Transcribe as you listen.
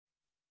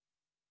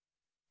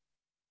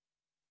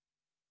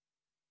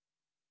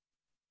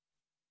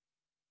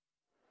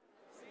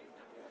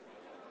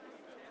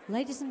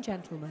Ladies and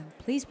gentlemen,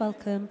 please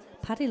welcome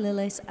Paddy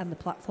Lillis and the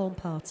Platform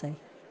Party.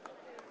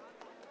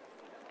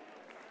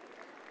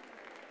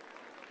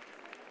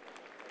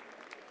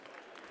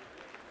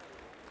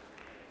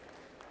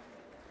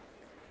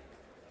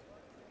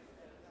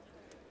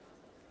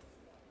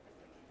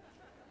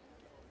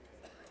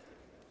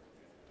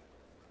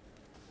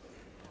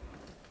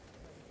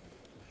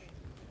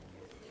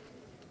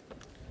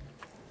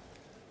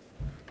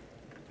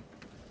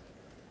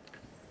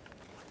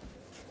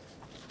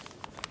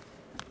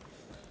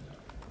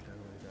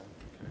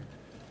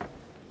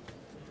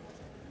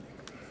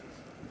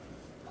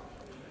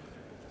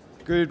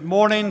 Good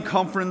morning,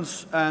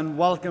 Conference, and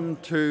welcome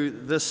to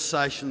this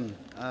session.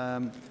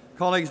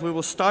 Colleagues, we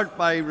will start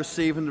by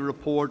receiving the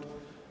report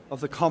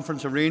of the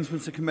Conference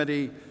Arrangements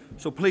Committee.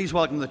 So please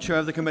welcome the Chair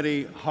of the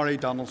Committee, Harry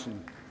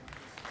Donaldson.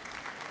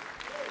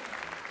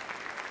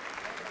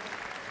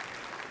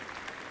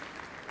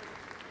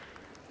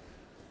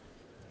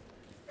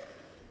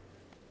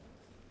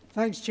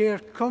 Thanks, Chair.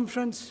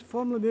 Conference,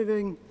 formally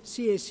moving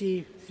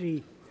CAC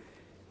 3.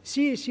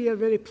 CAC are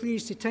very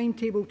pleased to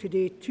timetable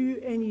today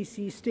two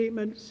NEC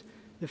statements.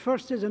 The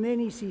first is an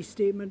NEC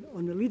statement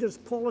on the Leaders'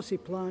 Policy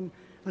Plan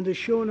and is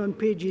shown on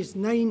pages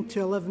 9 to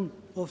 11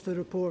 of the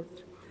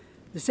report.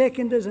 The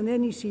second is an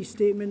NEC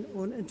statement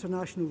on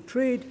international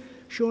trade,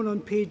 shown on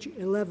page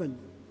 11.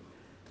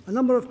 A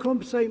number of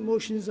composite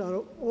motions are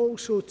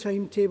also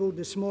timetabled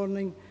this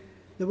morning.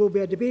 There will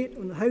be a debate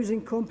on the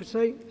housing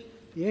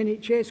composite. The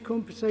NHS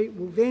composite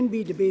will then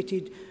be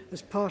debated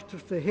as part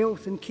of the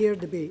health and care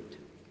debate.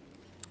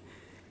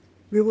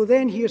 We will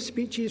then hear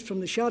speeches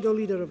from the Shadow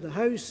Leader of the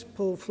House,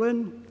 Paul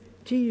Flynn,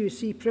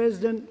 TUC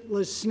President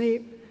Liz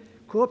Snape,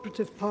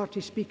 Cooperative Party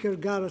Speaker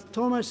Gareth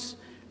Thomas,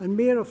 and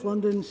Mayor of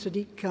London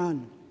Sadiq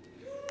Khan.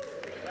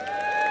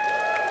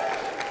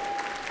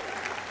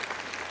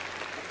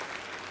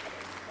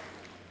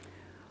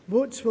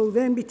 Votes will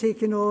then be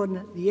taken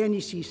on the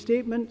NEC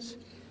statements,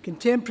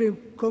 Contemporary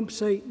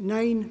Composite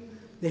 9,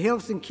 the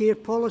Health and Care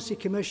Policy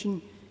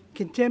Commission,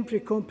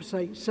 Contemporary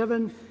Composite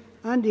 7,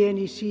 and the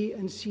NEC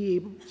and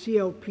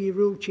CLP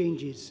rule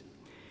changes.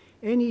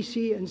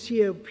 NEC and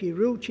CLP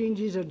rule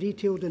changes are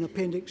detailed in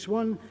Appendix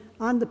 1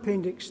 and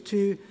Appendix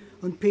 2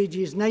 on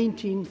pages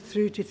 19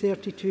 through to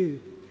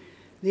 32.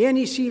 The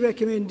NEC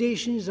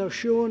recommendations are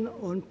shown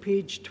on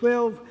page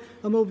 12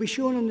 and will be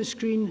shown on the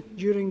screen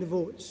during the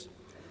votes.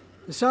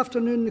 This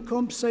afternoon, the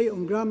composite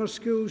on grammar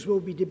schools will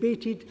be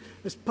debated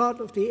as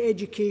part of the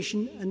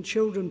Education and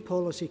Children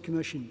Policy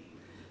Commission.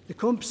 The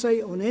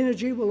composite on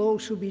energy will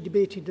also be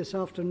debated this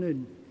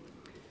afternoon.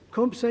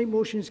 Composite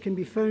motions can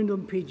be found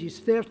on pages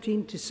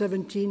 13 to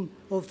 17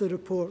 of the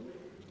report.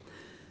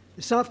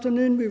 This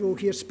afternoon we will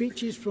hear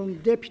speeches from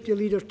Deputy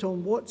Leader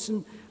Tom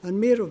Watson and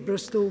Mayor of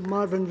Bristol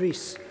Marvin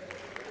Rees.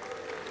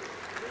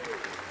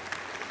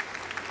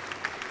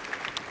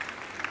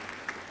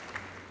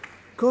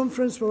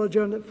 Conference will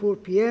adjourn at 4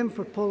 p.m.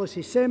 for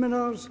policy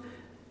seminars,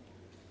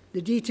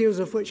 the details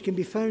of which can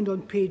be found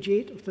on page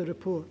 8 of the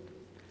report.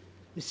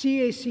 The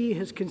CAC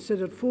has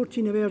considered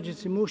 14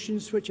 emergency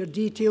motions which are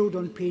detailed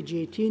on page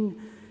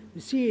 18. The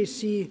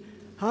CAC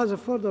has a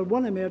further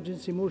one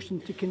emergency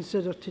motion to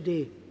consider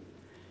today.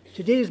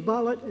 Today's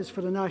ballot is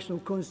for the National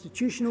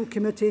Constitutional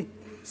Committee,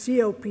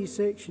 CLP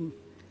section,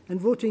 and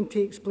voting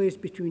takes place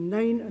between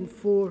 9 and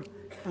 4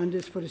 and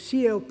is for the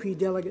CLP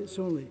delegates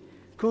only.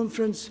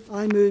 Conference,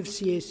 I move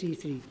CAC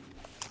 3.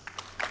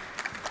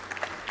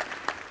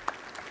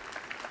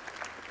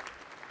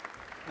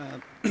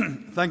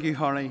 Thank you,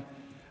 Harry.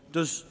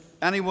 Does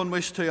anyone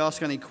wish to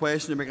ask any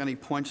questions or make any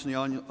points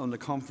on the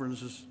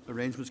Conference's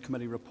Arrangements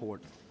Committee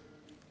report?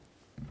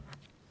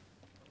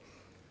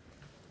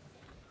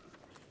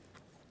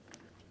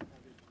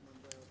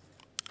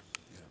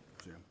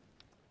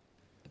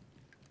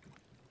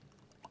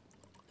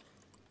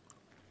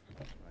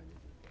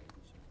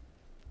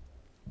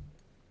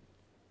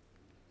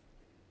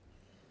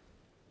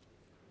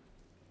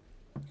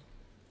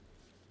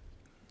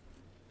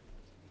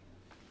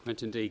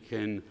 Quentin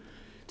Deakin,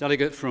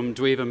 delegate from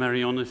Dweeva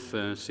Merioneth,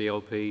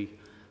 CLP.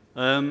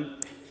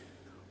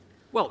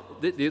 Well,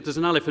 there's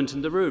an elephant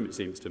in the room, it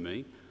seems to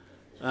me.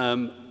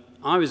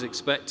 I was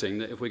expecting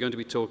that if we're going to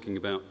be talking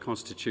about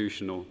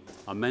constitutional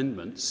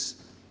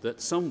amendments, that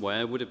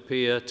somewhere would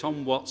appear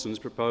Tom Watson's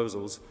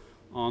proposals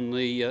on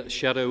the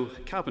shadow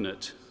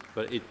cabinet,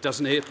 but it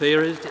doesn't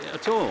appear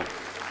at all.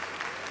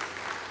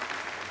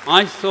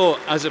 I thought,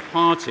 as a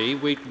party,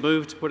 we'd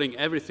moved to putting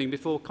everything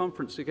before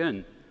conference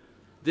again.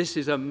 This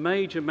is a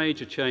major,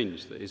 major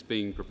change that is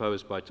being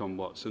proposed by Tom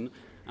Watson,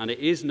 and it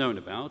is known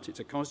about. It's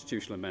a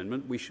constitutional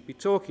amendment. We should be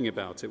talking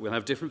about it. We'll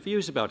have different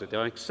views about it.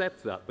 I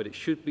accept that, but it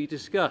should be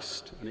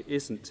discussed, and it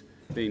isn't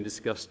being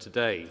discussed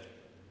today.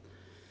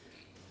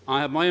 I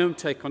have my own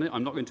take on it.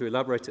 I'm not going to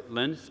elaborate at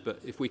length, but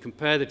if we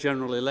compare the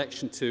general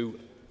election to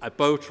a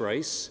boat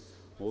race,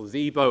 or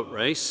the boat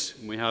race,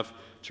 and we have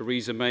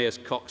Theresa May as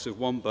cox of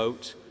one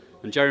boat,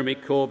 and Jeremy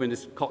Corbyn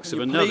is cox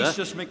of another,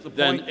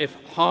 then if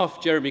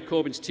half Jeremy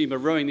Corbyn's team are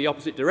rowing the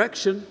opposite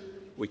direction,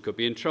 we could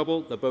be in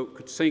trouble, the boat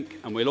could sink,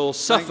 and we'll all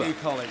suffer. Thank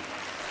you, colleague.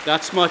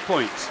 That's my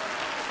point.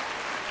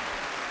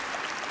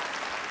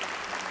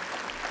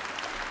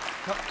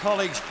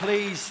 Colleagues,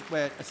 please,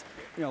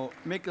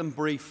 make them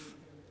brief.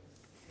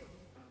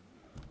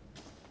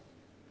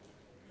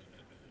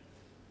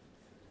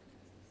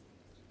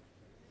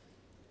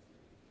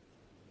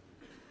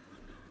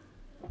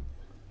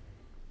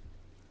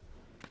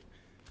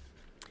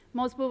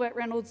 Mosbel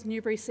Reynolds,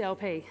 Newbury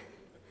CLP.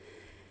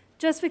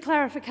 Just for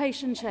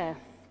clarification, Chair,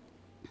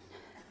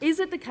 is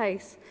it the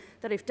case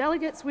that if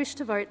delegates wish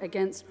to vote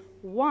against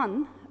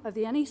one of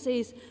the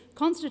NEC's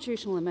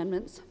constitutional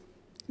amendments,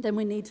 then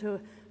we need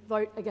to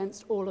vote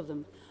against all of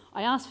them?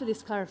 I ask for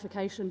this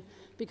clarification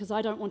because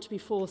I don't want to be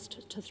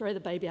forced to throw the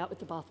baby out with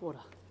the bathwater.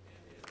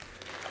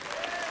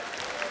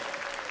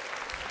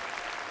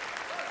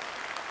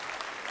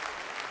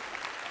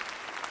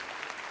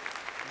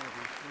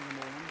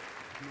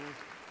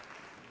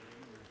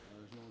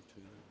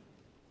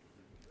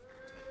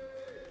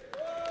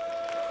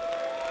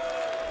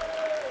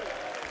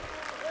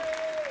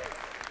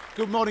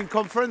 Good morning,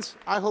 Conference.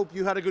 I hope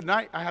you had a good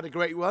night. I had a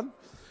great one.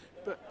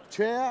 But,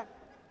 Chair,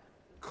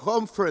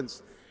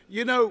 Conference,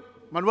 you know,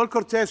 Manuel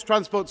Cortez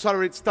Transport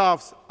Salaried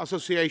Staffs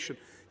Association,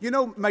 you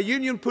know, my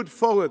union put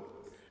forward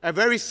a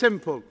very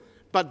simple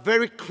but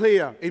very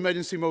clear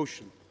emergency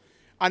motion.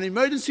 An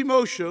emergency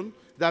motion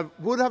that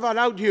would have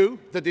allowed you,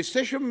 the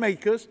decision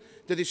makers,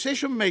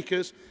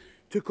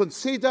 to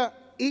consider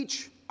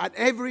each and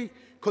every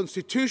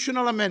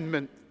constitutional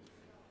amendment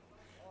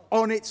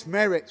on its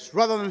merits,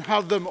 rather than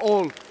have them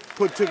all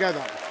put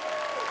together.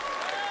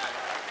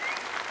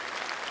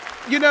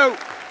 You know,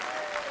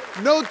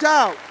 no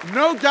doubt,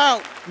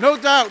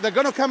 they're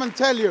going to come and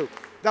tell you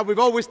that we've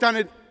always done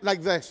it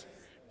like this.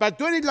 But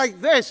doing it like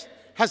this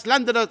has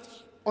landed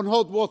us on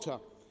hot water.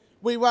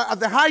 We were at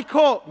the High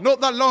Court not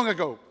that long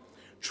ago,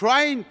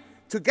 trying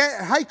to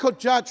get a High Court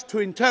judge to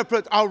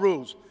interpret our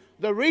rules.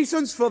 The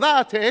reasons for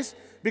that is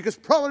because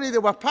probably they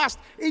were passed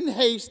in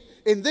haste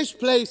in this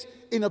place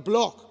in a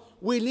block.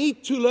 We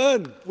need to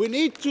learn. We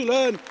need to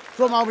learn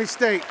from our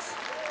mistakes.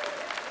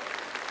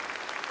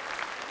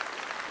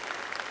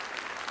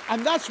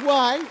 And that's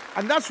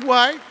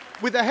why,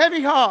 with a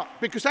heavy heart,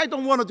 because I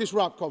don't want to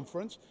disrupt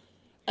Conference,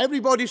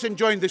 everybody's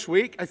enjoying this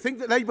week. I think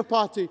the Labour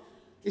Party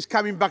is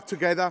coming back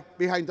together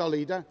behind our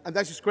leader, and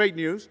that is great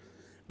news.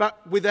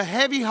 But with a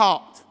heavy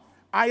heart,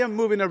 I am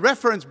moving a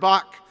reference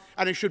back,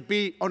 and it should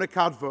be on a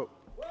card vote.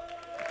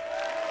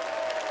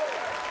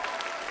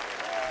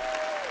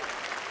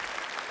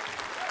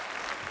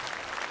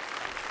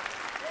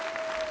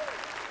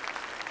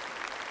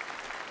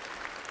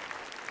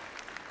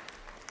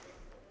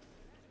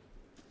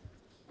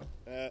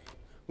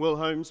 Will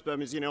Holmes,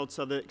 Birmingham Union Old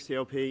Southwark,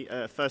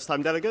 CLP,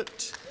 first-time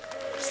delegate.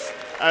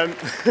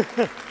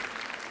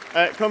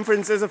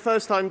 Conference, as a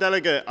first-time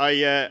delegate,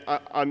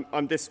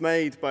 I'm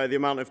dismayed by the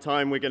amount of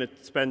time we're going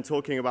to spend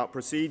talking about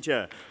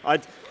procedure.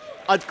 I'd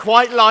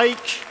quite like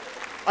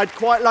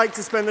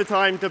to spend the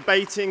time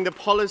debating the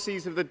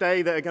policies of the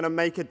day that are going to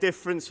make a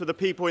difference for the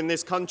people in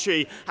this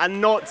country, and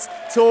not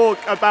talk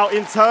about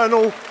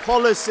internal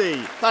policy.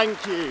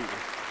 Thank you.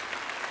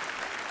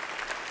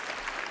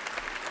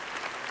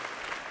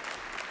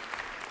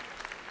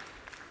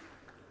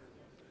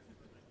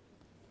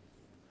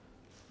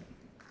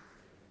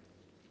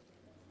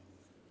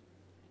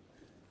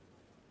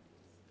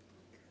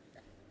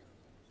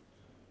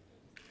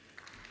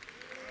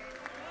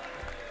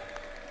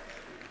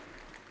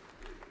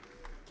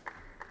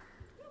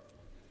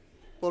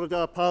 Bore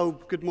da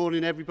pawb, good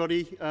morning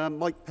everybody.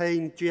 Mike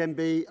Payne,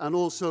 GMB, and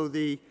also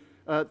the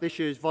this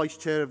year's Vice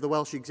Chair of the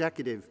Welsh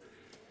Executive.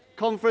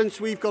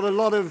 Conference, we've got a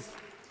lot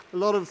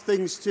of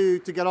things to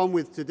get on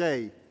with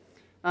today.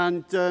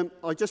 And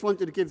I just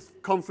wanted to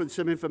give Conference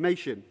some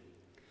information.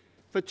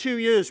 For 2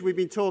 years we've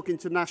been talking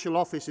to national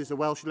offices of the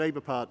Welsh Labour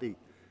Party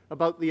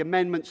about the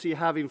amendments you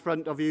have in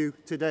front of you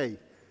today.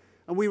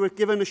 And we were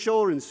given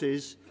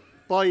assurances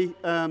by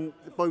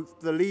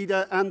both the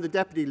leader and the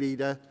deputy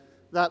leader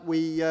that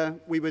we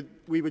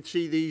would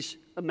see these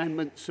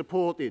amendments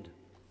supported.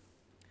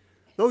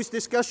 Those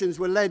discussions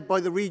were led by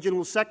the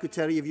Regional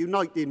Secretary of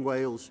Unite in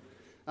Wales,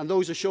 and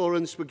those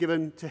assurances were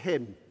given to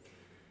him.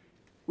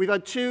 We've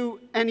had 2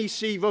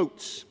 NEC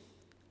votes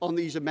on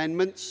these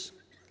amendments.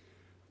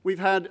 We've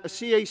had a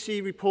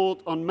CAC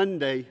report on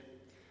Monday.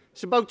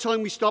 It's about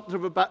time we stopped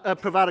the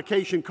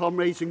prevarication,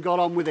 comrades, and got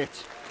on with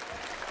it.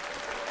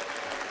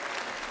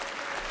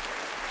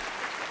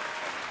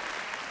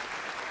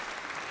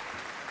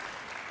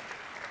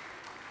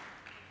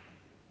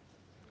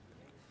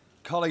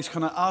 Colleagues,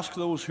 can I ask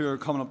those who are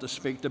coming up to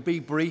speak to be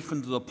brief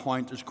and to the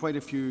point? There's quite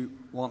a few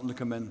wanting to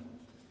come in.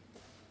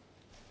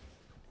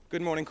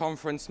 Good morning,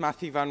 Conference.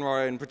 Matthew Van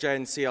Ryan,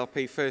 Bridgend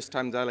CLP,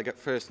 first-time delegate,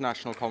 First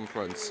National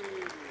Conference.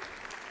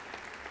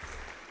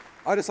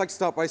 I'd just like to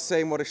start by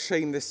saying what a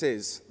shame this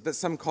is, that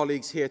some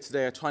colleagues here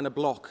today are trying to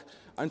block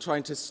and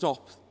trying to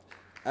stop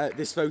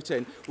this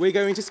voting. We're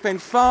going to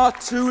spend far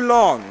too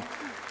long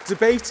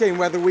debating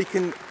whether we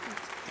can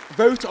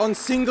vote on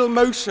single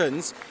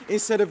motions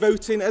instead of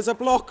voting as a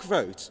block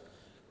vote.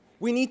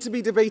 We need to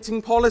be debating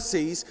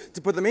policies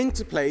to put them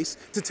into place,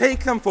 to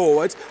take them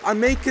forward and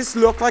make us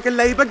look like a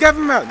Labour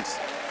government.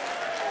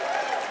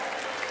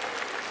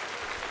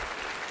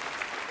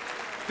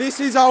 This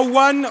is our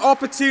one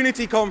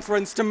opportunity,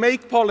 Conference, to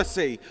make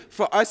policy,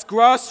 for us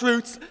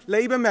grassroots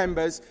Labour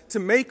members to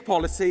make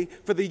policy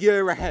for the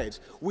year ahead.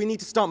 We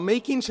need to start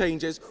making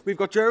changes. We've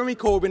got Jeremy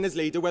Corbyn as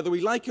leader, whether we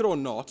like it or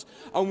not,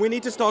 and we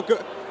need to start...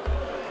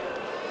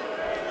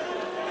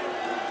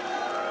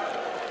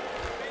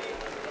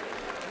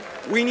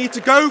 We need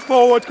to go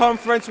forward,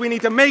 Conference. We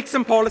need to make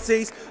some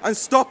policies and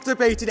stop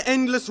debating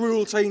endless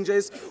rule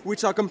changes,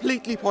 which are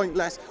completely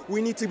pointless. We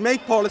need to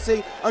make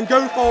policy and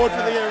go forward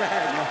for the year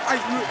ahead. I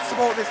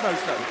support this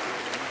motion.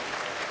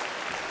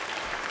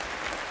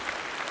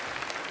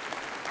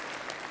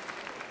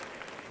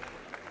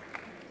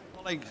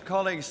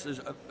 Colleagues,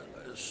 there's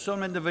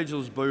some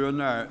individuals booing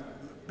there.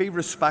 Be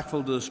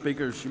respectful to the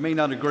speakers. You may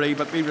not agree,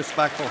 but be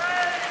respectful.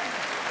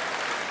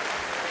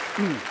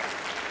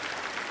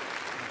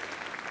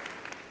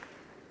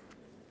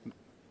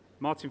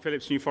 Martin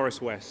Phillips, New Forest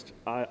West.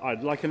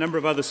 I'd like a number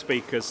of other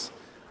speakers.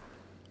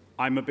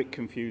 I'm a bit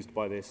confused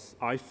by this.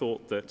 I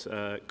thought that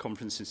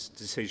conference's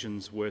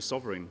decisions were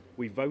sovereign.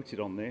 We voted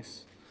on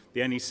this.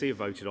 The NEC have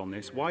voted on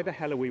this. Why the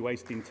hell are we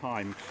wasting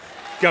time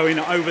going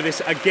over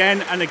this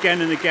again and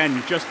again and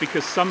again just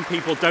because some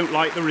people don't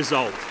like the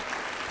result?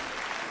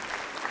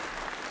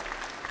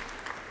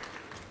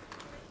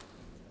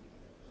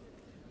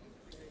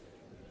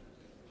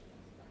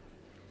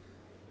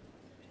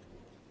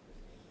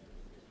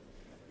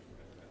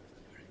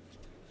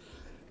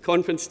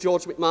 Conference,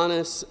 George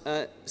McManus,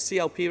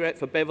 CLP rep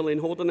for Beverley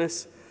and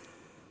Holderness,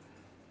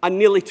 and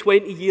nearly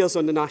 20 years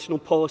on the National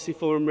Policy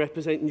Forum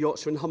representing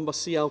Yorkshire and Humber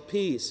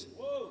CLPs.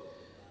 Whoa.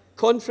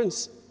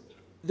 Conference,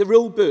 the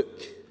rule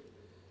book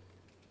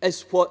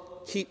is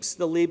what keeps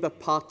the Labour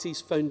Party's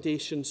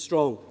foundation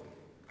strong.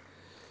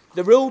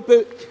 The rule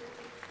book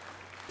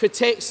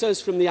protects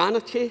us from the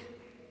anarchy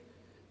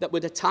that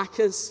would attack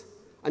us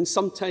and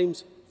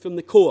sometimes from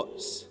the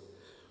courts.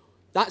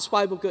 That's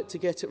why we've got to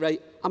get it right.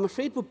 I'm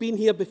afraid we've been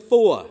here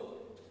before.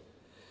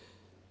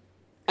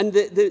 And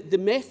the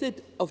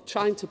method of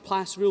trying to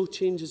pass rule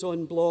changes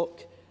en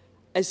bloc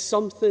is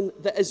something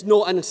that is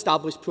not an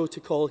established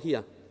protocol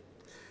here.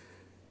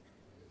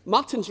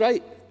 Martin's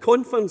right.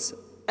 Conference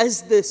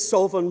is the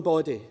sovereign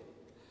body.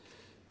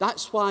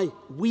 That's why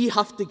we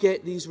have to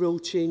get these rule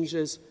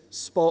changes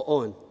spot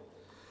on.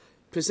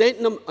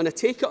 Presenting them on a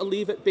take it or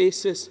leave it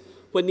basis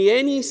when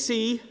the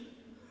NEC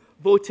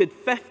voted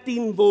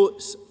 15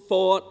 votes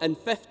for and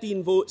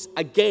 15 votes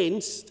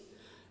against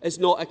is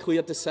not a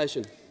clear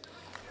decision.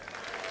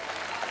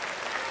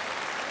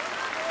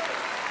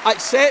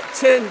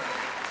 Accepting,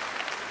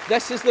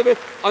 this is the,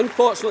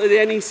 unfortunately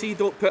the NEC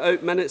don't put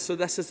out minutes, so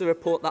this is the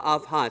report that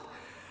I've had.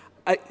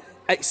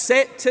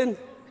 Accepting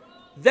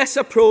this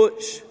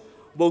approach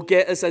will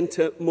get us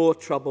into more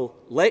trouble.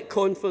 Let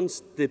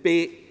conference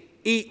debate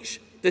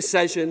each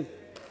decision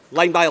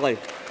line by line.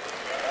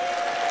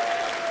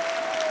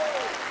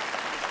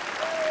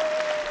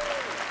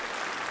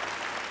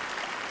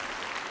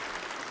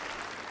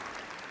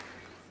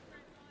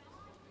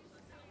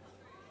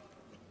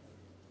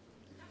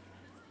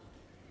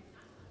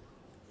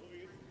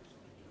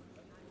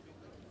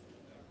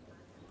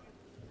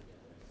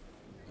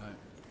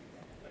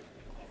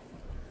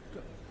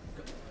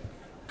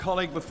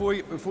 Colleague,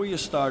 before you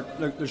start,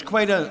 look, there's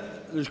quite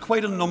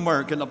a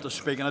number getting up to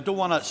speak, and I don't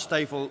want to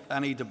stifle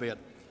any debate.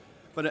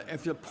 But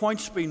if the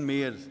point's been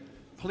made,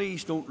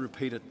 please don't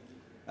repeat it.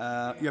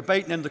 You're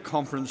biting into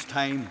conference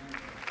time.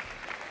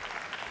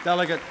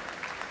 Delegate.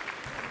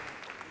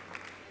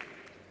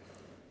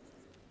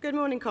 Good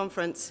morning,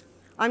 Conference.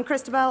 I'm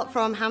Christabel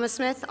from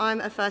Hammersmith.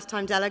 I'm a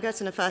first-time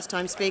delegate and a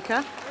first-time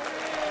speaker.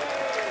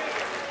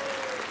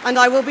 And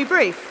I will be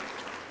brief.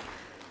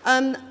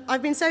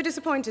 I've been so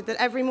disappointed that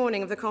every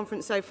morning of the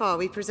conference so far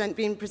we've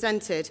been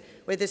presented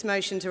with this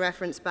motion to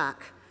reference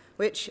back,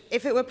 which,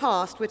 if it were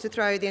passed, were to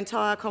throw the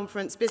entire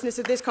business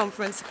of this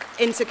conference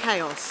into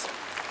chaos.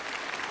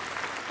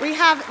 We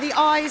have the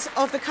eyes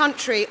of the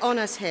country on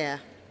us here,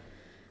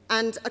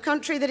 and a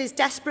country that is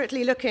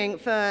desperately looking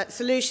for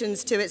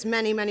solutions to its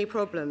many, many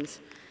problems.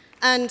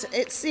 And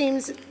it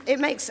seems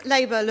it makes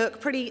Labour look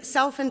pretty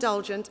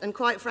self-indulgent and,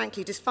 quite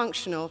frankly,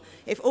 dysfunctional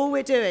if all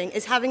we're doing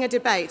is having a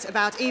debate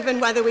about even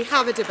whether we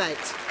have a debate.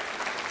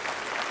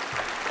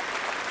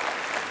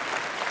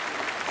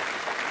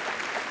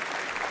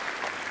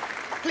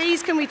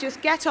 Please, can we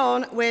just get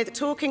on with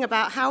talking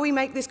about how we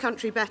make this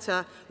country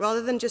better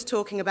rather than just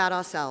talking about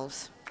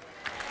ourselves?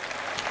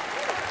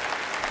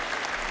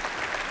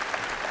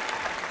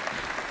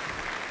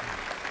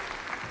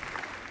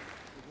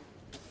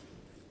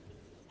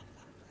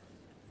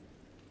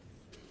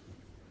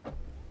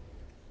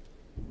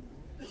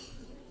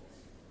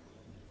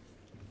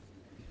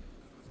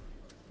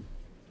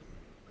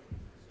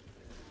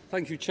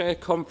 Thank you, Chair.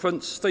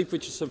 Conference. Steve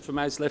Richardson from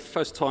ASLEF,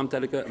 first-time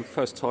delegate and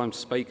first-time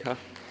speaker.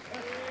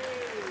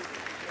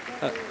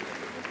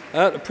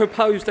 The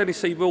proposed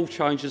NEC rule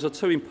changes are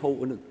too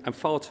important and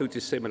far too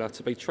dissimilar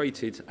to be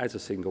treated as a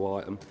single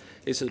item.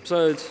 It's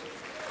absurd.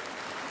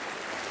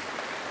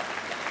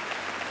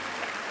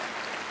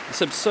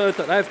 It's absurd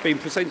that they have been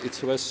presented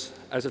to us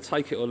as a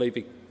take it or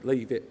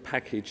leave it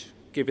package,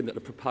 given that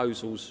the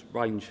proposals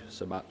range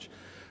so much.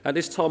 At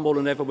this time more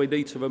than ever, we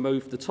need to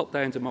remove the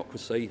top-down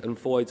democracy and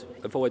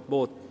avoid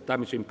more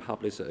damaging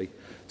publicity.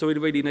 Do we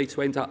really need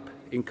to end up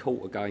in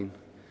court again,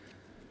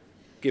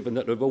 given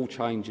that the rule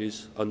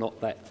changes are not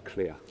that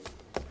clear?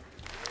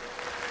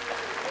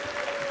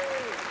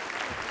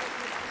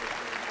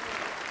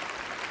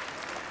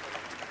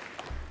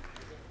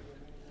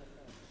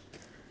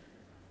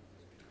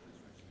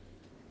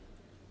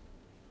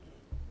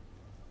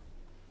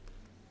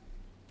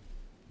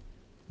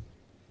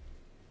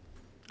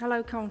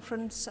 Hello,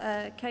 Conference.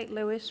 Kate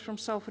Lewis from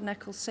Salford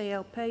Eccles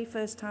CLP,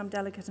 first-time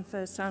delegate and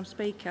first-time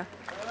speaker.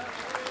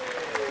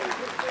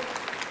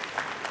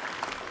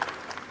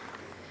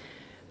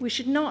 We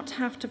should not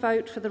have to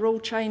vote for the rule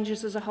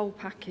changes as a whole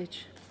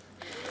package.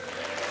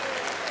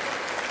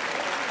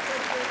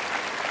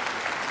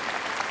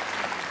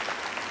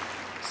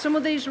 Some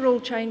of these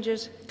rule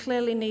changes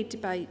clearly need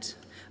debate.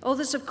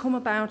 Others have come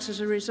about as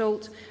a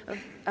result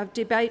of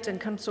debate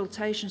and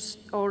consultations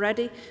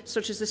already,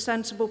 such as the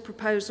sensible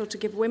proposal to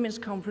give Women's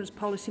Conference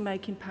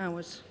policy-making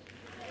powers.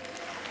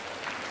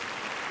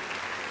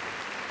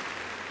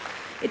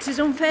 It is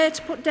unfair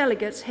to put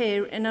delegates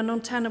here in an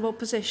untenable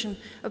position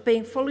of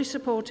being fully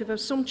supportive of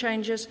some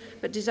changes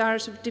but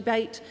desirous of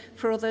debate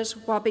for others,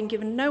 while being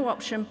given no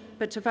option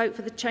but to vote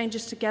for the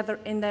changes together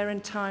in their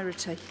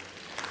entirety.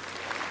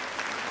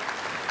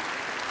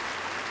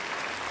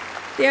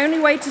 The only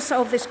way to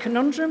solve this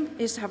conundrum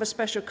is to have a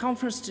special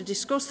conference to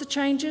discuss the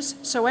changes,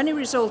 so any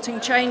resulting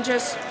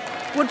changes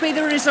would be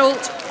the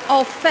result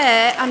of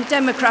fair and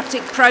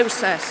democratic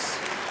process,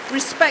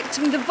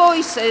 respecting the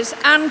voices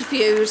and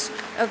views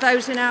of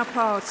those in our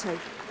party.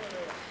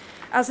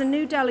 As a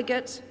new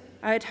delegate,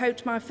 I had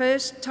hoped my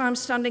first time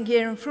standing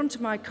here in front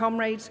of my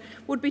comrades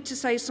would be to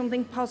say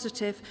something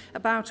positive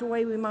about a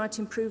way we might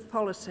improve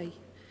policy.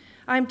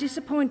 I am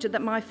disappointed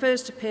that my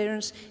first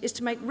appearance is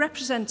to make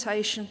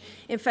representation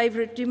in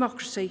favour of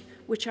democracy,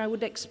 which I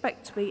would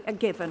expect to be a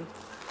given.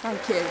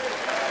 Thank you.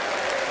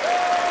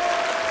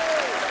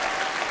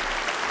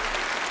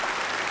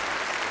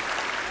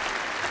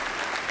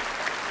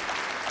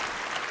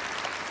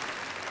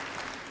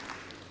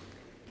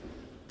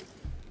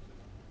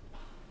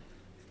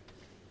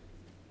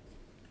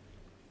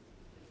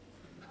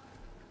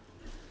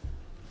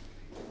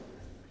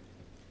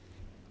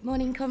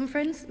 Morning,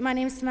 Conference. My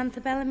name is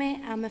Samantha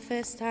Bellamy. I'm a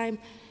first-time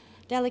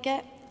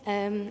delegate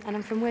and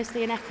I'm from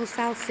Worsley and Eccles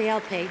South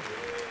CLP.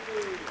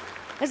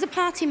 As a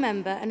party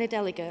member and a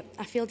delegate,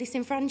 I feel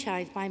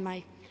disenfranchised by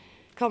my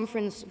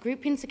conference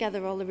grouping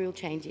together all the rule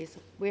changes.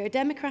 We're a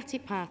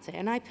democratic party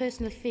and I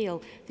personally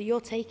feel that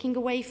you're taking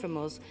away from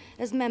us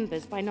as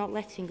members by not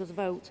letting us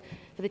vote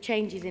for the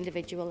changes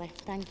individually.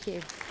 Thank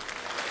you.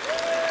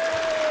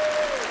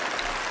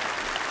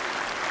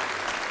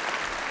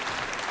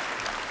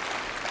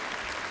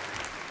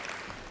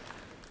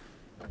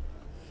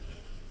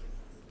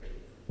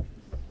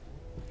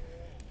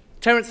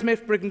 Terence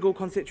Smith, Brigangall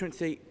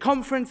constituency.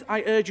 Conference,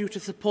 I urge you to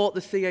support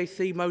the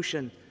CAC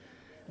motion.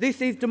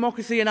 This is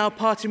democracy in our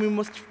party. We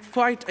must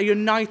fight a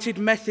united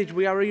message.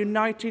 We are a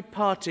united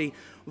party.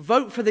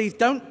 Vote for these.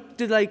 Don't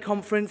delay,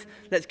 Conference.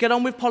 Let's get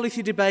on with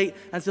policy debate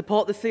and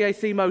support the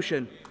CAC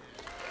motion.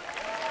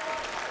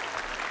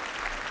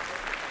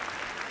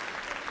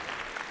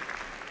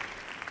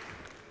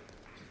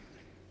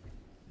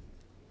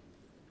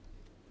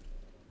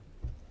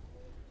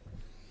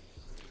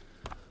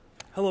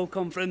 Hello,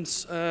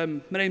 Conference.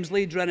 My name's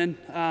Lee Drennan.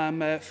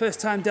 I'm a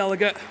first-time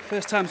delegate,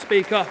 first-time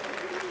speaker,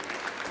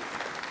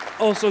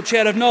 also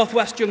chair of North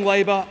West Young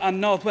Labour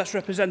and North West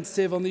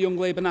representative on the Young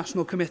Labour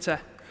National Committee.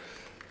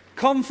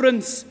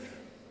 Conference,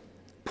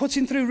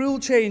 putting through rule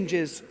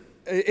changes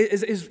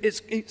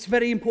it's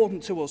very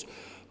important to us.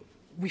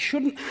 We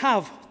shouldn't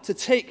have to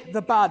take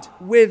the bad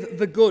with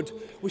the good.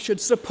 We should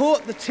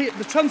support the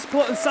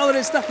Transport and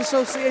Salaried Staff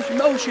Association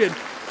motion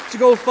to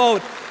go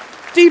forward.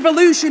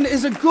 Devolution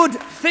is a good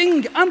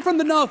thing. I'm from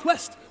the North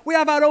West. We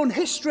have our own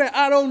history,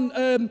 our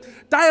own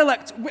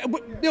dialect.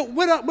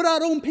 We're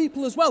our own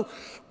people as well.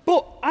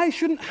 But I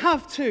shouldn't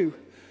have to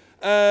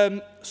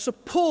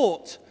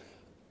support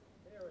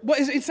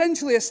what is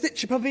essentially a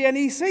stitch-up of the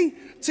NEC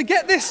to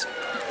get this.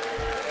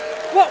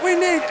 What we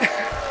need.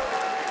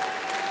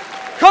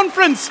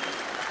 Conference.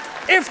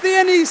 If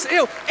the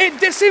NEC, it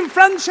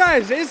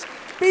disenfranchises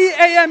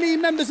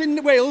BAME members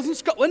in Wales and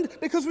Scotland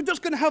because we're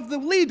just going to have the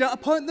leader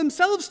appoint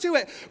themselves to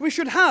it. We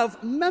should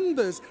have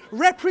members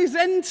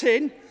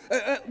representing,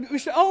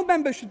 all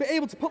members should be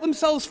able to put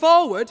themselves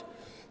forward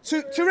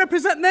to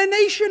represent their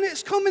nation.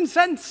 It's common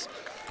sense.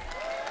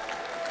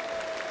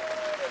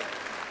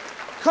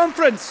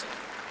 Conference,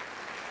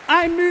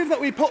 I move that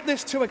we put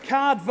this to a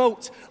card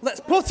vote. Let's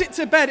put it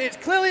to bed. It's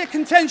clearly a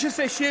contentious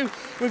issue.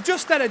 We've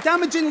just had a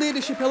damaging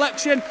leadership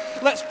election.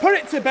 Let's put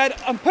it to bed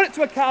and put it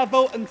to a card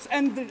vote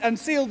and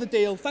seal the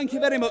deal. Thank you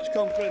very much,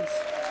 Conference.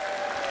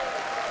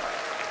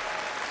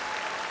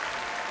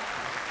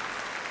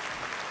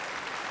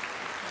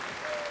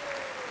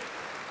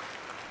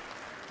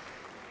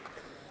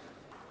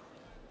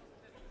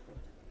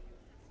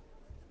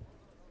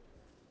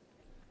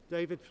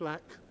 David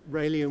Flack,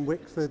 Rayleigh and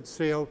Wickford,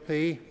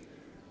 CLP.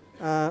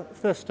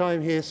 First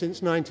time here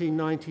since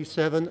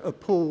 1997,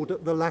 appalled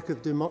at the lack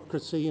of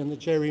democracy and the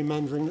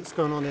gerrymandering that's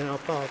gone on in our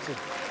party.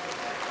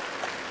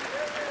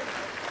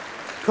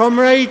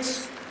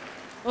 Comrades,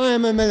 I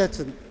am a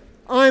militant.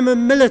 I'm a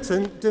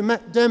militant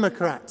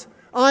Democrat.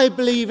 I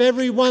believe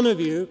every one of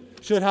you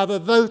should have a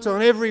vote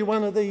on every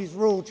one of these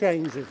rule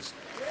changes.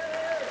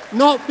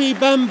 Not be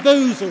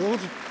bamboozled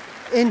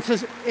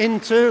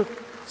into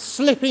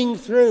slipping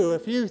through a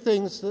few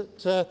things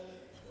that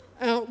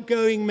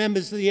outgoing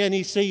members of the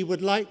NEC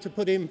would like to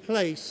put in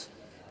place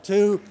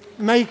to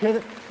make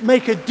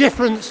a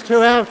difference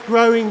to our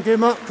growing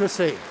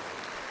democracy.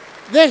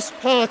 This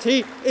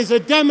party is a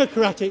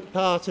democratic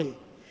party.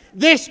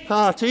 This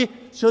party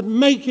should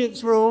make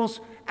its rules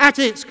at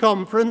its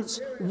conference,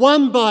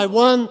 one by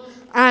one,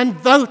 and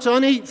vote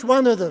on each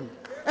one of them.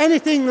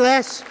 Anything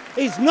less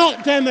is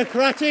not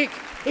democratic,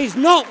 is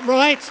not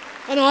right,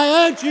 and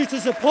I urge you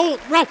to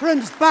support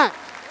reference back.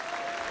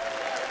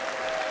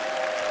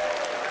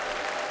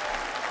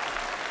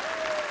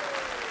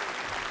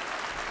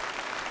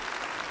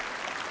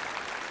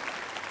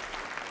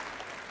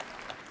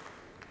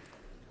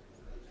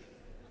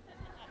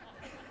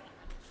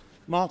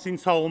 Martin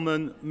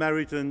Tolman,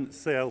 Meriden,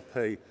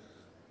 CLP.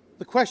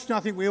 The question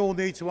I think we all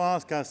need to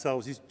ask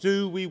ourselves is,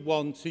 do we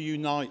want to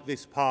unite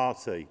this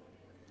party?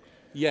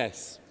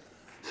 Yes.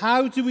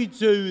 How do we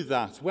do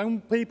that?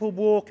 When people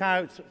walk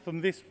out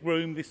from this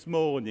room this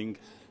morning,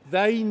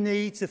 they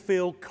need to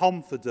feel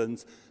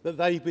confident that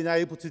they've been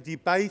able to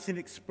debate and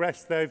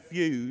express their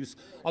views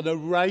on a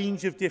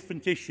range of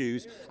different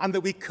issues and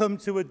that we come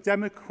to a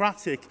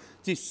democratic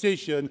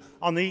decision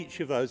on each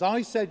of those.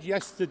 I said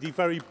yesterday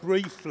very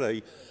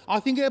briefly, I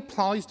think it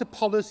applies to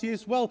policy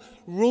as well.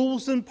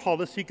 Rules and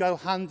policy go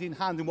hand in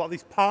hand, and what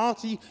this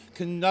party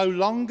can no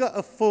longer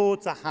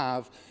afford to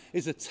have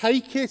is a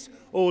take it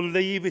or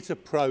leave it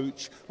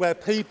approach where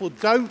people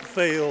don't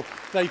feel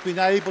they've been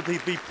able to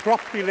be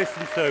properly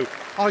listened to.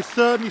 I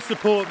certainly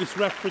support this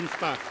reference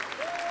back.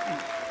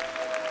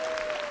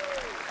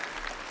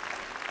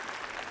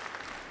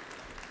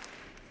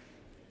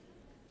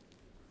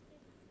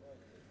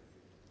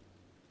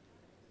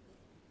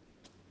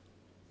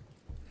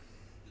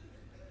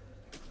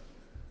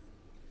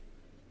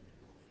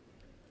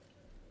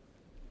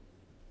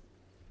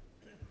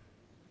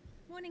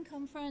 Morning,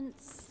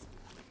 Conference.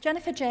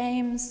 Jennifer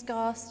James,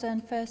 Garston,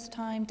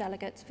 first-time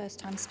delegates,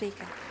 first-time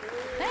speaker.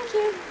 Thank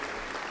you.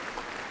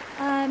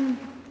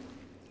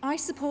 I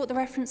support the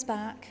reference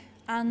back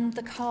and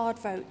the card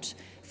vote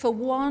for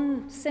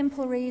one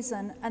simple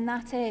reason, and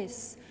that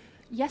is,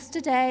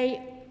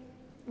 yesterday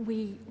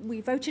we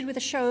voted with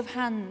a show of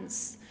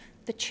hands.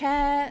 The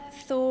chair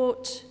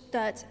thought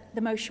that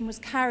the motion was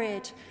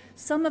carried.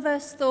 Some of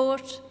us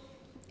thought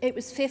it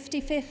was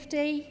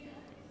 50-50,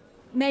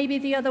 maybe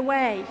the other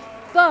way.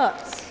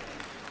 But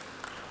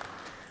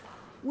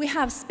we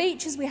have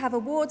speeches, we have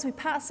awards, we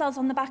pat ourselves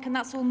on the back, and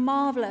that's all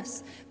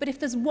marvellous. But if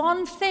there's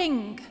one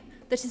thing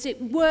that is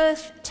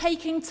worth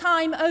taking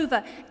time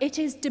over, it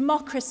is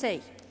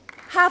democracy.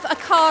 Have a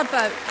card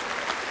vote.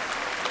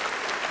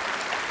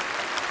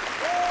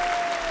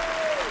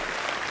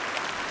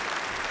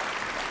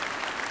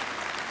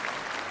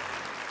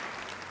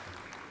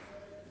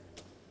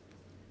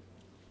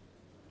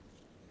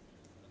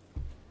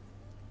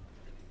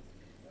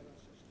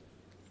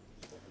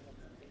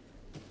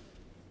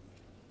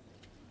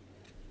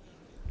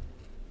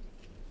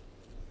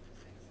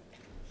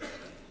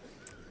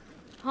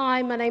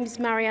 Hi, my name is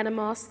Mariana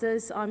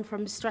Masters. I'm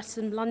from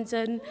Streatham,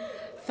 London.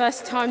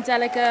 First-time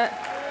delegate,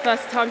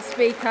 first-time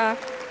speaker.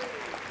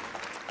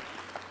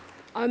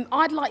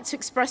 I'd like to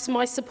express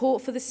my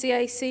support for the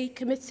CAC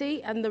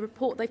committee and the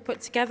report they've put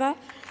together.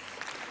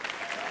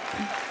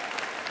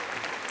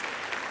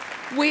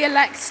 We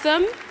elect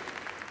them,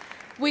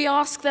 we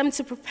ask them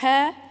to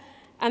prepare,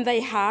 and they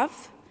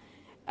have.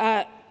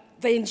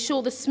 They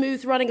ensure the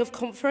smooth running of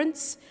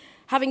conference.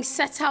 Having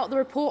set out the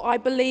report, I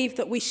believe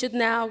that we should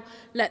now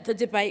let the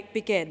debate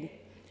begin.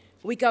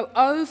 We go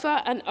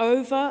over and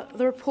over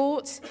the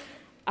report,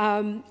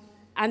 and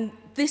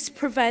this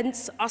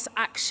prevents us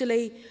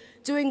actually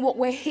doing what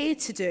we're here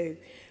to do,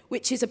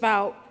 which is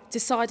about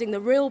deciding the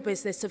real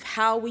business of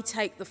how we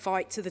take the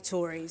fight to the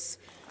Tories.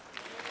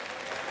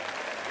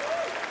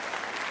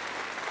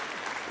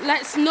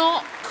 Let's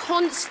not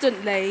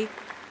constantly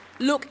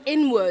look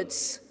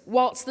inwards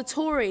whilst the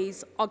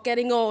Tories are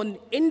getting on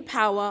in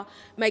power,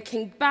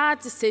 making bad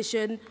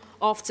decision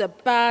after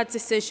bad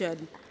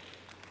decision.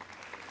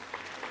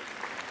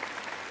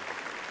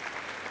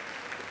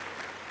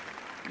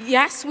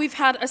 Yes, we've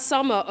had a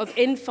summer of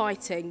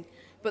infighting,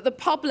 but the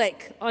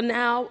public are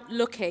now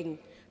looking.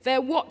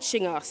 They're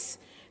watching us.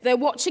 They're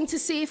watching to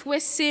see if we're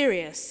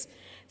serious.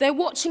 They're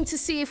watching to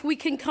see if we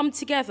can come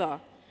together.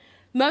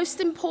 Most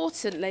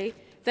importantly,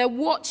 they're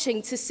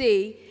watching to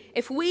see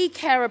if we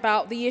care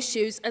about the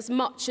issues as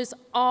much as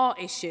our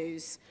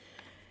issues.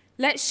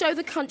 Let's show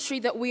the country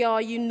that we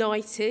are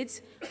united,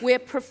 we're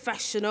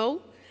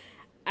professional,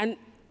 and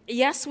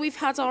yes, we've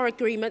had our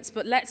agreements,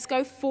 but let's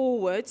go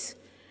forward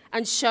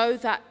and show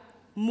that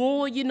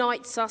more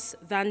unites us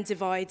than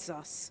divides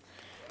us.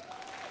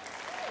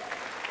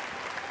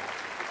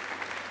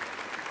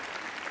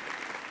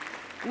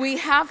 We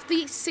have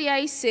the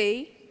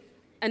CAC,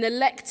 an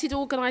elected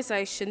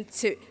organisation,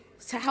 to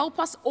help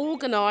us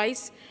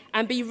organise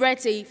and be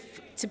ready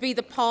to be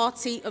the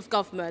party of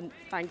government.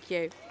 Thank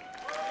you.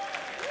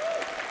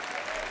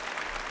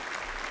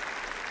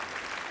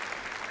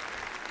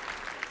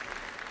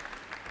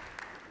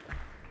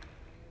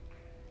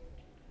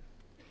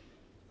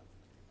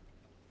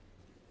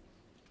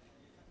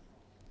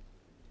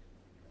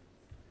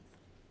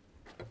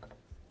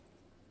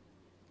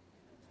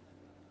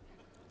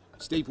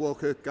 Steve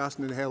Walker,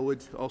 Garston and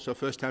Halewood, also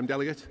first-time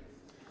delegate.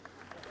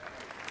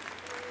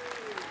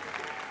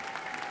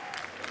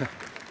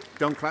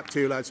 Don't clap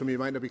too loud, some of you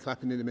might not be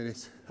clapping in a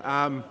minute.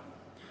 I've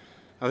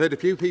heard a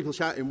few people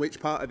shouting which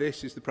part of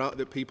this is the part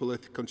that people are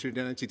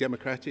considering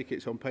anti-democratic.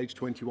 It's on page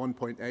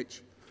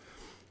 21.h,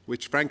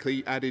 which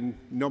frankly, adding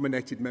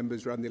nominated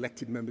members rather than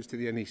elected members to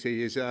the NEC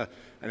is an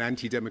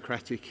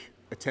anti-democratic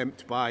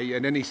attempt by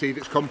an NEC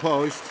that's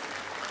composed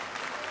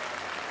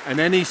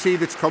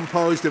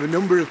of a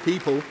number of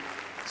people,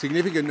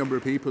 significant number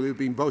of people who've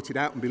been voted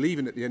out and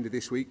believing at the end of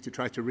this week to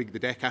try to rig the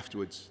deck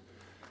afterwards.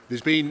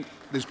 There's been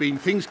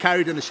things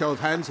carried on a show of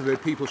hands. I've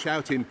heard people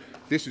shouting,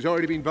 this has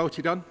already been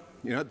voted on.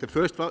 You know, the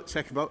first vote,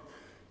 second vote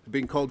have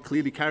been called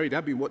clearly carried.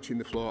 I've been watching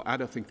the floor. I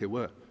don't think they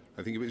were.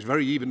 I think it was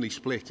very evenly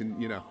split,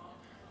 and, you know,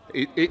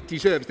 it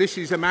deserves. This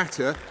is a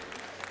matter.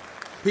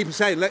 People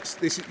say,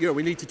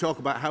 we need to talk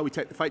about how we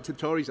take the fight to the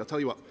Tories. I'll tell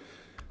you what,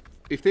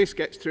 if this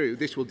gets through,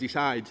 this will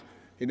decide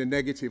in a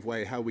negative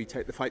way how we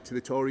take the fight to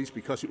the Tories,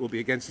 because it will be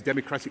against the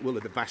democratic will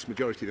of the vast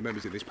majority of the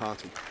members of this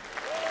party.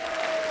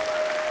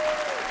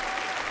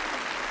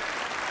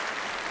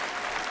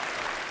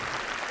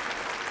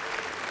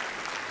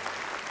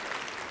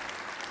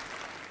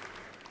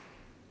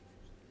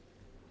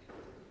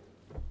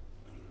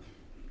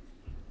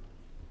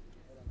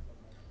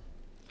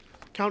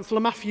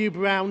 Councillor Matthew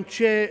Brown,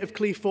 Chair of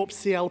Cleethorpes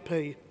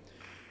CLP.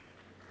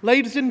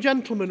 Ladies and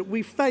gentlemen,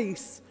 we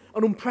face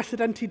an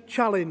unprecedented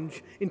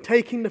challenge in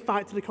taking the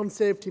fight to the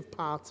Conservative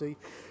Party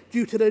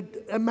due to the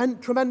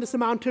tremendous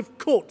amount of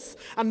cuts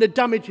and the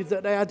damages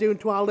that they are doing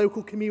to our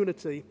local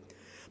community.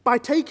 By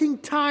taking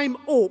time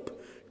up,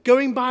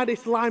 going by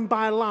this line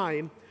by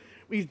line,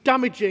 is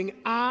damaging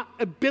our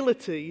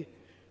ability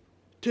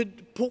to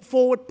put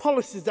forward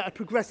policies that are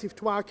progressive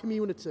to our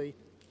community.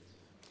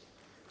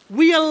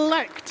 We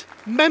elect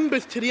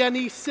members to the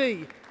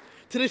NEC,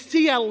 to the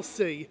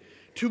CLC,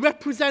 to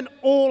represent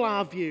all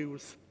our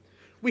views.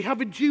 We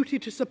have a duty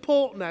to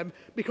support them,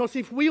 because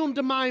if we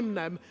undermine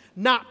them,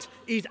 that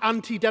is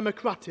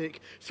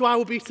anti-democratic. So I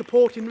will be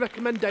supporting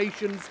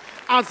recommendations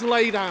as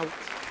laid out.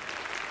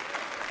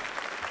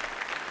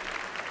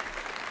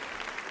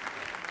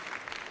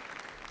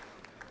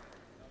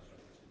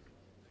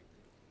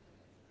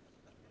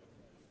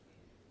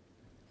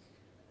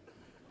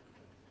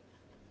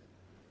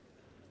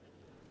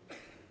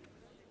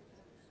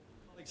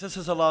 This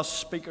is the last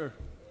speaker.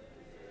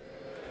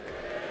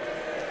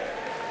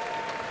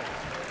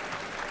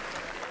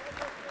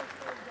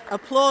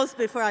 Applause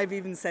before I've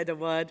even said a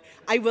word.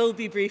 I will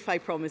be brief, I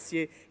promise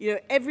you. You know,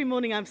 every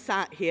morning I've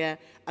sat here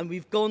and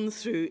we've gone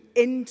through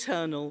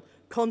internal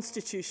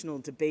constitutional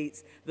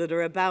debates that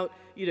are about,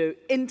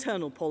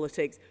 internal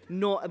politics,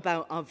 not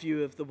about our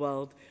view of the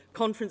world.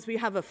 Conference, we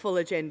have a full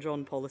agenda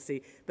on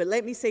policy. But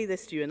let me say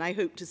this to you, and I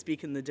hope to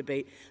speak in the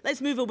debate.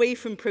 Let's move away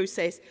from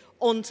process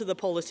onto the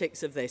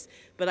politics of this.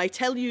 But I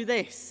tell you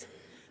this,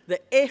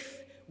 that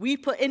if we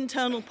put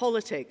internal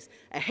politics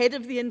ahead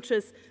of the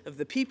interests of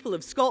the people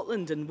of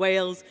Scotland and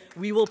Wales,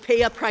 we will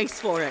pay a price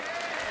for it.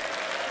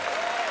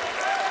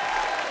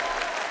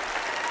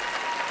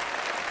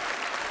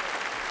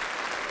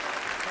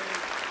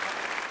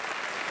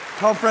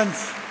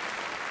 Conference,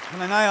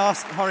 can I now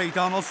ask Harry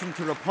Donaldson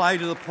to reply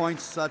to the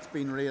points that's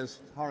been raised?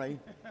 Harry,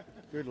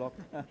 good luck.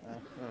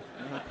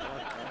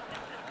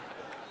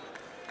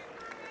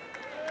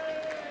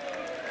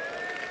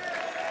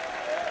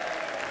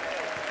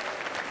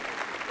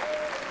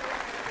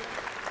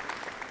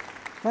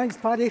 Thanks,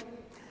 Paddy.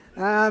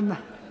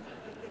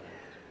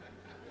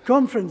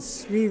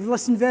 Conference, we've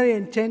listened very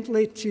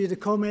intently to the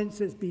comments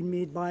that's been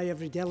made by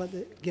every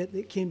delegate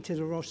that came to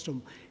the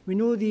rostrum. We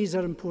know these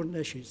are important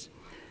issues.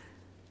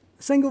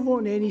 Single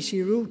vote in NEC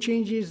rule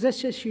changes.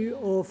 This issue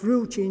of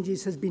rule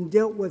changes has been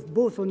dealt with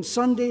both on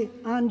Sunday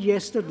and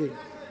yesterday,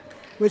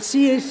 with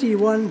CAC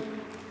 1,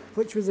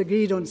 which was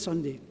agreed on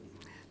Sunday.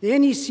 The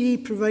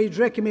NEC provides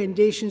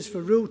recommendations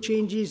for rule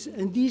changes,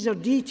 and these are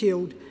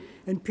detailed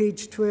in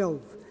page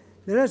 12.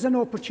 There is an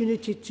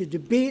opportunity to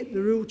debate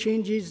the rule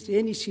changes.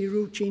 The NEC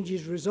rule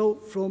changes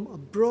result from a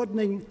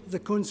broadening of the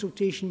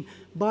consultation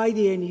by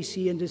the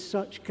NEC, and as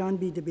such can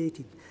be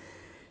debated.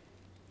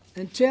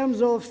 In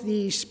terms of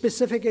the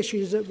specific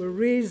issues that were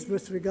raised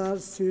with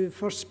regards to the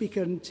first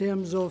speaker, in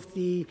terms of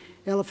the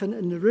elephant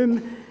in the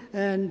room,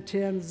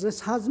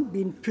 this hasn't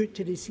been put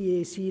to the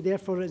CAC,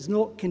 therefore it's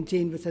not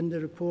contained within the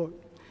report.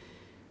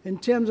 In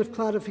terms of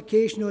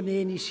clarification on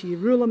the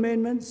NEC rule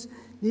amendments,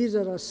 these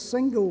are a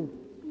single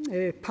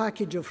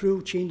package of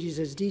rule changes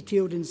as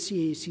detailed in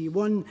CAC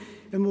 1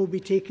 and will be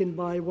taken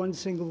by one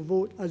single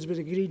vote as was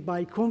agreed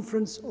by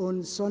conference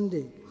on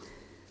Sunday.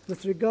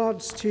 With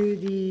regards to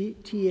the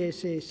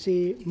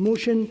TSSA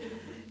motion,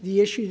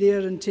 the issue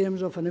there in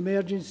terms of an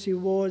emergency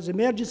was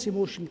emergency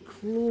motion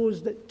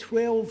closed at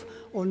 12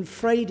 on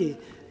Friday.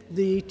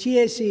 The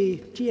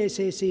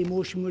TSSA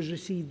motion was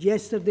received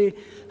yesterday.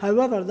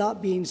 However,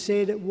 that being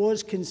said, it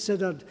was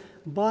considered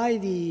by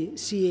the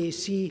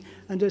CAC,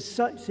 and as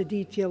such the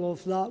detail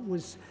of that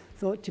was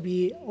thought to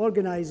be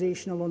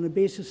organisational. On the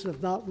basis of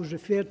that was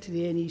referred to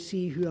the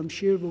NEC, who I'm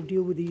sure will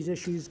deal with these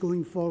issues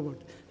going forward.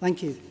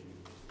 Thank you.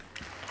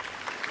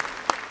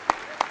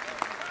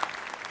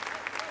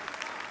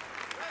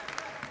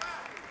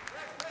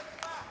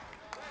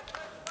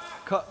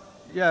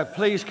 Yeah,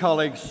 please,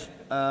 colleagues.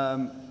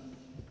 We're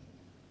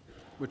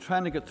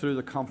trying to get through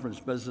the conference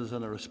business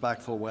in a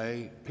respectful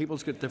way.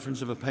 People's got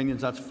difference of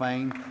opinions, that's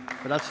fine,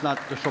 but that's not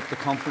disrupt the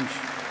conference.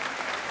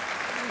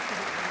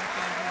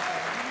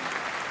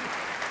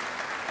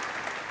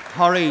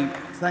 Harry,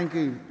 thank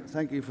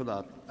you for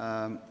that.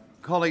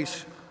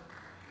 Colleagues,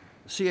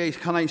 CAs,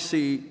 can I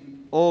see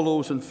all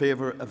those in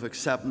favour of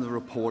accepting the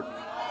report?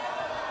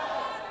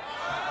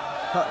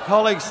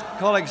 Colleagues,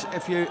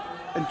 if you,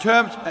 in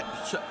terms,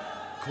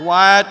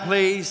 quiet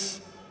please.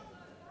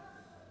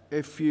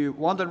 If you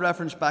want a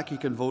reference back, you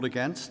can vote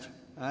against.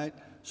 Right?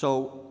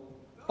 So,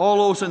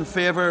 all those in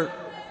favour,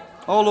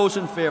 all those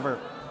in favour.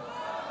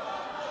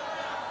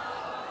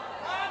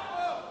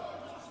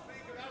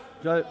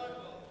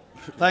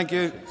 Thank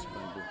you.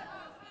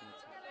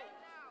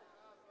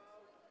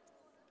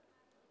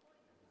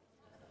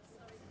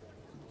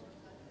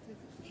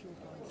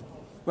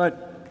 Right,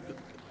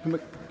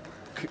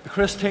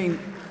 Christine.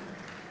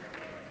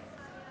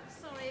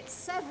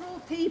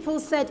 Several people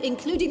said,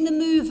 including the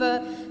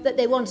mover, that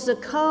they wanted a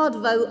card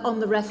vote on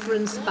the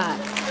reference back.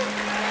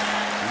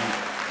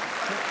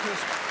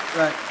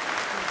 Right.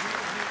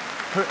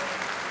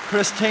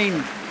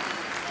 Christine,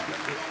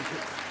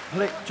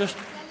 just...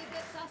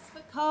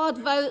 Card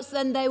votes,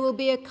 then there will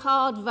be a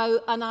card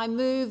vote, and I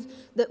move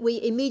that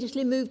we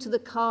immediately move to the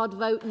card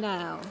vote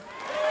now.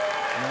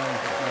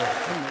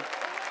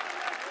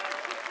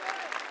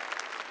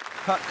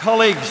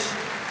 Colleagues,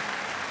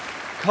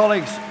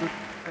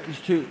 is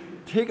to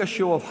take a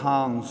show of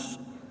hands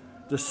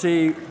to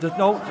see.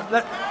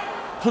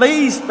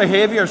 Please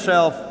behave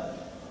yourself.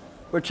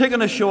 We're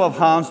taking a show of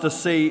hands to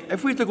see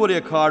if we have to go to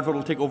a card vote.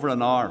 It'll take over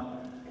an hour,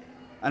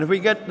 and if we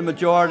get the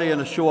majority in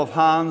a show of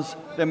hands,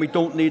 then we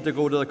don't need to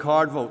go to the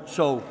card vote.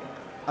 So,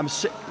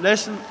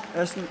 listen.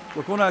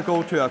 We're going to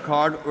go to a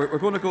card. We're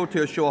going to go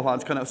to a show of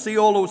hands. Can I see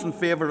all those in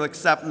favour of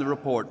accepting the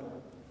report?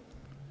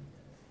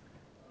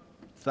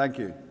 Thank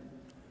you.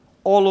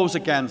 All those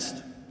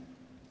against?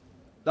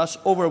 That's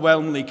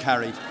overwhelmingly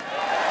carried.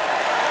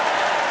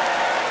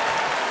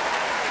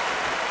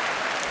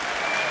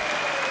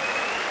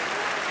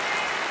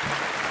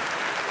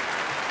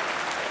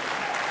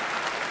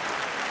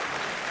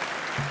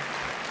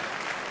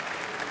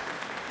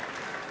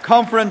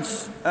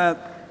 Conference,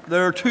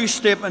 there are two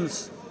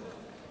statements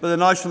by the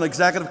National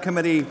Executive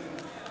Committee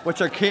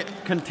which are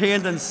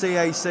contained in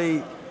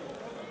CAC.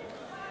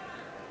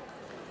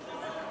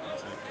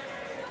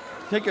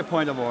 Take your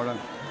point of order.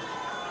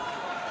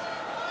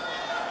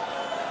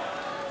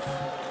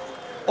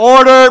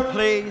 Order,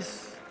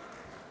 please.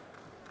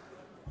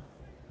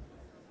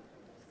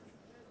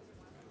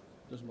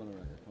 Doesn't want to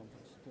wreck the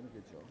conference. Done a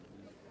good job.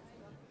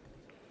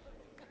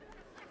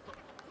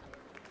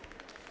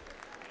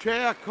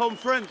 Chair,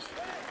 conference.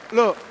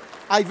 Look,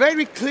 I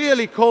very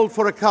clearly called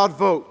for a card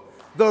vote.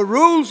 The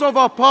rules of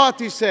our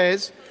party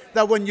says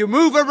that when you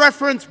move a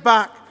reference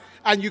back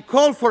and you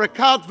call for a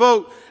card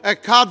vote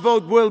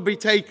will be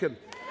taken.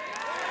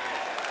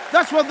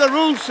 That's what the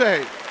rules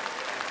say.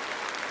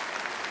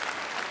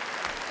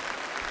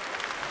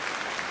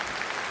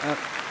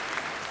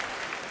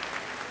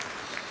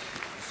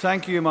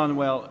 Thank you,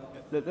 Manuel.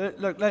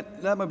 Look,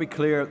 let me be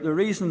clear. The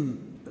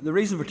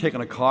reason for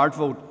taking a card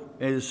vote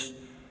is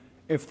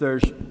if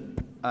there's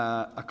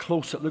a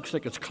close, it looks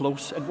like it's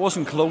close. It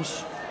wasn't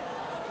close.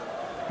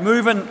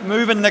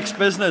 Moving next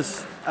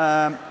business.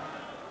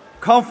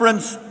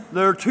 Conference,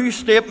 there are two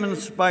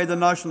statements by the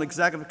National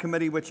Executive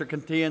Committee which are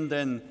contained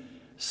in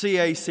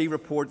CAC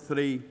Report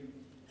 3.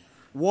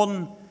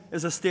 One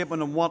is a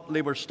statement on what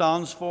Labour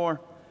stands for.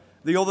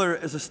 The other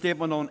is a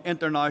statement on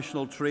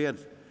international trade.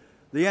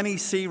 The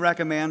NEC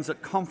recommends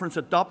that Conference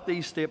adopt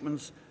these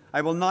statements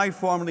I will now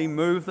formally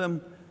move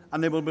them,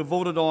 and they will be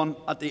voted on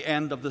at the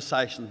end of the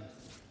session.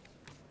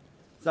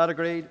 Is that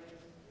agreed?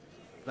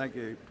 Thank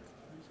you.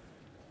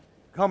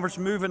 Conference,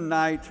 moving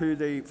now to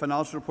the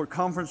financial report.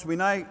 Conference, we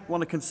now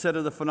want to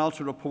consider the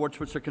financial reports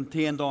which are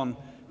contained on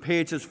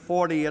pages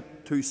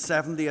 48 to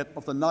 78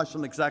 of the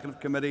National Executive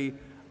Committee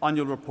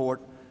annual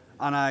report,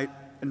 and I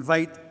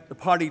invite the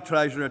Party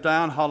Treasurer,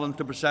 Diane Holland,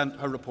 to present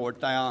her report.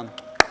 Diane.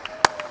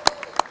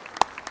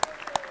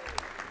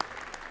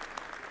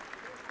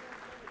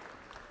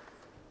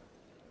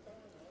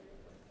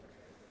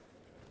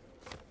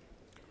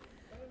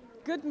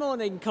 Good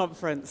morning,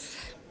 Conference.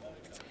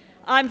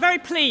 I'm very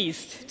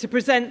pleased to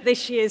present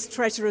this year's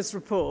Treasurer's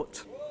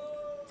report.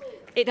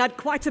 It had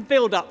quite a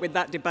build-up with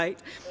that debate.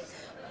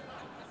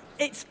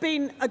 It's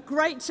been a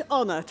great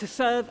honour to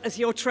serve as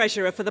your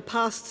Treasurer for the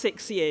past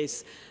 6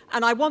 years,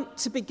 and I want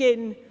to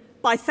begin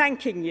by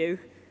thanking you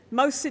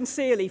most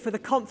sincerely for the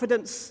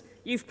confidence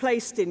you've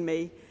placed in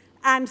me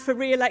and for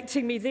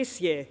re-electing me this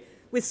year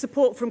with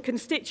support from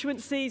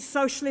constituencies,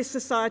 socialist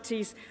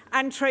societies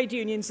and trade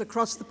unions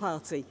across the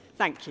party.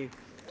 Thank you.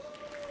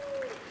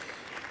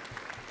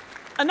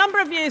 A number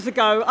of years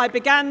ago, I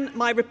began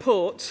my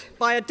report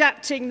by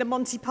adapting the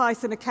Monty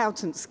Python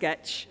accountant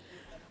sketch.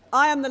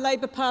 I am the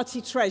Labour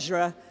Party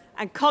Treasurer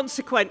and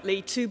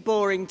consequently too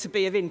boring to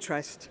be of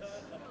interest.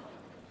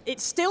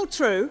 It's still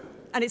true,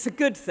 and it's a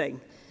good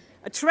thing.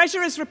 A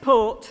Treasurer's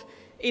report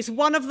is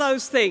one of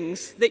those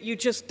things that you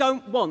just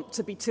don't want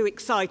to be too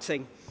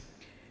exciting.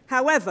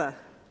 However,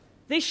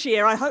 this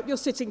year I hope you're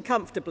sitting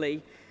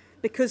comfortably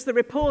because the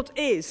report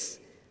is,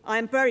 I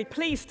am very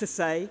pleased to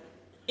say,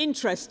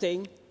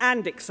 interesting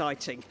and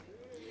exciting.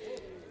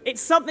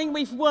 It's something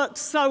we've worked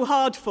so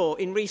hard for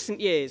in recent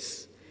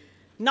years.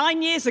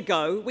 9 years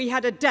ago, we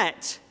had a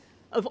debt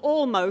of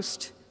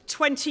almost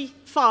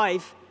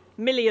 £25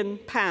 million.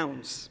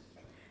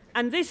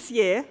 And this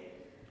year,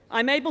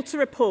 I'm able to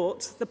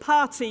report the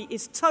party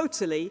is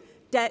totally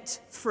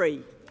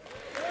debt-free.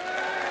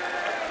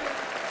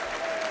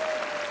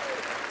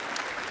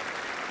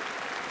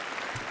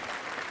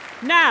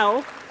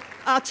 Now,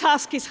 our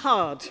task is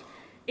hard.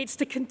 It's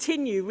to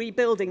continue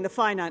rebuilding the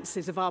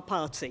finances of our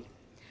party.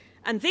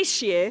 And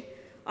this year,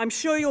 I'm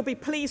sure you'll be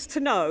pleased to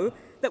know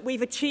that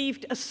we've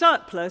achieved a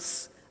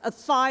surplus of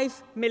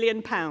 £5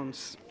 million.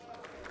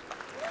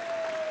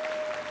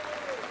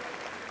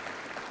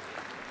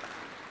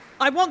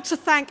 I want to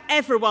thank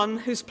everyone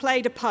who's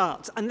played a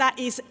part, and that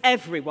is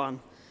everyone,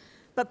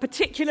 but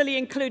particularly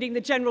including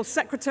the General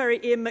Secretary,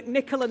 Ian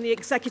McNichol, and the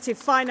Executive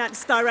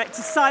Finance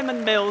Director,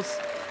 Simon Mills,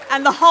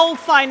 and the whole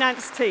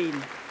finance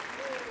team.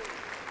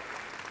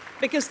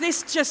 Because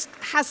this just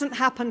hasn't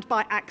happened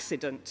by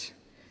accident.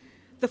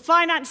 The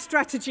finance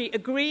strategy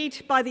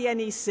agreed by the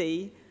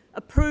NEC,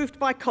 approved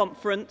by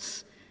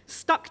conference,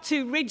 stuck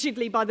to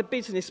rigidly by the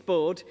business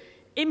board,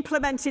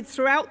 implemented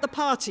throughout the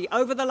party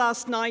over the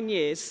last 9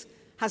 years,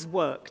 has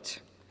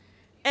worked.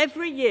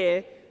 Every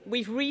year,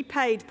 we've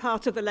repaid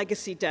part of the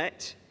legacy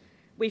debt,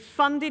 we've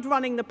funded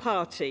running the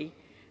party,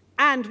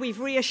 and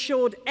we've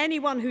reassured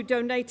anyone who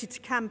donated to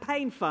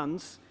campaign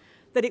funds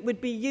that it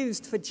would be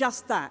used for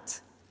just that,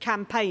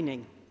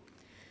 campaigning.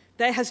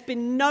 There has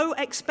been no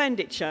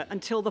expenditure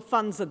until the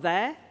funds are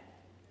there.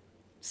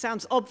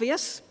 Sounds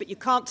obvious, but you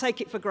can't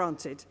take it for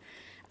granted.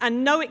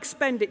 And no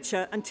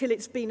expenditure until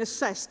it's been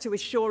assessed to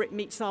assure it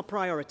meets our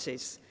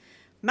priorities.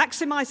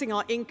 Maximising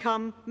our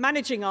income,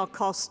 managing our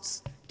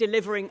costs,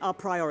 delivering our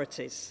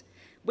priorities.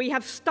 We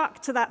have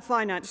stuck to that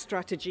finance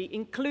strategy,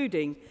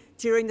 including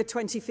during the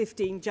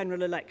 2015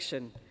 general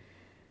election.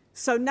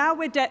 So now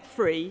we're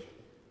debt-free,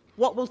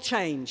 what will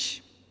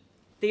change?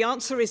 The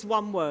answer is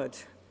one word: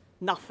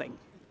 nothing.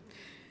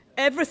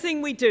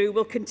 Everything we do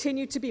will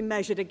continue to be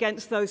measured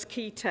against those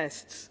key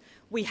tests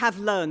we have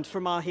learned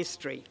from our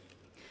history.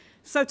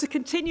 So to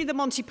continue the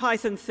Monty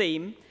Python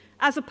theme,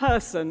 as a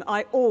person,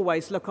 I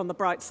always look on the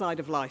bright side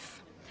of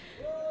life.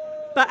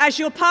 But as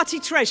your party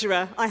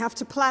treasurer, I have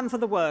to plan for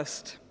the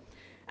worst.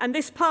 And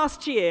this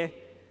past year,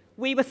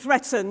 we were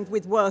threatened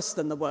with worse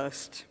than the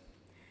worst.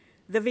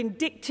 The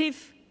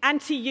vindictive,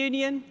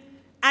 anti-union,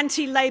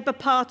 anti-Labour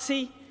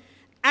Party,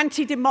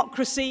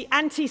 anti-democracy,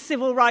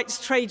 anti-civil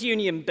rights trade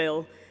union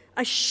bill,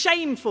 a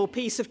shameful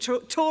piece of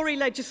Tory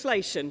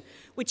legislation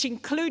which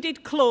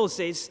included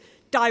clauses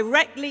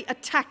directly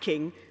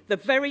attacking the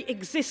very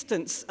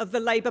existence of the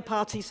Labour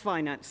Party's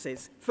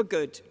finances, for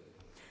good.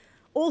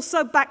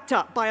 Also backed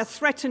up by a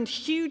threatened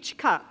huge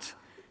cut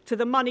to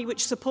the money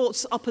which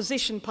supports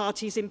opposition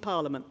parties in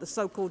Parliament, the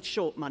so-called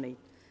short money.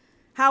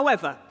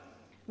 However,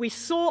 we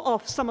saw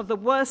off some of the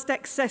worst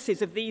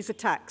excesses of these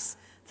attacks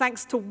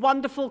thanks to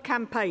wonderful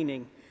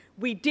campaigning.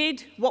 We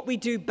did what we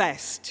do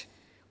best.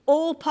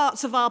 All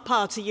parts of our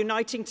party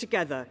uniting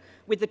together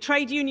with the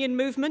trade union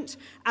movement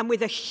and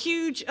with a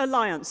huge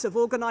alliance of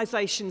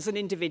organisations and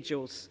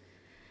individuals.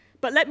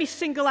 But let me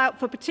single out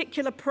for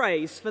particular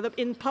praise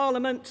in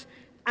Parliament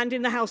and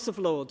in the House of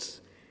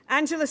Lords.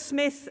 Angela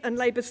Smith and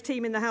Labour's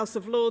team in the House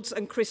of Lords,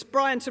 and Chris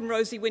Bryant and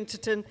Rosie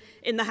Winterton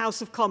in the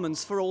House of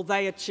Commons for all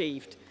they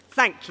achieved.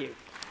 Thank you.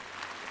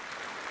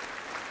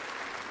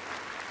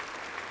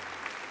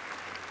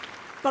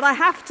 But I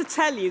have to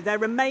tell you, there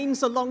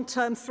remains a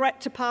long-term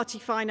threat to party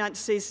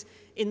finances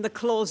in the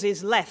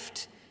clauses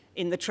left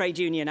in the Trade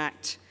Union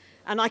Act.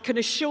 And I can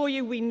assure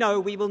you we know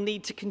we will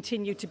need to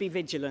continue to be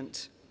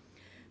vigilant.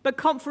 But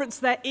conference,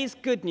 there is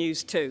good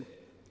news too.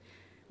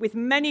 With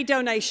many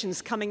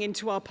donations coming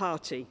into our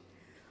party,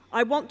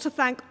 I want to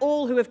thank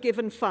all who have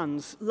given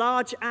funds,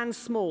 large and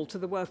small, to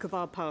the work of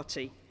our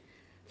party.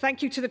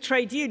 Thank you to the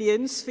trade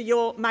unions for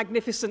your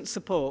magnificent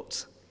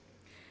support.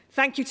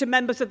 Thank you to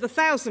members of the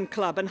 1000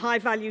 Club and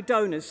high-value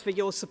donors for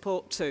your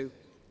support too.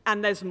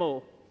 And there's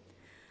more.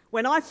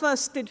 When I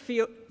first stood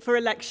for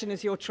election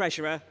as your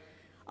treasurer,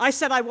 I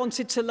said I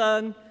wanted to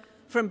learn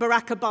from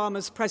Barack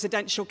Obama's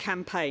presidential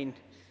campaign,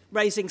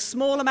 raising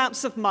small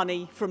amounts of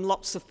money from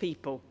lots of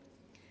people.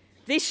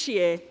 This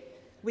year,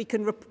 we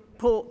can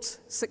report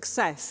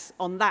success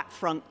on that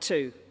front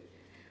too.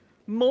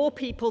 More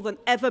people than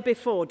ever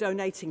before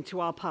donating to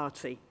our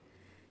party.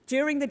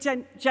 During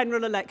the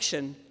general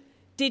election,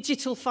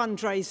 digital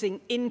fundraising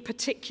in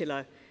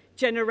particular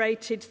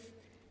generated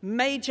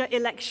major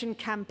election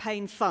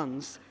campaign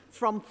funds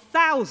from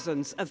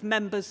thousands of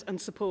members and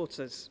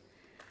supporters.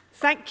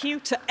 Thank you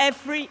to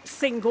every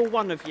single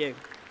one of you.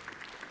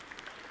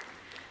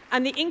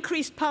 And the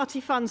increased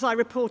party funds I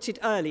reported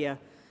earlier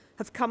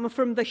have come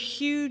from the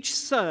huge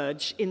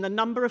surge in the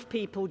number of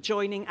people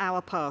joining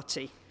our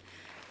party.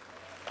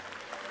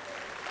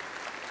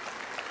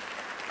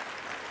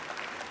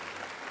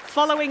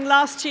 Following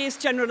last year's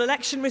general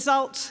election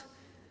result,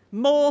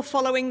 more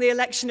following the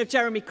election of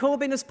Jeremy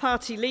Corbyn as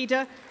party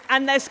leader,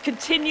 and there's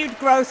continued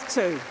growth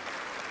too.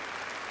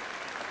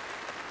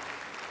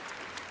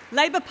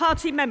 Labour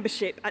Party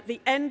membership at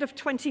the end of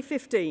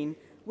 2015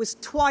 was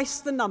twice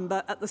the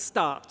number at the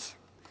start.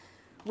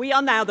 We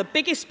are now the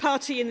biggest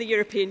party in the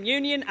European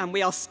Union, and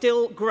we are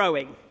still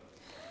growing.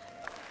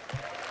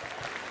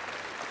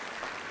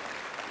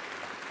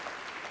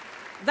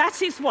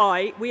 That is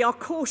why we are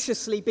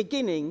cautiously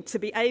beginning to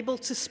be able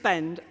to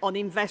spend on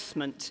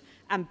investment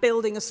and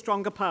building a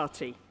stronger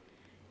party.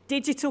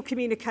 Digital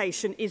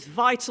communication is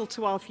vital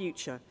to our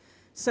future,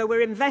 so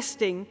we're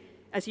investing,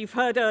 as you've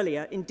heard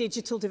earlier, in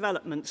digital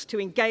developments to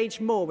engage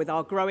more with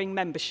our growing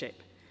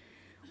membership.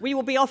 We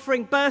will be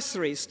offering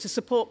bursaries to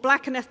support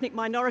black and ethnic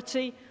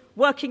minority,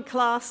 working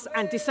class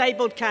and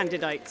disabled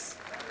candidates.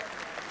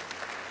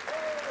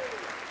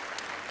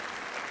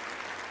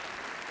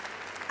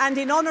 And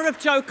in honour of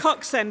Jo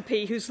Cox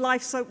MP, whose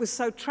life was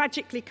so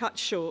tragically cut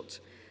short,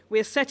 we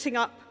are setting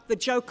up the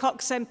Jo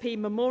Cox MP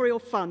Memorial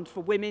Fund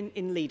for Women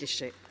in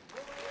Leadership.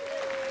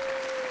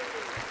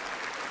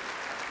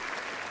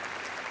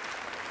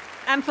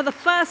 And for the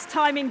first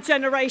time in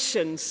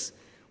generations,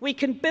 we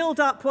can build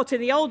up what in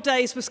the old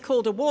days was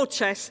called a war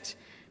chest.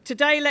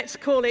 Today, let's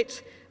call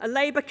it a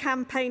Labour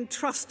campaign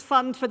trust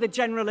fund for the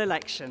general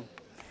election.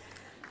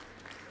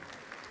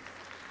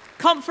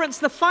 Conference,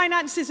 the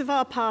finances of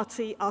our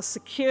party are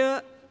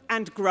secure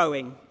and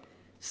growing.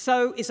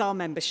 So is our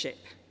membership.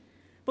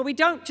 But we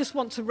don't just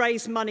want to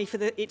raise money for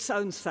its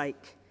own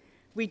sake.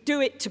 We do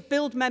it to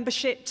build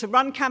membership, to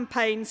run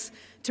campaigns,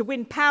 to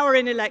win power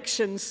in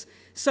elections,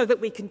 so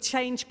that we can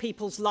change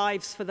people's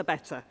lives for the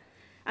better.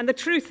 And the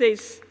truth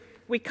is,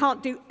 we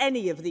can't do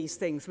any of these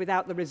things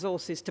without the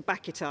resources to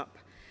back it up.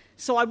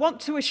 So I want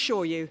to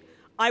assure you,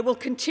 I will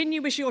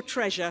continue as your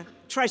treasurer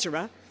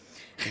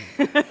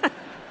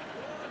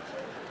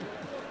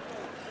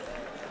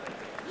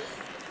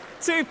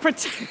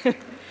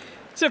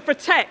to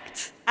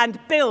protect and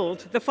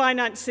build the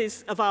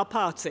finances of our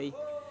party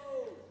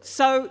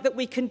so that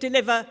we can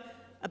deliver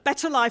a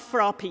better life for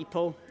our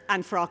people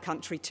and for our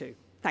country too.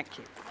 Thank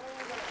you.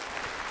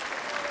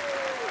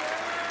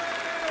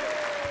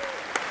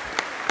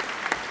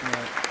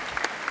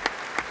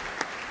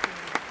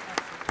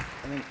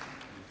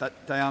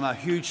 Diana, a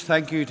huge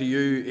thank you to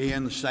you,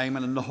 Ian,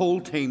 Simon and the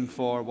whole team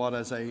for what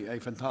is a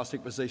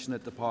fantastic position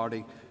that the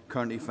party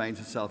currently finds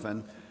itself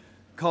in.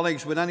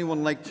 Colleagues, would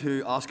anyone like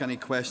to ask any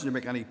questions or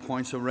make any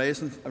points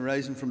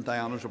arising from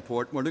Diana's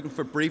report? We're looking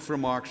for brief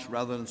remarks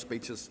rather than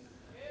speeches.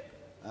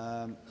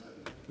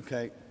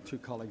 Okay, two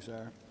colleagues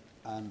there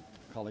and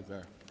a colleague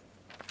there.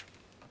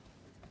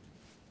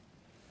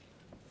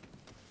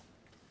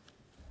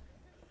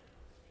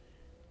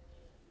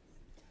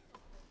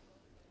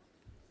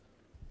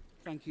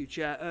 Thank you,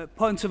 Chair.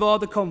 Point of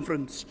order,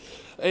 conference.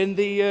 In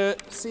the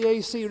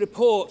CAC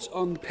report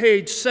on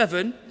page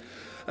 7,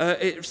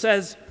 it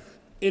says,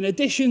 in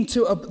addition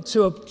to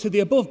the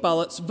above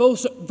ballots,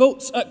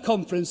 votes at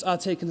conference are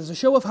taken as a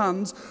show of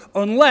hands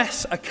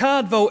unless a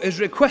card vote is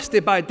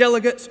requested by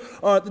delegates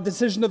or at the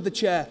decision of the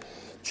Chair.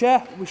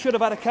 Chair, we should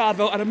have had a card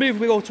vote, and I move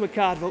we go to a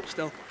card vote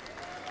still.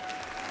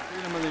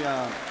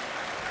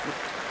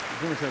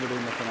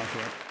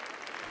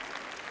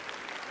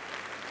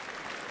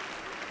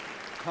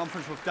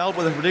 Conference, we've dealt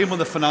with it. We're dealing with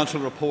the financial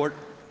report.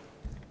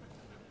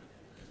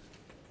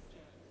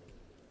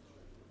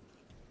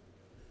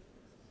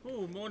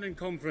 Oh, morning,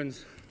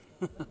 conference.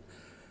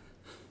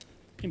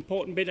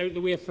 Important bit out of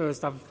the way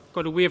first. I've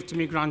got to wave to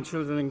my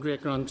grandchildren and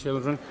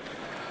great-grandchildren.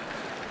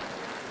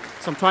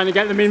 So I'm trying to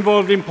get them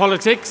involved in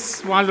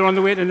politics while they're on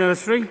the way to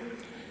nursery.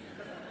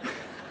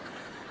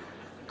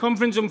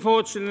 Conference,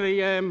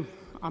 unfortunately, I'm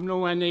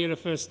nowhere near a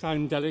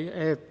first-time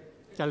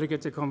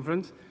delegate to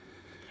conference,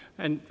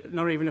 and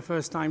not even a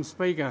first-time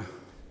speaker.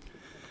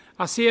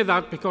 I say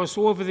that because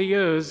over the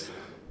years,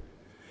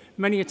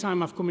 many a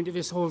time I've come into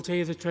this hall to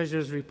hear the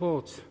Treasurer's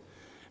report.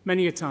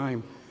 Many a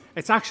time.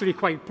 It's actually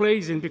quite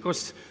pleasing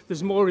because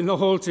there's more in the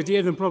hall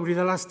today than probably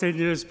the last 10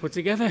 years put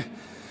together.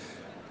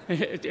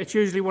 It's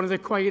usually one of the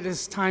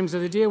quietest times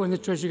of the day when the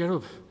Treasurer gets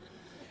up.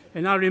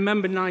 And I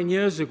remember 9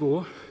 years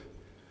ago,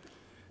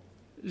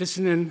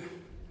 listening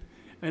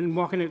and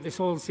walking out this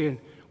hall saying,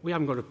 we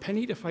haven't got a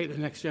penny to fight the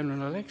next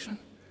general election.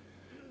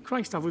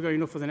 Christ, have we got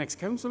enough for the next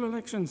council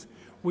elections?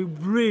 We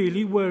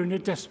really were in a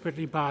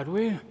desperately bad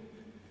way.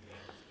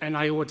 And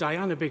I owe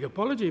Diane a big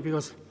apology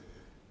because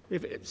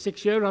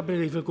 6 years, I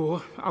believe,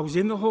 ago, I was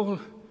in the hall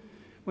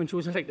when she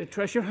was elected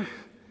Treasurer.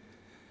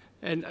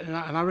 And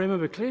I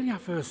remember clearly her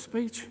first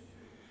speech.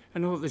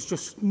 And I thought, there's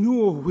just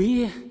no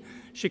way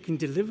she can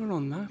deliver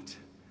on that.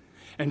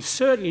 And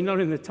certainly not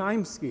in the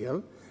time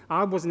scale.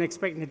 I wasn't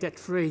expecting a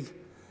debt-free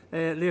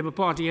Labour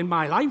Party in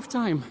my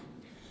lifetime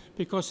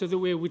because of the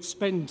way we'd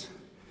spent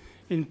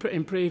in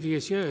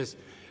previous years.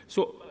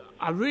 So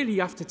I really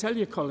have to tell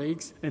you,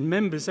 colleagues and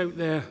members out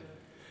there,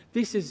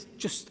 this is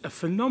just a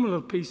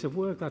phenomenal piece of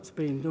work that's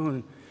been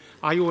done.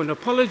 I owe an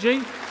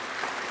apology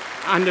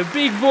and a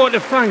big vote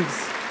of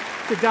thanks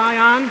to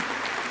Diane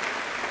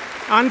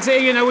and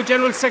to our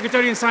General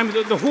Secretary and Simon,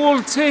 the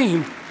whole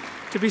team,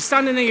 to be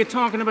standing here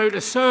talking about a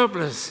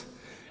surplus.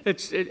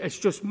 It's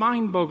just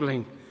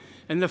mind-boggling.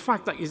 And the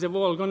fact that you've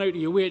all gone out of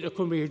your way to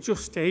come here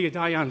just to hear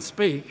Diane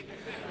speak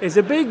is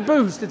a big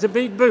boost. It's a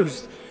big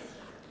boost.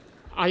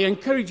 I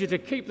encourage you to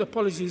keep the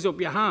policies up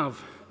you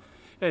have.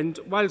 And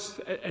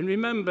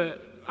remember,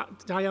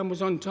 Diane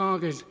was on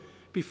target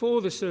before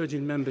the surge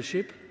in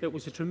membership. It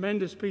was a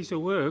tremendous piece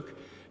of work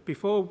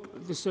before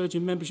the surge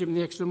in membership and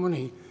the extra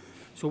money.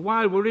 So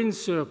while we're in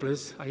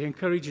surplus, I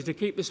encourage you to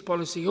keep this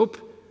policy up.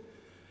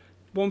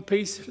 One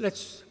piece,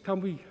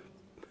 can we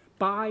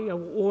buy our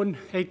own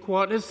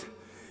headquarters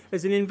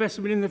as an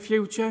investment in the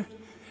future?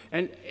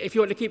 And if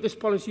you want to keep this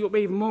policy up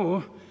even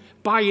more,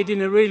 buy it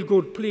in a real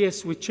good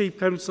place with cheap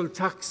council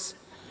tax,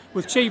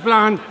 with cheap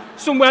land,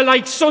 somewhere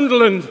like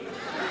Sunderland.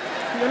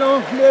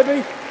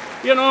 Maybe.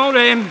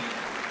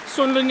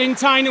 Sunderland in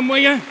Tyne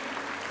Weir.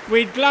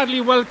 We'd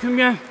gladly welcome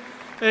you.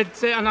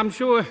 And I'm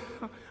sure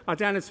I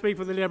daren't speak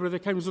for the Labour of the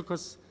Council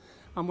because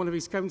I'm one of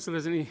his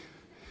councillors and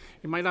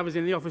he might have us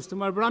in the office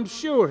tomorrow, but I'm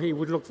sure he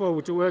would look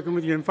forward to working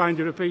with you and find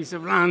you a piece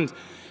of land.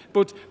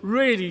 But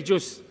really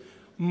just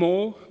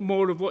more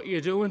of what you're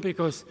doing,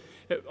 because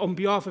on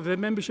behalf of the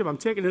membership, I'm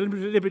taking a little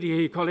bit of liberty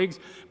here, colleagues,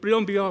 but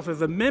on behalf of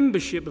the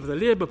membership of the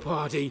Labour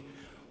Party,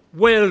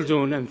 well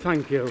done and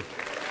thank you.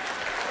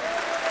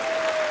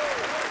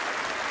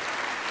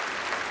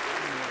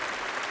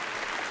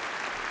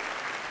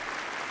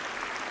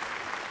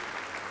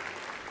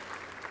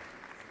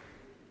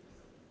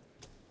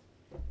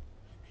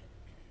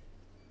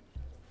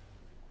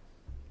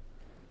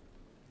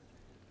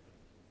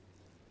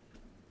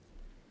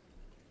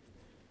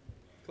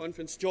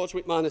 Conference, George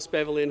McManus,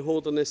 Beverley and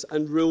Holderness,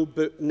 and Rule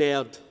Book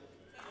Nerd.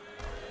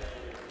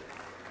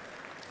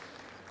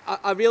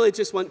 I really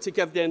just want to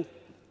give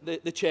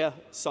the Chair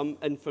some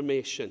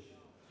information.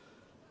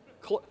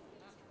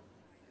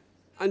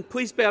 And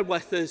please bear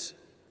with us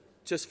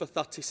just for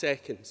 30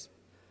 seconds.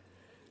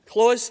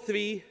 Clause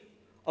 3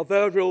 of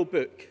our rule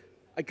book,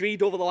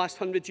 agreed over the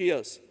last 100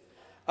 years,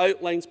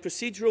 outlines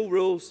procedural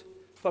rules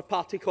for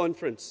party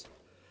conference.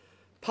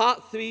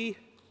 Part 3,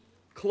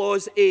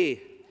 Clause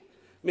A,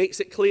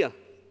 makes it clear.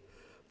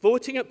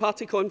 Voting at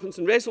party conference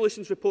and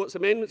resolutions, reports,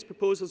 amendments,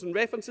 proposals and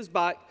references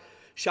back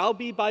shall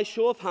be by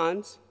show of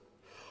hands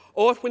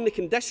or, when the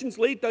conditions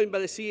laid down by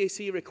the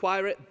CAC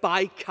require it,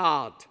 by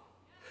card.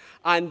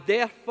 And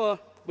therefore,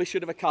 we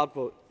should have a card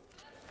vote.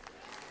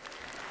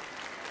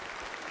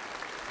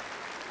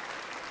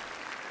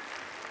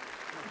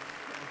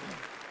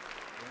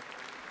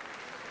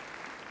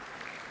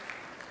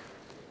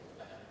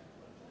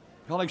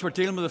 Colleagues, we're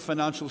dealing with a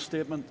financial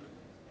statement.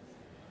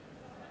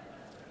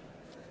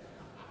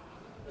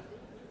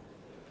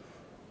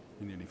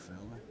 You nearly fell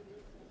there.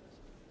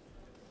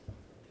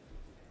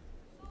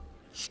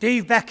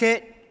 Steve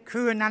Beckett,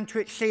 Crewe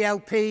Nantwich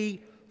CLP,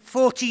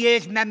 40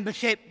 years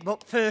membership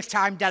but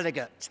first-time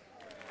delegate.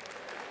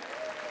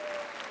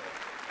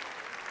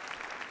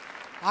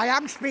 I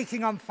am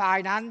speaking on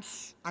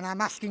finance and I'm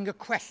asking a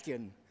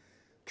question,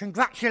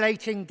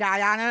 congratulating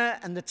Diana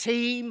and the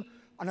team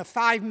on a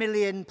 £5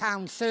 million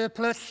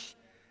surplus.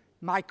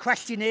 My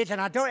question is, and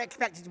I don't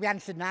expect it to be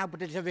answered now,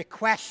 but as a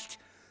request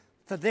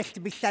for this to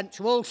be sent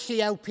to all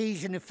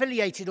CLPs and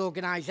affiliated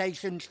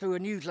organisations through a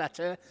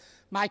newsletter,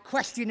 my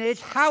question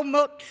is, how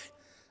much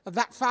of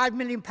that £5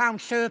 million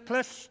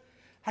surplus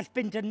has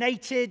been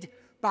donated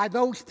by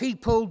those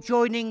people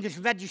joining as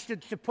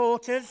registered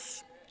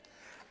supporters?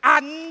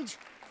 And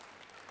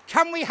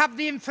can we have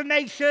the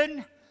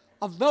information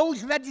of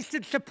those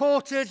registered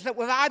supporters that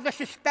were either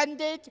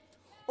suspended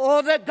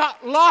or that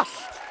got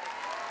lost.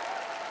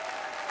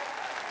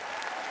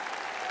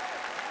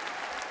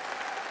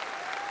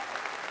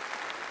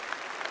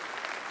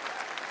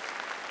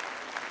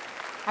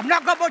 I've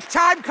not got much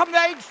time,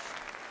 comrades.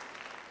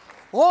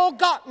 All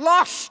got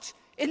lost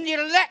in the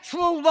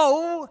electoral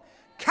roll.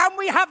 Can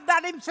we have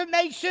that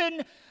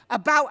information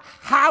about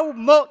how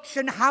much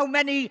and how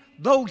many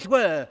those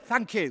were?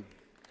 Thank you.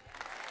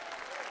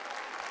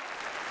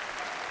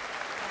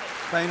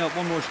 Fine up,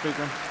 one more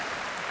speaker.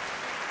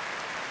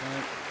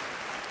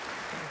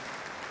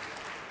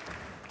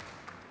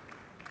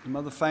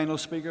 Another final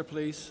speaker,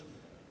 please.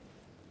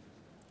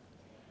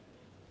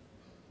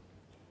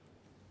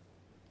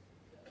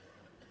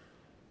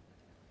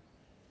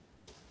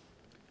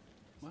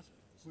 What?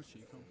 Where's she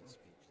come from?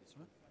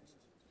 What?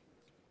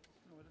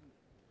 No, I didn't.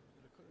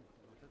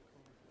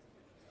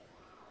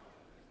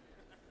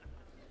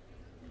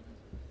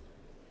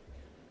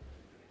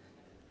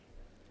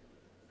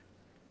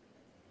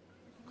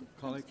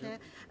 Colleague.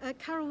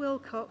 Carol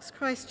Wilcox,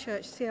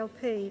 Christchurch,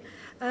 CLP.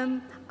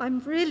 I'm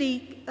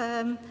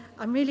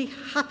really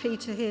happy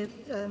to hear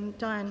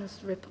Diana's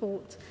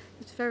report.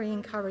 It's very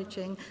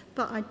encouraging,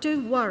 but I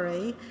do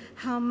worry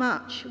how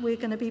much we're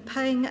going to be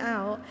paying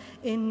out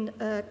in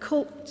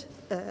court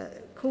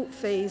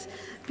fees,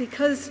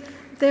 because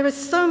there is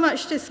so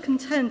much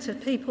discontent of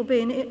people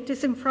being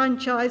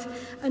disenfranchised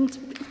and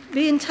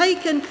being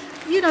taken,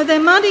 you know,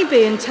 their money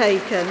being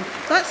taken.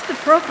 That's the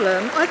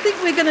problem. I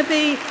think we're going to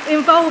be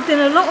involved in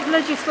a lot of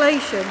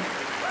legislation.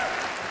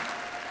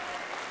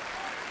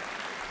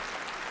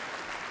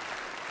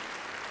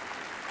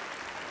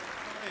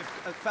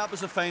 If that was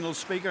the final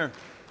speaker,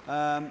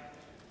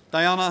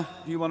 Diana,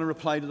 do you want to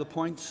reply to the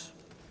points?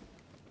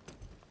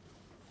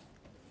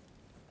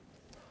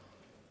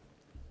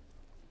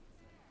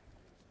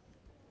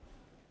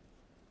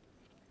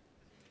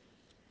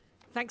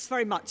 Thanks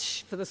very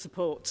much for the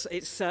support.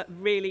 It's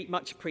really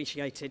much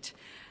appreciated,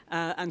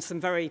 and some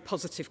very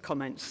positive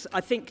comments.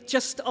 I think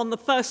just on the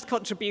first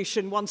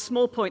contribution, one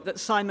small point that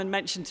Simon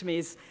mentioned to me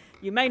is,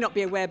 you may not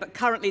be aware, but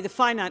currently the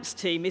finance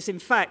team is in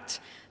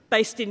fact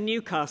based in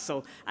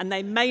Newcastle, and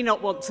they may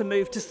not want to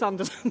move to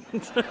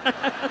Sunderland.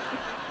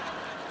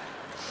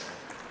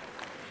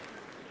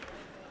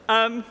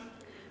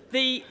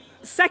 The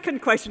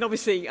second question,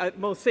 obviously a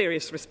more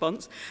serious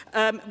response,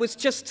 was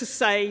just to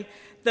say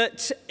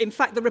that, in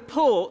fact, the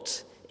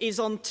report is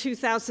on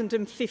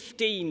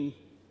 2015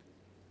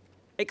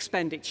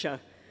 expenditure.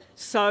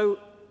 So,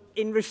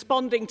 in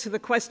responding to the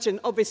question,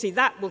 obviously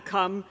that will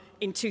come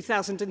in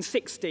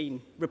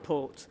 2016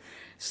 report.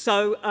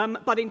 So,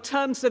 but in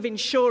terms of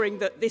ensuring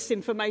that this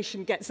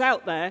information gets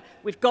out there,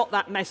 we've got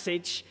that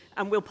message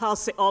and we'll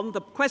pass it on.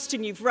 The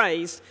question you've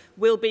raised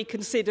will be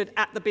considered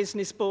at the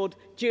Business Board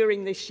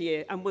during this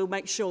year, and we'll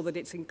make sure that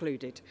it's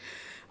included.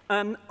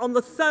 On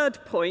the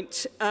third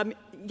point,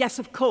 yes,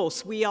 of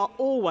course, we are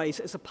always,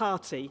 as a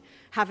party,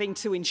 having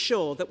to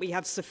ensure that we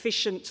have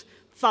sufficient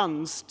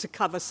funds to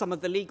cover some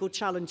of the legal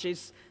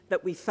challenges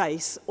that we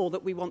face or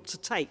that we want to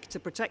take to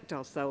protect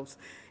ourselves.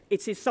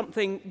 It is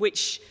something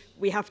which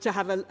we have to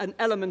have an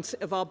element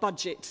of our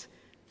budget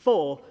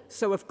for.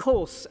 So, of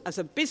course, as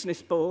a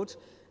business board,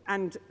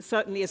 and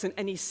certainly as an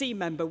NEC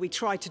member, we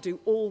try to do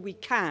all we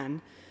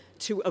can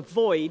to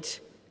avoid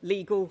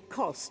legal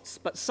costs,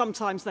 but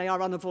sometimes they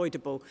are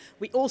unavoidable.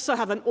 We also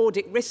have an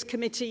audit risk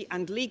committee,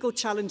 and legal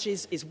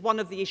challenges is one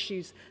of the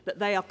issues that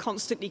they are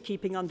constantly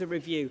keeping under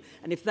review.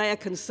 And if they are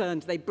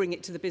concerned, they bring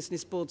it to the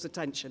Business Board's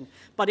attention.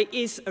 But it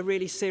is a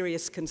really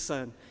serious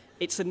concern.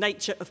 It's the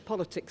nature of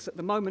politics. At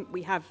the moment,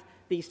 we have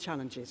these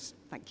challenges.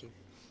 Thank you.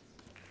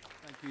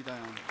 Thank you,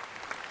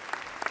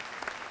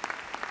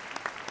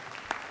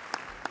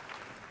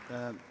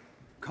 Diana.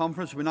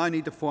 Conference, we now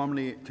need to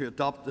formally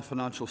adopt the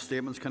financial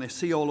statements. Can I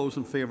see all those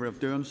in favour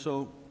of doing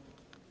so?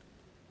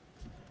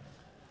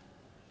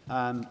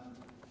 And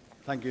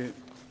thank you.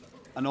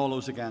 And all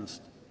those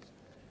against?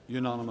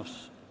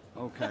 Unanimous.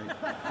 Okay.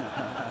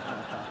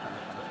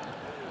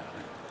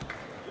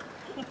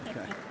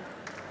 Okay.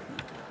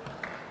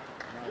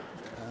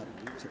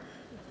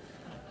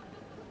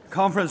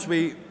 Conference,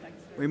 we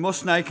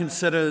must now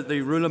consider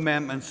the rule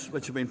amendments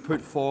which have been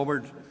put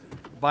forward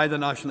by the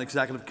National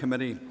Executive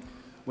Committee.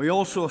 We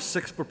also have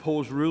 6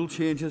 proposed rule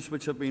changes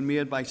which have been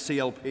made by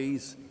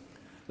CLPs.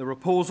 The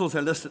proposals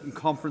are listed in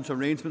Conference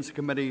Arrangements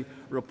Committee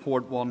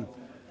Report 1.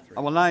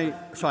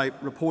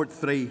 Report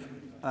 3.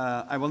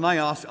 I will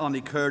now ask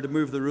Andy Kerr to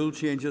move the rule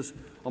changes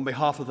on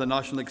behalf of the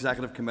National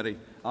Executive Committee.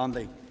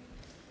 Andy.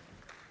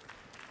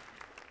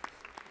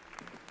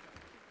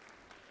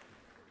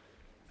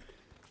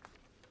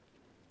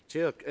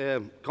 Chair,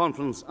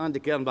 Conference, Andy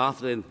Kerr on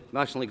behalf of the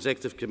National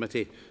Executive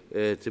Committee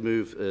to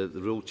move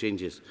the rule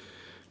changes.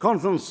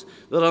 Conference,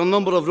 there are a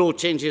number of rule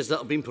changes that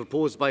have been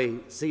proposed by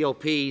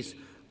CLPs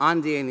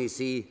and the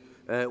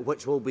NEC,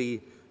 which will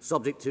be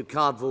subject to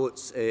card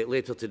votes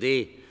later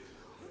today.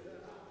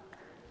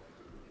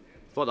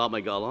 Thought that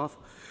might get a laugh.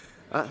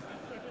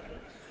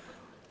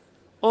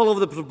 All of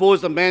the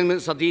proposed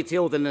amendments are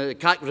detailed in the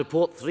CAC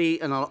Report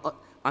 3 and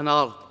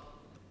are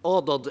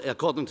ordered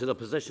according to their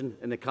position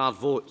in the card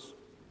votes.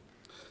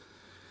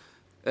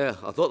 I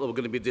thought they were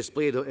going to be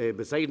displayed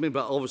beside me,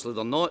 but obviously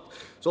they're not.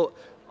 So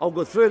I'll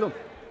go through them.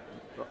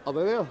 Are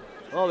they there?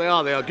 Oh, they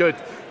are, good.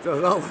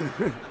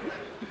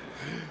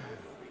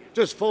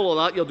 Just follow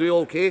that, you'll do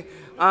okay.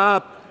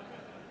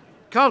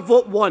 Card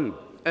vote 1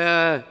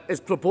 is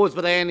proposed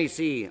by the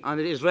NEC, and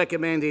it is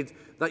recommended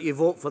that you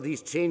vote for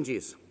these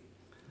changes.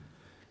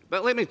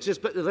 But let me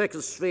just put the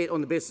record straight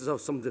on the basis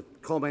of some of the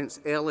comments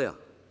earlier.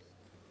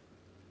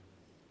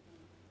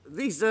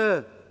 These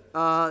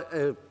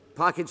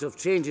package of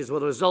changes were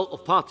a result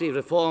of party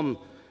reform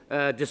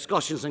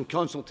discussions and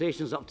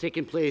consultations that have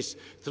taken place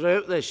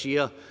throughout this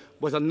year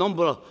with a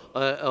number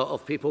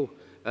of people,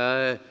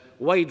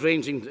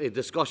 wide-ranging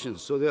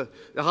discussions. So they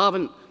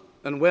haven't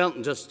and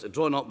weren't just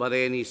drawn up by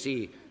the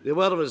NEC. They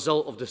were a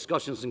result of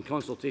discussions and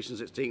consultations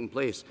that's taken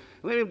place.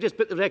 And let me just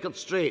put the record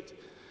straight.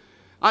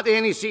 At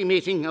the NEC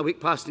meeting a week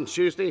past on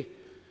Tuesday,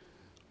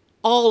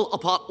 all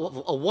apart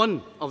of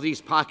one of these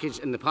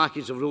the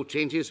package of rule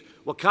changes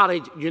were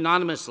carried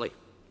unanimously.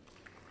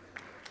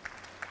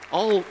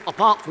 All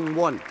apart from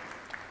one.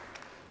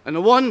 And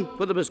the one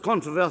where there was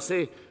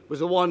controversy was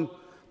the one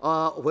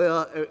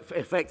where it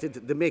affected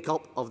the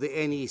make-up of the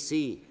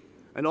NEC.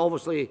 And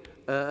obviously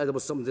there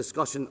was some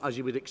discussion, as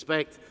you would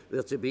expect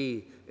there to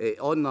be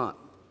on that.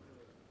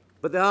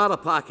 But they are a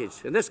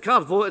package. And this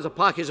card vote is a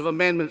package of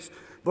amendments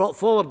brought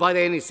forward by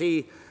the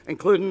NEC,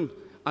 including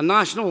a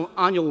national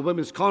annual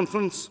women's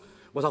conference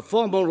with a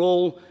formal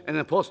role in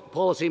the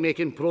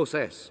policy-making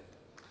process.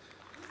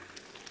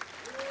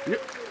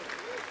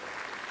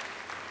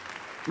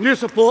 New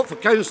support for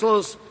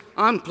councillors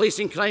and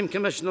policing crime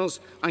commissioners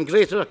and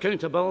greater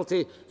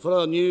accountability for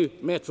our new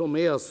Metro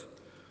mayors.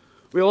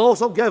 We will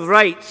also give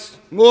rights,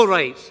 more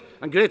rights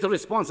and greater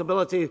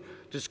responsibility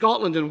to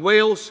Scotland and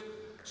Wales,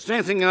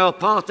 strengthening our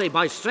party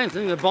by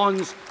strengthening the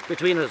bonds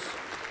between us.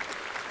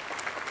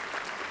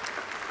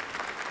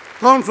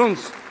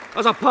 Conference,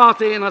 as a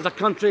party and as a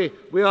country,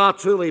 we are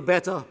truly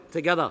better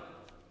together.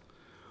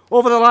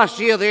 Over the last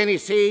year, the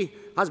NEC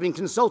has been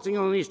consulting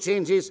on these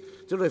changes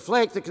to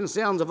reflect the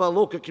concerns of our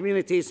local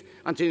communities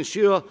and to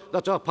ensure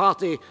that our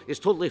party is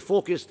totally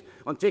focused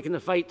on taking the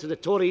fight to the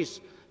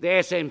Tories, the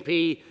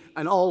SNP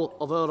and all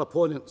of our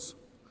opponents.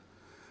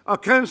 Our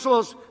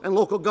councillors and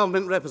local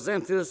government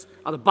representatives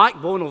are the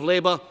backbone of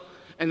Labour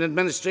and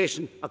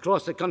administration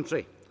across the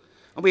country,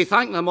 and we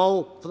thank them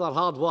all for their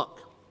hard work.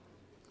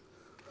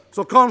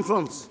 So,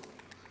 Conference,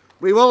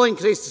 we will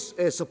increase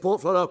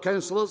support for our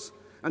councillors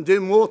and do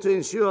more to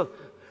ensure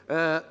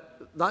that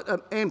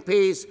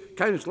MPs,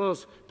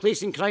 councillors,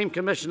 police and crime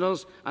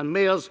commissioners and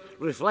mayors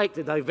reflect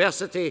the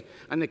diversity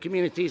and the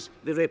communities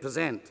they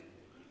represent.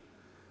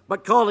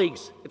 But,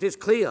 colleagues, it is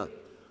clear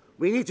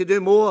we need to do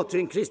more to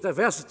increase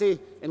diversity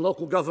in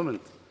local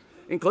government,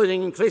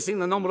 including increasing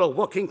the number of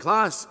working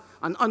class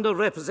and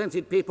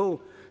underrepresented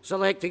people,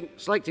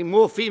 selecting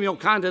more female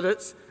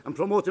candidates and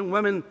promoting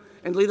women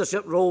in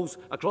leadership roles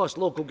across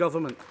local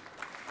government.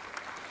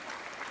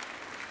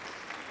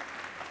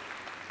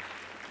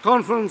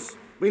 Conference,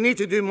 we need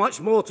to do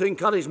much more to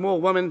encourage more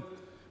women,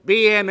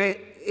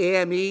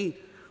 BAME,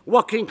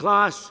 working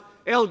class,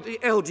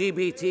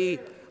 LGBT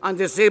and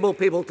disabled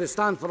people to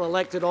stand for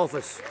elected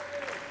office.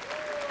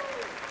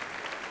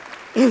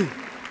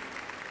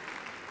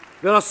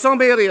 There are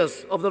some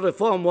areas of the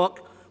reform work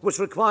which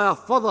require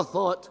further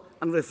thought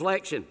and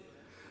reflection,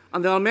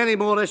 and there are many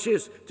more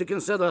issues to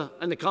consider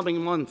in the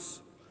coming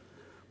months.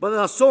 But there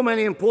are so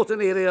many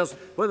important areas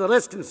where there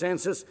is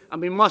consensus,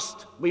 and we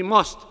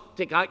must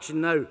take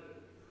action now.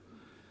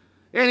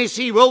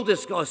 NEC will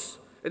discuss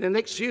in the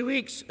next few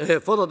weeks,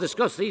 further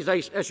discuss these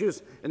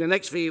issues in the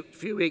next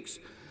few weeks,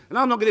 and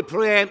I'm not going to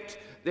preempt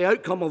the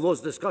outcome of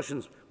those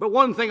discussions. But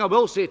one thing I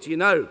will say to you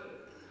now,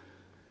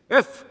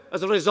 if,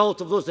 as a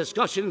result of those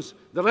discussions,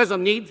 there is a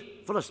need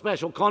for a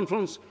special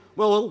conference,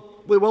 we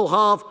will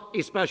have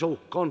a special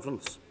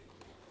conference.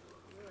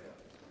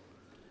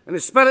 In the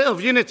spirit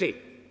of unity,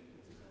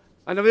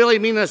 and I really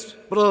mean this,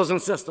 brothers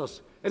and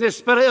sisters, in the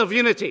spirit of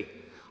unity,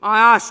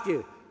 I ask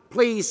you,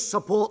 please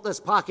support this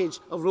package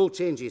of rule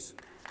changes.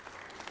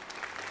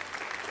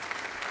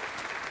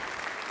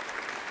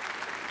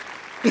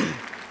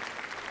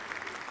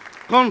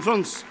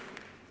 Conference,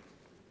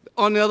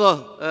 on the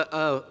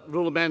other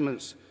rule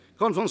amendments.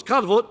 Conference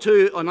card vote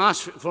 2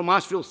 from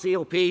Ashfield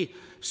CLP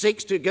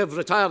seeks to give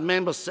retired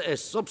members,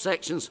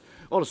 subsections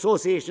or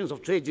associations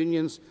of trade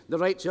unions the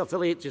right to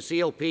affiliate to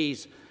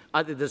CLPs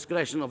at the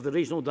discretion of the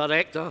regional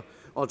director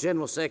or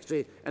general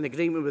secretary in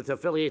agreement with the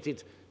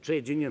affiliated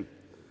trade union.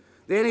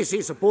 The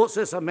NEC supports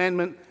this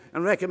amendment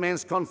and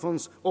recommends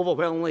Conference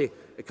overwhelmingly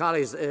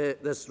carries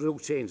this rule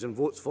change and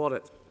votes for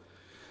it.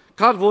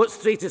 Card votes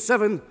 3 to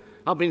 7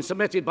 have been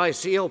submitted by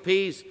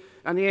CLPs,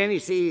 and the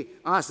NEC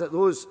asks that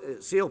those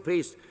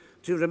CLPs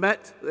to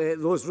remit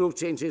those rule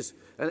changes,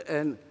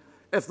 and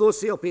if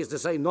those CLPs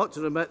decide not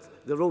to remit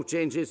the rule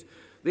changes,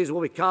 these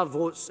will be card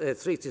votes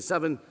 3 to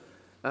 7.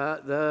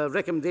 The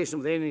recommendation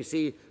of the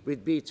NEC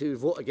would be to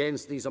vote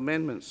against these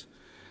amendments.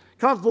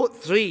 Card vote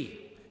 3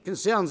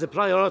 concerns the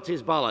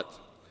priorities ballot.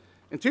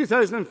 In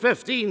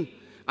 2015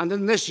 and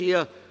in this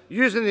year,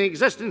 using the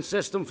existing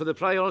system for the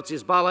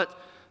priorities ballot,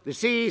 the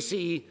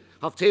CAC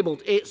have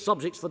tabled 8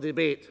 subjects for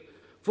debate,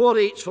 4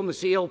 each from the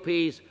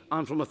CLPs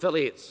and from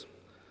affiliates.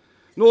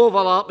 No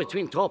overlap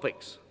between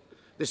topics.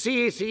 The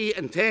CAC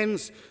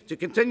intends to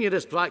continue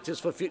this practice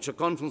for future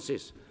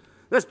conferences.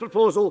 This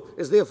proposal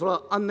is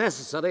therefore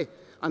unnecessary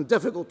and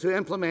difficult to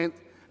implement,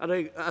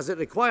 as it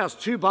requires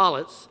 2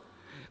 ballots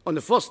on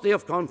the first day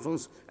of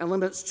conference and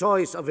limits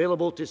choice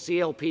available to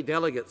CLP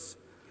delegates.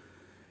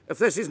 If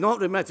this is not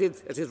remitted,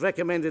 it is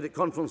recommended that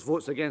conference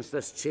votes against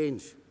this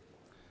change.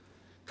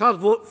 Card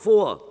vote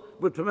 4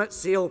 would permit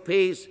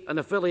CLPs and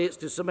affiliates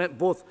to submit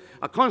both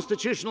a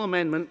constitutional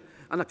amendment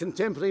and a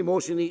contemporary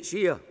motion each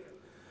year.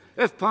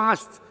 If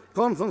passed,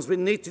 conference would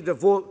need to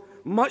devote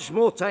much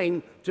more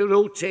time to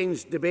rule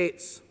change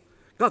debates,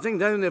 cutting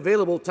down the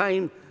available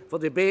time for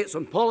debates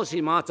on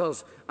policy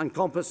matters and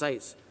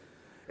composites.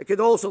 It could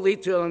also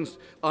lead to an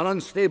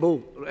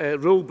unstable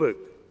rule book,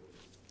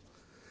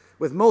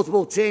 with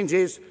multiple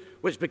changes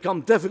which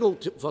become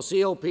difficult for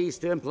CLPs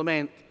to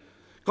implement.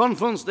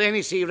 Conference, the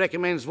NEC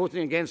recommends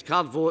voting against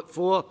card vote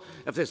 4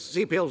 if the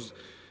CLP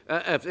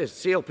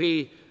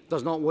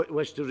does not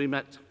wish to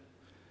remit.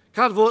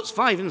 Card votes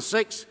 5 and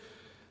 6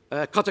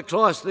 cut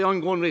across the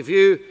ongoing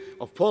review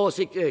of the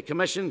Policy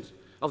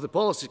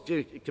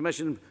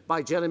Commission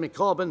by Jeremy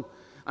Corbyn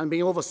and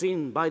being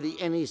overseen by the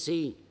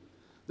NEC.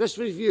 This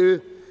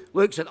review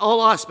looks at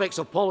all aspects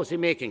of policy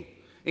making,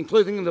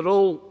 including the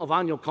role of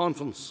annual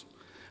conference,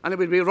 and it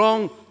would be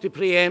wrong to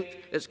preempt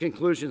its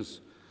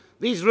conclusions.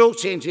 These rule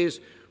changes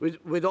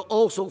would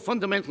also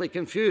fundamentally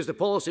confuse the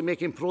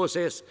policy-making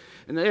process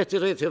and the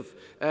iterative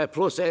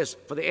process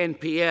for the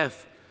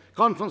NPF.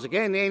 Conference,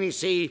 again, the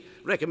NEC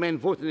recommend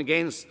voting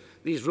against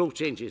these rule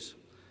changes.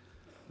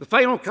 The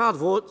final card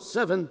vote,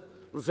 7,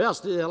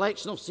 refers to the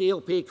election of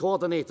CLP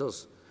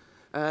coordinators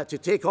to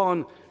take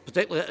on a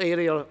particular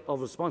area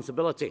of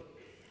responsibility.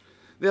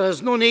 There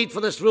is no need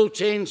for this rule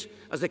change,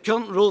 as the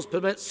current rules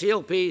permit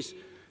CLPs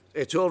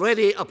to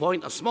already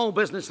appoint a small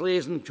business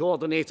liaison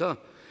coordinator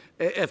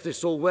if they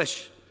so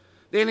wish.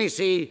 The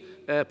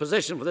NEC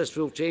position for this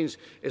rule change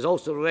is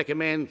also to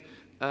recommend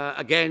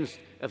against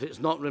if it's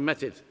not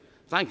remitted.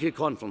 Thank you,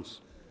 Conference.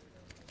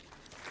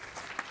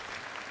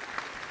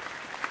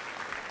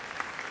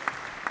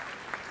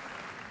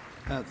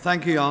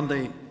 Thank you,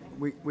 Andy.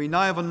 We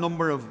now have a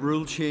number of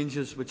rule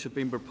changes which have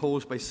been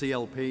proposed by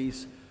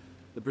CLPs.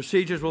 The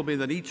procedures will be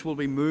that each will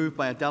be moved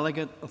by a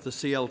delegate of the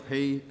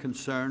CLP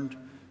concerned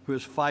who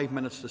has 5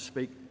 minutes to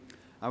speak.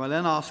 I will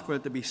then ask for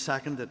it to be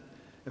seconded.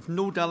 If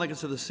no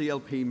delegates of the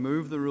CLP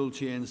move the rule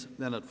change,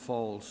 then it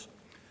falls.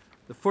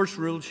 The first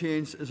rule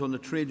change is on the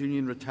Trade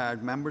Union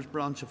Retired Members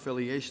Branch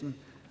affiliation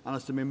and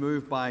is to be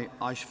moved by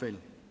Ashfield.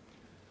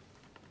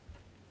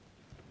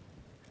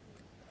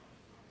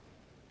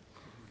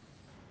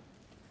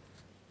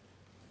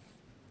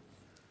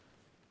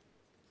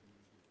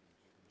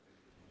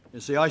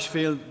 Is the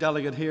Ashfield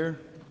delegate here?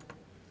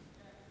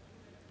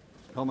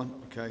 Coming,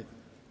 okay.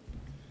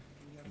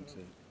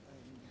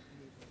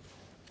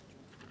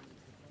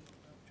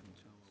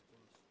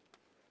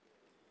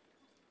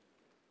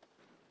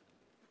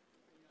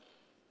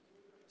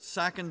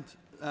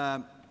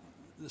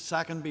 The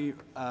second be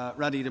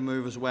ready to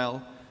move as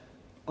well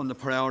on the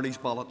priorities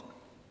ballot.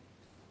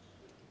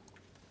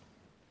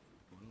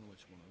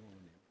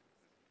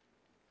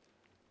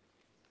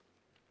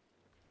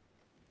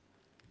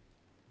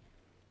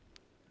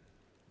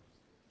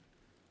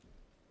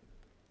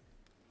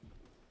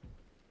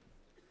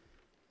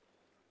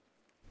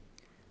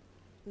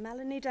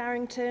 Melanie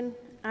Darrington,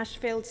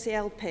 Ashfield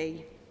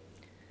CLP.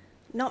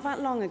 Not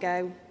that long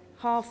ago,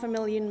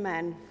 500,000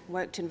 men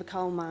worked in the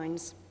coal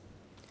mines.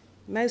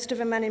 Most of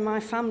the men in my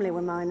family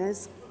were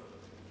miners,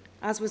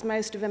 as was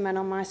most of the men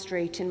on my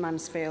street in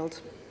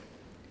Mansfield.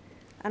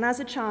 And as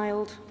a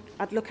child,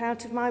 I'd look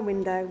out of my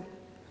window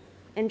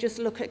and just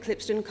look at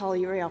Clipston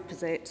Colliery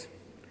opposite,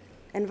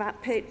 and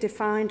that pit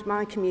defined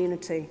my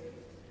community.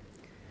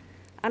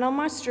 And on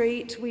my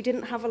street, we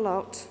didn't have a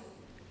lot,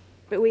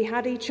 but we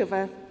had each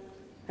other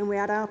and we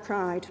had our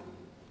pride.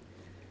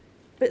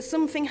 But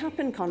something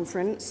happened,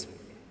 Conference,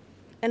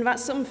 and that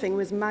something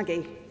was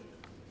Maggie.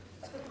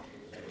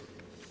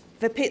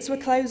 The pits were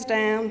closed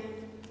down,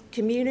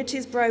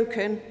 communities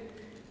broken,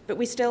 but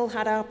we still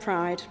had our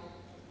pride.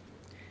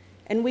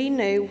 And we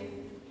knew,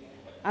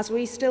 as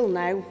we still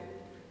know,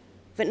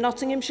 that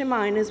Nottinghamshire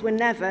miners were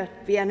never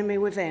the enemy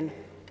within.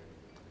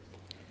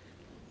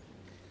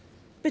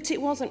 But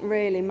it wasn't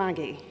really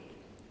Maggie.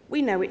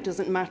 We know it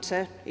doesn't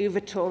matter who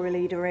the Tory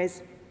leader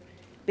is.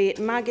 Be it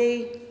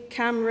Maggie,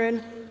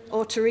 Cameron,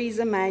 or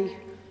Theresa May,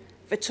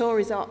 the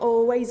Tories are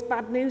always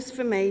bad news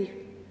for me,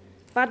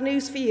 bad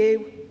news for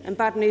you, and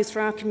bad news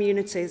for our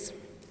communities.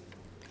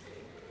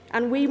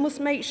 And we must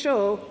make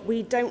sure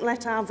we don't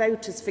let our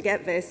voters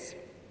forget this.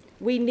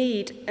 We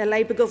need a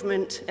Labour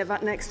government at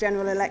that next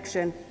general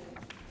election.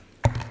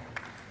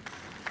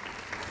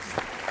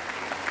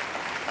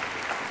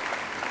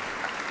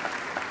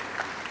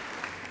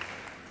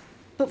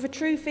 But the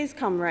truth is,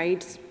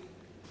 comrades,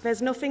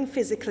 There's nothing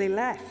physically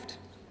left.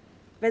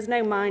 There's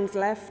no mines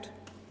left.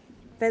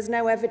 There's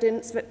no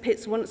evidence that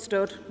pits once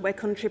stood where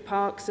country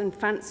parks and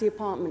fancy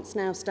apartments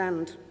now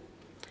stand.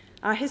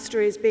 Our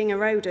history is being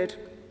eroded.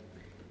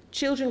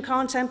 Children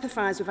can't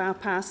empathise with our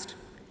past.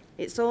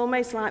 It's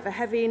almost like the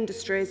heavy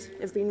industries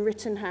have been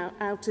written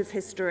out of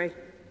history.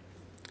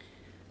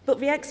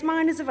 But the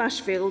ex-miners of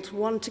Ashfield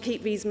want to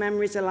keep these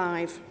memories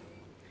alive.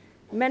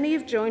 Many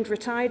have joined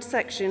retired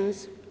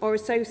sections or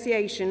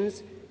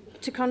associations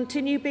to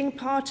continue being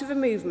part of a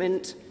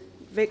movement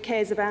that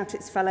cares about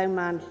its fellow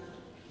man.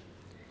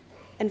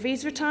 And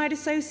these retired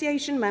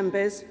association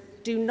members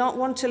do not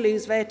want to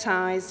lose their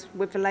ties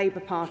with the Labour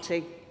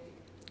Party.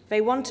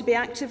 They want to be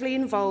actively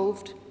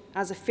involved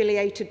as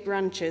affiliated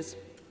branches.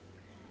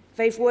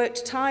 They've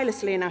worked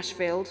tirelessly in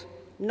Ashfield,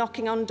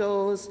 knocking on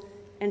doors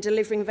and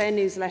delivering their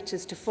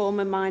newsletters to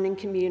former mining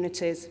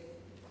communities.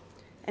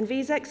 And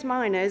these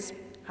ex-miners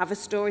have a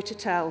story to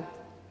tell,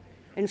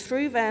 and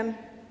through them,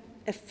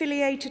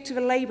 affiliated to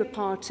the Labour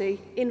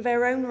Party in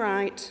their own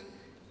right,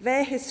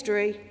 their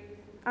history,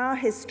 our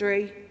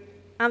history,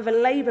 and the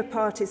Labour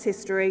Party's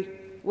history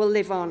will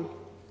live on.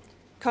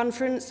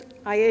 Conference,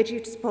 I urge you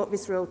to support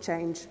this rule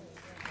change.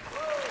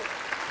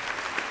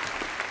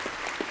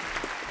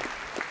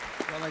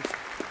 Well,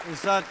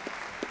 is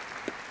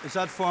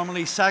that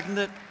formally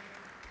seconded?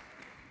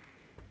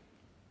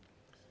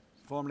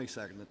 Formally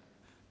seconded.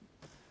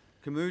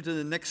 Can move to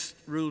the next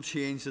rule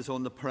change is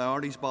on the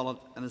priorities ballot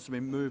and it's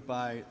been moved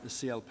by the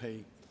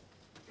CLP.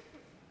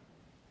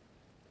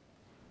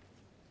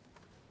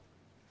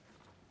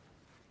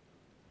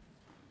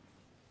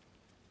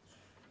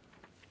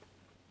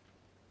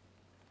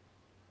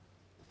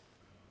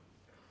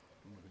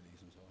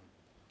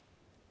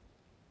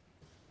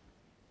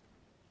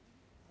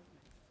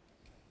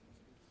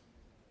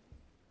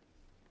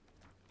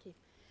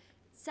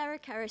 Sarah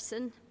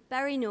Kerrison,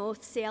 Bury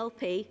North,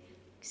 CLP,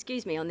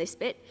 excuse me on this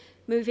bit,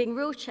 moving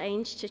rule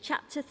change to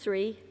Chapter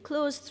 3,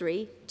 Clause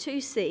 3,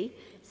 2C,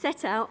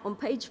 set out on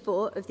page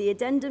 4 of the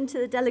addendum to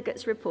the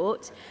delegates'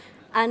 report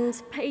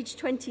and page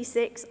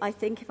 26, I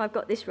think, if I've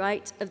got this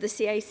right, of the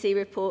CAC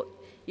report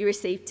you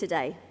received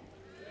today.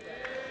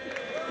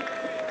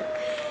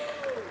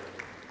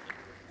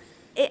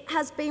 It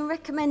has been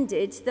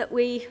recommended that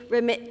we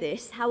remit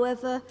this.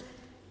 However,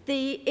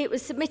 it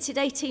was submitted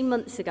 18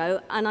 months ago,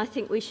 and I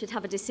think we should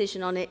have a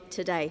decision on it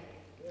today.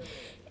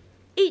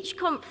 Each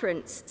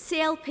conference,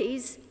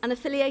 CLPs and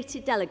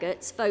affiliated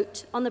delegates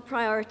vote on the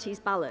priorities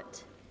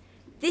ballot.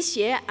 This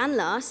year and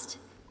last,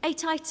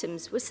 8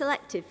 items were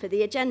selected for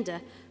the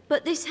agenda,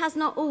 but this has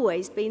not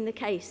always been the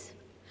case.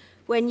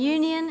 When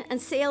union and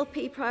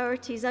CLP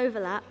priorities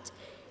overlapped,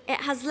 it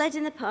has led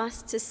in the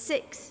past to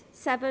 6,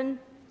 7,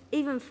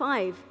 even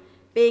 5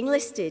 being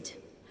listed.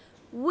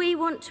 We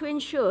want to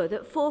ensure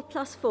that 4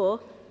 plus 4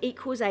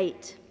 equals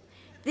 8.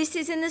 This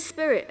is in the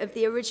spirit of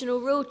the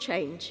original rule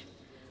change.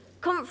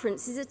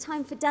 Conference is a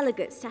time for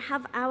delegates to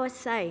have our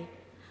say.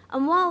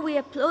 And while we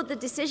applaud the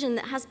decision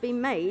that has been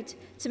made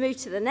to move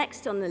to the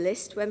next on the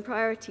list when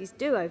priorities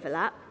do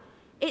overlap,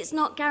 it's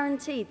not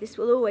guaranteed this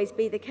will always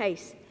be the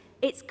case.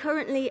 It's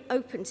currently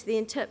open to the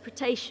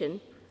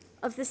interpretation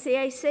of the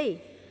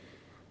CAC.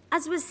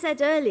 As was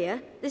said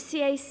earlier, the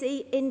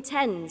CAC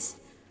intends.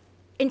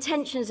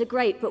 Intentions are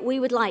great, but we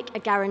would like a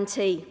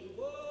guarantee.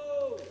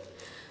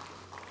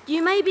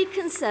 You may be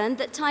concerned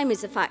that time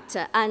is a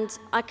factor, and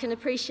I can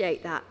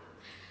appreciate that.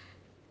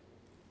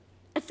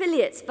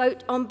 Affiliates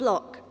vote en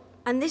bloc,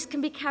 and this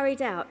can be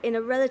carried out in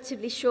a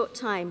relatively short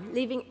time,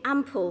 leaving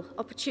ample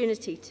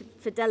opportunity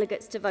for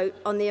delegates to vote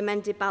on the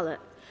amended ballot.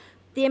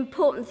 The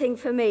important thing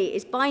for me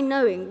is by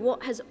knowing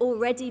what has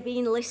already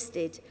been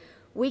listed,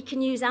 we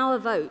can use our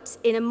votes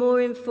in a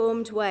more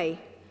informed way.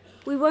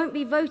 We won't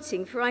be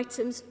voting for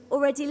items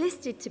already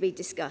listed to be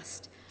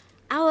discussed.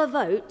 Our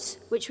votes,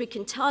 which we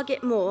can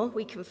target more,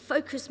 we can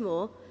focus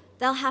more,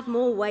 they'll have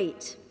more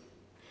weight.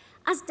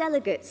 As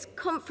delegates,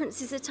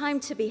 conference is a time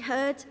to be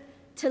heard,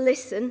 to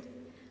listen,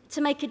 to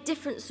make a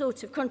different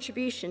sort of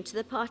contribution to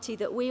the party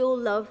that we all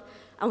love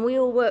and we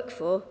all work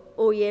for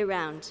all year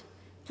round.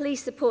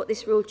 Please support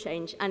this rule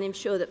change and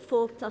ensure that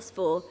 4 plus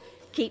 4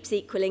 keeps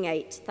equalling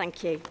 8.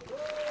 Thank you.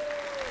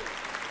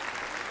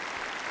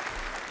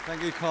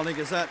 Thank you, colleague.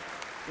 Is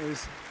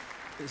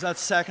that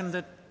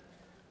seconded?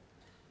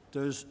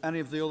 Does any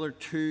of the other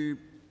 2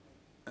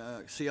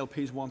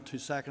 CLPs want to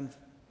second?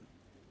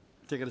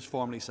 Take it as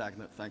formally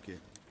seconded. Thank you.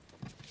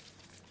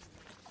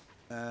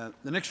 The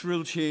next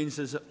rule change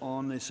is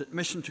on the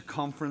submission to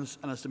conference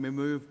and is to be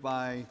moved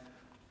by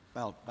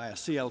a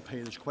CLP.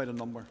 There's quite a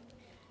number.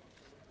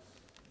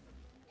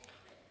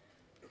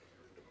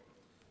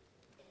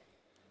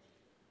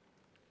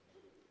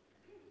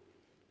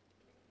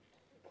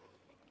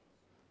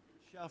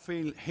 Shall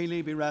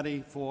Healy be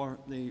ready for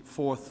the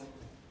 4th?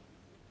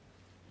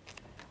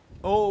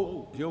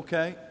 Oh, you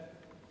okay?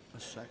 A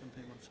second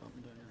thing, what's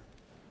happened down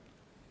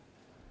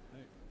here?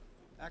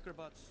 Hey.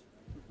 Acrobats.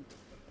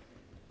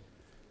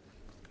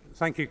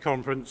 Thank you,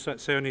 Conference.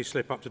 That's the only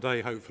slip up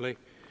today, hopefully.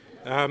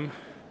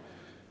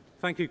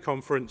 Thank you,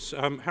 Conference.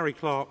 Harry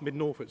Clark,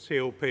 Mid-Norfolk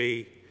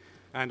CLP,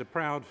 and a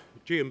proud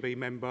G&B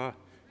member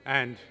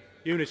and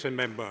Unison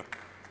member.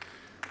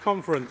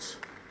 Conference,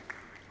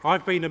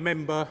 I've been a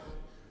member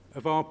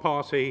of our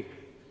party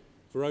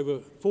for over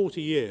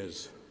 40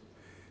 years,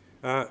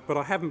 but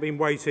I haven't been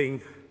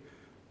waiting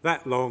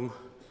that long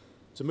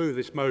to move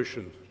this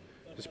motion,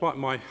 despite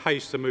my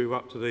haste to move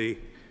up to the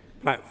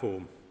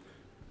platform.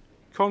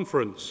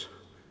 Conference,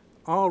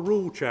 our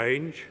rule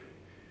change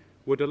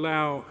would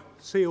allow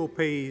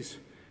CLPs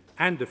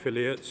and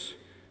affiliates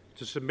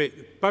to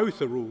submit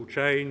both a rule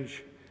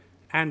change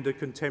and a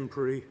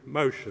contemporary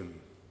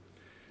motion.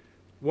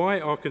 Why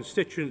are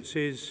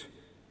constituencies,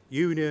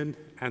 union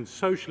and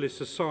socialist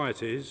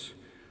societies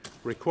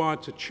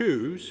required to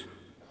choose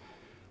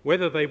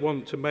whether they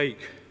want to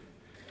make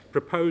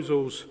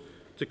proposals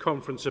to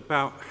Conference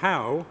about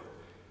how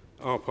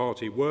our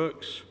party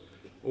works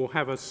or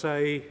have a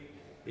say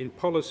in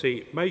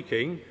policy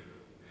making?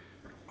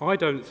 I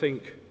don't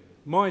think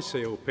my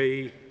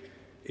CLP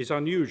is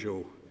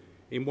unusual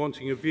in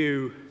wanting a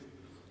view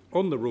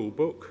on the rule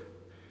book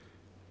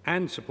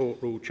and support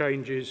rule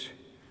changes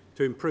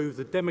to improve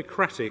the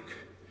democratic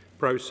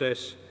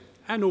process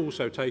and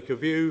also take a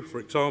view,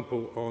 for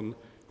example, on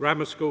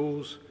grammar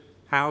schools,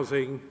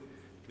 housing,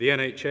 the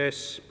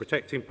NHS,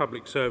 protecting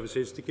public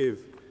services, to give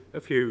a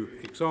few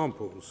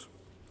examples.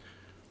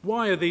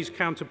 Why are these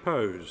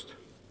counterposed?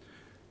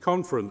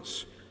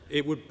 Conference,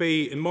 it would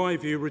be, in my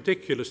view,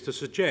 ridiculous to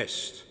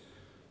suggest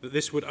that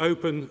this would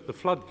open the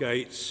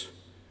floodgates,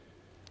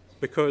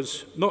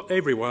 because not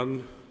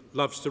everyone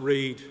loves to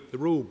read the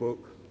rule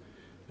book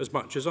as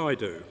much as I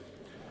do.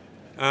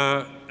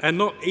 And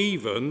not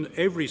even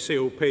every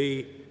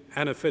CLP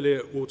and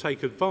affiliate will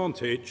take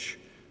advantage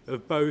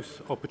of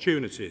both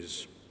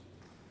opportunities.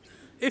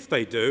 If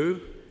they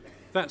do,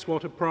 that's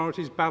what a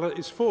priorities ballot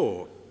is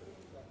for.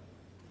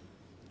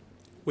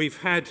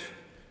 We've had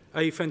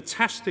a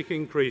fantastic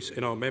increase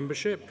in our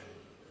membership.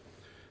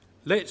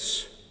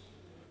 Let's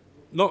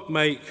not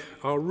make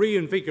our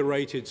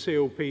reinvigorated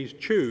CLPs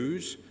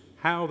choose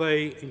how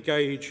they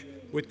engage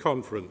with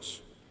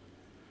Conference.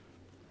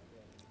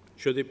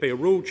 Should it be a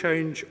rule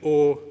change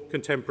or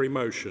contemporary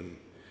motion?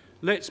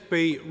 Let's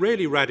be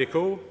really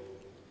radical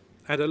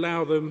and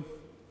allow them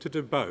to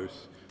do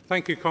both.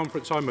 Thank you,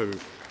 Conference. I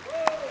move.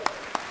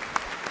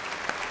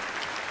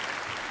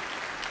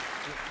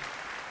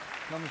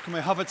 Can we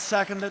have it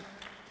seconded?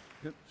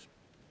 Yep.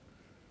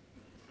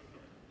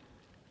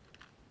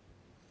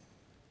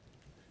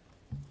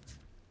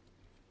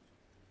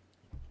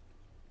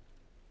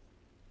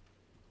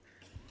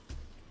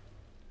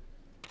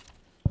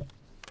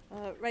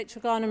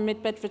 Rachel Garner,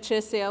 Mid-Bedfordshire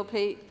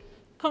CLP.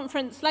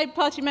 Conference, Labour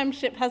Party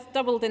membership has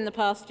doubled in the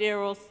past year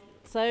or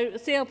so.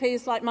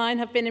 CLPs like mine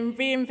have been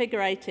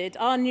reinvigorated.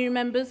 Our new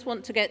members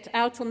want to get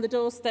out on the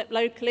doorstep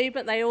locally,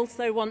 but they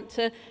also want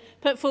to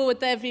put forward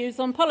their views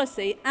on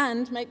policy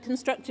and make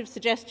constructive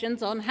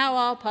suggestions on how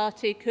our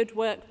party could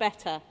work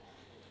better.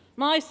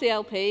 My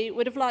CLP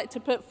would have liked to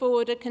put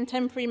forward a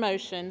contemporary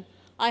motion.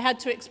 I had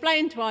to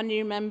explain to our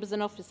new members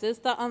and officers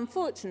that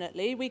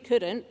unfortunately we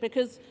couldn't,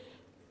 because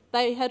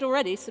they had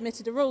already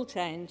submitted a rule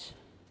change.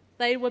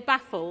 They were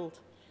baffled.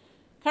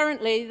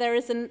 Currently, there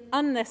is an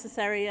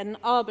unnecessary and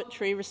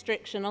arbitrary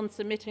restriction on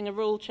submitting a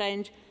rule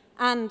change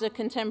and a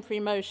contemporary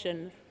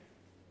motion.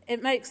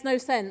 It makes no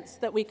sense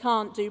that we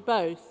can't do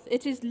both.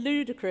 It is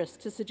ludicrous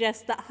to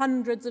suggest that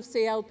hundreds of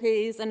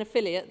CLPs and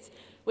affiliates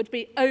would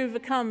be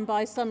overcome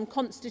by some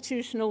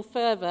constitutional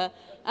fervour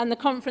and the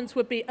Conference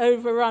would be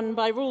overrun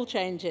by rule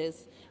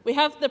changes. We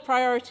have the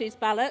priorities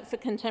ballot for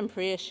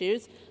contemporary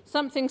issues.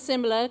 Something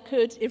similar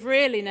could, if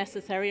really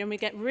necessary, and we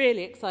get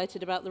really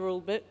excited about the rule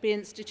book, be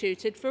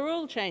instituted for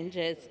rule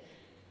changes.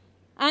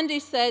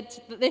 Andy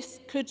said that this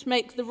could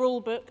make the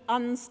rule book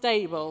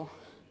unstable.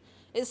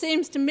 It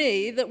seems to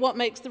me that what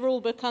makes the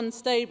rule book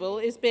unstable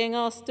is being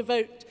asked to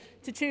vote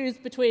to choose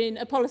between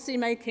a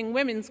policy-making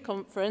women's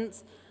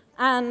conference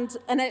and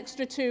an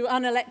extra 2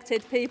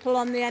 unelected people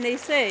on the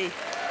NEC.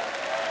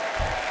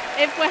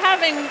 If we're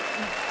having...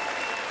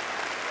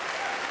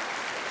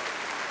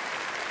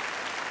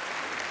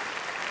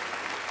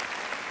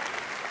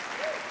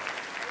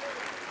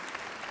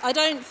 I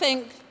don't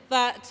think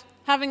that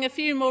having a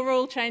few more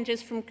rule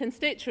changes from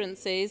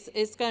constituencies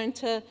is going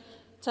to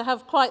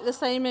have quite the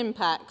same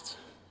impact.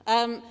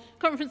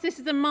 Conference, this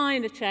is a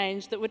minor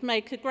change that would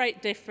make a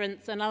great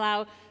difference and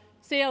allow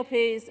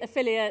CLPs,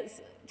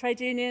 affiliates,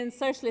 trade unions,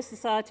 socialist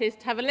societies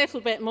to have a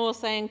little bit more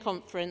say in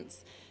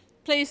Conference.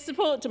 Please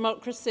support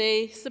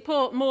democracy,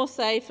 support more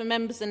say for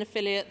members and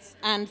affiliates,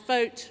 and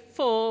vote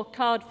for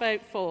card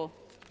vote 4.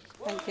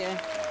 Thank you.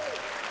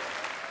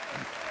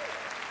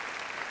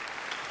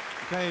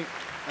 Okay.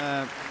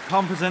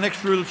 Conference, the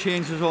next rule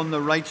changes on the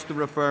rights to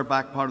refer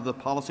back part of the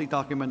policy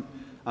document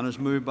and is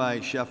moved by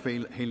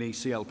Sheffield Healy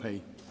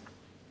CLP.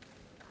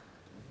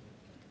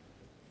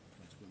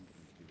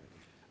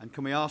 And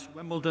can we ask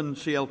Wimbledon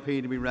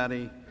CLP to be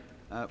ready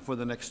for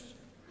the next?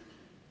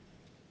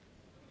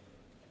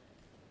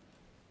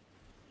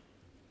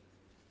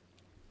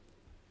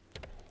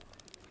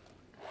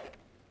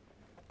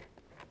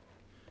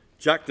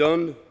 Jack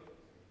Dunn,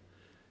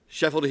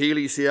 Sheffield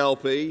Healy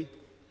CLP,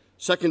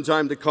 second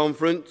time to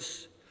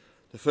conference.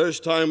 The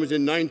first time was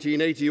in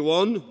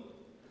 1981,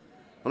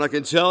 and I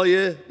can tell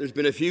you there's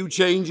been a few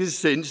changes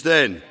since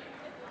then.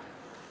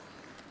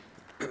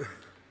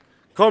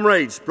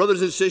 Comrades,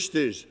 brothers and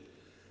sisters,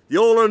 the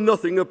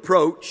all-or-nothing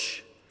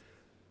approach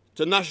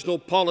to national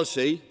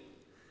policy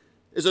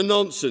is a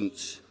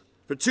nonsense.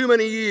 For too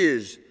many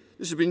years,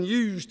 this has been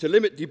used to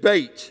limit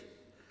debate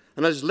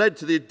and has led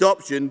to the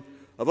adoption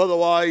of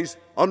otherwise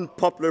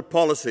unpopular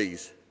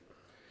policies.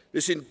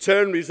 This in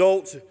turn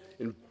results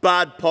in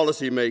bad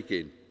policy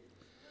making.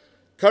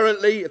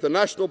 Currently, if the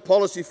National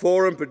Policy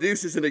Forum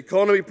produces an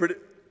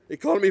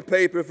economy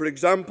paper, for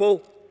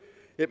example,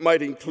 it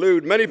might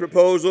include many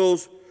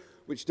proposals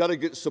which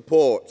delegates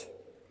support,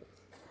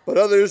 but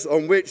others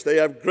on which they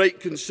have great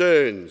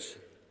concerns.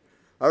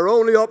 Our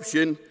only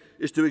option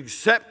is to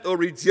accept or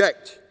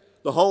reject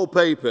the whole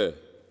paper.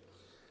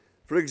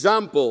 For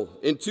example,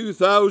 in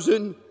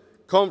 2000,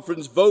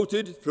 Conference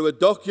voted through a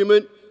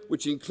document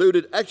which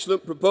included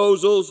excellent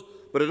proposals,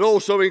 but it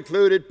also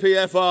included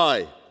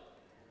PFI.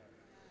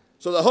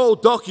 So the whole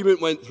document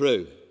went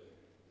through.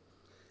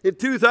 In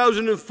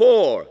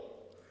 2004,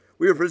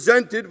 we were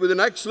presented with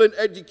an excellent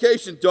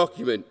education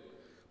document,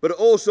 but it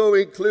also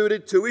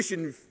included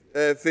tuition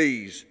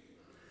fees.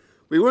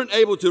 We weren't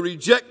able to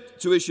reject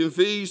tuition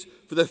fees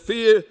for the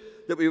fear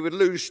that we would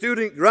lose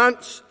student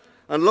grants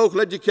and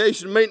local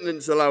education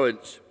maintenance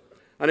allowance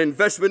and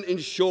investment in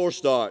Sure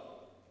Start.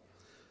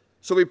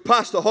 So we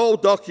passed the whole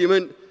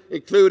document,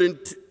 including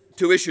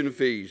tuition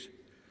fees.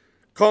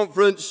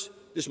 Conference,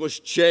 this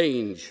must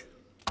change.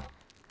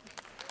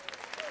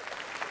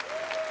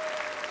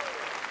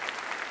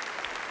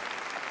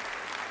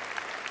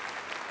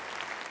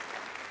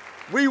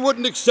 We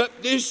wouldn't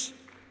accept this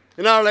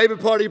in our Labour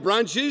Party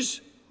branches,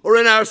 or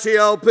in our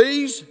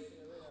CLPs,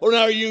 or in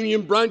our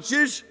union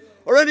branches,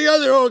 or any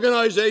other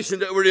organisation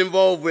that we're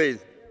involved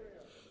with.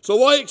 So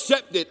why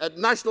accept it at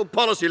national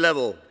policy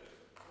level?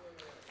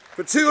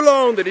 For too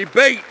long, the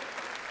debate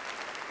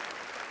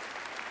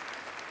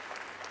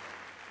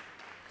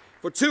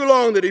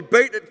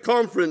at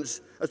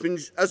conference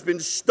has been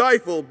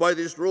stifled by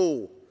this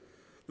rule.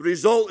 The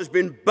result has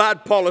been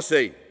bad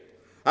policy.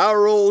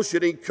 Our role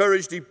should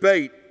encourage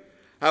debate.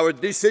 Our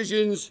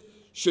decisions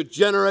should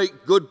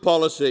generate good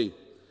policy.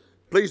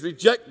 Please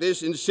reject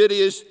this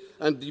insidious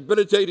and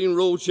debilitating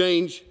rule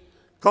change.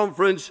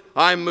 Conference,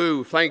 I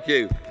move. Thank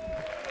you.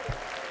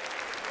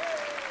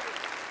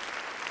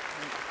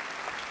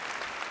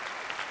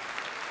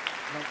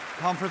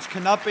 Conference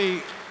cannot be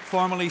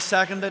formally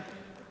seconded.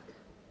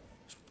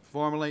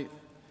 Formally.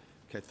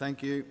 Okay,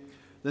 thank you.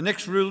 The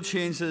next rule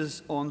change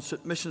is on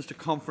submissions to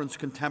conference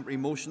contemporary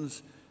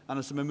motions, and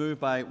it's to be moved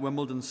by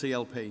Wimbledon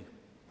CLP.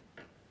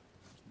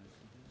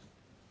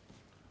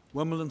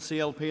 Wimbledon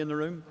CLP in the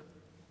room?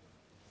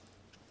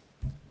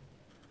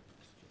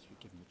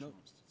 No.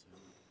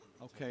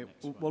 Okay,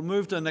 we'll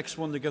move to the next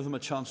one to give them a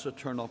chance to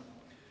turn up.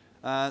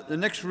 The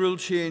next rule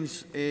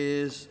change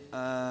is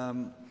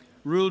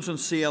rules on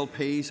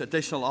CLPs,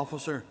 additional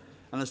officer,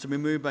 and it's to be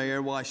moved by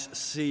Airwash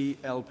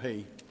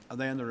CLP. Are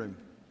they in the room?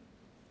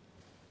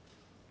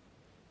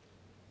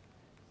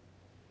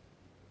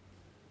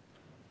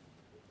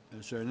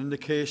 Is there an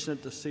indication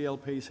that the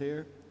CLP's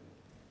here?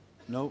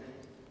 No.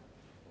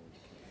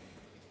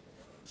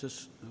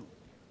 Just, no.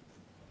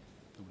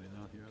 Nobody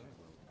not here.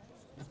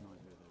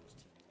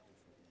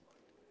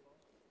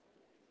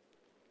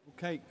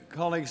 Okay,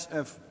 colleagues,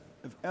 if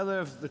either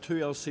of the two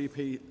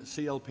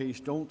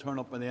CLPs don't turn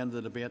up by the end of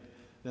the debate,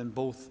 then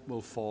both will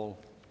fall.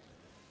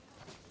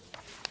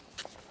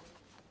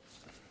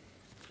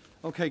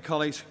 Okay,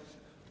 colleagues,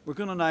 we're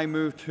going to now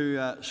move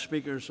to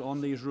speakers on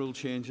these rule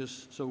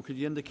changes. So could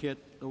you indicate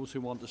those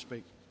who want to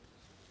speak?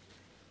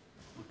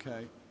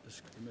 Okay,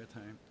 just give me a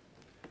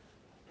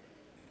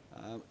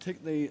time.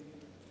 Take the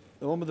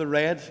one with the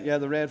red, yeah,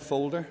 the red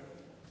folder.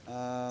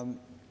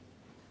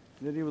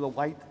 Lady with the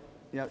white,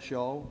 yeah,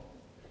 shawl,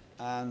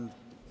 and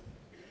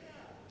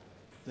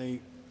the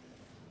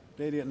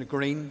lady in the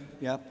green,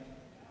 yeah.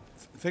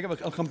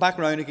 I'll come back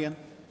around again.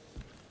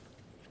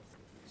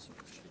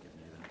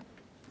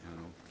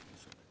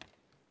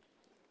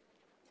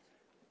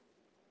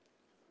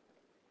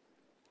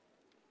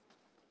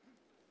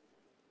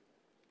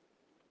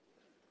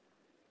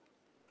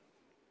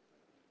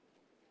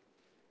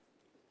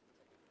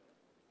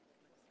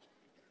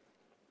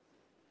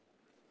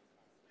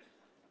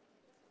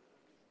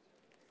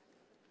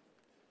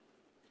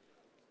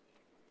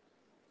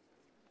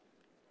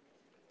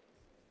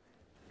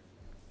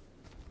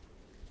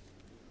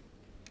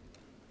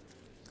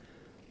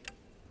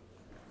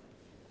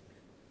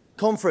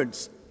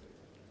 Conference.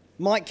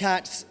 Mike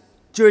Katz,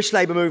 Jewish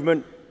Labour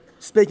Movement,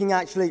 speaking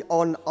actually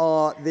on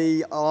our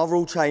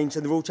rule change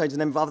and the rule change in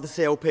the other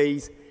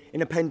CLPs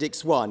in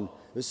Appendix 1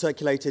 that was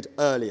circulated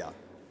earlier.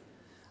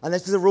 And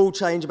this is a rule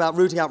change about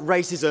rooting out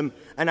racism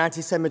and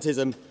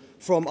anti-Semitism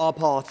from our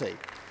party.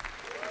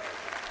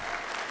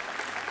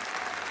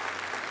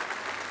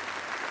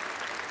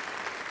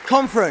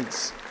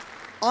 Conference.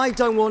 I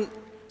don't want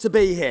to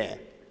be here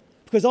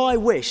because I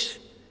wish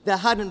there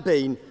hadn't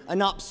been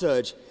an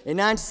upsurge in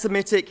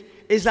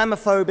anti-Semitic,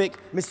 Islamophobic,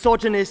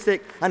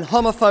 misogynistic and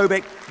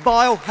homophobic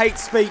vile hate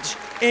speech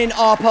in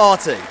our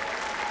party.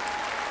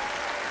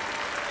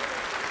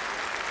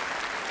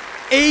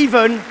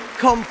 Even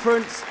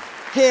conference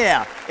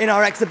here in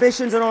our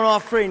exhibitions and on our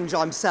fringe,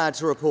 I'm sad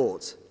to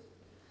report.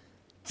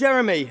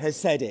 Jeremy has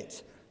said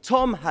it.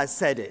 Tom has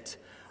said it.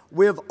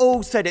 We have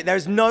all said it. There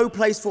is no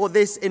place for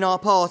this in our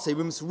party.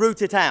 We must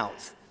root it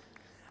out.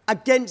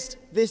 Against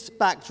this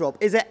backdrop,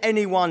 is it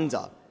any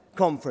wonder,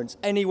 conference,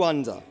 any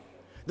wonder,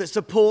 that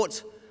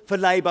support for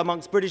Labour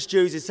amongst British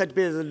Jews is said to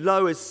be as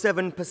low as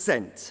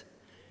 7%?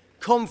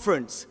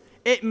 Conference,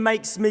 it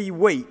makes me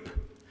weep.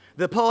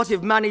 The party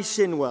of Manny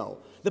Shinwell,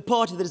 the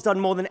party that has done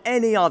more than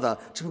any other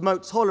to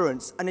promote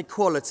tolerance and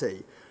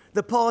equality,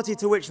 the party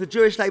to which the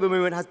Jewish Labour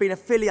movement has been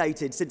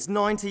affiliated since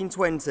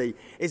 1920,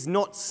 is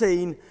not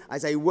seen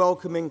as a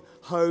welcoming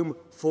home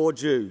for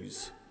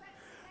Jews.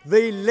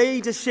 The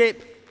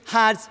leadership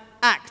has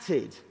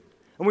acted,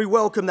 and we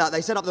welcome that.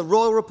 They set up the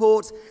Royal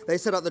Report, they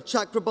set up the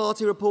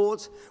Chakrabarti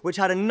Report, which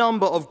had a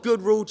number of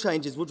good rule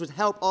changes which would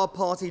help our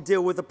party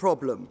deal with the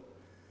problem.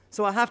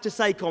 So I have to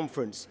say,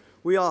 conference,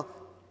 we are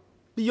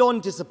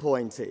beyond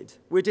disappointed,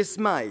 we're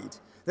dismayed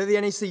that the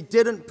NEC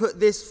didn't put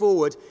this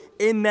forward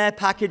in their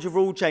package of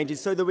rule changes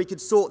so that we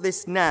could sort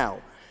this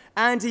now.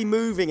 Andy,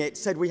 moving it,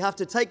 said we have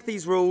to take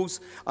these rules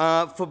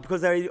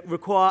because they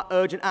require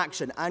urgent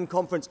action. And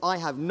conference, I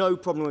have no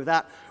problem with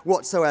that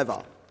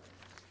whatsoever.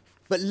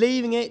 But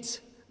leaving it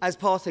as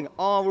passing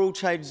our rule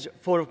change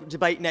for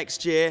debate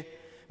next year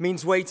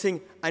means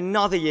waiting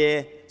another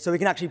year so we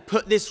can actually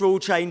put this rule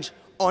change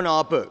on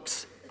our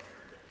books.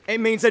 It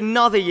means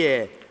another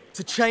year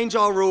to change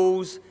our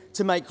rules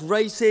to make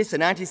racist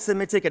and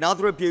anti-Semitic and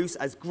other abuse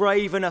as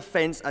grave an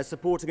offence as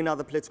supporting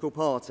another political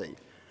party.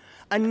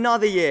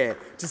 Another year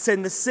to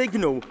send the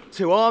signal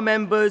to our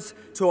members,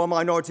 to our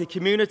minority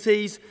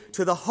communities,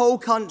 to the whole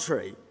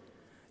country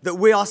that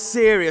we are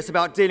serious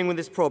about dealing with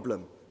this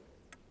problem.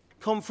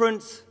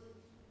 Conference,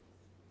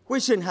 we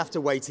shouldn't have to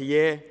wait a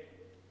year.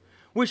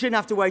 We shouldn't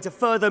have to wait a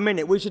further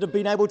minute. We should have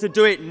been able to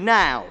do it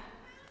now.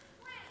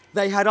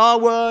 They had our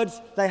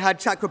words, they had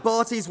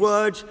Chakrabarti's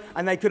words,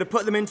 and they could have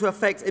put them into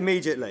effect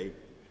immediately.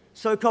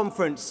 So,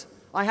 conference,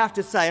 I have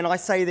to say, and I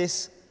say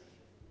this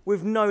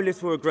with no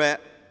little regret,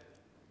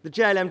 the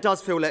JLM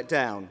does feel let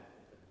down.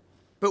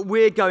 But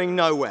we're going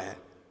nowhere.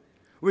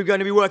 We're going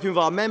to be working with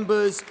our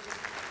members.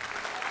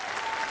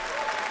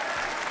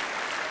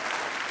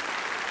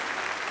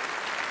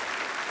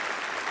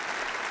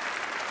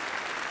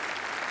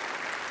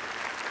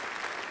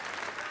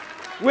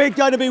 We're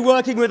going to be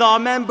working with our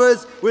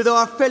members, with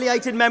our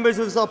affiliated members,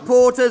 with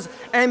supporters,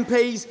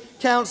 MPs,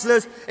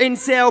 councillors, in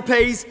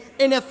CLPs,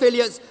 in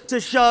affiliates,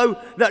 to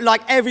show that, like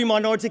every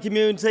minority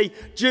community,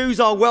 Jews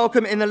are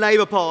welcome in the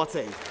Labour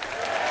Party.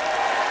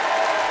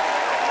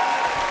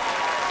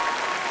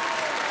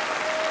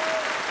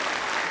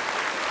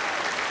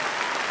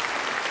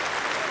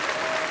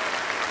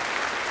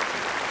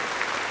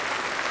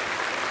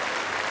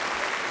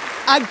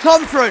 And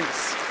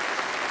conference.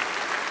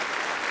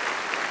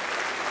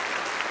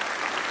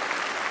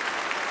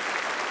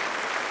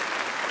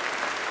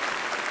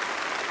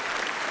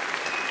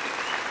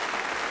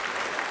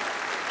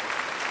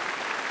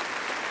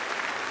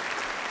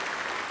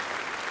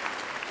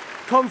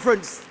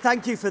 Conference,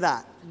 thank you for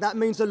that. That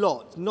means a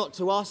lot, not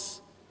to us,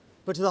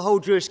 but to the whole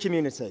Jewish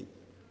community.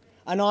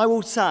 And I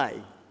will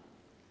say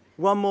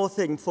one more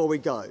thing before I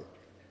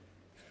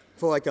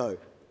go.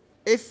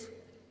 If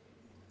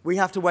we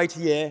have to wait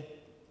a year,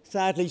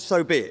 sadly,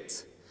 so be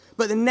it.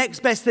 But the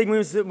next best thing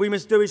we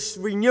must do is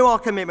renew our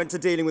commitment to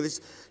dealing with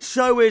this,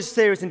 show we're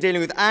serious in dealing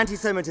with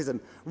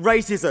anti-Semitism,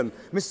 racism,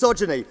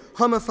 misogyny,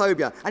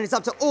 homophobia, and it's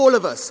up to all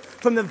of us,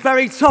 from the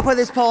very top of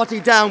this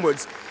party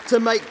downwards,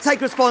 to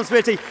take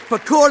responsibility for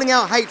calling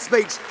out hate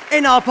speech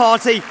in our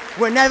party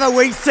whenever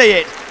we see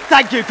it.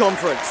 Thank you,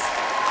 conference.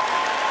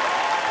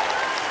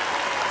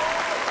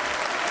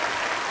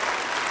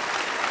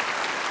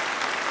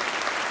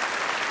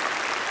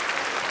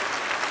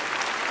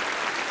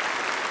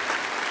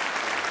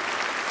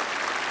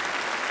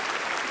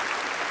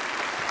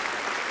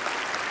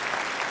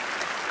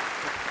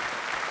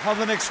 Have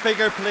the next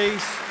speaker,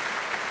 please.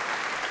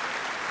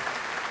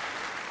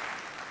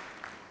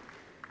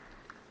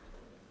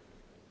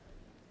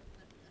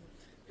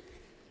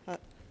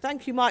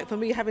 Thank you, Mike, for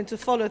me having to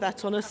follow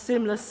that on a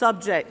similar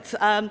subject.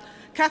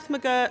 Kath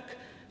McGurk,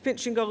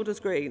 Finchley and Golders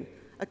Green,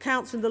 a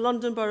councillor in the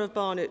London Borough of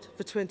Barnet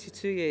for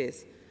 22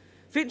 years.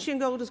 Finchley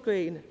and Golders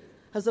Green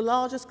has the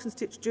largest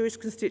Jewish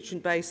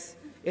constituent base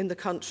in the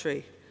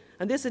country.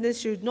 And this is an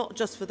issue not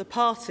just for the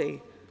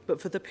party,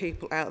 but for the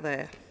people out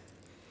there.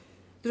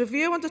 The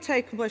review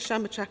undertaken by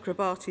Shama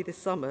Chakrabarti this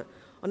summer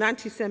on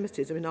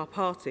anti-Semitism in our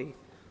party,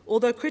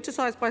 although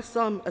criticised by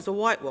some as a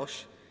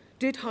whitewash,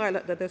 did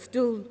highlight that there are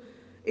still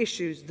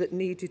issues that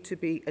needed to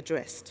be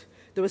addressed.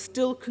 There were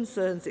still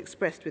concerns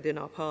expressed within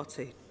our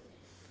party.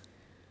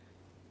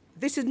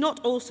 This is not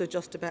also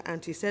just about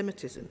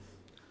anti-Semitism.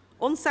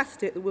 On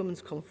Saturday at the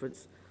Women's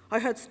Conference, I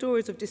heard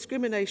stories of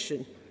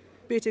discrimination,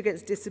 be it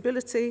against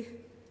disability,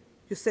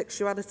 your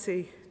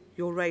sexuality,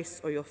 your race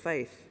or your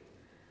faith,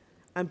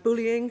 and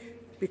bullying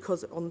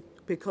because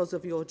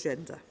of your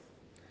gender.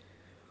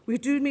 We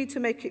do need to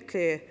make it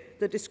clear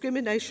that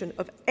discrimination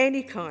of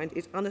any kind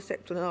is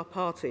unacceptable in our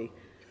party,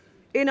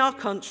 in our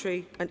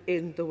country and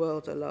in the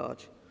world at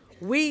large.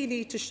 We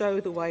need to show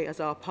the way as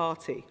our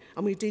party,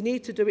 and we do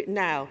need to do it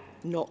now,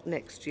 not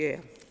next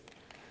year.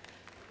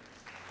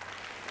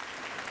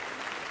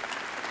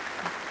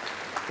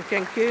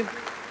 Thank you.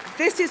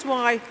 This is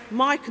why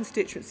my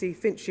constituency,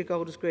 Flintshire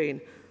Golders Green,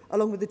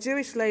 along with the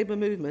Jewish Labour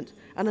movement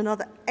and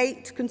another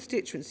 8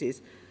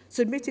 constituencies,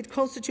 submitted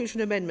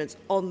constitutional amendments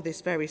on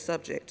this very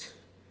subject.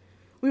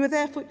 We were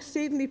therefore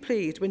exceedingly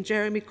pleased when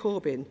Jeremy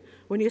Corbyn,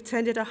 when he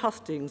attended a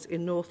hustings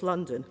in North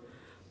London,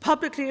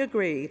 publicly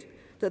agreed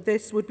that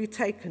this would be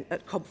taken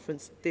at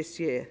conference this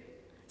year.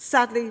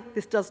 Sadly,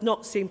 this does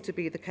not seem to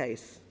be the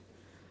case.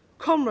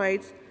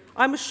 Comrades,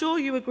 I'm sure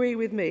you agree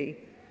with me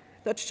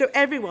that to show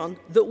everyone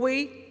that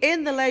we,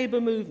 in the Labour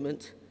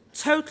movement,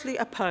 totally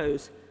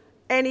oppose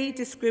any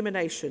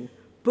discrimination,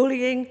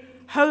 bullying,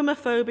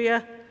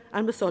 homophobia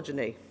and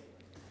misogyny,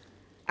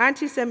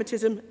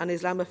 anti-Semitism and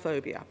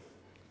Islamophobia.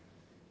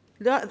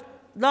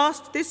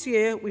 This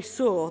year, we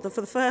saw that for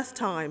the first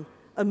time,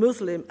 a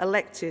Muslim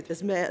elected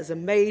as mayor of a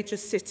major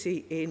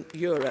city in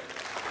Europe.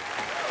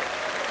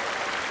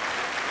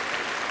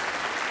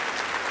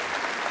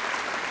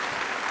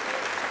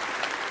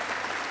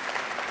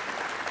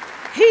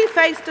 He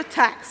faced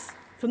attacks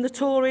from the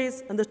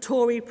Tories and the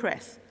Tory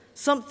press,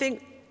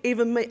 something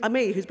even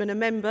me, who's been a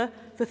member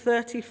for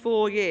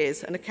 34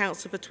 years and a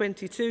councillor for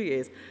 22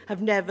 years,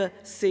 have never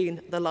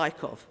seen the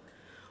like of.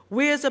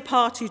 We as a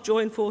party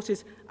joined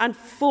forces and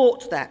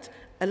fought that,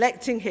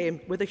 electing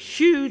him with a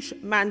huge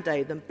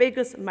mandate, the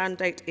biggest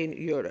mandate in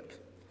Europe.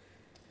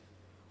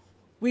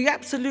 We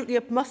absolutely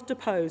must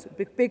oppose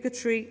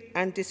bigotry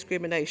and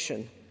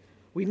discrimination.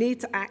 We need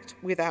to act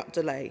without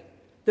delay.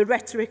 The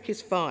rhetoric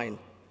is fine.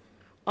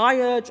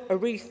 I urge a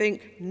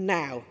rethink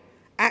now.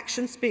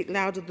 Actions speak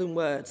louder than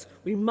words.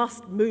 We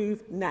must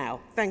move now.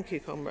 Thank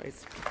you,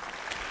 comrades.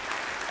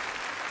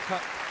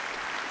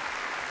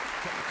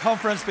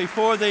 Conference,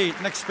 before the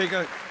next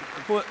speaker,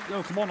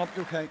 no, come on up,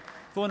 okay.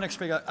 Before the next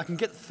speaker, I can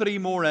get 3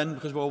 more in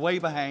because we're way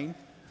behind.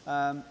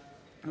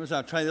 Who's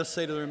that? Try this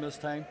side of the room this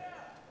time.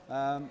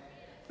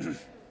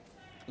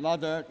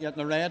 Lad there, yeah,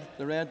 the red,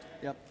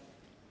 yep.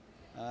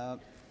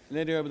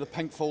 Lady there with the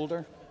pink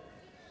folder.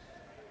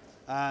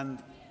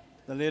 And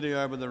the lady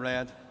there with the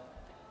red.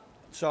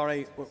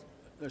 Sorry,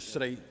 there's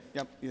 3.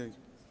 Yep, you.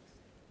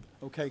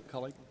 Okay,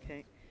 colleague.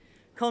 Okay.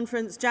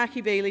 Conference,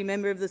 Jackie Bailey,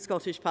 Member of the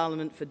Scottish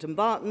Parliament for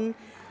Dumbarton.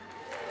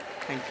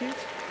 Thank you.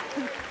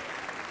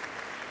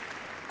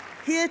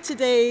 Here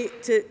today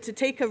to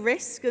take a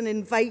risk and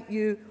invite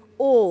you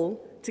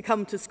all to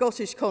come to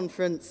Scottish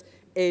Conference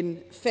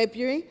in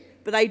February,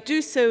 but I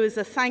do so as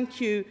a thank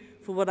you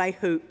for what I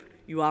hope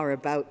you are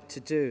about to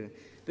do.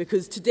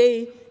 Because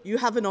today you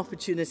have an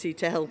opportunity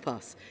to help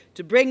us,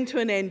 to bring to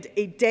an end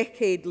a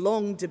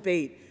decade-long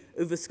debate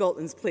over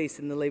Scotland's place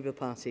in the Labour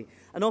Party,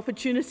 an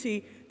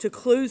opportunity to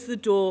close the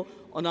door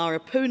on our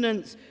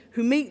opponents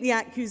who make the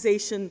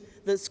accusation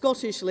that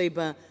Scottish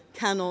Labour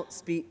cannot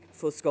speak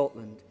for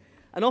Scotland,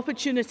 an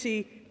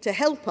opportunity to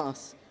help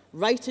us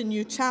write a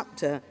new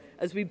chapter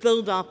as we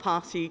build our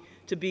party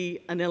to be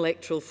an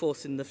electoral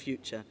force in the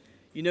future.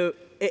 You know,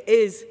 it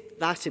is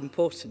that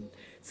important,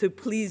 so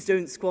please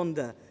don't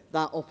squander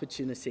that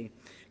opportunity.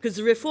 Because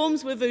the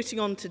reforms we're voting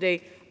on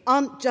today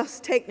aren't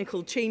just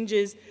technical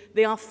changes,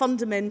 they are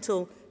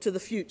fundamental to the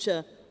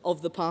future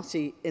of the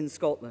party in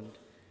Scotland.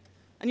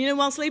 And you know,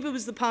 whilst Labour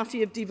was the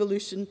party of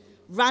devolution,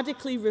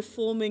 radically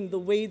reforming the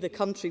way the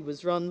country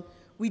was run,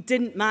 we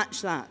didn't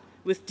match that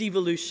with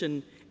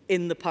devolution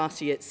in the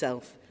party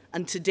itself.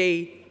 And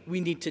today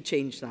we need to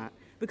change that.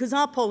 Because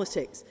our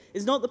politics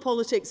is not the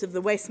politics of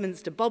the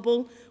Westminster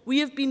bubble. We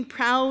have been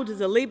proud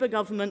as a Labour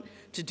government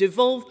to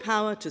devolve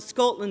power to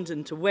Scotland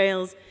and to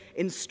Wales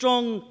in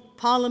strong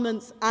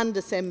parliaments and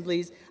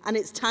assemblies, and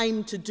it's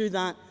time to do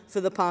that for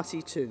the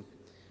party too.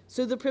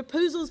 So the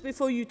proposals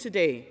before you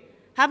today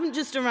haven't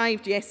just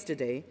arrived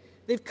yesterday.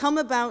 They've come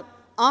about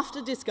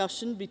after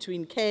discussion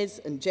between Kes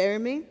and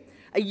Jeremy,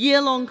 a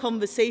year-long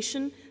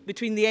conversation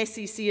between the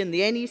SEC and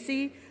the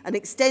NEC, an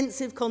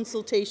extensive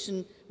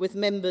consultation with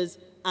members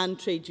and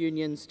trade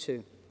unions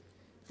too.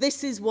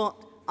 This is what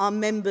our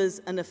members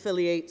and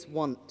affiliates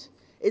want.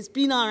 It's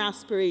been our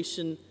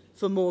aspiration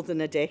for more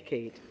than a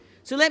decade.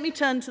 So let me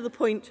turn to the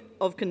point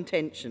of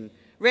contention,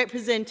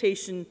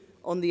 representation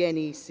on the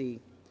NEC.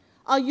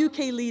 Our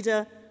UK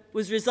leader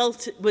was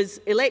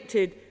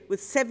elected with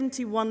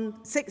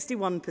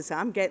 61%,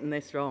 I'm getting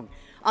this wrong.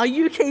 Our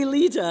UK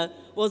leader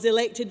was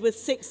elected with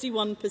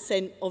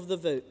 61% of the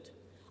vote.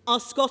 Our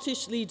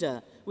Scottish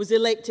leader was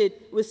elected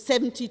with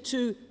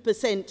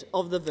 72%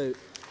 of the vote.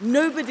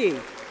 Nobody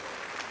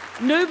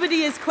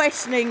is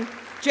questioning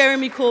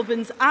Jeremy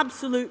Corbyn's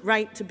absolute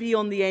right to be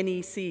on the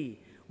NEC.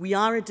 We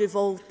are a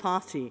devolved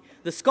party.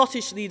 The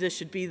Scottish leader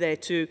should be there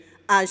too,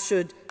 as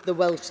should the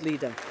Welsh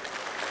leader.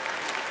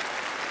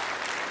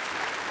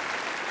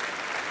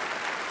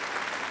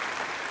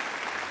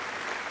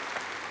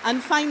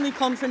 And finally,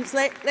 conference,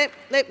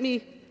 let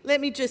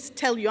me just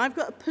tell you, I've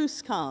got a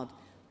postcard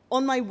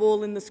on my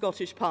wall in the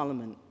Scottish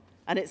Parliament,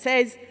 and it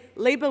says,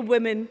 "Labour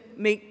women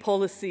make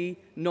policy,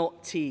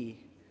 not tea."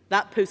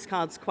 That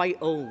postcard's quite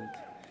old.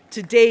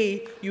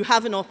 Today, you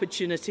have an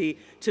opportunity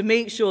to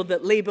make sure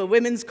that Labour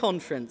Women's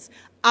Conference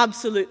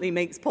absolutely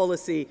makes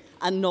policy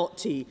and not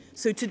tea.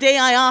 So today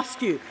I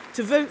ask you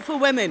to vote for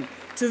women,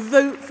 to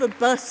vote for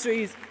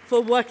bursaries, for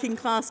working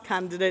class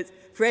candidates,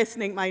 for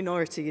ethnic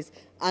minorities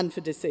and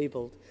for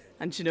disabled.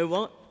 And you know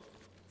what?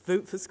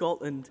 Vote for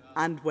Scotland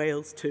and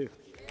Wales too.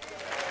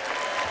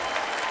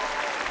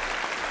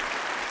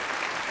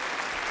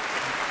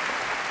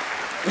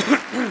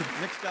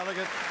 Next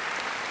delegate.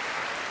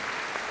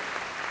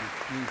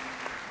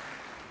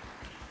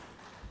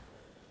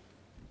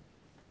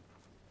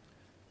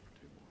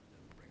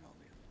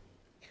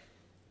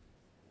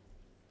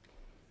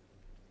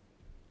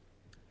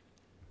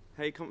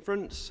 Hey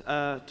Conference,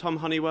 Tom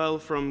Honeywell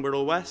from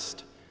Wirral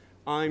West.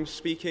 I'm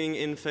speaking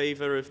in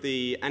favour of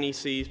the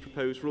NEC's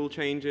proposed rule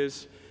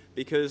changes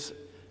because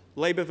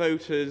Labour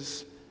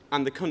voters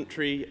and the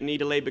country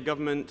need a Labour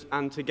government,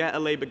 and to get a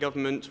Labour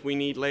government we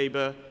need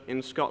Labour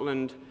in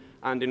Scotland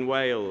and in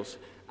Wales.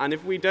 And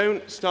if we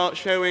don't start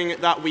showing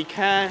that we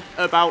care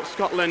about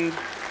Scotland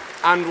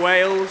and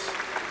Wales,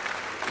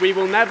 we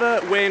will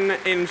never win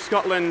in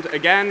Scotland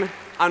again,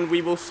 and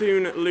we will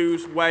soon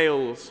lose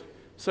Wales.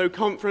 So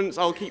Conference,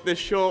 I'll keep this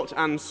short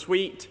and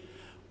sweet.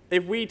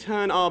 If we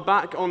turn our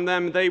back on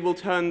them, they will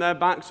turn their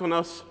backs on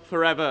us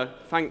forever.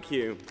 Thank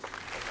you.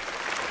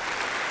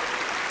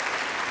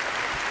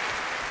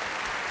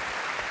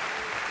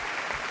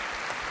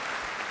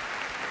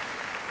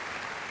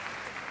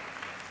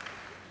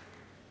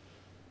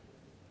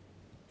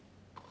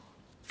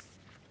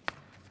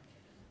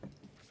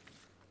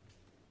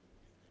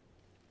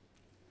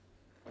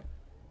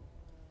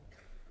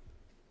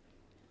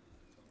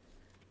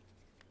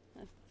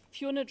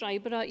 Fiona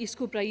Dryburgh, East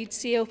Kilbride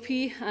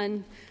CLP,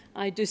 and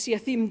I do see a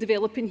theme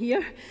developing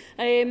here.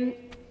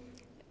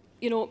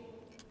 You know,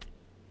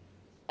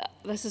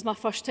 this is my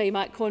first time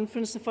at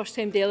conference, the first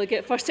time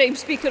delegate, first time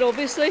speaker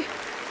obviously.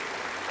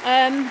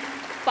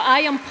 But I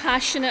am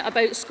passionate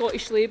about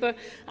Scottish Labour.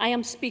 I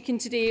am speaking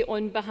today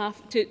on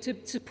behalf to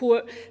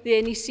support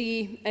the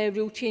NEC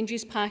rule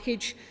changes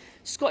package.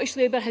 Scottish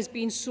Labour has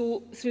been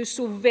through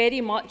so very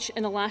much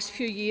in the last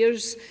few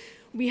years.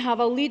 We have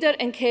a leader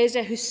in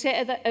Kezia who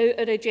set out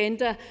our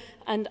agenda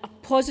and a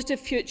positive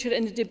future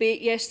in the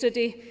debate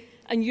yesterday,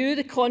 and you,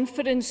 the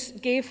conference,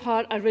 gave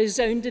her a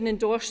resounding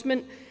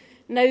endorsement.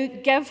 Now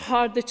give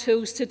her the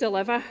tools to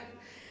deliver.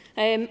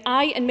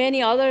 I and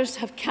many others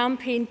have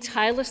campaigned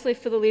tirelessly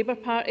for the Labour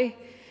Party,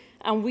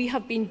 and we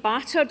have been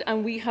battered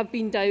and we have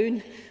been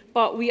down,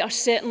 but we are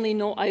certainly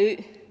not out.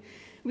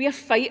 We are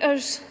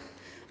fighters,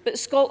 but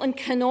Scotland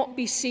cannot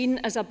be seen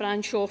as a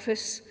branch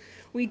office.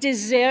 We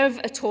deserve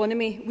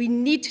autonomy. We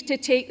need to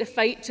take the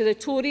fight to the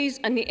Tories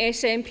and the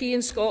SNP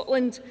in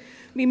Scotland.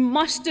 We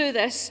must do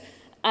this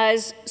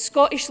as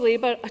Scottish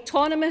Labour,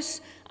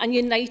 autonomous and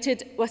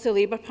united with the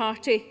Labour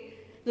Party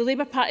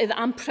that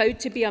I'm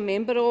proud to be a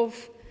member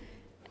of.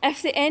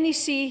 If the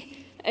NEC,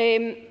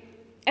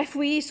 if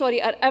we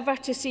are ever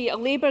to see a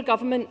Labour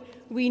government,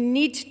 we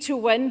need to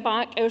win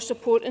back our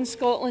support in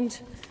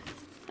Scotland.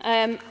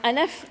 And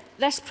if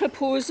this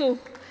proposal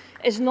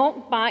is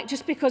knocked back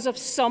just because of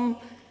some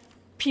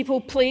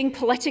people playing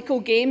political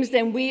games,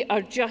 then we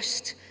are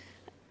just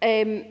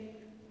going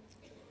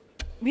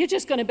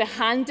to be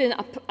handing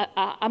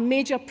a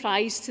major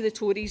prize to the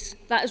Tories.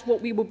 That is what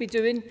we will be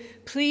doing.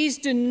 Please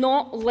do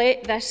not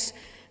let this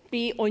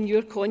be on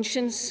your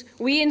conscience.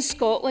 We in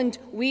Scotland,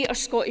 we are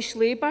Scottish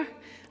Labour,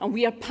 and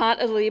we are part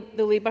of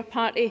the Labour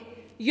Party.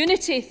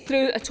 Unity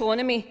through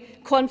autonomy.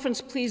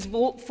 Conference, please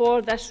vote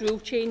for this rule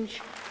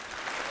change.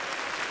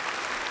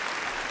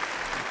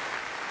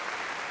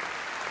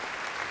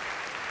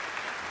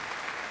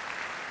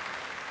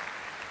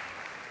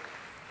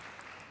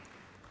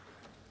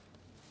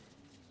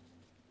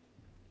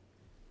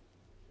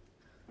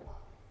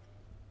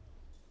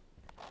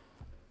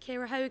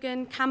 Ciara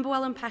Hogan,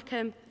 Camberwell and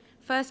Peckham,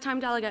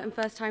 first-time delegate and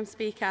first-time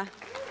speaker.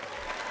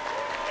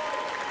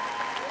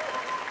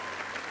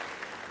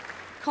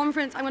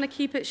 Conference, I'm going to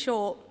keep it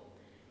short.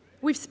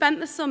 We've spent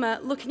the summer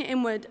looking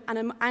inward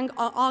and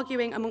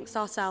arguing amongst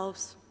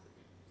ourselves.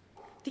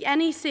 The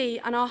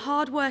NEC and our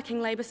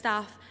hard-working Labour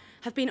staff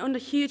have been under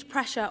huge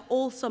pressure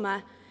all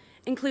summer,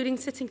 including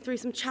sitting through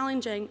some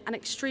challenging and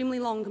extremely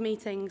long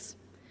meetings.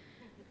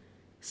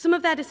 Some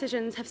of their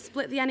decisions have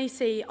split the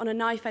NEC on a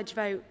knife-edge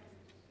vote.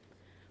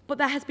 But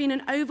there has been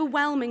an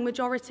overwhelming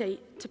majority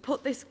to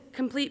put this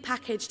complete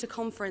package to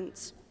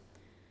conference.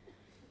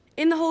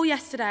 In the hall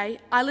yesterday,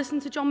 I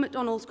listened to John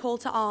McDonnell's call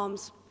to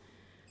arms.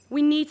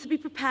 We need to be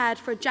prepared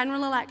for a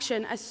general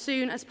election as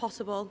soon as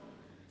possible.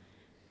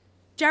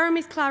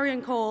 Jeremy's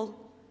clarion call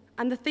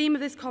and the theme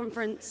of this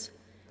conference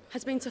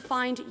has been to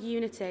find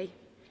unity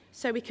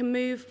so we can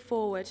move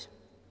forward.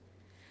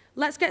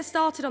 Let's get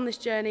started on this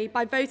journey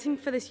by voting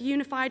for this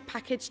unified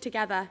package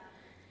together.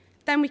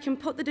 Then we can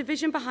put the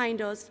division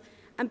behind us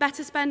and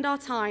better spend our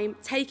time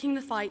taking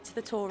the fight to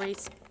the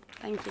Tories.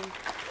 Thank you.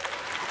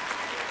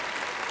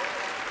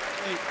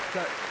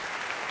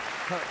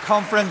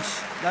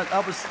 Conference,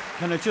 that was,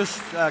 can I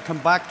just come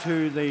back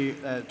to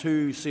the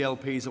two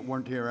CLPs that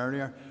weren't here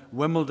earlier?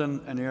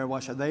 Wimbledon and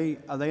Airwash,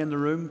 are they in the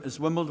room? Is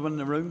Wimbledon in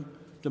the room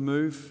to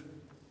move?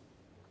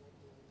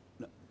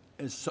 No.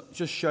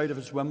 Just shout if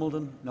it's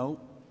Wimbledon. No?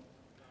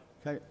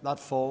 Okay, that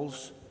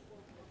falls.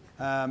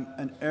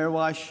 And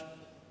Airwash,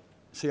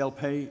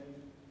 CLP,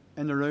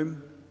 in the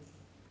room?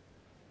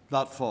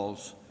 That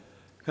falls.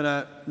 Can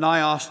I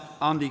now ask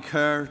Andy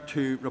Kerr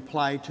to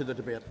reply to the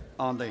debate?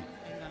 Andy.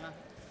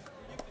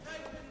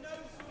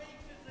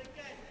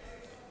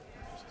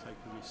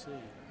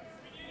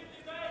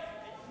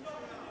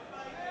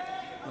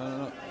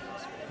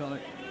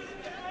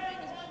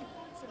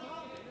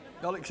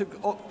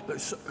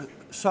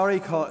 Sorry,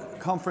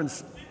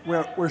 conference.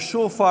 We're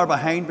so far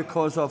behind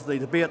because of the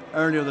debate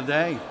earlier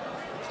today.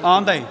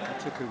 Andy.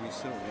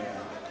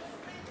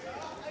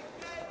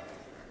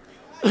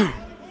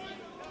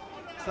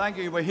 Thank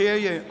you. We hear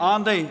you,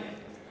 Andy.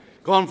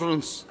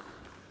 Conference.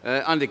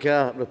 Andy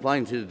Kerr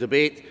replying to the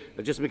debate.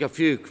 I'll just make a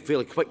few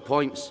fairly quick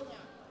points.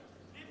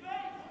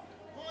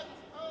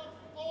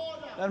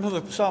 Let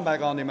me stand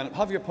back, Andy, a minute.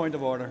 Have your point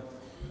of order.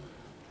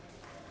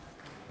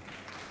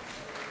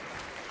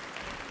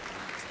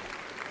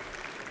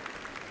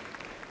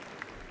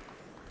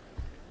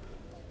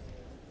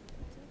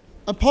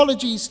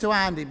 Apologies to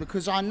Andy,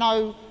 because I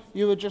know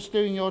you were just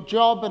doing your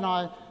job and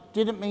I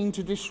didn't mean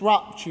to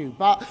disrupt you.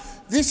 But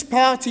this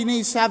party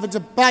needs to have a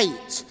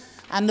debate,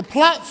 and the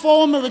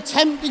platform are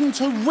attempting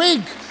to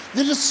rig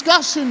the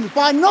discussion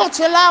by not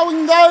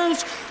allowing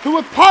those who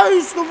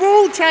oppose the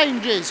rule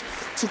changes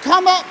to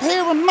come up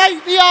here and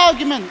make the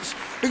arguments,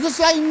 because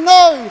they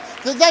know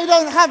that they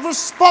don't have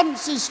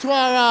responses to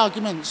our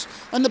arguments.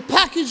 And the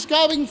package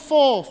going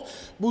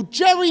forth will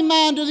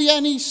gerrymander the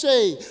NEC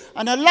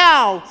and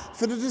allow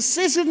for the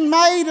decision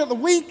made at the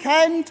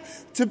weekend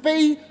to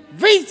be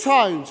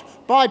vetoed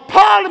by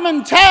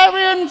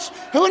parliamentarians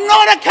who are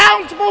not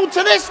accountable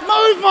to this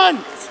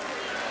movement.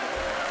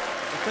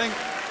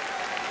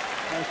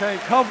 Okay,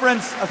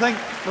 conference, I think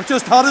we've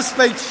just had a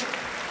speech.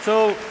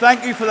 So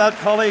thank you for that,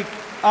 colleague.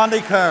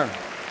 Andy Kerr.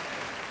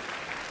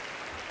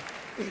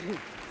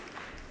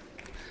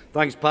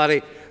 Thanks,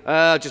 Paddy.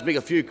 Just make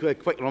a few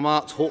quick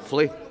remarks,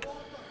 hopefully.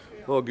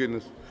 Oh,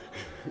 goodness.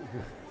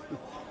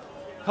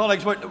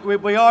 Colleagues,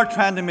 we are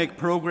trying to make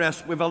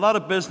progress. We have a lot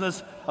of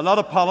business, a lot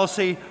of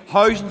policy.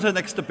 Housing's the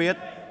next debate.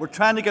 We're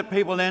trying to get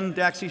people in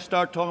to actually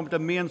start talking about the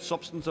main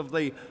substance of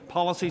the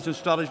policies and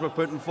strategies we're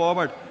putting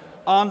forward.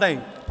 Andy.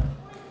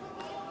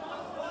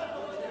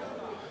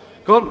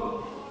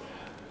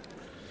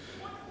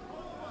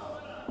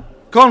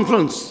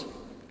 Conference,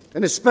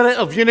 in the spirit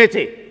of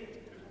unity.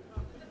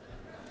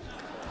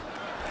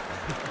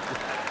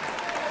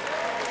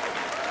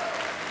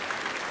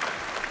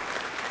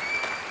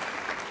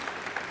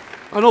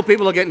 I know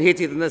people are getting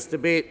heated in this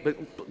debate,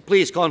 but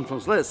please,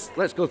 conference,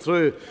 let's go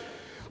through.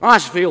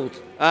 Ashfield,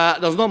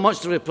 there's not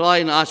much to reply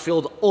in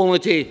Ashfield, only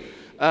to,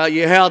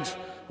 you heard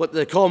what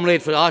the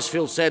comrade for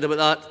Ashfield said about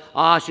that.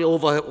 I actually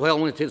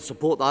overwhelmingly to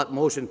support that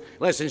motion.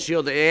 Let's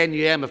ensure that the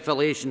NUM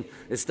affiliation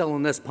is still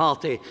in this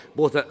party,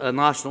 both at a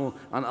national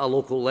and a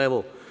local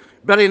level.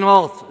 Bury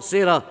North,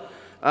 Sarah,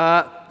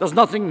 there's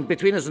nothing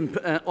between us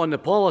on the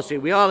policy.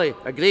 We are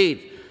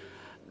agreed.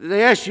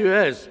 The issue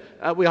is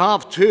we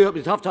have to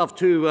have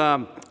two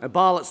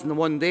ballots in the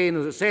one day, and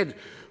as I said,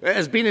 it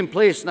has been in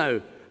place now.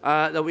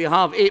 That we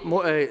have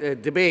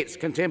 8 debates,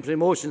 contemporary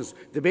motions,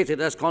 debated at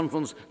this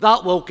conference.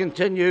 That will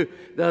continue.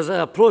 There's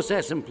a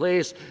process in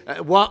place.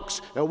 It works.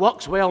 It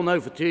works well now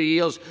for 2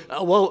 years.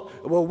 It will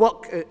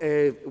work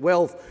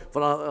well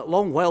for a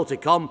long while to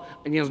come,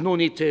 and there's no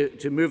need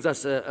to move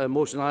this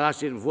motion. I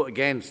ask you to vote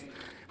against.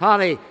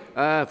 Harry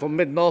from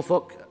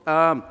Mid-Norfolk.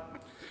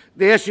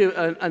 The issue,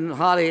 and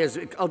Harry, is,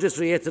 I'll just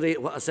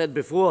reiterate what I said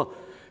before.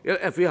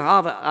 If we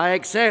have it, I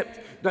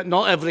accept that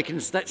not every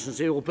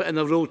constituency will put in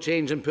a rule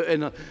change and put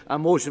in a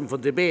motion for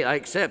debate. I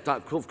accept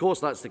that. Of course,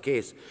 that's the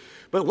case.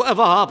 But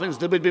whatever happens,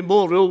 there would be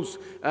more rules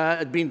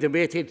being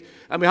debated.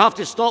 And we have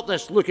to stop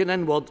this looking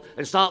inward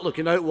and start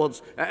looking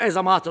outwards. It is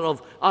a matter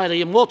of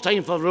either more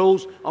time for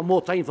rules or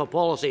more time for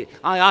policy.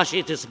 I ask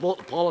you to support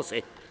the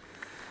policy.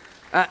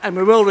 And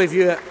we will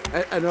review it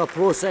in our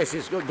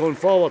processes going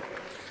forward.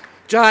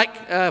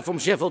 Jack from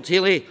Sheffield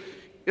Healy.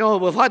 You know,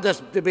 we've had this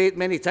debate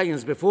many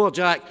times before,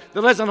 Jack.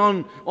 There is an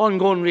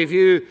ongoing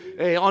review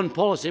on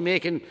policy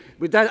making.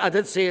 I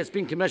did say it's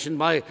been commissioned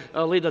by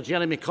our leader,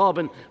 Jeremy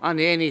Corbyn, and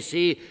the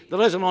NEC.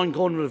 There is an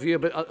ongoing review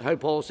about how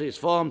policy is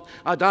formed.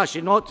 I'd ask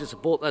you not to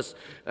support this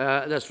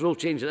rule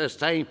change at this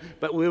time,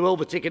 but we will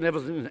be taking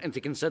everything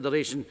into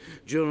consideration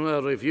during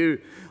our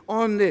review.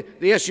 On the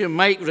issue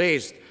Mike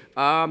raised,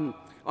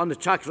 on the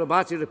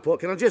Chakrabarti report,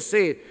 can I just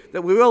say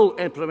that we will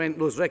implement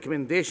those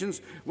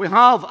recommendations. We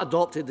have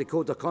adopted the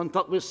Code of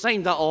Conduct. We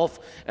signed that off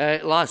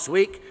last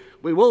week.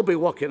 We will be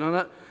working on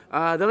it.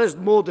 There is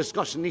more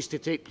discussion needs to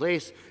take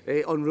place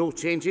on rule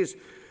changes,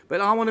 but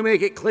I want to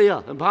make it clear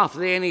on behalf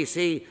of the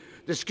NEC,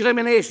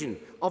 discrimination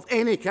of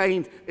any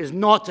kind is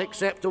not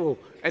acceptable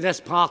in this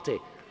party.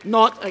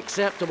 Not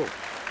acceptable.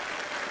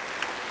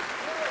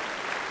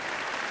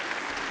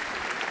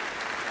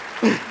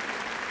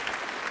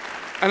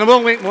 And I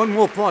will make one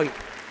more point.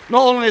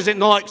 Not only is it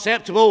not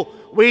acceptable,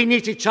 we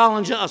need to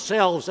challenge it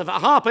ourselves. If it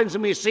happens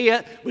and we see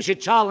it, we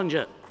should challenge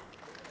it.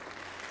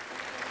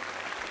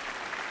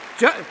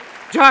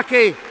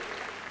 Jackie,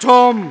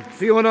 Tom,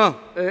 Fiona,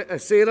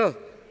 Sarah,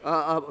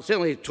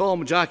 certainly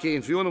Tom, Jackie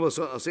and Fiona were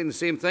sort of saying the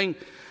same thing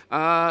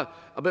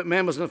about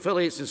members and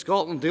affiliates in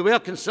Scotland. They were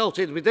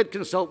consulted. We did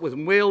consult with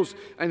Wales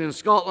and in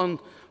Scotland.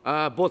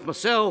 Both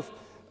myself,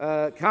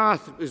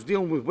 Kath is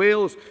dealing with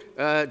Wales,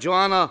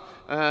 Joanna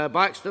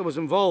Baxter was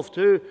involved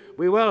too.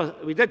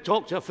 We did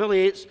talk to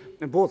affiliates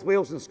in both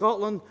Wales and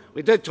Scotland.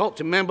 We did talk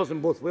to members in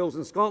both Wales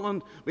and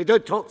Scotland. We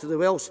did talk to the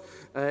Welsh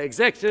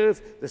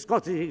executive, the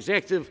Scottish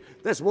executive.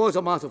 This was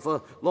a matter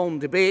for long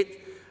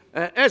debate.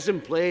 Is in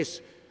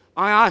place.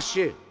 I ask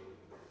you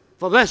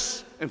for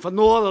this and for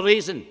no other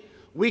reason.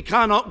 We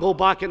cannot go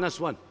back in this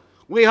one.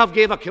 We have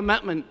gave a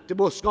commitment to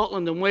both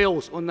Scotland and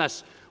Wales on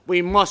this.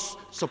 We must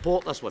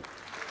support this one.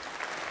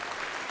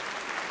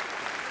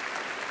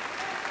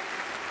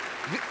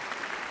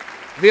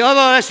 The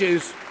other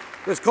issues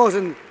that's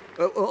causing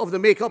of the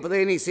make-up of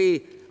the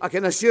NEC, I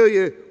can assure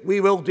you we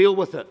will deal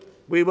with it.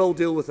 We will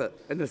deal with it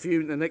in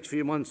the next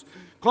few months.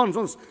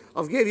 Conference,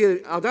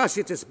 I'd ask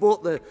you to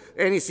support the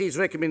NEC's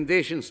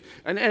recommendations,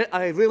 and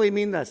I really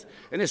mean this.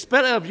 In the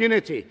spirit of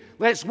unity,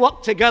 let's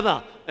work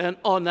together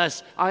on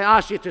this. I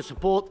ask you to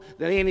support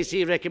the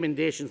NEC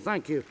recommendations.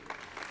 Thank you.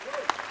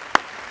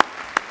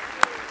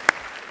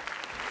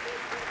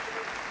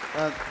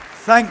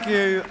 Thank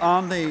you,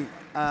 Andy.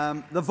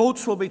 The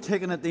votes will be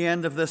taken at the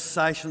end of this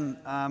session.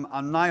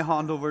 I'll now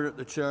hand over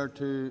the chair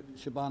to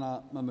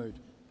Shabana Mahmood.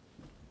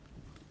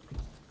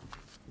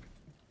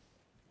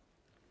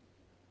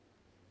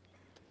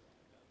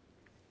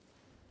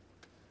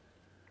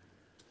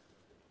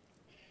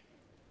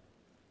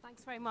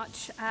 Thanks very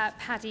much,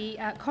 Paddy.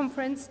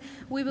 Conference.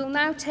 We will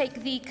now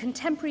take the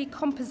contemporary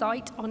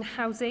composite on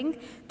housing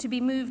to be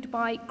moved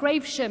by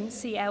Gravesham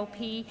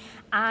CLP,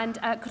 and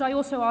could I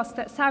also ask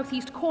that South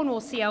East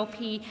Cornwall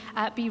CLP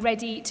be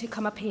ready to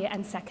come up here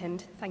and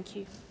second. Thank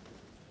you.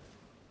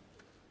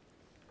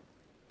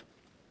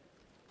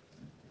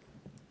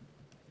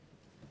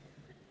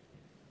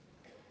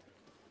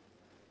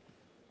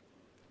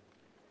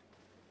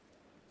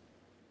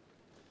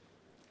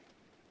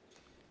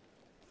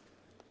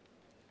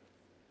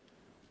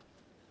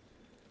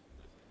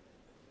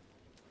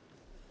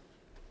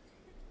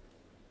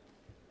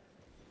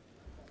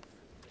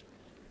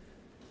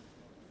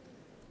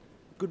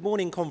 Good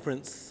morning,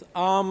 Conference.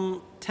 I'm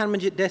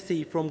Tanmanjit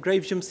Desi from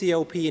Gravesham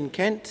CLP in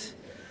Kent,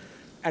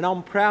 and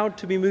I'm proud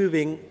to be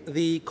moving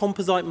the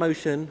composite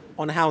motion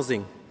on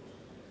housing.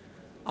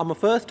 I'm a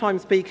first-time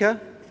speaker,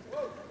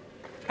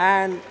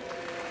 and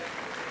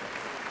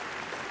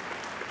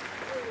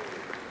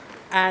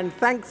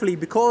thankfully,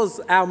 because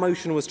our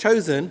motion was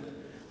chosen,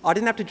 I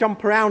didn't have to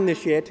jump around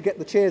this year to get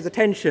the chair's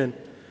attention,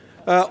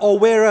 or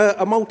wear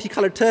a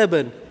multicoloured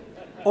turban,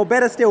 or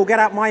better still, get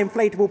out my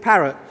inflatable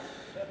parrot.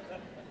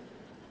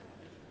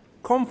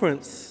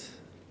 Conference,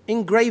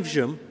 in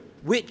Gravesham,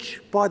 which,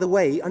 by the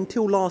way,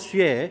 until last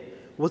year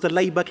was a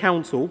Labour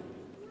council,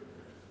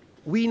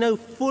 we know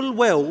full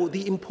well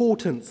the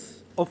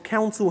importance of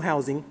council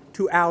housing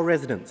to our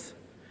residents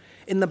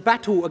in the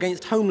battle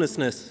against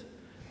homelessness,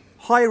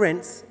 high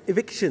rents,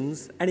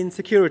 evictions and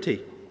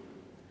insecurity.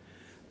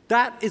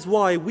 That is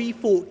why we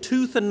fought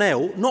tooth and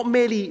nail, not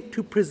merely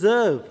to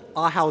preserve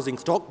our housing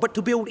stock, but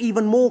to build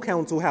even more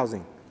council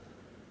housing.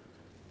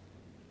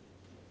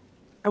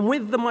 And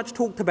with the much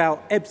talked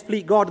about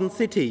Ebbsfleet Garden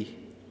City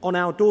on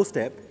our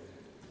doorstep,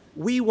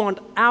 we want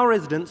our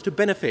residents to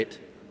benefit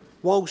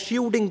while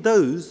shielding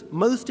those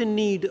most in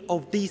need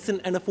of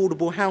decent and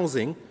affordable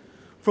housing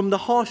from the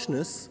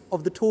harshness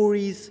of the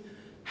Tories'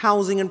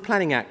 Housing and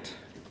Planning Act.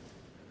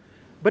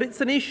 But it's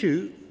an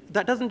issue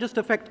that doesn't just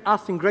affect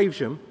us in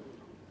Gravesham.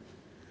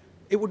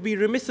 It would be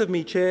remiss of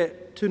me, Chair,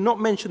 to not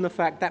mention the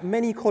fact that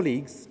many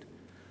colleagues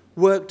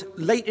worked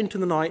late into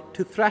the night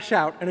to thrash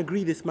out and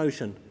agree this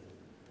motion.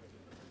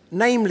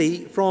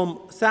 Namely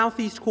from South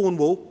East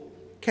Cornwall,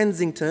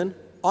 Kensington,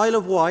 Isle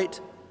of Wight,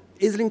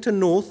 Islington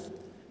North,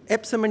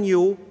 Epsom and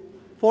Ewell,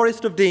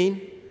 Forest of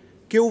Dean,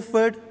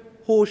 Guildford,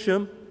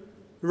 Horsham,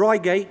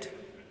 Reigate,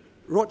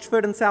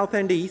 Rochford and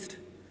Southend East,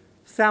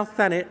 South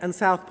Thanet and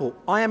Southport.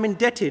 I am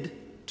indebted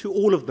to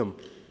all of them.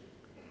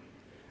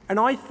 And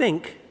I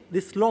think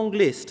this long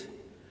list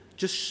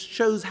just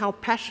shows how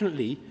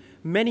passionately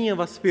many of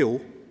us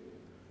feel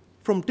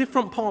from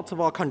different parts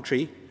of our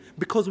country,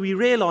 because we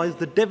realise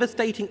the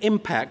devastating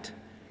impact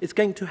it's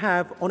going to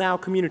have on our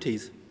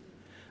communities,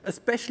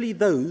 especially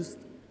those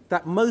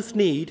that most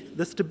need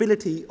the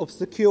stability of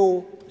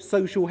secure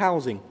social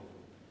housing.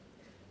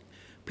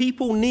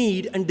 People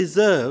need and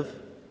deserve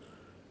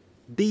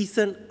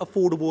decent,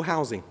 affordable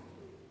housing.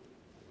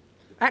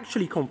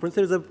 Actually, Conference,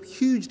 there's a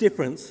huge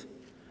difference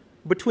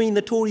between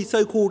the Tory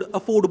so-called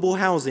affordable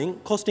housing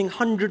costing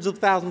hundreds of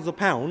thousands of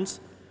pounds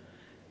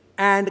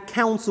and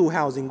council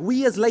housing.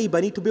 We as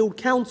Labour need to build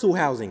council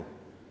housing.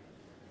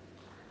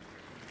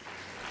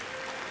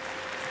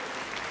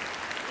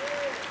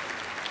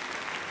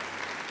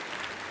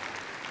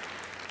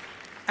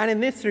 And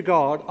in this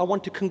regard, I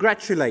want to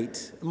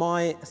congratulate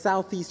my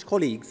South East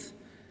colleagues,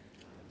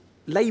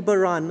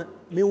 Labour-run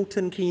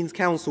Milton Keynes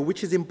Council,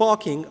 which is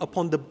embarking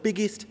upon the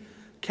biggest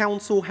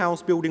council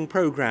house building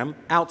programme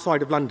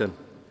outside of London.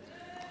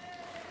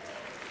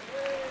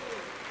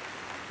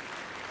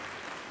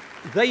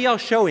 They are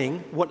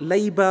showing what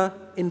Labour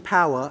in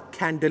power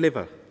can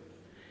deliver.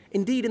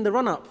 Indeed, in the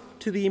run-up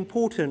to the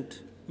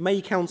important May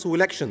Council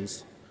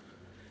elections,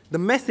 the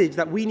message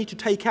that we need to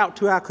take out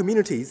to our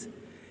communities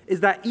is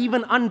that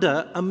even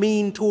under a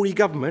mean Tory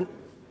government,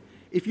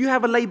 if you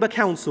have a Labour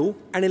council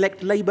and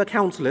elect Labour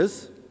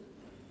councillors,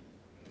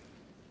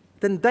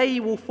 then they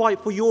will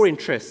fight for your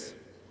interests,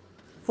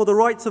 for the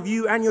rights of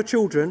you and your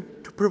children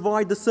to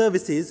provide the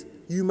services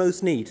you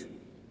most need.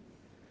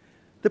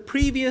 The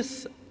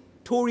previous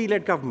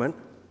Tory-led government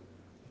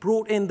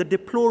brought in the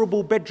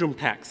deplorable bedroom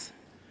tax,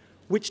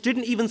 which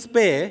didn't even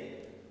spare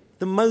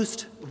the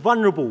most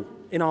vulnerable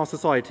in our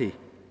society.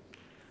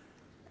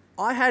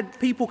 I had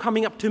people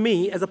coming up to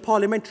me as a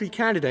parliamentary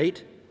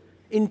candidate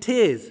in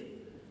tears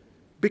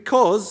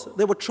because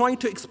they were trying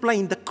to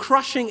explain the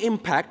crushing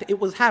impact it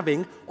was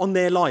having on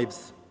their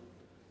lives.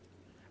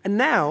 And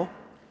now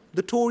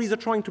the Tories are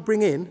trying to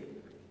bring in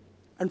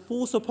and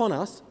force upon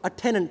us a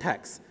tenant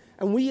tax.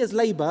 And we as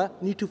Labour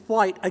need to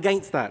fight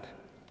against that.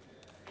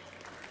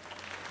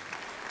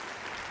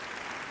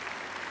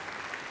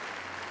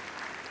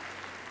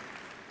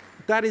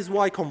 That is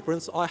why,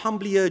 Conference, I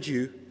humbly urge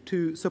you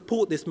to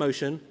support this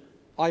motion.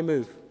 I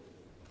move.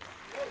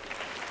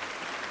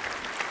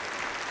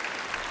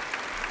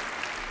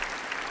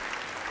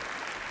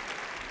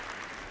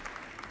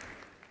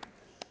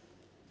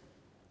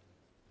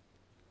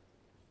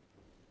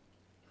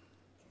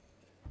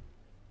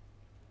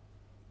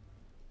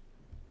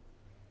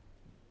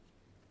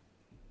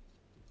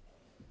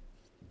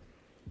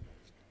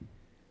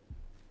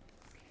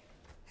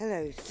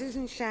 Hello,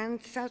 Susan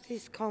Shand, South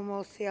East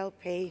Cornwall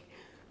CLP,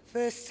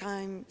 first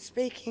time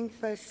speaking,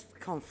 first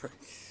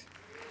conference.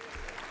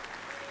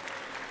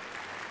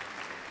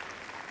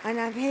 And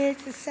I'm here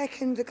to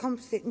second the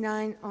Composite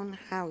 9 on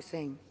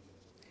housing.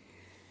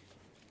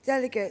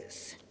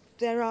 Delegates,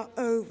 there are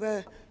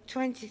over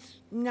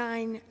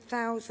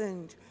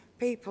 29,000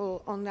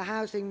 people on the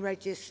housing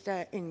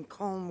register in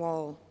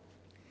Cornwall.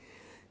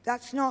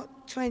 That's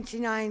not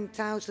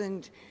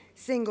 29,000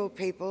 single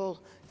people,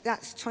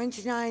 that's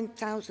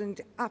 29,000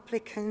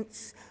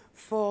 applicants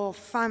for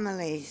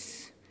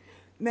families,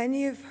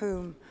 many of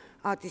whom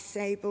are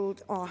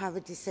disabled or have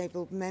a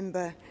disabled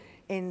member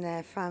in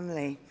their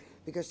family,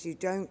 because you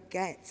don't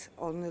get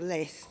on the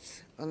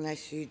lists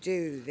unless you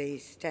do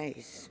these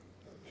days.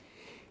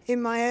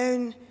 In my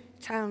own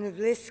town of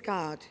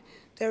Liskeard,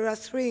 there are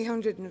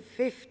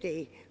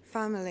 350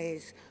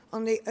 families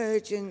on the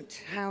urgent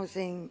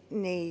housing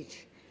need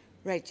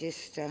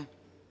register.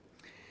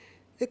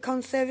 The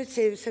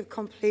Conservatives have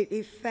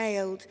completely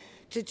failed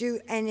to do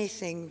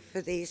anything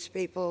for these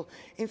people.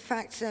 In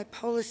fact, their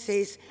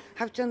policies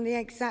have done the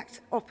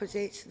exact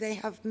opposite. They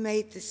have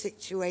made the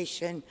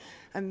situation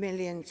a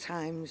million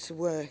times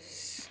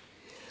worse.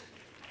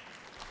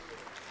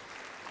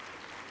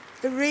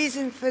 The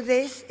reason for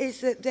this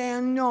is that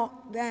their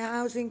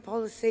housing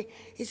policy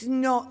is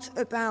not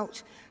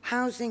about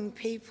housing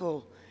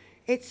people.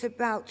 It's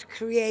about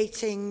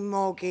creating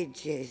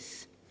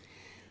mortgages.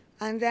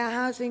 And their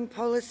housing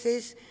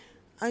policies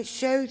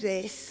show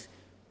this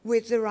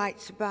with the right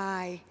to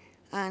buy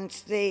and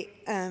the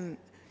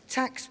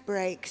tax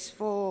breaks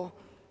for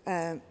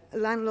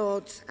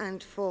landlords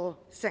and for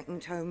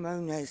second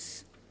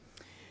homeowners.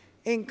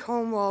 In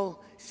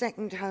Cornwall,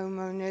 second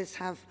homeowners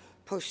have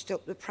pushed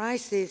up the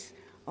prices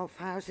of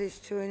houses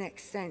to an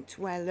extent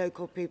where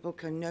local people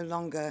can no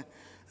longer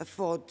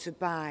afford to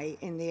buy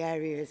in the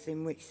areas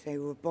in which they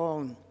were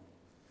born.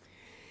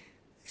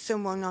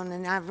 Someone on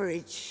an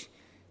average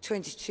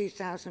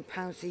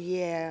 £22,000 a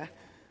year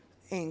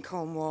in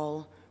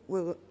Cornwall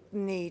will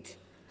need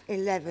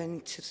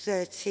 11 to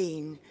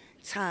 13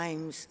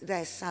 times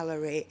their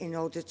salary in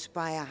order to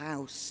buy a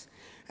house,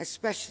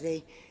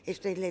 especially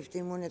if they lived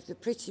in one of the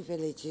pretty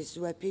villages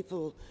where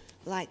people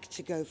like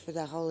to go for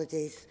their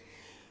holidays,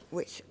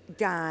 which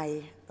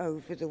die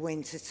over the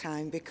winter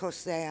time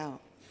because they are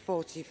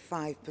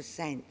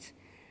 45%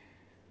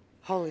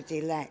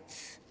 holiday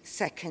lets,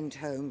 second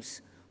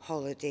homes,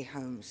 holiday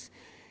homes.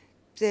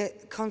 The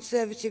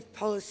Conservative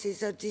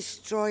policies are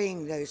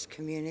destroying those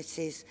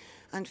communities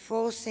and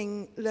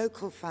forcing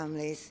local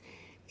families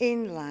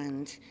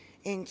inland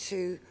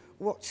into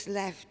what's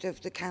left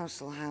of the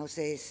council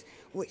houses,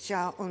 which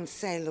are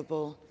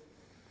unsaleable,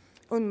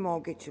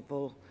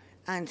 unmortgageable,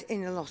 and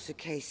in a lot of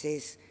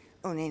cases,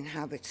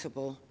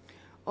 uninhabitable.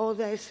 Or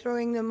they're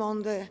throwing them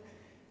on the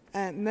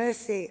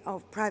mercy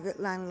of private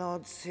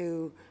landlords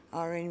who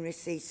are in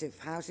receipt of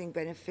housing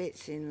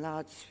benefits in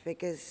large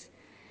figures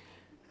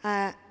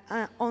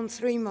on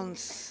 3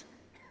 months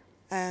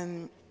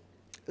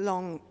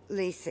long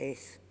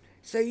leases.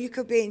 So you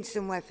could be in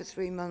somewhere for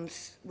 3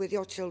 months with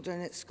your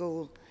children at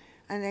school,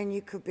 and then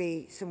you could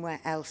be somewhere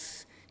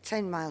else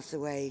 10 miles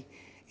away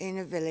in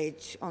a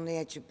village on the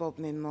edge of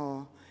Bodmin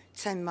Moor,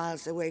 10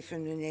 miles away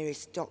from the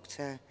nearest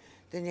doctor,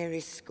 the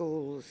nearest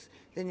schools,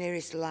 the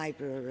nearest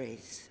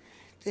libraries.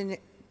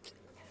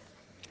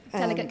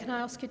 Delegate, can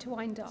I ask you to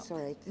wind up?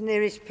 Sorry, the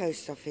nearest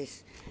post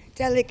office.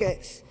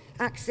 Delegates,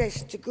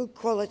 access to good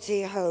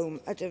quality home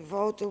at an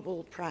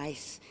affordable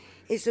price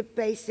is a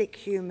basic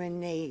human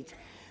need,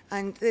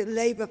 and the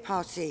Labour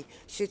Party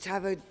should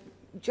have a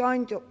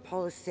joined-up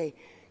policy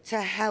to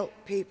help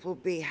people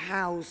be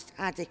housed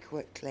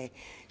adequately.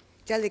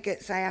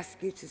 Delegates, I ask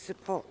you to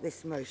support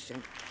this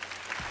motion.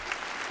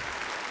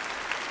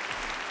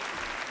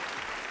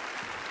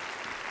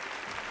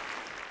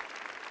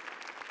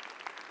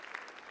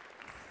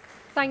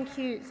 Thank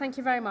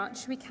you very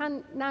much. We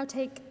can now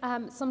take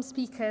some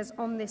speakers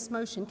on this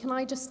motion. Can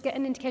I just get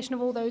an indication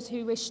of all those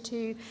who wish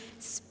to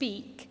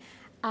speak?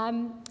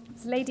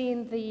 It's a lady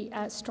in the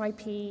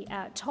stripy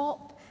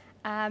top,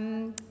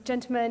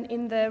 gentleman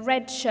in the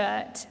red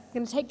shirt. I'm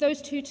going to take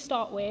those two to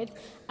start with.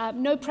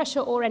 No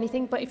pressure or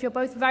anything, but if you're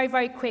both very,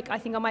 very quick, I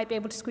think I might be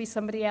able to squeeze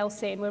somebody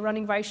else in. We're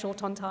running very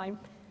short on time.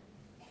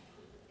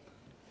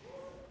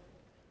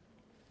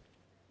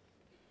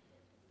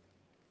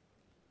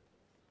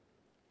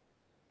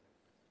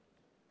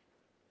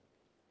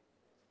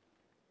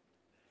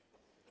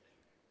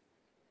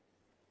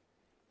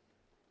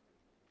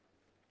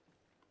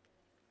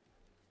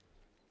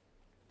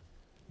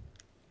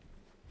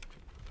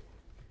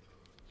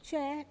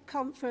 Chair,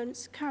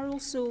 Conference, Carol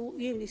Sewell,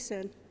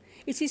 Unison.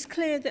 It is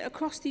clear that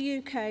across the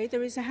UK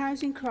there is a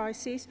housing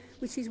crisis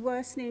which is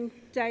worsening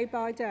day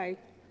by day.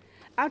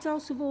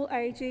 Adults of all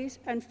ages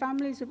and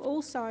families of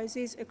all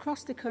sizes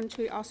across the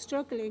country are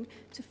struggling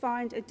to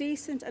find a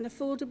decent and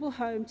affordable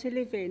home to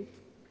live in.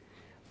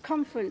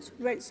 Conference,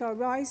 rents are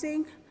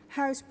rising,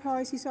 house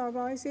prices are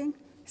rising.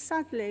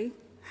 Sadly,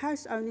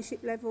 house ownership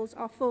levels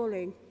are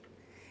falling.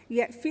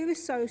 Yet fewer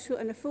social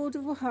and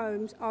affordable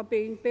homes are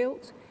being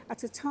built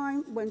at a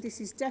time when this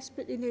is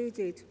desperately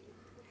needed.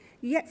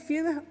 Yet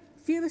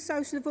fewer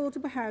social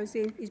affordable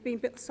housing is being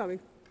built.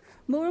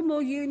 More and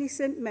more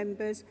Unison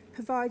members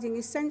providing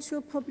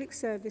essential public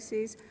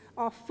services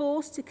are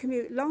forced to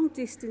commute long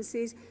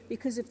distances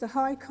because of the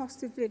high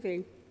cost of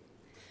living.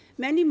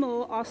 Many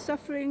more are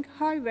suffering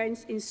high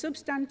rents in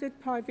substandard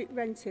private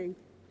renting.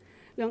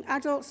 Young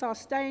adults are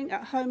staying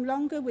at home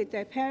longer with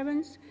their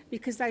parents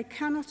because they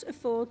cannot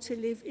afford to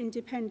live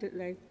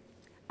independently.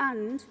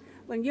 And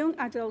when young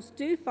adults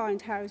do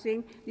find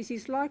housing, this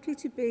is likely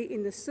to be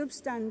in the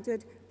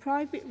substandard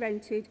private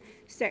rented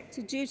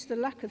sector due to the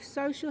lack of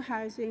social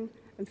housing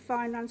and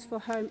finance for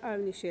home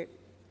ownership.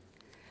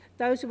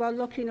 Those who are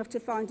lucky enough to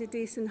find a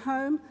decent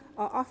home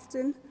are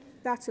often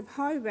that of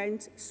high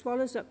rent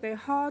swallows up their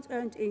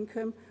hard-earned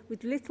income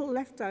with little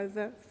left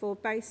over for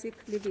basic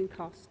living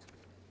costs.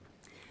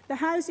 The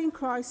housing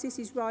crisis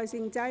is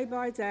rising day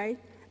by day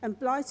and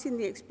blighting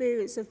the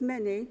experience of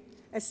many,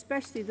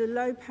 especially the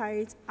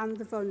low-paid and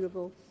the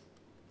vulnerable.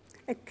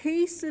 A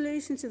key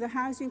solution to the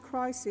housing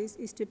crisis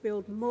is to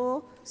build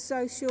more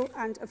social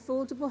and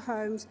affordable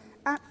homes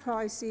at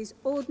prices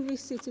ordinary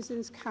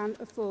citizens can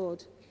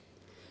afford.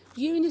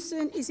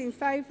 Unison is in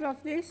favour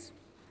of this.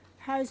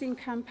 Housing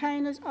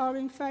campaigners are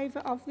in favour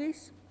of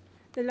this.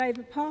 The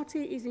Labour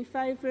Party is in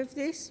favour of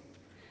this.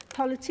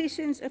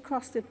 Politicians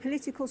across the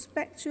political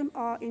spectrum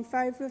are in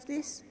favour of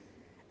this,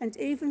 and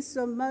even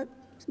some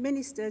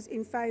ministers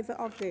in favour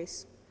of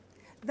this.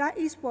 That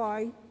is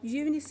why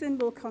Unison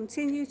will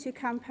continue to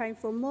campaign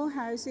for more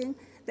housing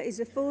that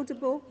is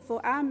affordable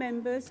for our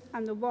members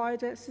and the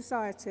wider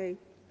society.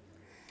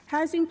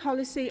 Housing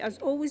policy has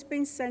always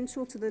been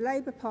central to the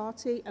Labour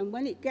Party, and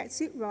when it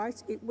gets it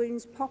right, it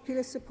wins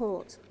popular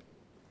support.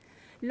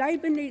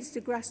 Labour needs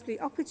to grasp the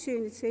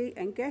opportunity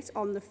and get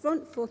on the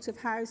front foot of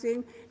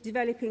housing,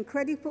 developing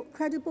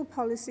credible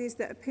policies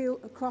that appeal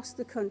across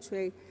the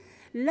country.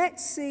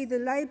 Let's see the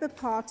Labour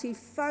Party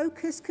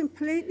focus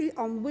completely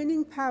on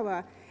winning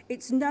power.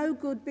 It's no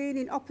good being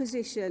in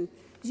opposition.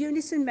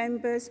 Unison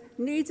members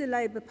need a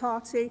Labour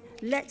Party.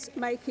 Let's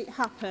make it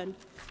happen.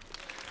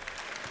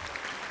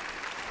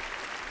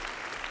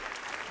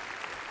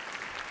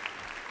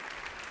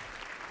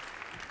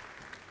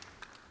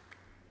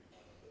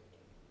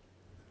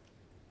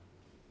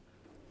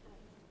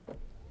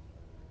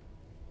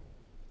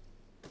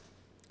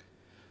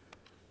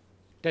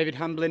 David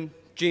Hamblin,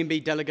 G&B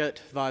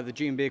delegate via the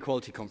G&B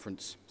Equality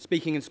Conference,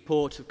 speaking in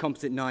support of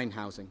Composite 9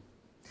 housing.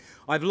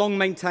 I've long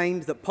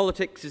maintained that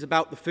politics is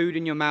about the food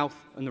in your mouth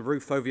and the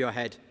roof over your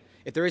head.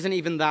 If there isn't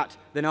even that,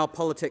 then our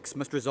politics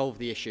must resolve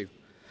the issue.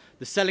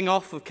 The selling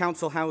off of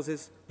council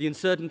houses, the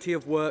uncertainty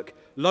of work,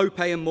 low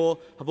pay and more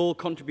have all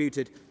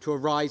contributed to a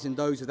rise in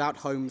those without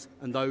homes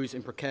and those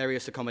in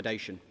precarious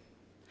accommodation.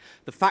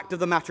 The fact of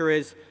the matter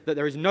is that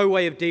there is no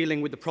way of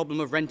dealing with the problem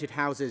of rented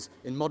houses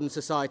in modern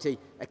society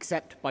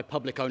except by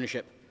public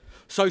ownership.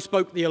 So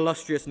spoke the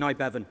illustrious Nye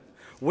Bevan.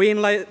 We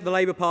in the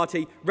Labour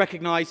Party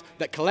recognise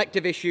that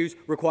collective issues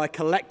require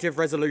collective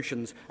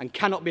resolutions and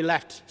cannot be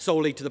left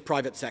solely to the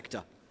private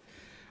sector.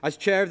 As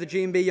chair of the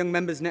G&B Young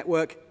Members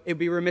Network, it would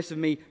be remiss of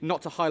me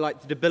not to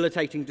highlight the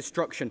debilitating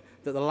destruction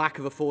that the lack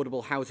of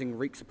affordable housing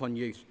wreaks upon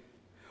youth.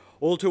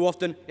 All too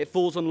often, it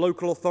falls on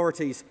local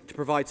authorities to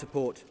provide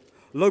support.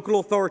 Local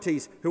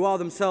authorities who are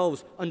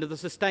themselves under the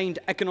sustained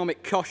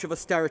economic cosh of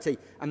austerity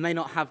and may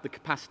not have the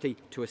capacity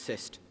to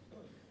assist.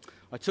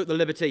 I took the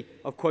liberty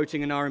of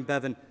quoting Aneurin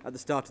Bevan at the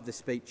start of this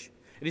speech.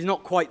 It is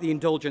not quite the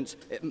indulgence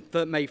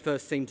it may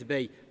first seem to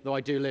be, though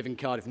I do live in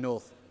Cardiff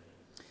North.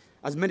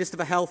 As Minister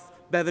for Health,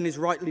 Bevan is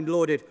rightly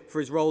lauded for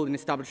his role in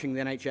establishing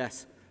the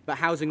NHS, but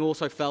housing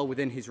also fell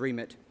within his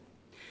remit.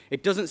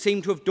 It doesn't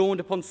seem to have dawned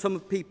upon some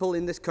people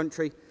in this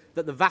country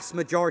that the vast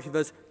majority of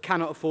us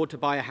cannot afford to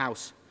buy a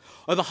house.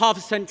 Over half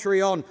a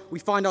century on, we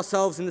find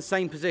ourselves in the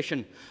same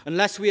position.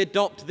 Unless we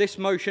adopt this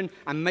motion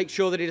and make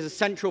sure that it is a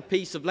central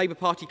piece of Labour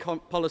Party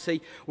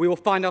policy, we will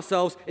find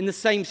ourselves in the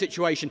same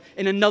situation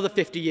in another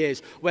 50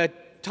 years, where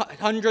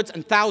hundreds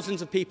and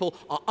thousands of people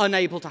are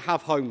unable to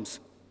have homes.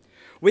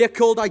 We are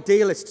called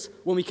idealists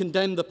when we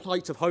condemn the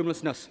plight of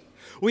homelessness.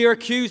 We are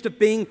accused of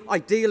being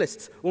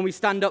idealists when we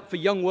stand up for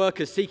young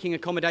workers seeking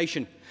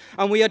accommodation.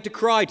 And we are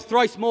decried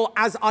thrice more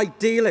as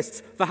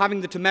idealists for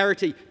having the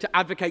temerity to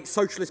advocate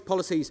socialist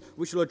policies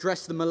which will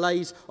address the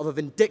malaise of a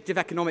vindictive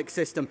economic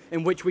system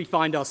in which we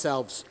find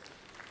ourselves.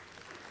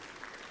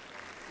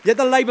 Yet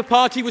the Labour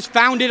Party was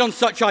founded on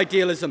such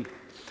idealism.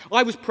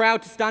 I was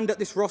proud to stand at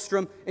this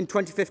rostrum in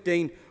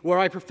 2015 where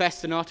I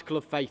professed an article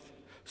of faith.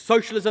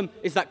 Socialism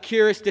is that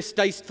curious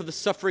distaste for the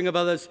suffering of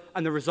others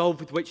and the resolve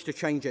with which to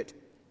change it.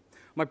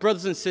 My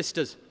brothers and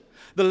sisters,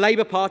 the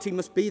Labour Party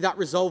must be that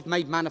resolve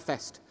made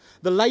manifest.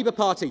 The Labour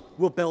Party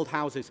will build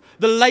houses.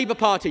 The Labour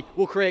Party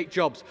will create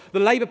jobs. The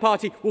Labour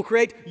Party will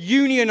create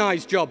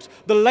unionised jobs.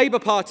 The Labour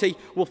Party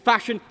will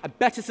fashion a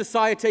better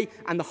society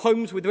and the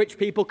homes with which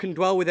people can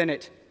dwell within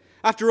it.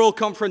 After all,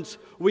 conference,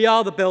 we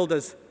are the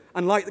builders.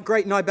 And like the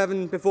great Nye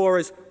Bevan before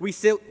us, we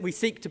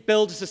seek to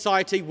build a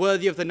society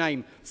worthy of the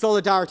name.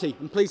 Solidarity,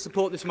 and please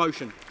support this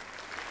motion.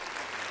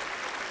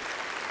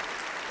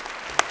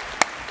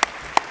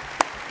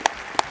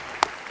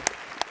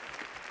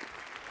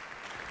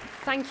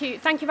 Thank you.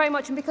 Thank you very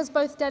much. And because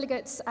both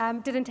delegates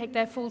didn't take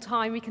their full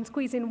time, we can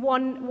squeeze in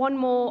one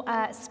more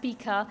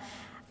speaker.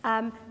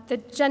 The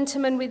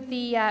gentleman with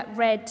the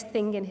red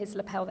thing in his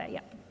lapel there,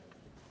 yeah.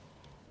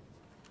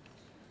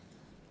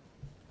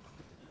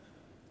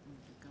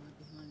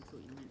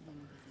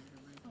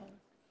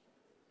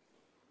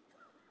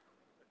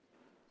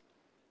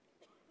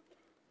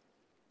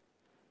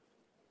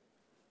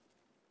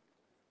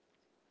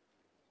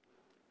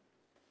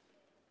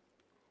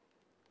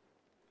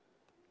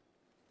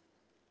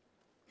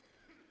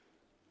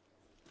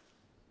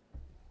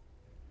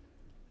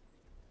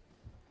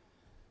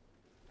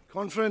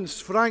 Conference,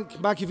 Frank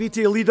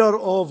McAveety, leader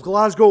of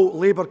Glasgow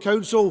Labour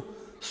Council,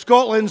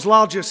 Scotland's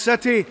largest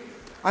city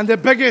and the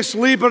biggest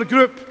Labour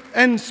group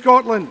in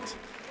Scotland.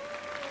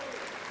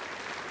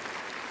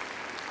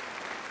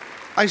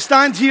 I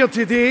stand here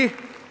today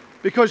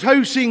because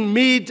housing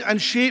made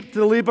and shaped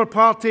the Labour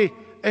Party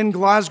in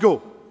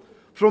Glasgow.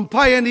 From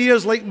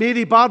pioneers like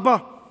Mary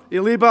Barber, a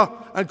Labour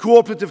and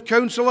cooperative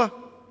councillor,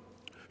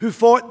 who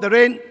fought the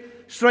rent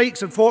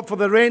strikes and fought for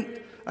the rent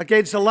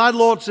against the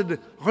landlords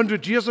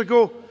 100 years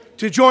ago,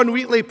 to John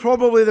Wheatley,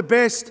 probably the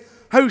best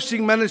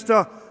housing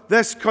minister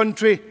this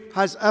country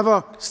has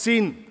ever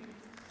seen.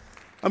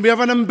 And we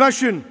have an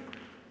ambition.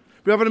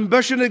 We have an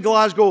ambition in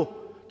Glasgow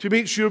to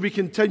make sure we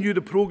continue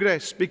the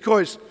progress,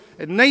 because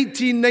in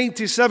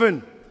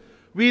 1997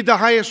 we had the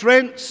highest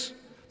rents,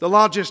 the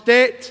largest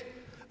debt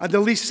and the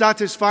least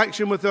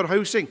satisfaction with our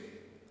housing.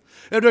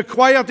 It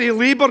required a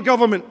Labour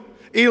government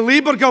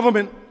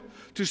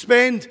to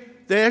spend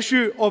the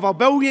issue of $1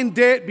 billion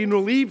debt being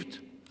relieved,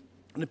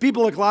 and the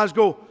people of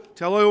Glasgow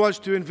to allow us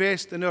to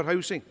invest in our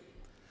housing.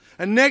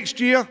 And next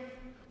year,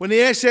 when the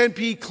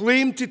SNP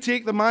claim to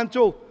take the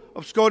mantle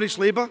of Scottish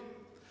Labour,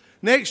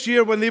 next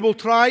year when they will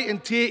try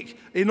and take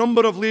a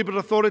number of Labour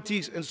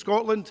authorities in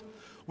Scotland,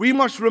 we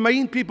must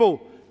remind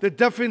people the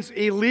difference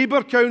a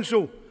Labour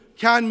council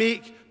can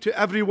make to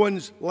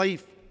everyone's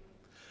life.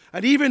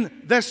 And even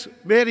this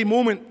very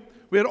moment,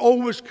 we are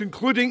always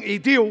concluding a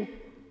deal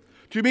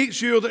to make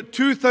sure that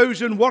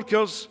 2,000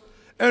 workers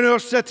in our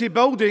city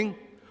building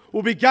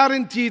will be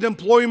guaranteed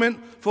employment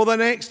for the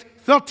next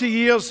 30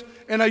 years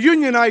in a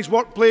unionised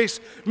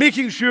workplace,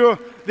 making sure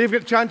they've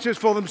got chances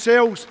for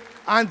themselves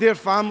and their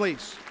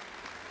families.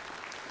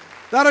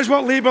 That is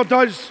what Labour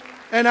does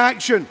in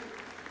action.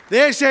 The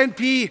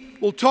SNP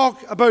will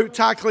talk about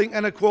tackling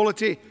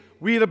inequality.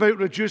 We're about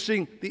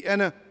reducing the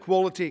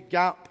inequality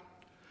gap.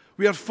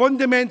 We are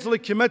fundamentally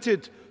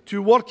committed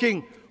to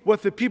working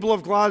with the people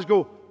of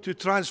Glasgow to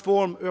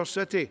transform our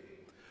city.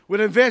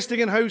 We're investing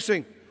in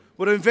housing.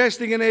 We're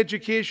investing in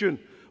education.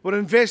 We're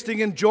investing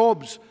in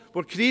jobs.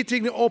 We're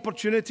creating the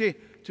opportunity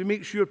to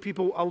make sure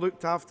people are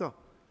looked after.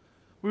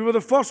 We were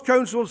the first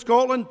council in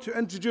Scotland to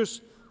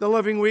introduce the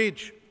living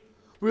wage.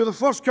 We were the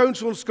first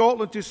council in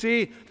Scotland to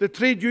say the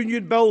trade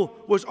union bill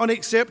was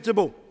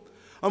unacceptable.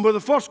 And we're the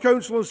first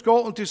council in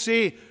Scotland to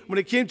say, when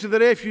it came to the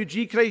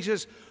refugee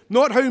crisis,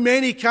 not how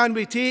many can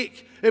we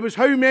take, it was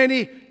how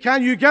many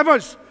can you give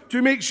us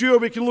to make sure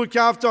we can look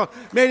after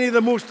many of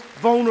the most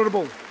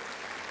vulnerable.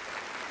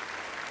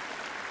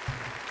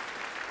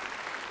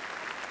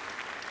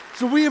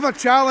 So we have a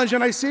challenge,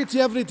 and I say to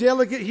every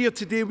delegate here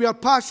today, we are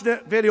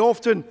passionate very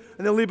often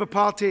in the Labour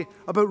Party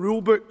about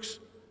rule books.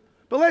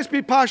 But let's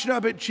be passionate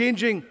about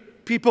changing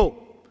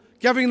people,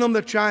 giving them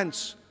the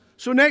chance.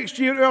 So next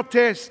year our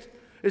test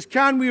is,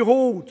 can we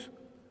hold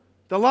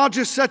the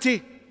largest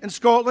city in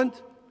Scotland?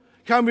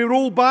 Can we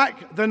roll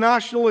back the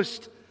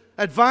nationalist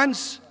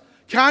advance?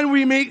 Can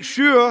we make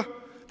sure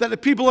that the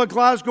people of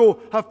Glasgow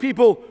have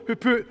people who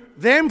put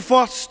them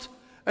first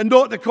and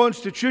not the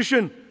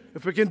Constitution?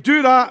 If we can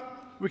do that,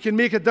 we can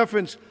make a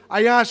difference.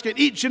 I ask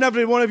each and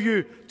every one of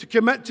you to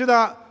commit to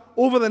that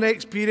over the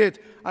next period.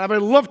 And I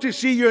would love to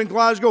see you in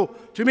Glasgow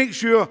to make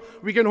sure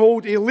we can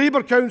hold a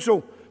Labour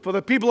Council for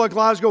the people of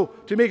Glasgow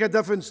to make a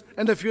difference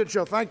in the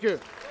future. Thank you.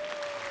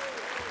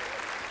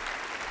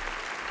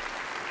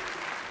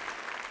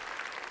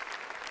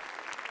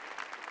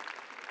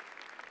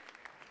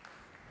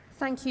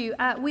 Thank you.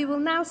 We will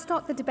now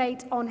start the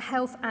debate on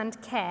health and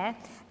care.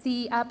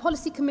 The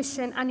Policy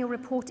Commission annual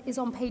report is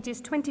on pages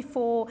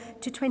 24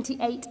 to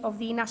 28 of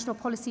the National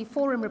Policy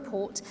Forum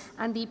report,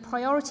 and the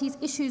Priorities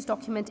Issues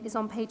document is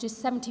on pages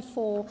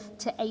 74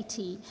 to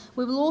 80.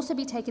 We will also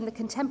be taking the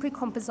contemporary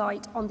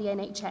composite on the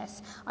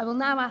NHS. I will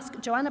now ask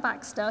Joanna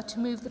Baxter to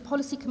move the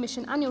Policy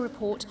Commission annual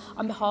report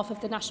on behalf of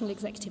the National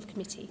Executive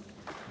Committee.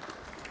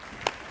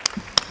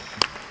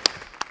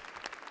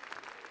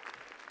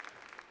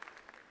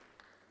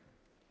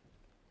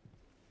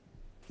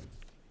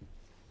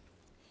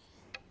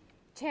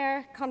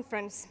 Chair,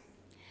 Conference.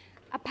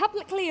 A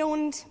publicly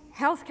owned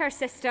healthcare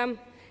system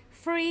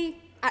free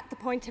at the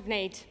point of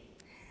need.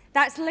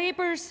 That's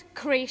Labour's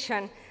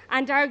creation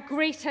and our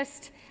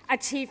greatest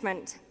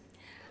achievement.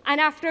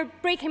 And after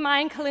breaking my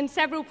ankle in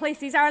several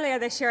places earlier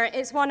this year,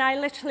 it's one I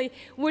literally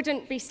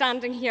wouldn't be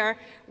standing here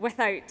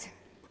without.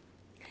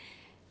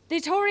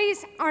 The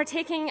Tories are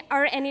taking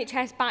our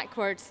NHS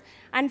backwards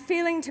and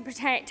failing to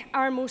protect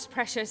our most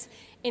precious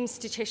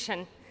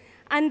institution.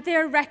 And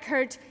their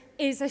record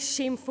is a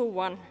shameful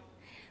one.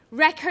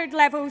 Record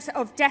levels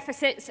of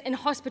deficits in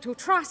hospital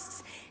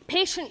trusts,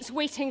 patients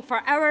waiting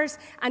for hours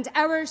and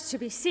hours to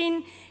be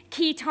seen,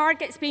 key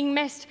targets being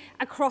missed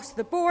across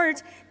the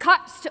board,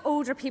 cuts to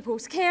older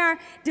people's care,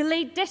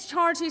 delayed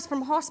discharges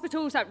from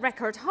hospitals at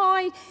record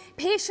high,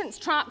 patients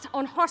trapped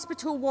on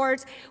hospital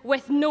wards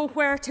with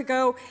nowhere to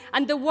go,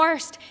 and the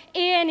worst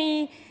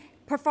A&E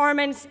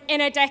performance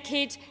in a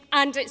decade,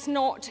 and it's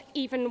not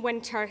even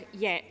winter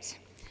yet.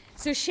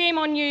 So shame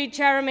on you,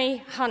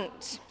 Jeremy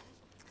Hunt.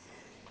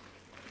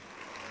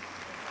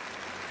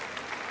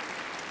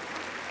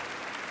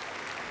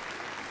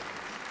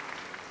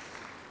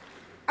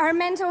 Our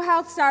mental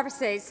health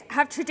services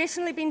have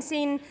traditionally been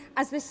seen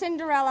as the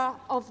Cinderella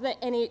of the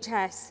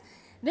NHS.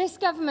 This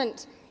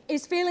government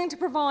is failing to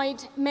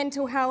provide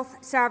mental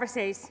health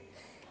services.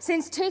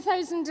 Since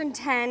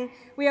 2010,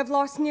 we have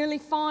lost nearly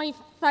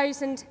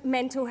 5,000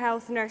 mental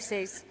health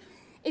nurses.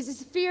 It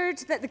is feared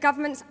that the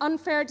government's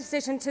unfair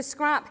decision to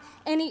scrap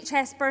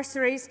NHS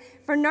bursaries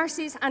for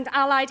nurses and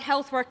allied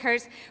health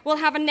workers will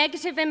have a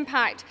negative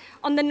impact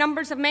on the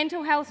numbers of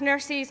mental health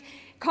nurses,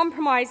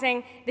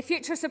 compromising the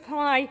future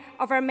supply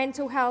of our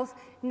mental health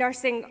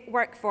nursing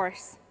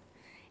workforce.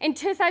 In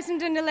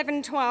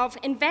 2011-12,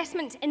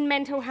 investment in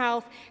mental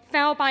health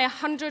fell by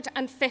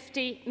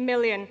 150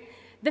 million,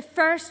 the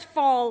first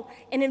fall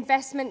in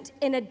investment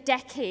in a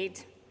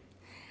decade.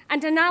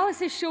 And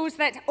analysis shows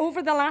that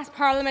over the last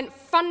Parliament,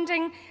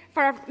 funding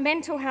for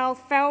mental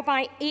health fell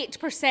by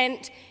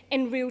 8%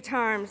 in real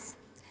terms.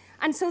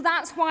 And so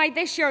that's why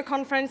this year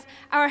conference,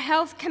 our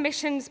Health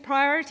Commission's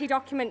priority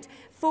document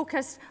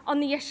focused on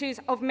the issues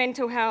of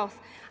mental health.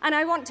 And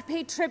I want to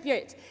pay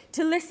tribute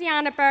to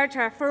Luciana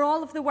Berger for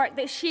all of the work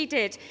that she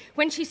did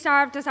when she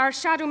served as our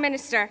Shadow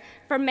Minister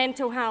for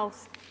Mental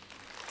Health.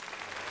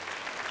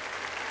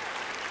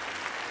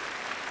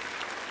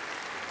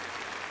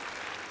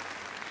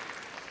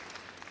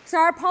 So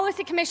our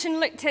Policy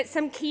Commission looked at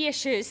some key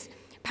issues: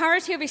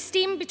 parity of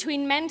esteem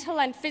between mental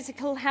and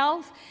physical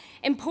health,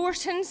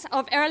 importance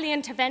of early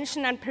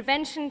intervention and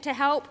prevention to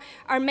help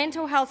our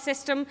mental health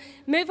system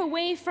move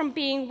away from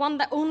being one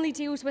that only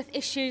deals with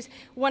issues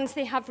once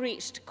they have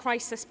reached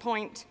crisis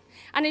point,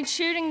 and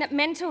ensuring that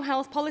mental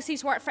health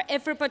policies work for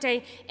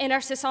everybody in our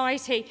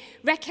society,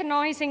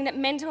 recognising that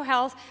mental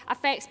health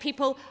affects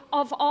people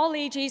of all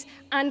ages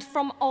and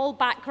from all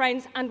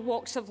backgrounds and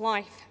walks of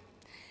life.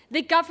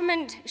 The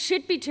government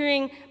should be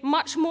doing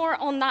much more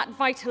on that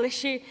vital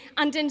issue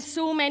and in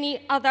so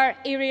many other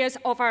areas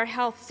of our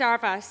health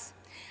service.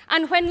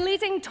 And when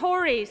leading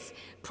Tories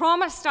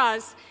promised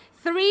us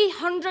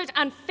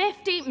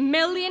 £350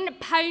 million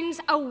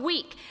a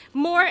week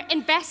more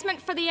investment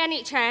for the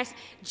NHS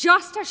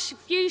just a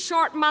few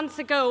short months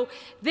ago.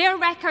 Their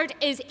record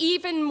is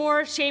even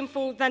more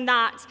shameful than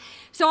that.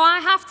 So I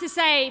have to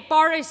say,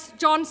 Boris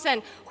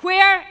Johnson,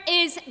 where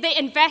is the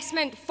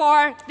investment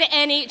for the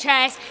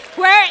NHS?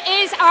 Where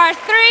is our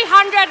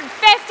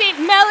 £350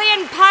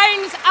 million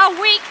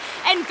a week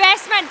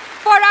investment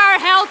for our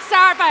health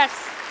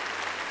service?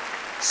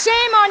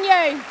 Shame on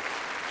you.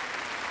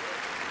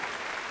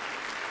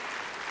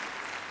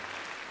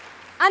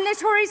 And the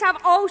Tories have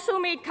also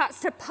made cuts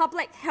to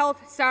public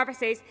health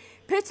services,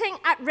 putting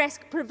at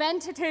risk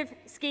preventative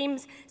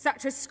schemes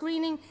such as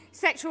screening,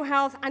 sexual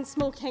health and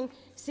smoking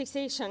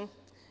cessation.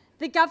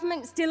 The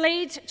government's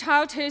delayed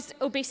childhood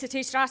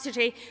obesity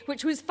strategy,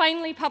 which was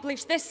finally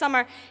published this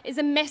summer, is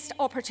a missed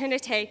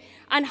opportunity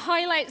and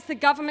highlights the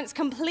government's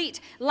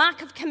complete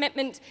lack of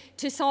commitment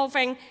to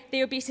solving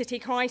the obesity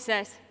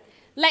crisis.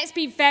 Let's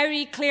be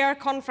very clear,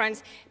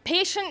 Conference.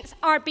 Patients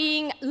are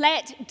being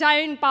let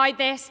down by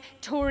this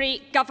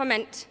Tory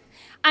government,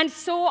 and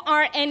so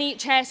are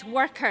NHS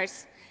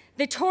workers.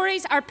 The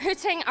Tories are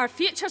putting our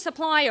future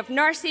supply of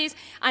nurses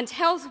and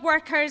health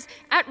workers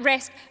at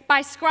risk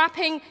by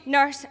scrapping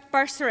nurse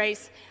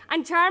bursaries.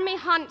 And Jeremy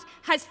Hunt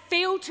has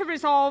failed to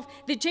resolve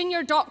the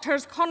junior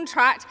doctors'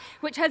 contract,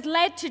 which has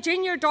led to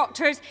junior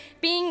doctors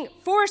being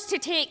forced to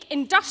take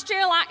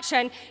industrial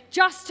action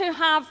just to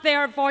have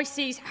their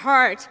voices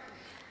heard.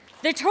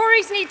 The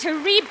Tories need to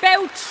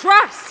rebuild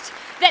trust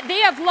that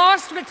they have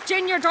lost with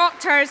junior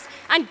doctors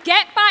and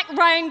get back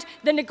round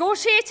the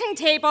negotiating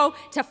table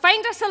to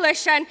find a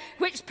solution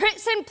which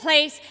puts in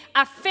place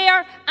a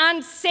fair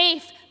and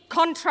safe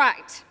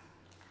contract.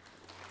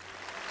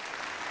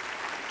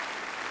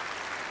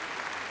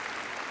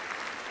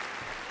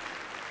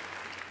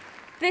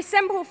 The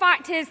simple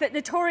fact is that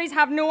the Tories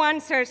have no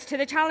answers to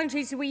the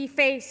challenges we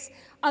face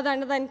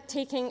other than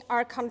taking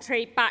our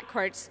country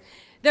backwards.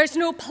 There's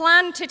no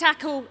plan to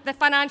tackle the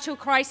financial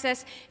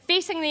crisis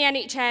facing the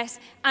NHS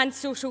and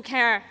social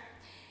care.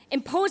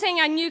 Imposing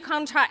a new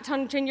contract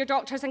on junior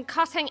doctors and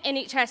cutting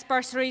NHS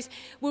bursaries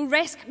will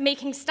risk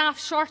making staff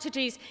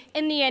shortages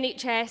in the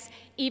NHS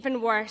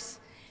even worse.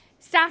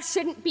 Staff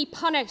shouldn't be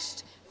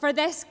punished for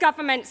this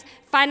government's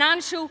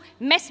financial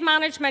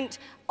mismanagement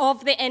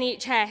of the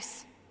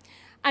NHS.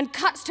 And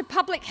cuts to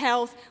public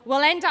health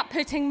will end up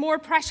putting more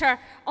pressure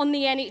on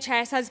the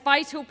NHS as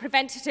vital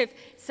preventative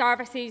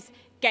services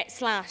get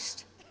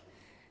slashed.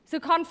 So,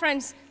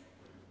 Conference,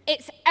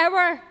 it's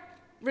our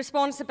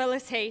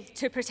responsibility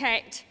to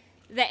protect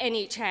the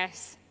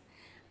NHS.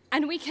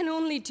 And we can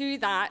only do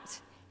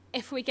that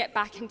if we get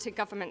back into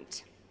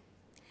government.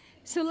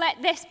 So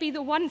let this be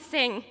the one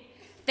thing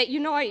that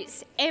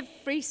unites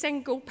every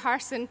single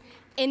person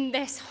in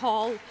this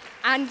hall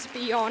and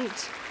beyond.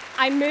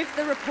 I move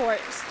the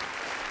report.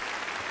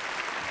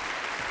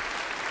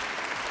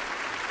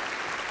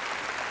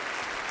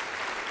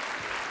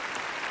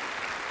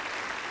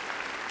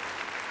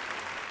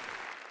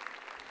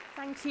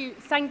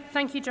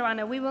 Thank you,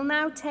 Joanna. We will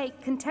now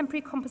take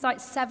Contemporary Composite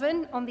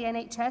 7 on the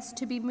NHS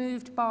to be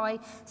moved by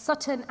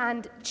Sutton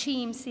and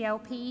Cheam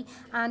CLP.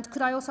 And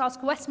could I also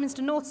ask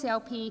Westminster North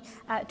CLP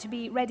to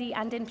be ready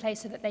and in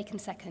place so that they can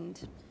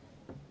second?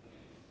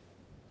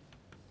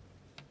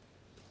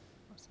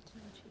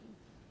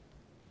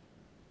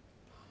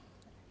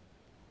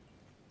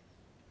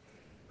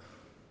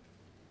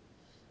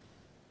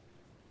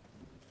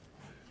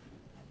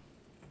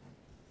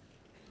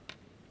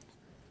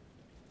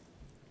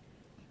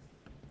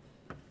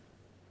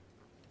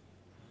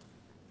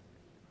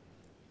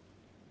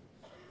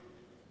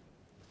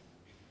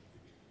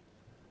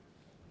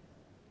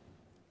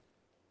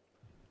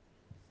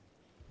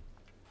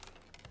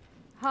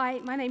 Hi,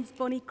 my name's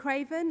Bonnie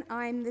Craven.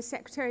 I'm the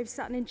Secretary of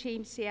Sutton and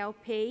Cheam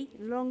CLP,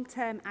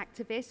 long-term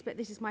activist, but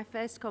this is my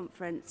first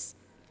conference.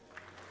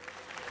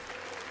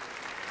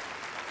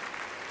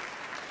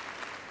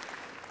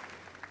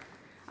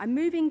 I'm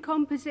moving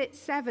Composite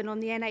 7 on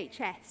the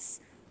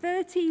NHS.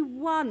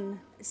 31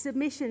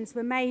 submissions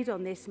were made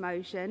on this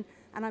motion,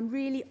 and I'm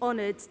really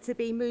honoured to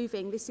be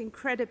moving this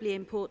incredibly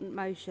important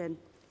motion.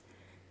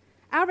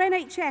 Our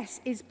NHS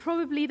is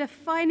probably the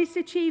finest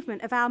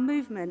achievement of our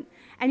movement,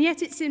 and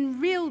yet it's in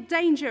real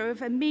danger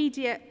of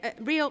immediate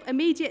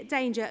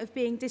danger of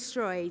being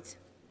destroyed.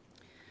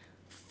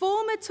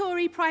 Former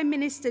Tory Prime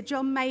Minister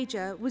John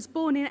Major was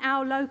born in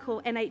our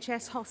local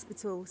NHS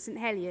hospital, St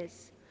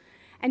Heliers.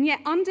 And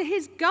yet under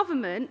his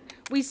government,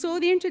 we saw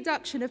the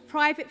introduction of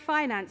private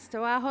finance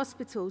to our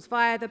hospitals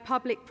via the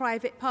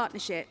public-private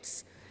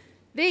partnerships.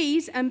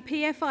 These and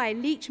PFI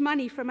leach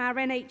money from our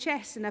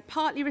NHS and are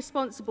partly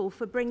responsible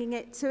for bringing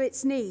it to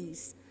its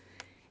knees,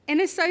 in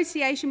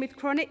association with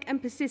chronic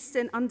and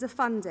persistent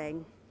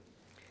underfunding.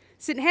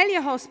 St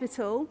Helier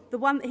Hospital, the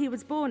one that he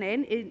was born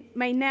in,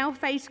 may now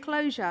face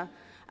closure,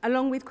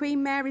 along with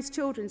Queen Mary's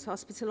Children's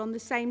Hospital on the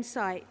same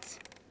site.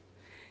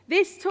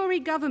 This Tory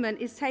government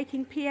is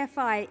taking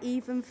PFI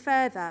even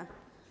further.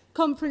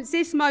 Conference,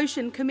 this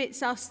motion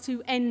commits us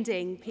to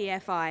ending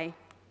PFI.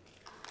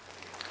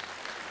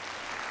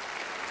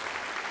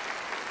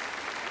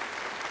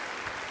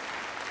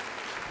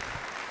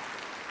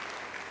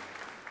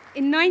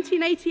 In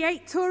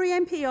 1988, Tory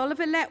MP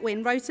Oliver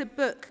Letwin wrote a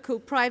book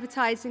called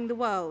Privatising the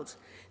World.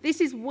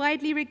 This is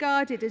widely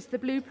regarded as the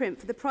blueprint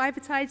for the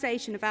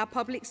privatisation of our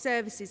public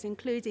services,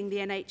 including the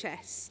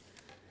NHS.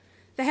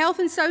 The Health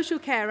and Social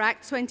Care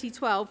Act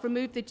 2012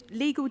 removed the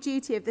legal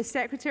duty of the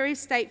Secretary of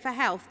State for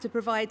Health to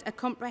provide a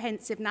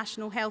comprehensive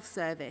national health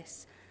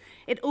service.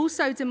 It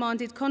also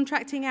demanded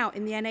contracting out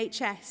in the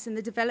NHS and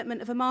the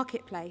development of a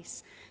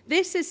marketplace.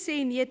 This has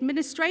seen the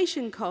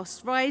administration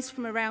costs rise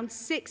from around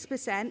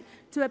 6%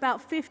 to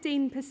about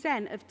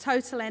 15% of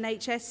total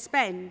NHS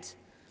spend.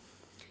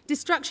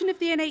 Destruction of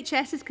the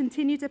NHS has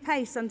continued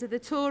apace under the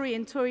Tory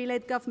and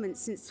Tory-led government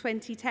since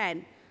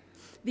 2010.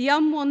 The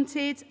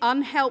unwanted,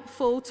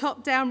 unhelpful,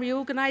 top-down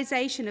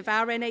reorganisation of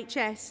our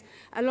NHS,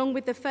 along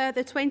with the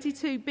further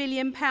 £22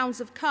 billion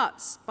of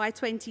cuts by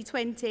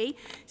 2020,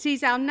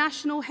 sees our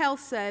National Health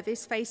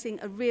Service facing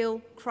a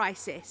real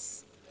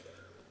crisis.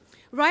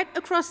 Right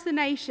across the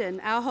nation,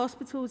 our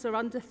hospitals are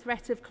under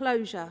threat of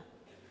closure.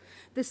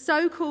 The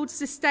so-called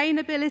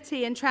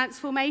Sustainability and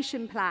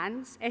Transformation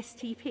Plans,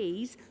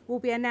 STPs, will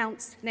be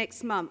announced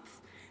next month.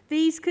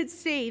 These could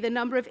see the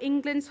number of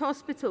England's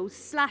hospitals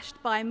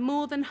slashed by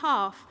more than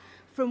half,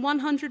 from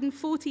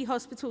 140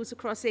 hospitals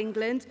across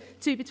England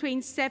to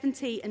between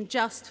 70 and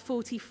just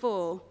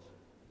 44.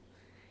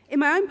 In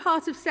my own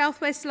part of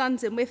southwest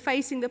London, we're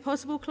facing the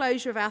possible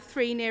closure of our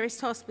 3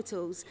 nearest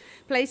hospitals,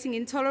 placing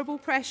intolerable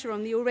pressure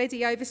on the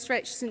already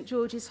overstretched St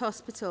George's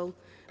Hospital.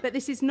 But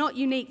this is not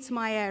unique to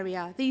my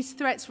area. These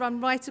threats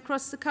run right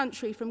across the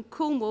country, from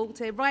Cornwall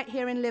to right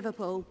here in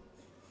Liverpool.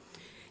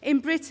 In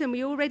Britain,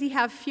 we already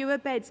have fewer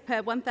beds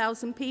per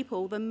 1,000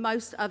 people than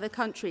most other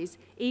countries,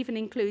 even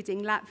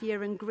including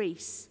Latvia and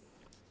Greece.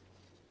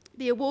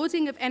 The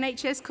awarding of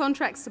NHS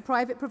contracts to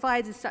private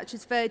providers such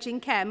as Virgin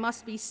Care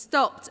must be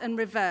stopped and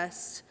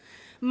reversed.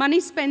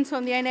 Money spent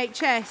on the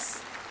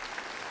NHS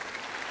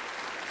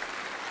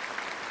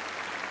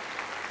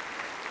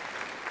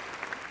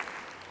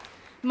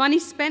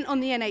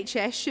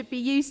should be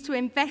used to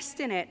invest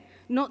in it,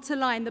 not to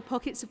line the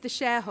pockets of the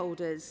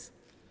shareholders.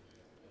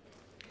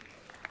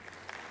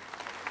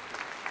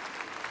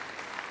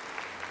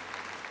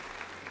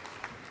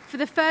 For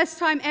the first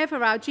time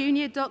ever, our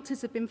junior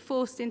doctors have been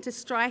forced into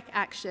strike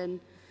action.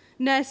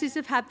 Nurses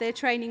have had their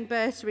training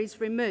bursaries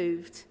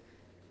removed.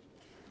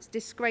 It's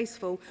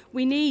disgraceful.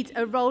 We need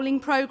a rolling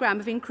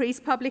programme of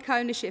increased public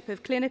ownership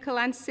of clinical,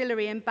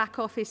 ancillary and back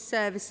office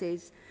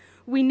services.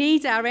 We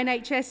need our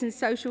NHS and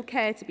social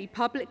care to be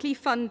publicly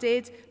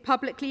funded,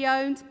 publicly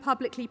owned,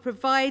 publicly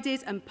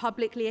provided and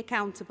publicly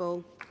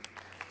accountable.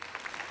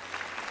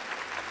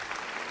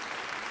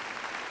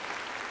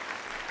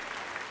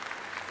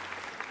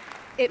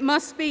 It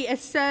must be a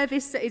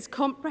service that is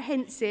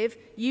comprehensive,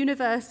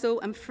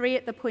 universal and free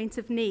at the point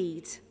of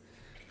need.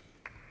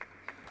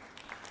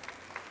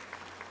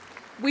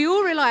 We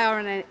all rely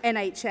on an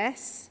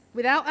NHS.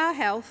 Without our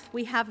health,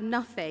 we have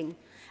nothing.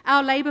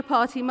 Our Labour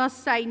Party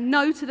must say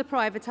no to the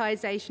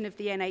privatisation of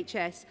the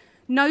NHS,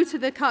 no to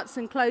the cuts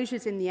and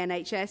closures in the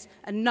NHS,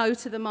 and no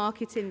to the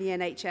market in the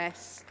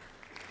NHS.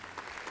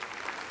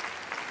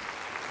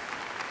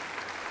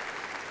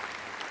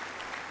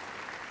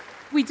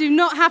 We do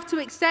not have to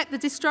accept the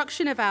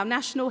destruction of our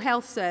National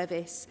Health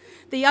Service.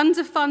 The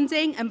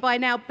underfunding and by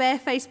now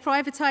barefaced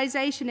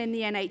privatisation in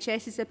the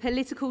NHS is a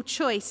political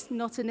choice,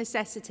 not a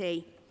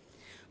necessity.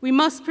 We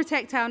must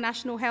protect our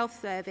National Health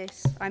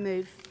Service. I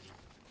move.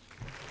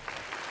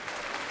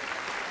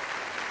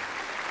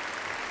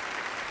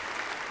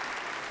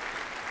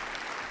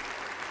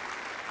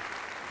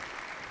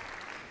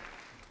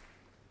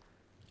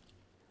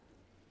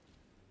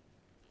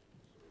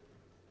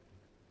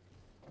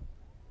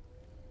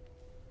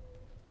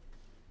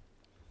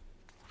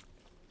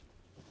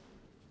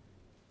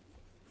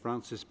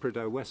 Francis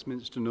Prideaux,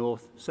 Westminster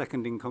North,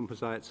 seconding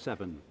Composite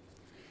 7.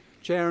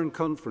 Chair and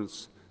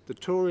Conference, the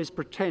Tories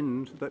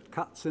pretend that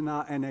cuts in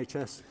our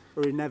NHS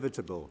are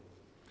inevitable.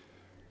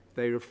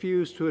 They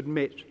refuse to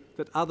admit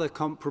that other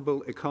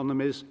comparable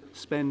economies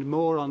spend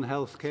more on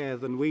healthcare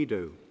than we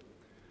do.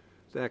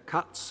 Their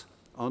cuts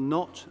are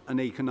not an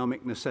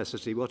economic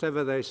necessity.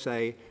 Whatever they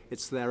say,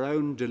 it's their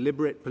own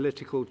deliberate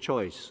political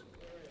choice.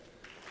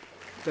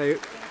 They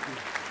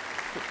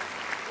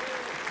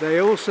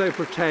also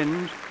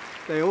pretend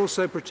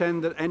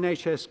that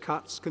NHS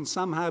cuts can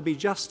somehow be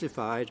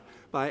justified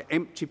by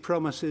empty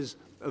promises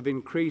of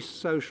increased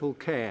social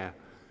care,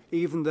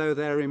 even though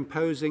they're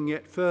imposing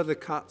yet further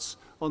cuts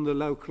on the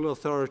local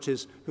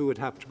authorities who would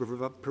have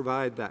to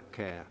provide that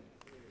care.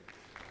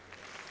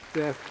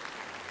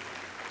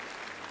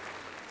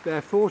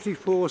 Their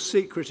 44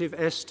 secretive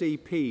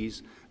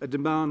STPs are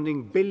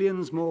demanding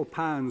billions more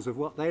pounds of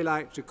what they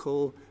like to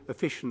call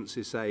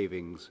efficiency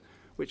savings,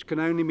 which can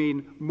only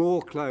mean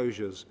more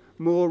closures,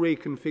 more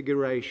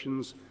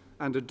reconfigurations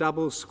and a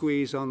double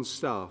squeeze on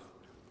staff,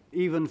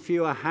 even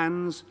fewer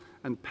hands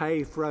and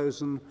pay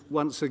frozen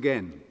once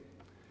again.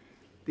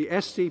 The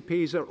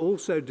STPs are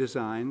also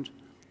designed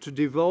to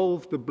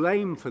devolve the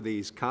blame for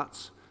these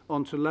cuts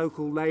onto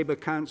local Labour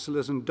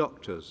councillors and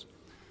doctors,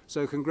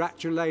 So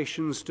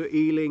congratulations to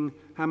Ealing,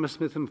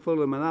 Hammersmith and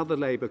Fulham and other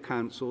Labour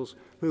councils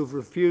who have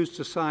refused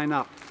to sign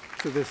up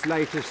to this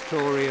latest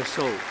Tory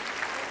assault.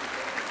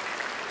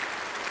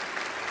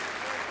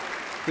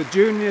 The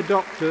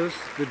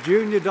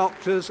junior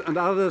doctors and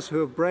others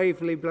who have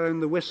bravely blown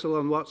the whistle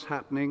on what's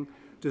happening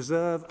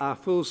deserve our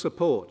full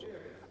support,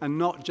 and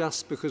not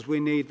just because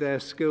we need their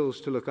skills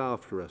to look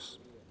after us.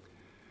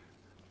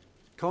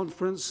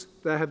 Conference,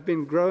 there have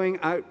been growing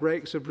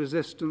outbreaks of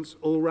resistance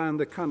all around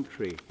the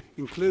country,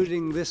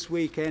 including this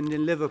weekend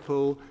in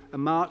Liverpool, a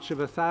march of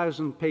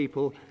 1,000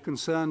 people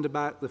concerned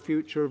about the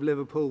future of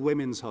Liverpool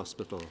Women's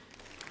Hospital.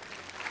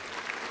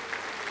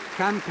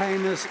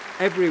 Campaigners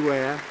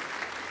everywhere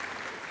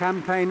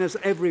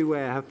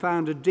have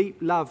found a deep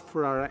love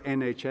for our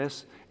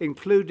NHS,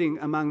 including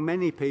among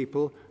many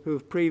people who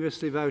have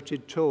previously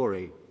voted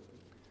Tory.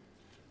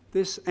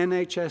 This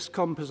NHS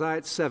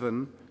Composite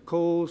 7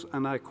 calls,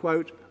 and I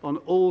quote, on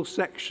all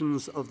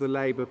sections of the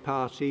Labour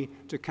Party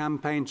to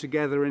campaign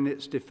together in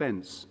its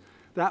defence.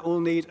 That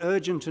will need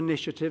urgent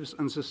initiatives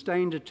and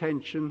sustained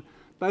attention,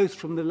 both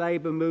from the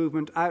Labour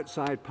movement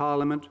outside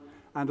Parliament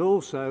and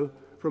also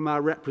from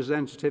our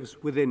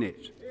representatives within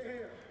it.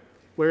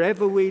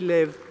 Wherever we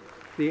live,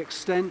 the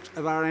extent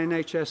of our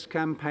NHS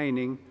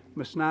campaigning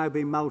must now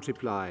be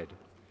multiplied.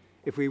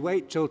 If we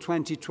wait till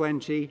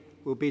 2020,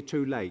 we'll be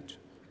too late.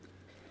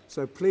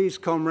 So please,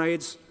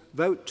 comrades,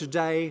 vote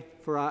today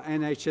for our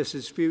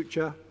NHS's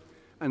future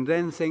and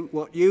then think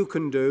what you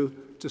can do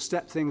to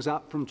step things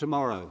up from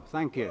tomorrow.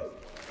 Thank you.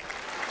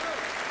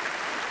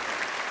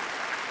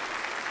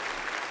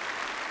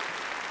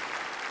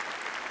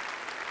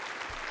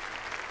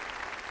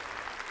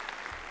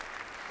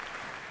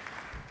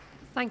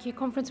 Thank you,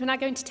 Conference. We're now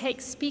going to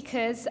take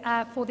speakers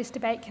for this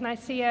debate. Can I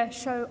see a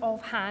show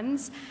of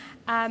hands?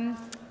 The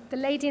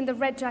lady in the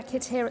red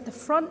jacket here at the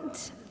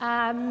front,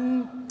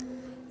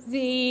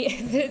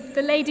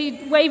 the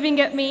lady waving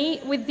at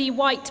me with the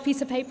white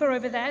piece of paper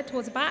over there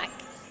towards the back,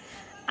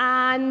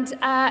 and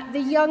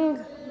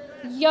the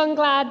young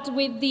lad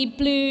with the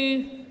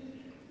blue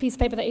piece of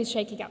paper that is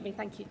shaking at me.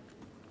 Thank you.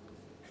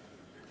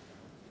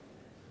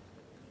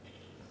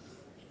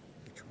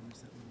 Which one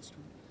is that one?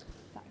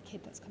 That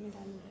kid that's coming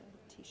down in the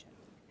T-shirt.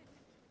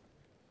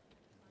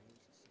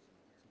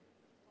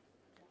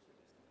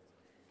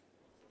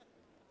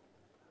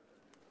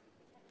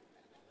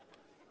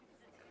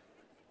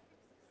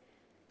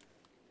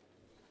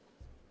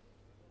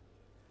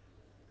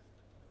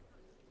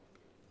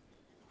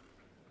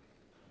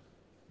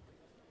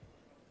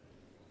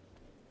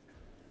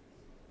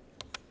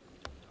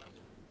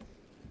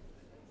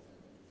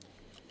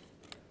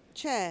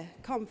 Chair,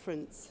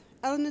 Conference,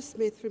 Eleanor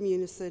Smith from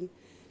Unison,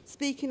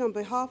 speaking on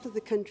behalf of the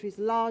country's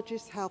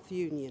largest health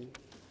union.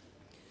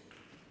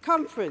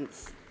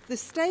 Conference, the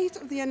state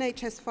of the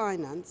NHS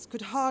finance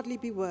could hardly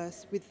be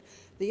worse, with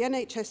the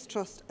NHS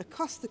Trust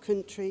across the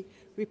country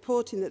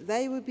reporting that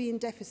they will be in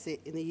deficit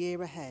in the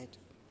year ahead.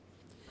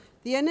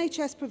 The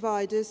NHS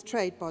Providers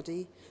Trade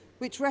Body,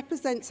 which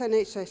represents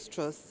NHS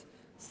Trusts,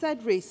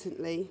 said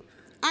recently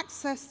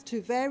access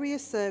to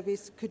various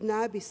services could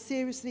now be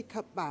seriously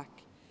cut back.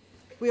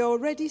 We are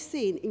already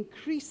seeing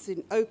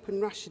increasing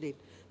open rationing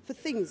for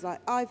things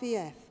like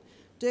IVF,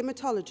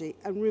 dermatology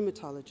and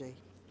rheumatology.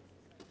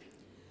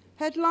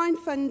 Headline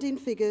funding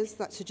figures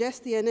that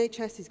suggest the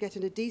NHS is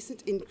getting a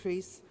decent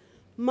increase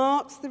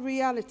marks the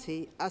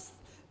reality as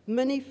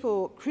money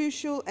for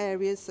crucial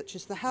areas such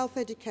as the health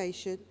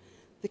education,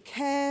 the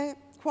Care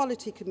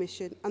Quality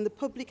Commission and the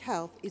public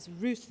health is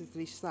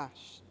ruthlessly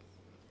slashed.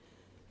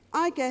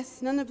 I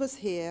guess none of us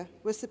here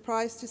were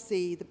surprised to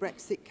see the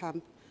Brexit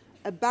camp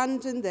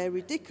abandon their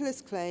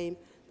ridiculous claim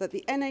that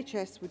the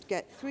NHS would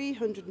get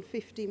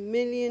 £350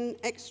 million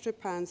extra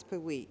per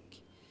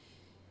week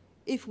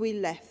if we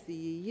left the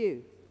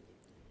EU.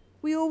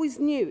 We always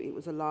knew it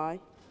was a lie,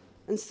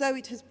 and so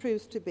it has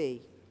proved to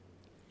be.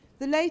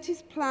 The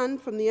latest plan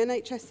from the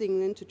NHS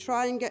England to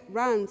try and get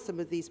round some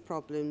of these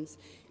problems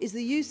is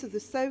the use of the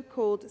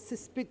so-called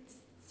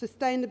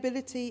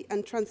sustainability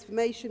and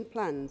transformation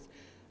plans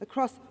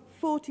across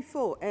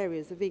 44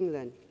 areas of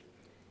England.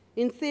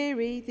 In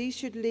theory, these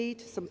should lead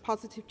to some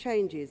positive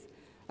changes,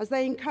 as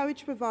they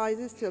encourage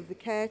providers of the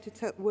care to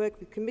work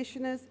with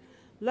commissioners,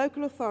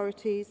 local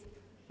authorities,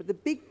 but the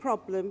big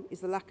problem is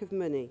the lack of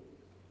money.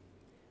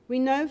 We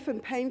know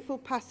from painful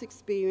past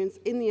experience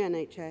in the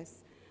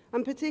NHS,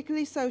 and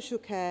particularly social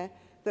care,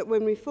 that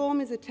when reform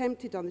is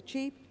attempted on the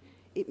cheap,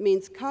 it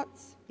means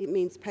cuts, it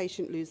means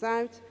patients lose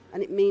out,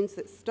 and it means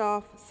that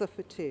staff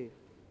suffer too.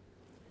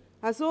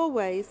 As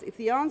always, if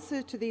the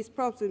answer to these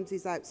problems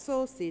is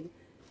outsourcing,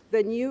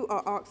 then you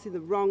are asking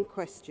the wrong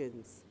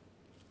questions.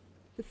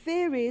 The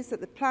fear is that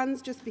the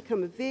plans just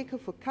become a vehicle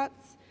for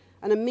cuts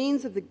and a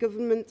means of the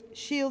government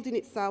shielding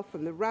itself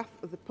from the wrath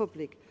of the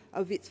public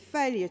of its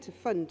failure to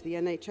fund the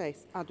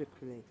NHS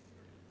adequately.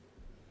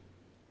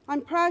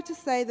 I'm proud to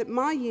say that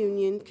my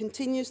union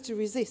continues to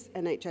resist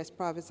NHS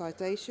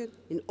privatisation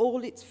in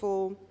all its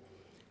form.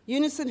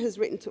 Unison has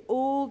written to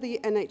all the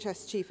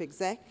NHS chief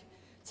exec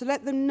to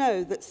let them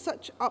know that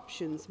such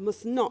options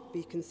must not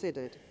be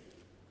considered.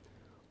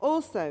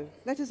 Also,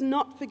 let us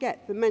not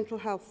forget the Mental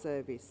Health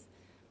Service,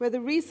 where the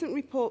recent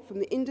report from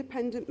the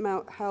Independent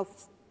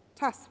Health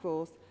Task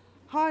Force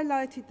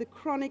highlighted the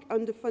chronic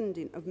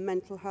underfunding of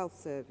mental health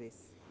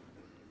service.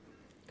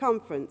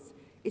 Conference,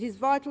 it is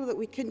vital that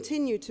we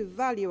continue to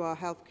value our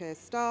healthcare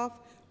staff,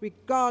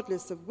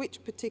 regardless of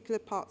which particular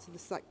parts of the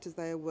sectors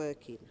they are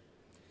working.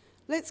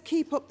 Let's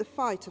keep up the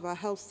fight of our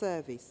health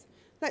service.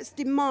 Let's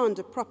demand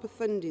a proper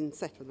funding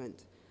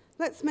settlement.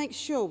 Let's make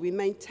sure we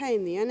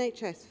maintain the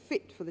NHS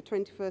fit for the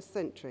 21st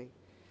century.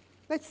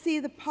 Let's see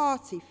the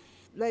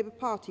Labour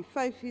Party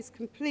focus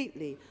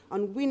completely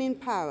on winning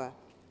power.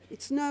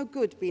 It's no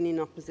good being in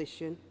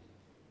opposition.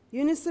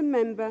 Unison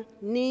Member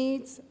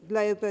needs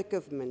Labour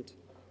government.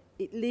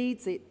 It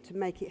leads it to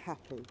make it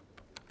happen.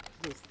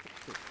 Yes,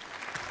 that's it.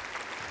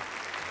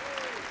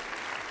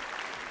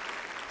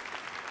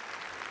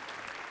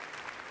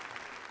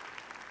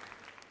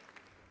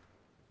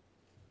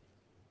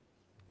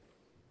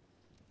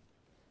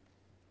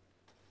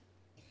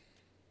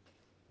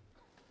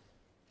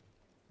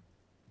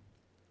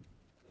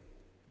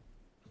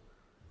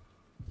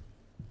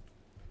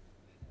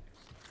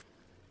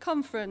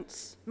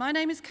 Conference. My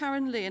name is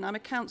Karen Lee and I'm a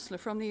councillor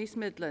from the East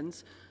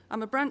Midlands.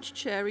 I'm a branch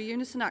chair, a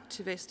Unison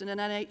activist and an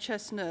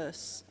NHS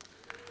nurse.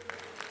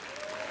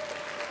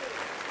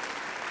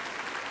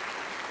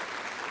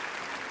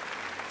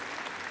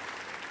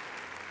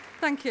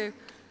 Thank you.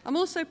 I'm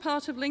also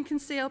part of Lincoln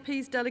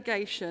CLP's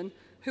delegation,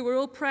 who were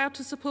all proud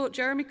to support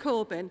Jeremy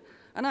Corbyn.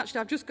 And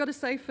actually, I've just got to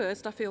say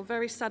first, I feel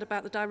very sad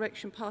about the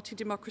direction Party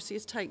Democracy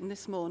has taken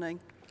this morning.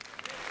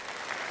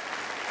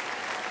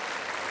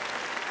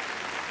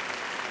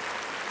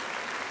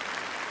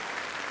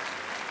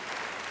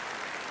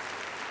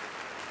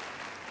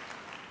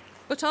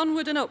 But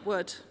onward and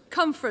upward.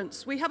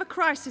 Conference. We have a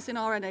crisis in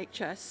our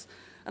NHS,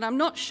 and I'm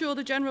not sure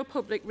the general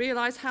public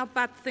realise how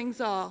bad things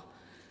are.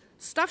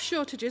 Staff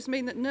shortages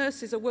mean that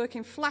nurses are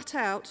working flat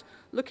out,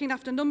 looking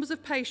after numbers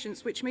of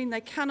patients, which mean they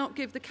cannot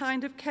give the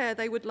kind of care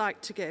they would like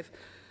to give.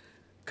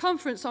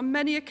 Conference, on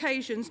many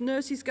occasions,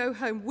 nurses go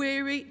home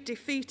weary,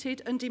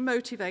 defeated and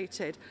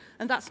demotivated,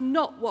 and that's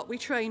not what we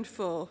trained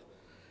for.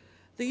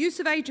 The use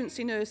of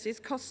agency nurses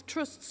costs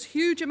trusts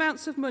huge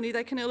amounts of money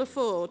they can ill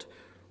afford.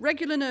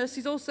 Regular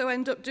nurses also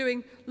end up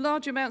doing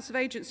large amounts of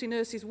agency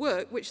nurses'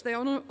 work, which they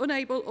are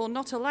unable or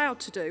not allowed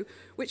to do,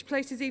 which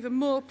places even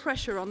more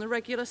pressure on the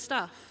regular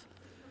staff.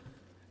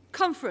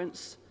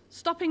 Conference.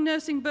 Stopping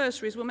nursing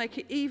bursaries will make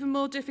it even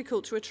more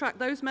difficult to attract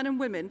those men and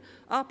women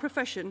our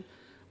profession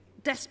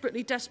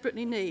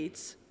desperately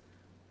needs.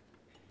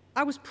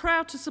 I was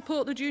proud to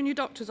support the junior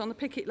doctors on the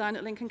picket line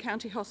at Lincoln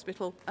County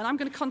Hospital, and I'm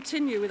going to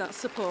continue with that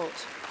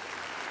support.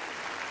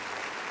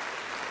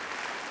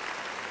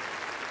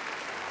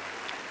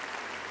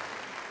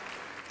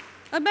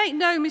 And make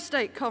no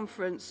mistake,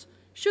 Conference,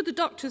 should the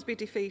doctors be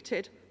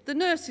defeated, the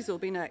nurses will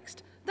be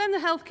next, then the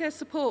healthcare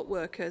support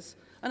workers,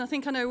 and I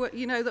think I know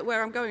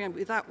where I'm going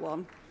with that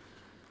one.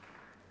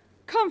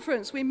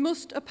 Conference, we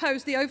must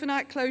oppose the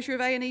overnight closure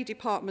of A&E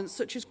departments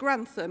such as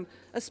Grantham,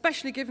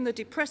 especially given the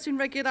depressing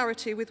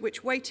regularity with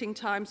which waiting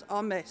times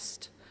are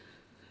missed.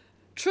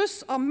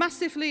 Trusts are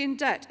massively in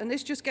debt, and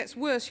this just gets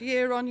worse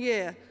year on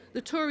year.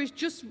 The Tories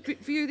just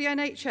view the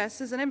NHS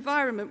as an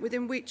environment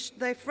within which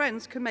their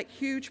friends can make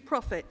huge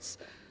profits.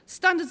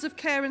 Standards of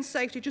care and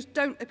safety just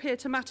don't appear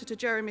to matter to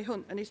Jeremy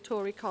Hunt and his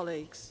Tory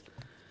colleagues.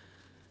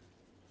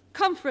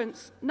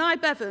 Conference. Nye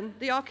Bevan,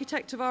 the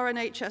architect of our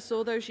NHS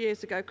all those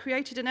years ago,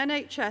 created an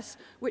NHS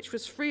which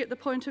was free at the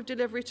point of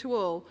delivery to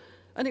all.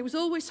 And it was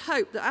always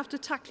hoped that after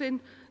tackling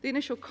the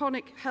initial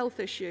chronic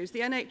health issues, the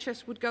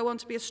NHS would go on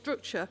to be a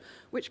structure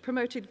which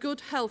promoted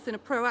good health in a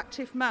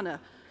proactive manner.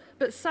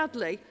 But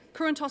sadly,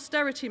 current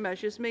austerity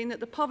measures mean that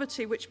the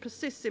poverty which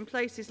persists in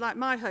places like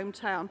my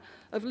hometown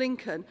of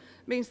Lincoln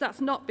means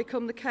that's not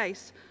become the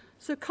case.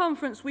 So,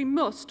 Conference, we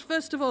must,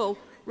 first of all,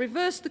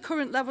 reverse the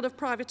current level of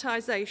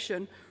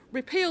privatisation,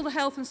 repeal the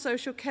Health and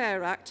Social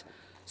Care Act,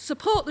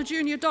 support the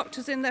junior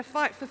doctors in their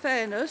fight for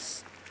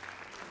fairness,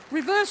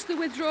 reverse the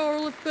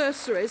withdrawal of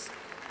bursaries,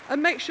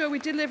 and make sure we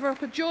deliver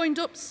up a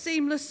joined-up,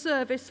 seamless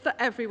service for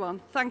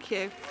everyone. Thank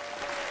you.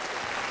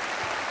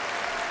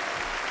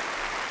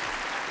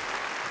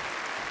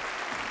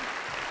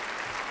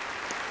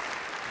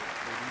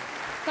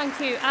 Thank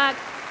you.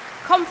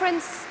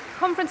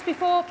 Conference,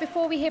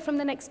 before we hear from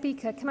the next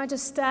speaker, can I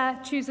just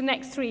choose the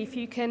next three, if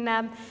you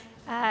can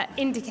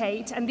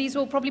indicate, and these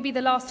will probably be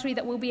the last three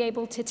that we'll be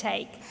able to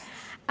take.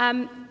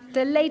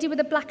 The lady with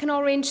the black and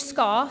orange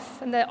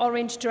scarf and the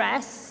orange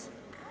dress.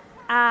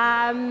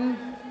 The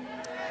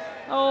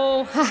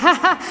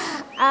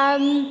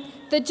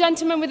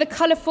gentleman with the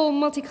colourful,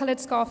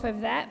 multicoloured scarf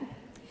over there.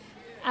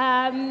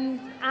 And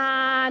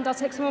I'll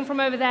take someone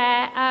from over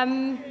there.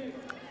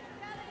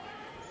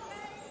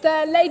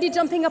 The lady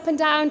jumping up and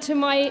down to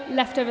my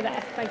left over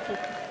there. Thank you.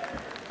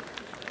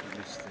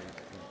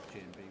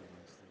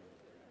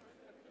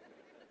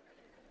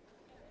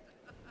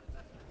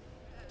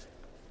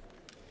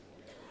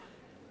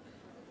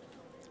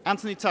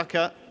 Anthony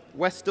Tucker,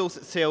 West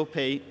Dorset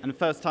CLP and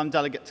first-time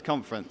delegate to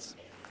conference.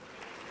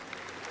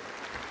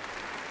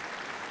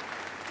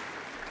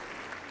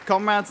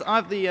 Comrades, I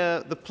have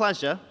the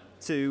pleasure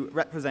to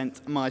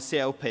represent my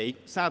CLP.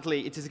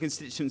 Sadly, it is a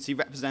constituency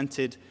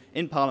represented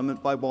in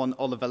Parliament by one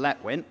Oliver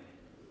Letwin.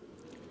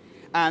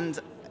 And,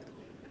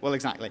 well,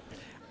 exactly.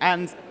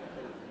 And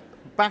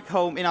back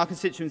home in our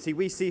constituency,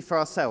 we see for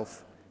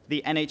ourselves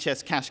the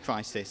NHS cash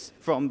crisis,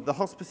 from the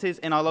hospices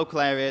in our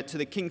local area to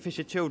the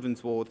Kingfisher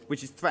Children's Ward,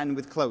 which is threatened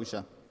with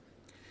closure.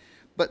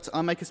 But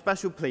I make a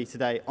special plea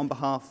today on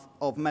behalf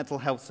of mental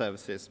health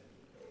services.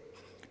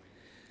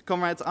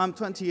 Comrades, I'm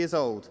 20 years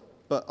old,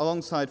 but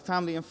alongside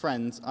family and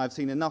friends, I've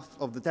seen enough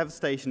of the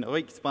devastation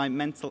wreaked by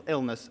mental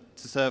illness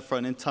to serve for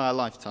an entire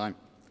lifetime.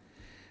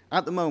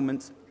 At the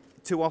moment,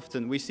 too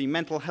often we see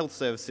mental health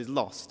services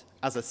lost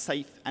as a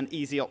safe and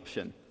easy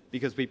option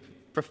because we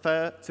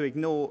prefer to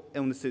ignore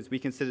illnesses we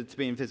consider to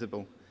be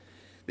invisible.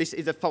 This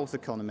is a false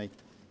economy.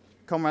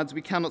 Comrades,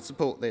 we cannot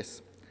support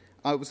this.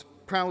 I was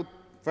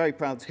very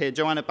proud to hear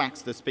Joanna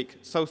Baxter speak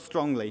so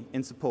strongly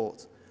in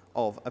support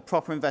of a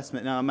proper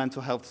investment in our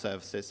mental health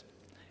services.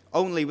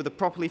 Only with a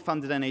properly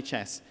funded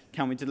NHS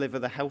can we deliver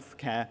the health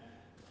care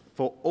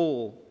for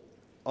all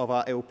of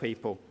our ill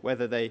people,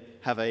 whether they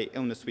have an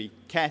illness we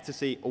care to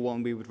see or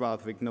one we would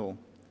rather ignore.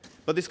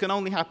 But this can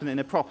only happen in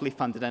a properly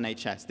funded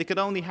NHS. This can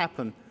only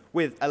happen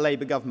with a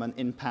Labour government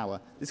in power.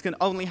 This can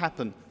only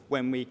happen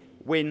when we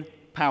win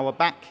power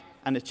back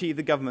and achieve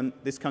the government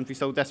this country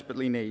so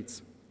desperately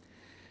needs.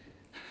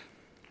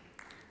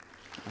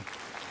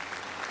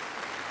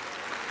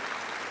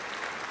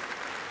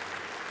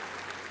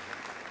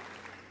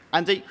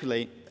 And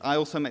equally, I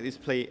also make this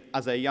plea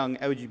as a young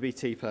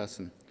LGBT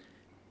person.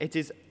 It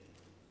is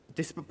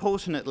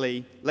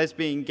disproportionately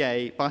lesbian,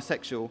 gay,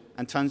 bisexual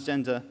and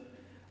transgender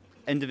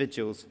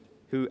individuals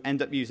who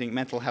end up using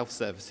mental health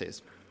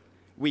services.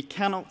 We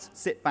cannot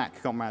sit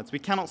back, comrades. We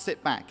cannot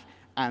sit back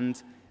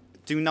and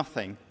do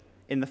nothing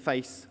in the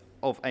face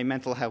of a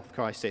mental health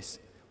crisis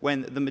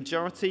when the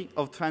majority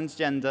of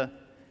transgender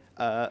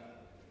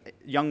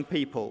young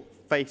people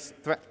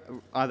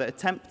either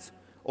attempt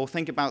or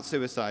think about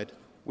suicide.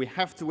 We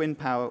have to win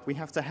power. We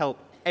have to help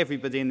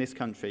everybody in this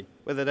country,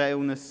 whether their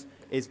illness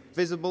is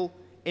visible,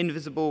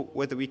 invisible,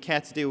 whether we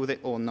care to deal with it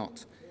or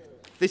not.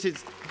 This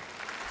is...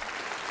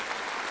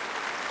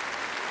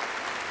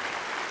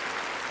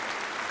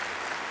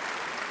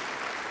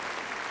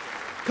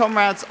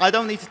 Comrades, I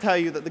don't need to tell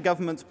you that the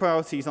government's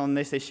priorities on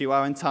this issue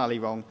are entirely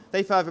wrong.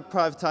 They favour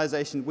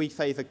privatisation, we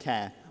favour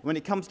care. When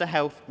it comes to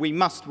health, we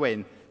must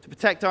win, to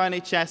protect our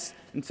NHS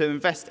and to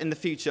invest in the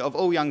future of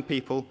all young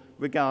people,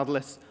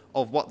 regardless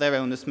of what their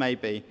illness may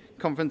be.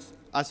 Conference,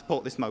 I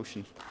support this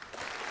motion.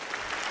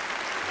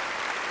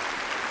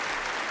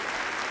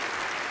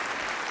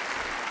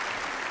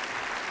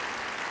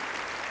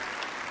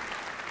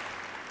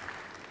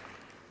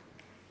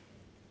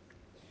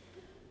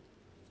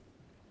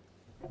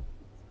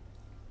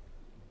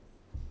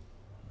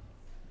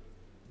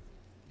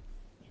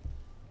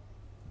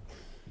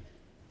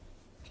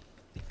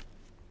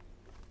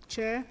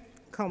 Chair,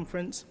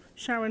 Conference,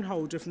 Sharon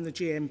Holder from the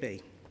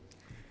GMB.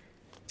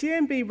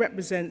 GMB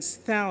represents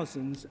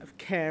thousands of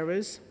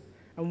carers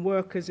and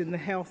workers in the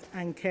health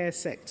and care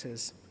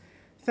sectors,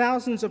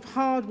 thousands of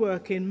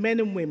hard-working men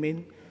and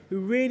women who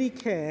really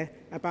care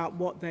about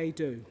what they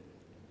do.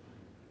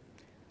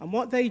 And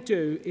what they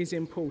do is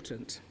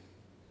important.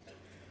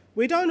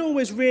 We don't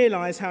always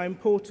realise how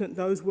important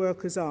those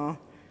workers are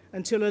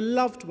until a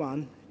loved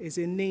one is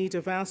in need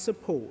of our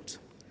support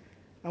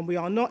and we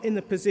are not in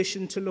the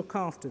position to look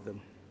after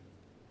them.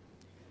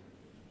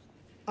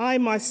 I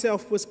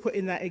myself was put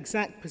in that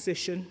exact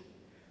position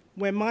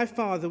when my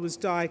father was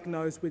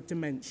diagnosed with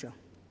dementia.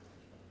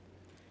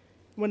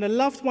 When a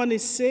loved one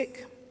is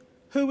sick,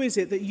 who is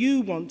it that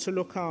you want to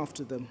look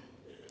after them?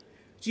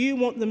 Do you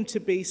want them to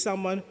be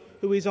someone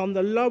who is on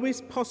the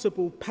lowest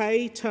possible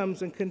pay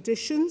terms and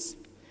conditions,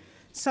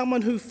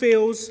 someone who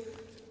feels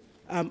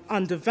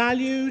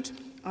undervalued,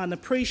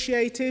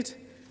 unappreciated,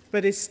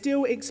 but is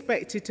still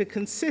expected to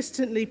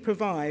consistently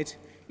provide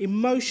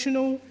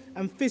emotional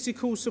and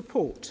physical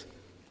support?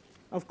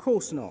 Of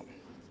course not.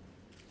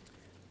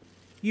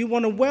 You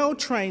want a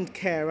well-trained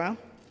carer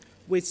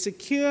with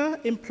secure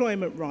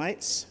employment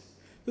rights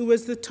who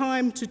has the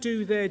time to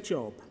do their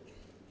job.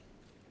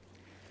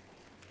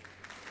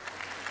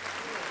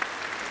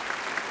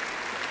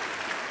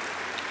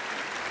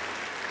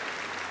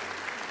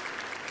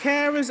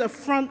 Carers are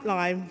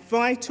frontline,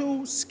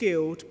 vital,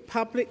 skilled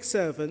public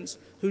servants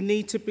who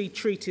need to be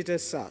treated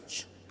as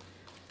such.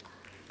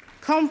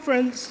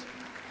 Conference,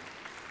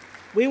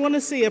 we want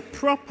to see a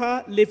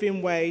proper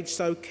living wage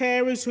so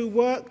carers who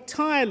work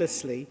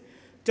tirelessly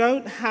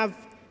don't have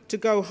to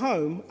go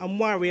home and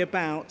worry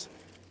about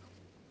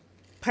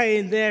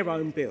paying their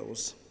own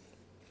bills.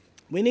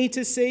 We need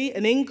to see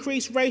an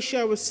increased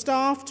ratio of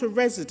staff to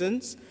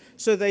residents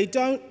so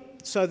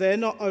they're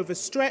not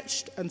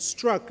overstretched and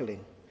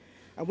struggling.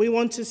 And we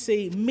want to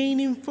see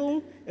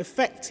meaningful,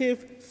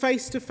 effective,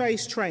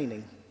 face-to-face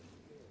training.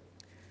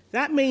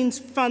 That means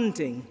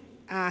funding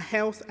our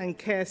health and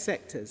care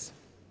sectors.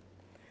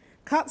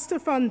 Cuts to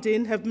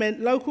funding have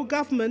meant local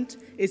government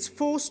is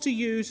forced to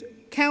use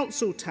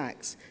council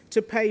tax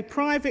to pay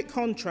private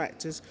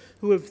contractors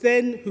who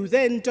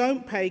then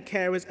don't pay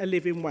carers a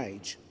living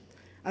wage.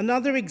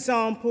 Another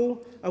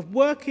example of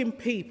working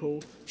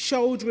people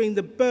shouldering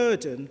the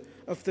burden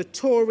of the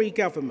Tory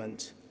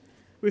government,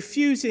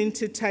 refusing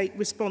to take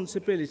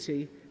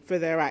responsibility for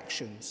their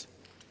actions.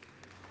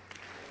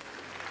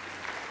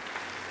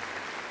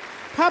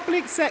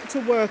 Public sector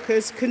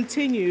workers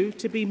continue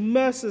to be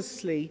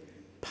mercilessly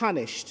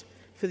punished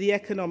for the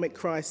economic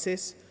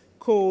crisis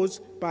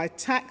caused by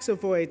tax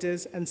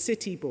avoiders and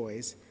city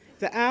boys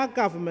that our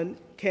government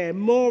care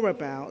more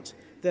about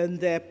than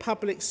their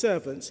public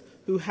servants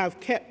who have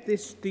kept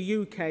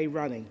the UK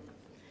running.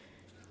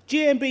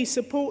 GMB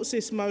supports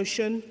this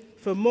motion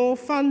for more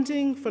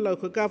funding for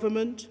local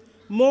government,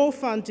 more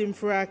funding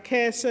for our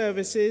care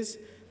services,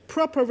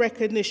 proper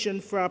recognition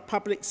for our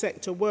public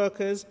sector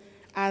workers,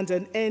 and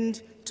an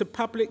end to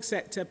public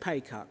sector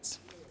pay cuts.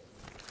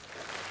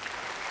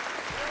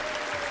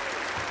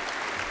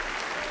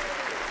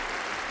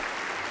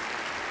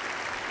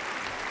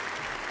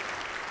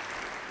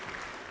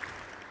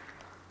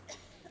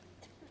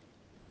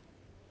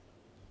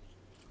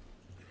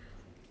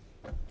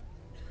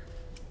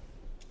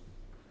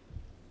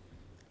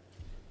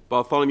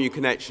 Bartholomew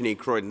Konechny,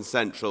 Croydon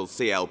Central,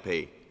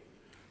 CLP.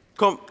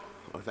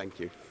 Thank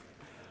you.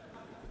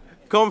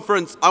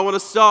 Conference, I want to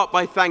start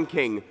by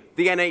thanking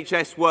the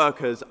NHS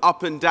workers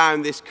up and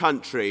down this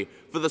country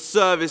for the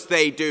service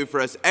they do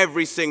for us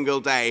every single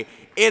day,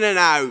 in and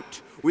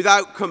out,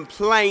 without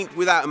complaint,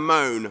 without a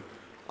moan.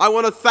 I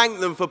want to thank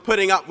them for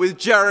putting up with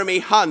Jeremy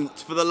Hunt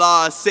for the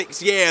last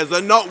 6 years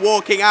and not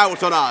walking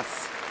out on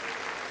us.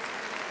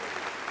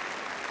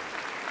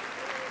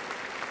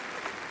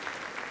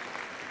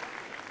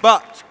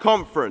 But,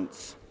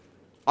 conference,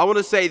 I want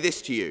to say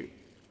this to you.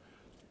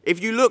 If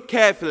you look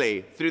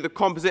carefully through the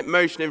composite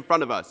motion in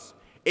front of us,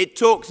 it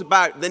talks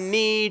about the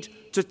need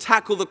to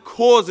tackle the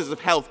causes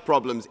of health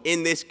problems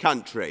in this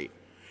country.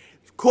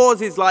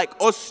 Causes like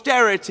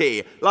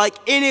austerity, like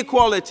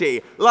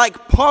inequality,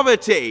 like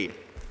poverty.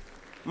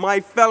 My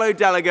fellow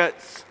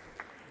delegates,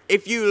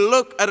 if you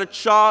look at a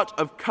chart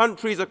of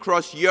countries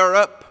across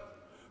Europe,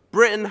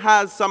 Britain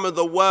has some of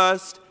the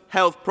worst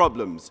health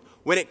problems.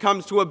 When it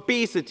comes to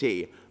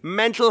obesity,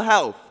 mental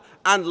health,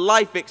 and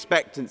life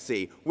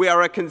expectancy, we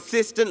are a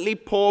consistently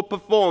poor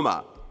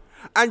performer.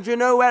 And you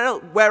know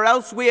where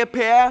else we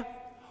appear?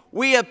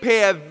 We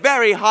appear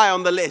very high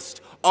on the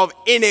list of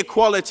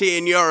inequality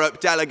in Europe,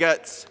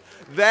 delegates.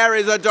 There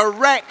is a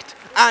direct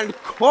and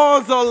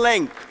causal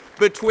link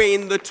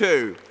between the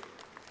two.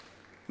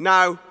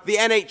 Now, the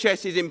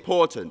NHS is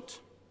important,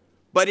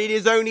 but it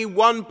is only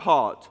one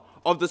part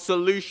of the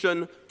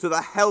solution to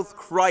the health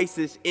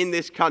crisis in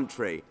this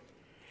country.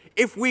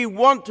 If we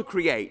want to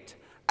create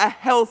a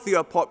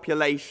healthier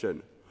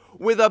population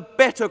with a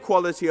better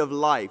quality of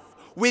life,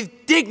 with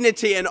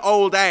dignity in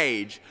old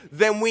age,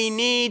 then we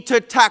need to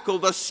tackle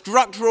the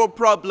structural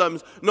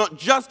problems, not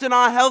just in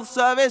our health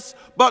service,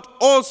 but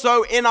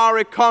also in our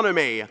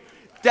economy.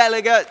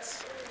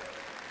 Delegates,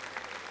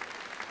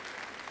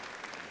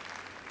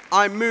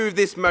 I move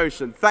this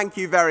motion. Thank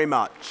you very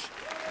much.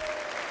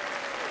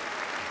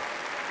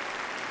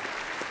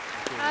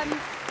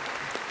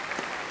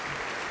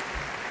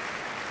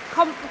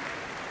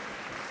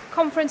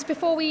 Conference,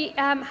 before we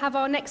have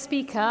our next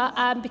speaker,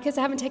 because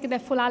they haven't taken their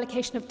full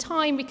allocation of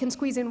time, we can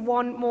squeeze in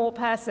one more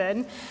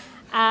person.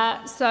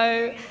 I'm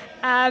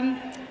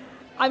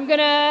going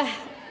to...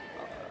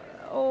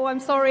 Oh, I'm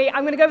sorry.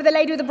 I'm going to go with the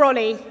lady with the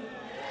brolly.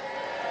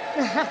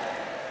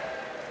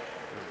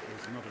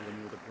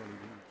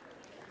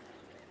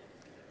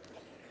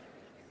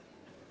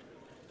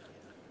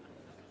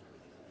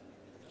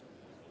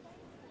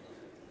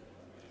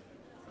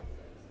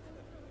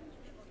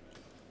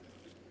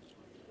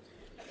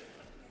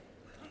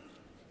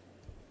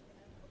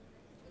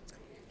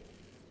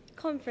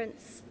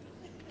 Conference.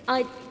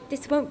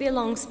 This won't be a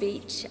long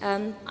speech.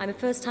 I'm a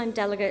first-time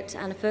delegate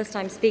and a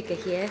first-time speaker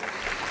here.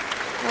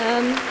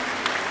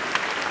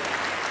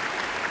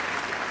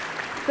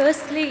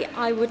 Firstly,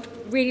 I would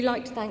really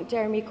like to thank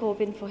Jeremy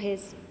Corbyn for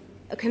his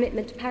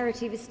commitment to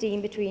parity of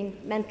esteem between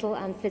mental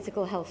and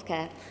physical health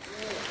care.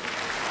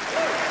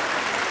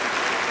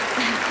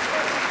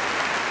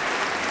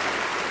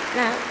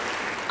 Now,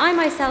 I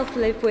myself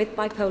live with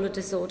bipolar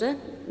disorder,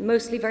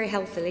 mostly very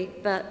healthily,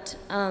 but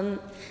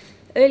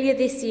earlier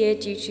this year,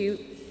 due to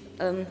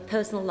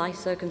personal life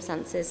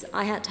circumstances,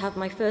 I had to have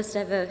my first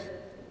ever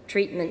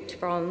treatment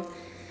from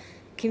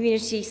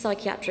community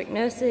psychiatric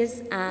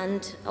nurses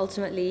and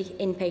ultimately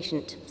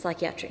inpatient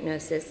psychiatric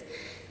nurses.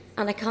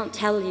 And I can't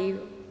tell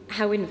you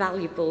how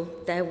invaluable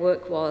their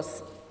work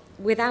was.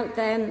 Without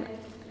them,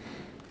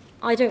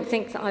 I don't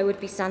think that I would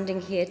be standing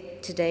here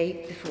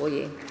today before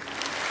you.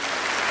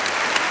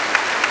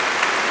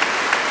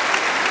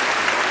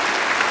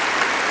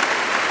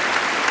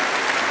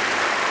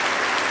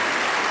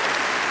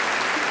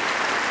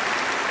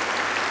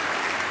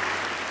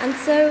 And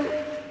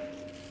so,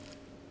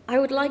 I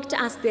would like to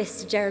ask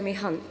this to Jeremy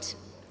Hunt.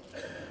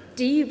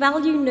 Do you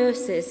value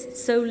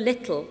nurses so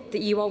little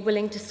that you are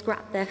willing to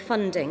scrap their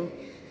funding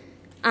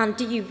And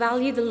do you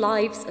value the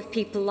lives of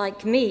people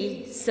like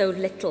me so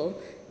little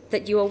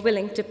that you are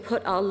willing to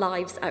put our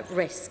lives at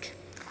risk?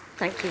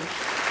 Thank you.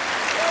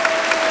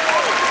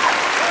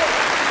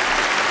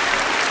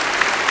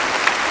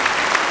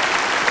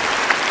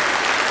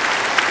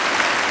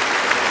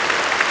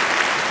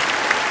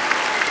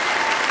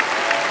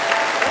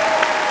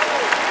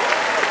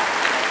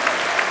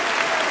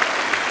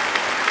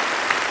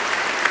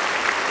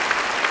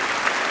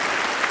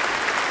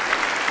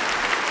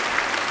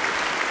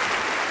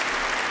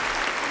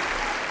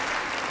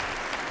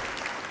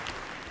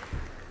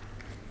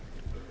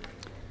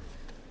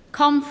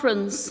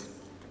 Conference,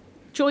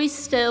 Joyce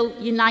Still,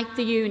 Unite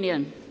the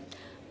Union.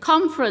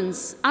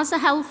 Conference, as a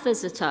health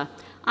visitor,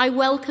 I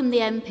welcome the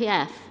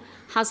MPF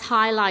has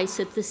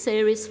highlighted the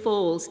serious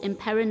falls in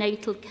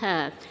perinatal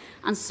care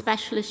and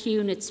specialist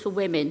units for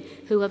women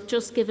who have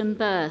just given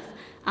birth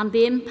and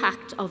the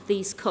impact of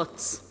these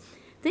cuts.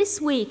 This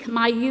week,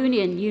 my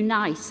union,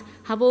 Unite,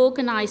 have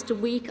organised a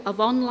week of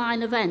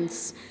online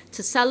events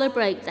to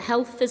celebrate the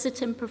health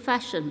visiting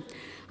profession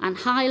and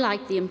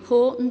highlight the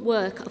important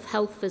work of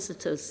health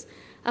visitors,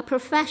 a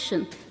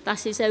profession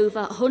that is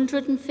over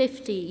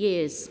 150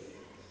 years.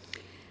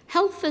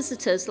 Health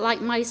visitors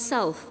like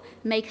myself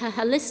make a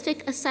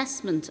holistic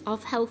assessment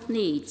of health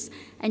needs,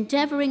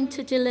 endeavouring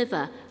to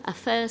deliver a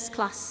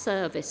first-class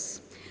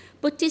service.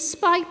 But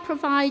despite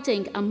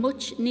providing a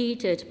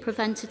much-needed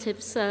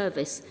preventative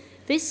service,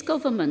 this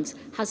government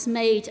has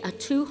made a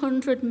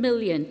 $200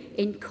 million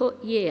in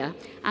cut year,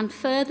 and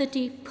further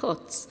deep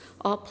cuts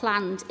are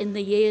planned in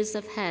the years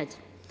ahead.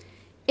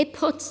 It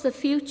puts the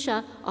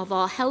future of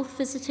our health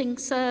visiting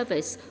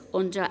service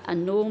under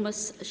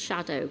enormous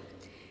shadow.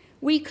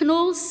 We can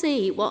all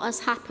see what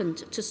has happened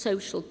to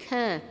social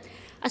care,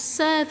 a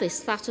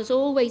service that has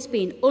always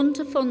been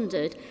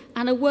underfunded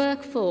and a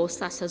workforce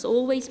that has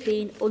always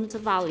been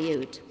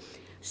undervalued.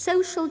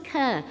 Social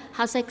care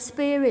has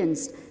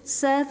experienced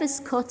service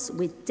cuts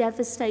with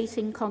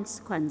devastating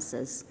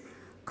consequences.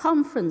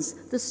 Conference,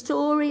 the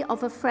story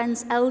of a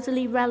friend's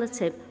elderly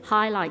relative,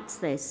 highlights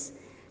this.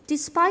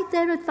 Despite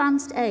their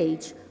advanced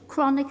age,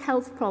 chronic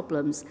health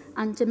problems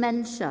and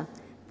dementia,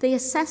 the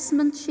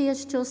assessment she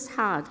has just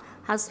had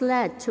has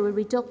led to a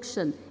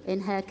reduction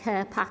in her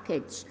care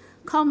package.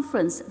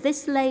 Conference,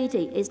 this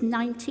lady is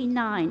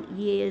 99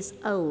 years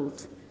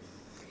old.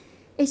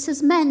 It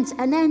has meant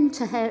an end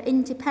to her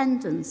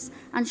independence,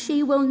 and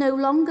she will no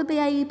longer be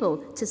able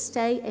to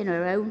stay in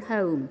her own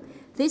home.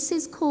 This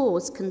has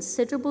caused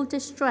considerable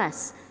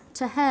distress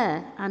to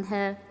her and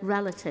her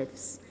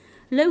relatives.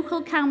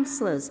 Local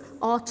councillors,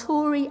 our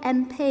Tory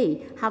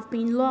MP, have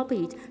been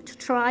lobbied to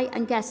try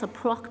and get a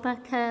proper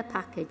care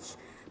package.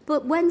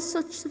 But when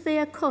such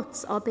severe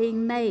cuts are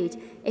being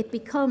made, it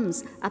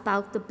becomes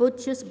about the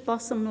budget's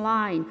bottom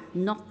line,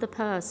 not the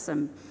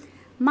person.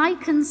 My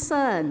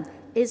concern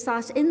is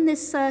that in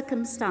this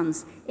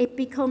circumstance, it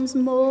becomes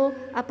more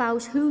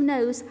about who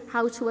knows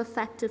how to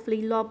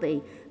effectively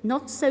lobby,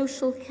 not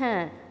social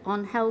care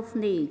on health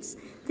needs.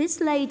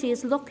 This lady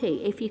is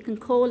lucky, if you can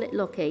call it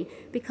lucky,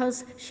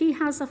 because she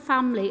has a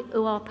family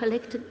who are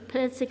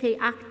politically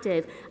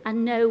active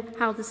and know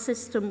how the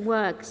system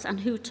works and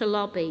who to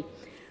lobby.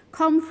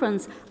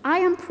 Conference, I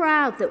am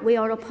proud that we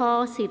are a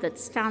party that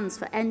stands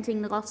for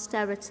ending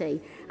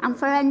austerity and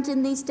for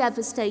ending these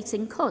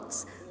devastating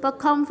cuts. But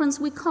Conference,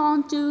 we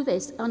can't do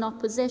this in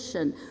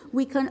opposition.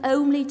 We can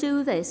only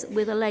do this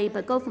with a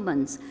Labour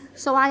government.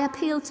 So I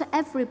appeal to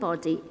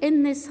everybody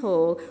in this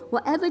hall,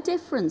 whatever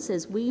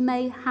differences we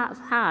may have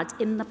had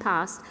in the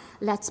past,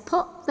 let's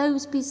put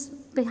those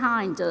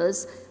behind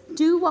us,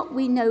 do what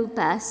we know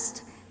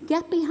best,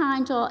 get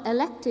behind our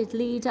elected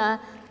leader,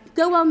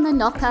 go on the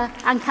knocker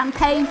and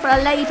campaign for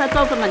a Labour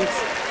government.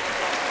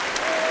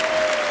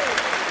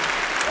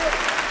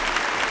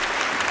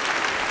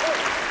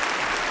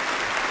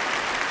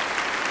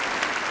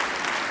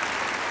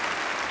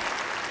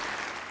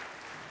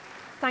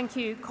 Thank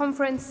you.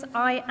 Conference,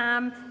 I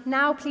am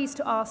now pleased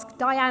to ask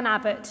Diane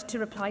Abbott to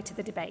reply to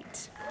the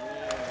debate.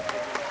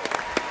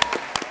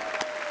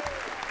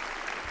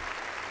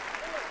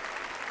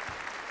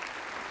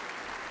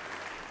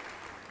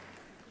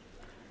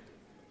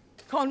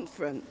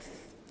 Conference,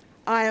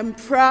 I am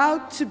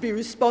proud to be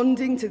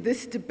responding to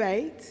this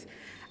debate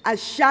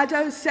as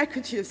Shadow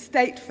Secretary of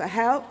State for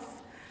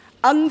Health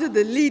under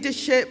the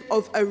leadership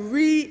of a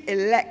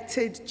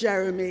re-elected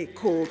Jeremy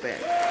Corbyn.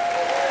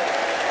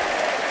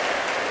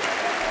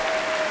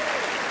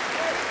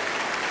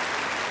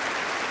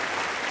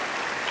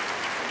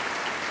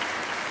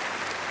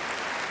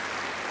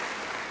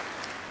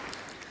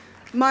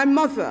 My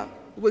mother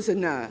was a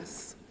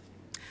nurse,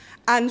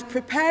 and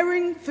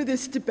preparing for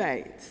this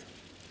debate,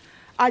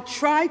 I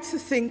tried to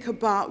think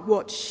about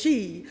what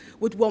she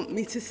would want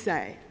me to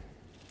say.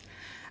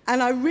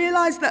 And I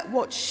realised that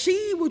what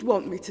she would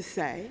want me to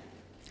say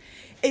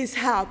is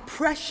how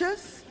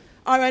precious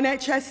our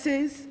NHS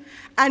is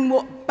and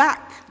what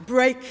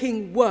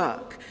back-breaking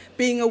work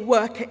being a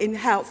worker in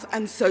health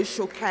and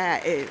social care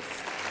is.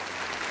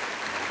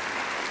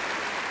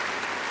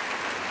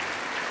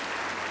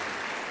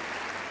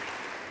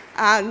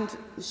 and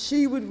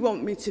she would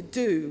want me to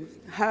do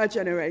her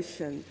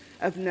generation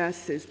of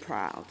nurses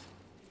proud.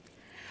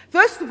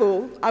 First of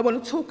all, I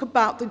want to talk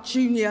about the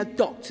junior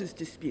doctors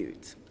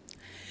dispute.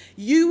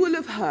 You will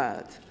have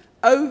heard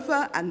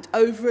over and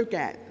over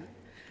again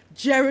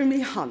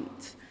Jeremy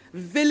Hunt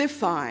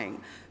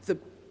vilifying the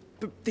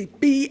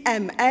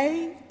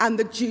BMA and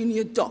the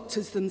junior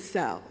doctors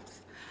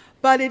themselves.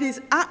 But it is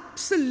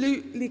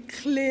absolutely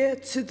clear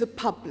to the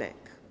public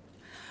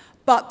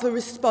that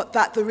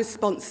the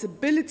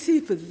responsibility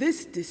for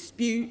this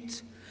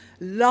dispute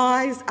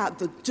lies at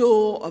the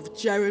door of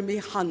Jeremy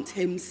Hunt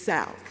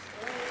himself.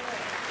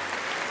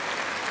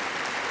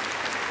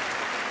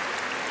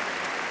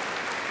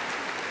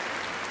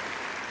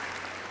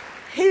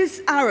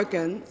 His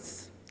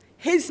arrogance,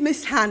 his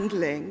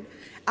mishandling,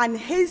 and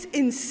his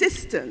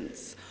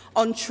insistence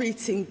on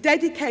treating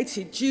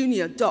dedicated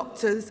junior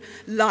doctors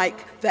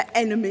like the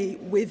enemy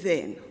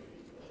within.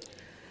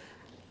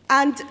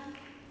 And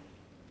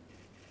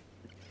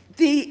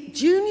the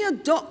junior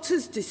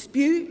doctors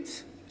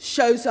dispute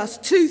shows us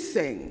two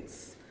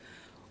things.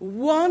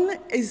 One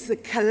is the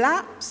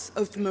collapse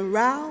of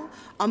morale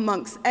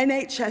amongst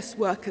NHS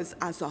workers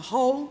as a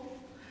whole,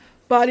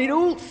 but it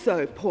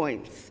also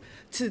points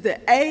to the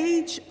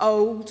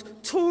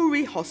age-old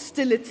Tory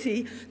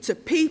hostility to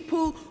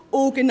people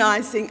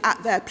organising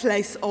at their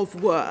place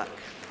of work.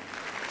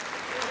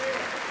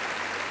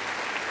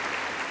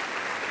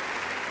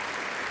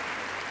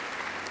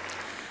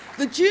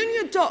 The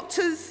junior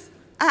doctors'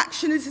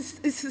 action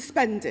is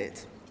suspended,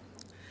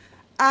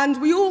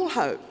 and we all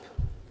hope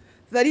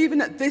that even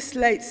at this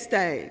late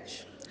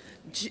stage,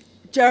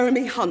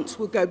 Jeremy Hunt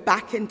will go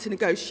back into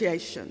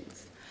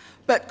negotiations.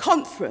 But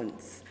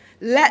conference,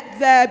 let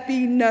there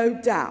be no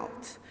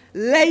doubt,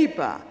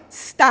 Labour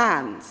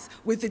stands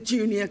with the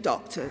junior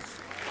doctors.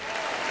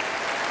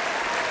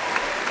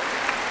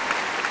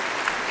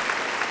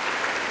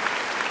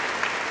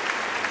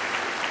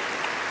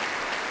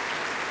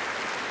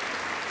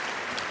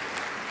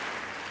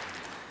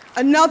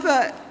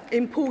 Another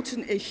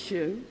important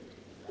issue,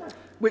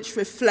 which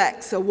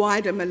reflects a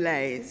wider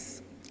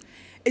malaise,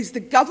 is the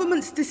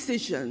government's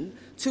decision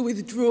to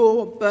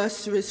withdraw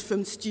bursaries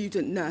from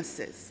student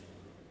nurses.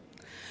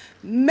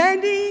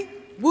 Many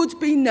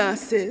would-be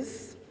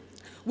nurses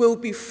will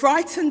be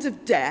frightened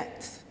of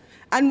debt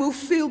and will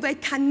feel they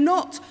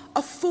cannot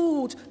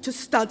afford to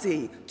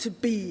study to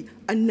be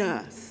a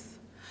nurse.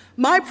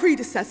 My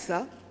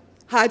predecessor,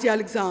 Heidi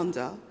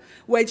Alexander,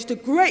 waged a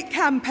great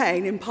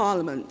campaign in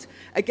Parliament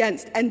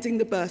against ending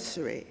the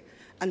bursary,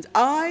 and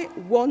I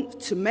want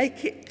to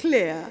make it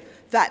clear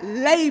that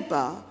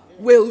Labour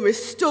will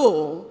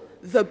restore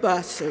the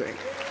bursary.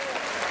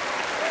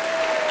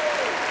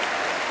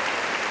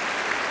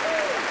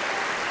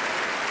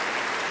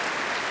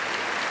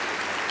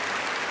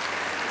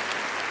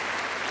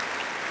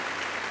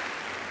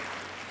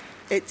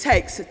 It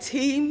takes a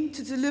team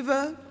to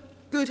deliver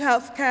good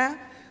healthcare.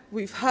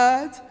 We've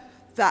heard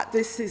that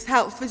this is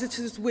Health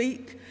Visitors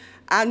Week,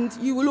 and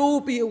you will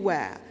all be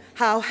aware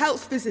how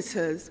health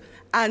visitors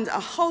and a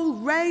whole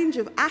range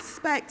of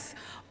aspects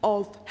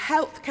of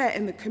healthcare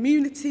in the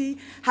community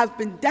have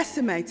been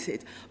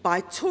decimated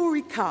by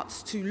Tory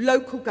cuts to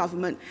local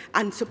government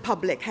and to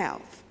public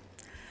health.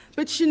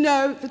 But you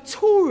know, the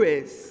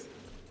Tories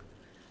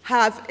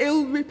have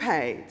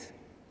ill-repaid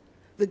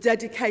the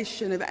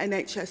dedication of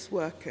NHS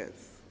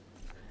workers.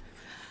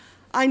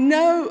 I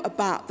know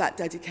about that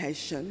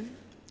dedication.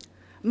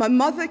 My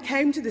mother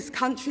came to this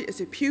country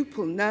as a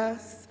pupil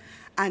nurse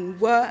and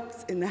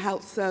worked in the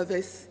health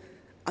service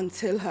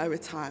until her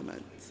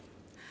retirement.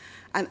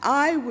 And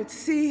I would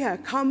see her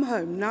come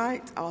home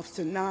night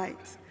after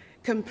night,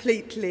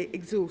 completely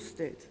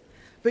exhausted.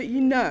 But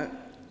you know,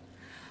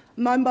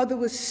 my mother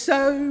was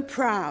so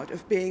proud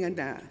of being a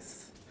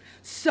nurse,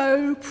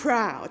 so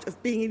proud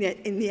of being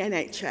in the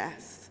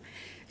NHS.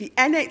 The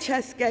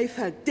NHS gave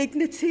her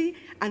dignity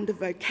and a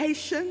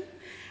vocation,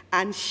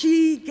 and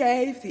she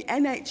gave the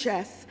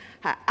NHS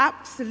her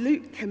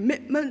absolute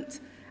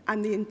commitment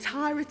and the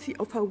entirety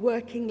of her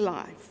working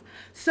life.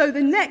 So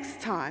the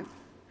next time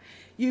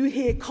you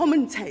hear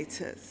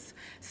commentators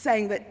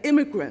saying that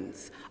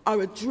immigrants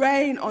are a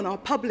drain on our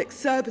public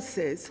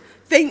services,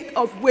 think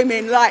of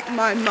women like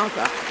my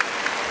mother.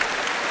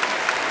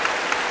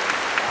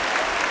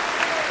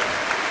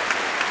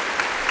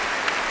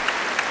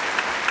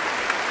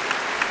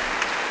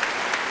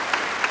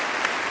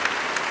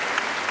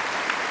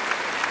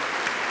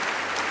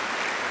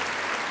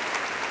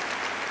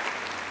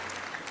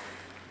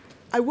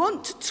 I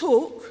want to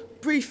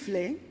talk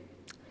briefly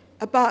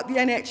about the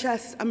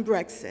NHS and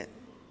Brexit.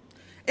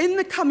 In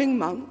the coming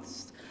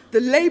months, the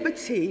Labour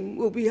team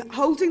will be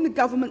holding the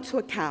government to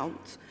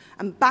account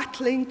and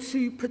battling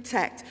to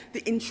protect the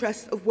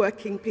interests of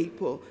working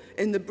people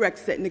in the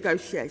Brexit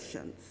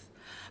negotiations.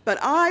 But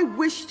I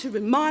wish to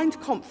remind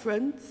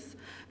conference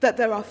that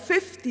there are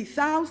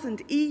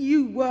 50,000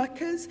 EU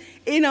workers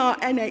in our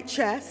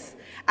NHS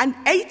and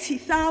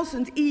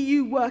 80,000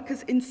 EU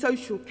workers in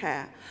social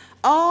care,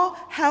 Our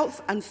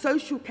health and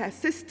social care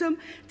system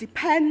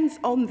depends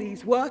on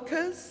these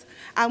workers,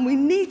 and we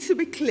need to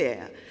be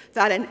clear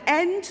that an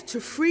end to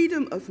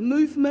freedom of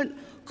movement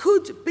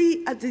could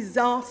be a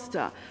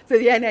disaster for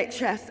the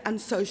NHS and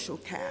social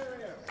care.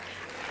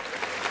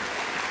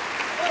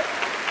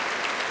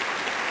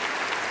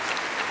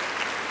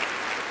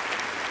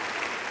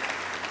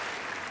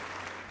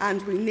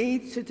 And we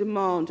need to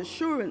demand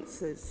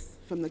assurances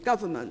from the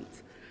government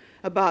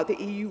about the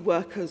EU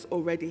workers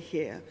already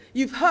here.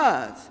 You've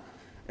heard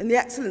in the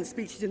excellent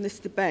speeches in this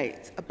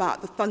debate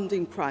about the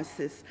funding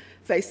crisis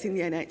facing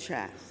the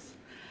NHS.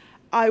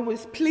 I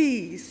was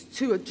pleased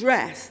to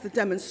address the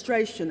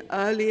demonstration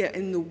earlier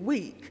in the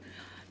week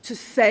to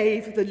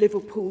save the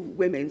Liverpool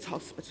Women's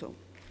Hospital.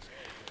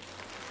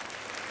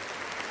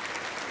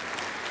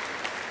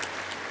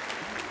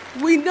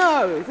 We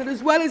know that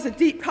as well as the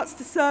deep cuts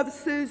to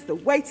services, the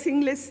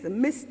waiting lists, the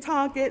missed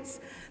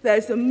targets,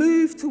 there's a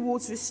move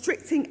towards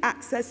restricting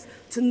access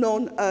to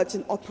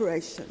non-urgent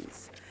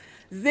operations.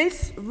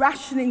 This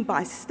rationing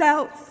by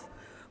stealth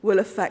will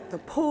affect the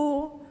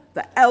poor,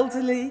 the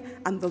elderly,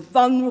 and the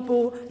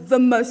vulnerable the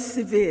most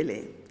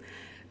severely.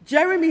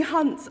 Jeremy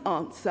Hunt's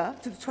answer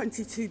to the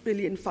 22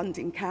 billion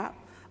funding cap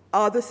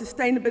are the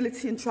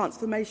sustainability and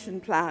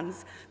transformation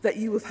plans that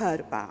you have heard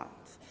about.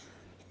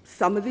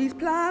 Some of these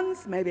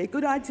plans may be a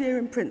good idea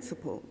in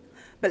principle,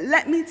 but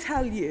let me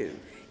tell you,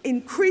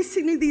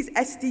 increasingly these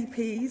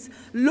SDPs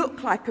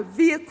look like a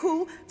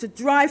vehicle to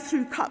drive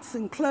through cuts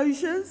and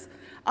closures.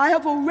 I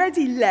have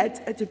already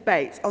led a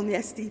debate on the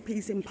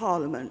SDPs in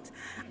Parliament,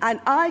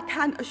 and I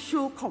can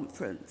assure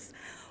conference,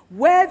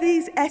 where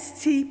these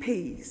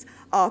STPs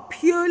are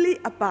purely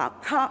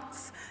about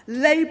cuts,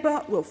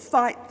 Labour will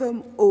fight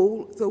them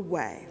all the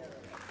way.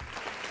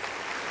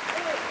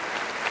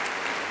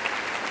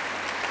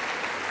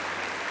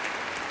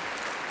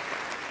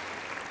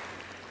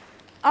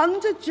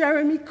 Under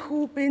Jeremy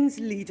Corbyn's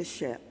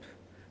leadership,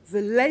 the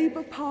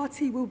Labour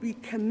Party will be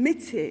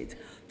committed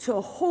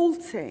to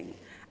halting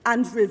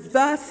and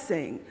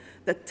reversing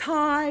the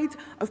tide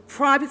of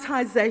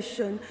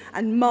privatisation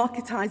and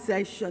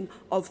marketisation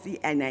of the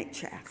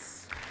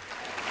NHS.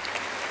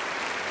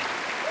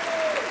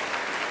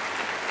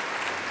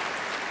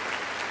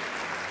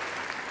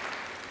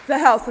 The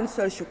Health and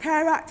Social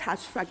Care Act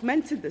has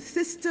fragmented the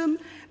system,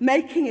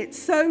 making it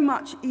so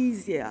much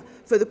easier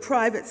for the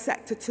private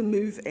sector to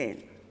move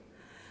in.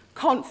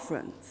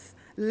 Conference,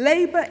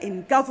 Labour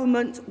in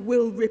government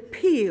will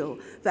repeal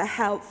the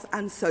Health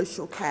and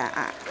Social Care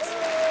Act.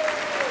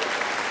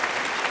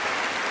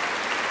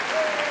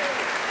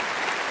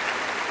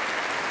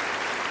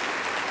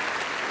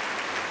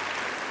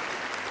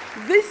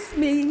 This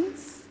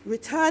means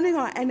returning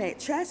our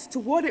NHS to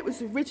what it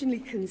was originally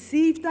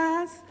conceived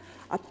as,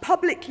 a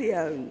publicly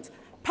owned,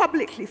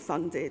 publicly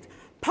funded,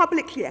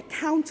 publicly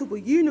accountable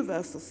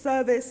universal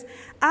service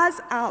as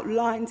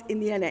outlined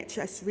in the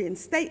NHS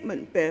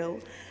Reinstatement Bill,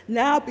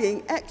 now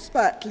being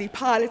expertly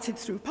piloted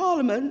through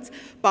Parliament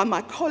by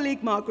my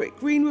colleague Margaret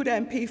Greenwood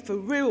MP for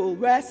Rural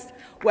West,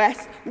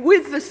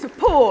 with the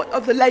support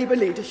of the Labour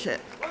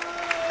leadership.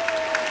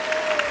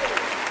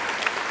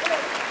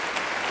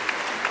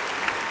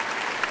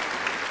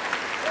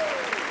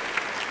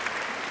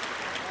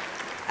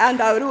 And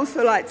I would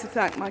also like to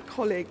thank my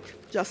colleague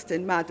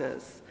Justin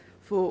Madders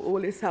for all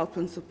his help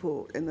and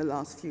support in the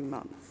last few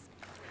months.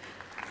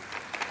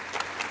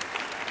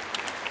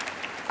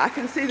 I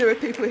can see there are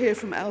people here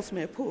from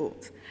Ellesmere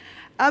Port.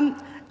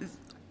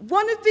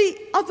 One of the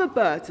other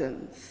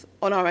burdens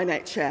on our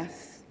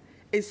NHS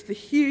is the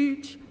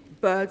huge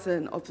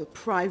burden of the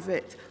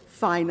private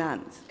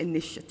finance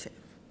initiative.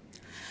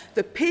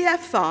 The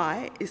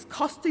PFI is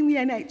costing the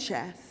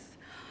NHS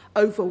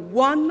over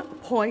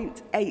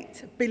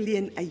 1.8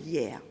 billion a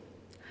year.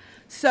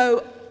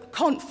 So,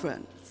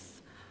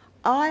 conference,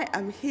 I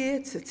am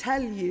here to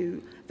tell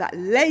you that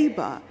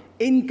Labour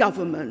in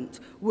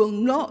government will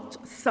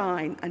not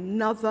sign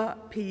another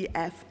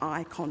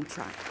PFI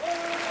contract.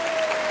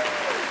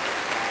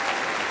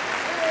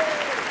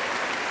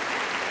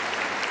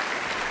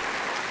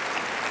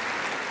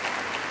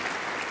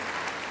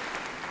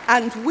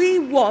 And we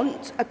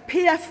want a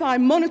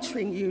PFI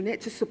monitoring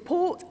unit to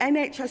support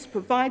NHS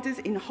providers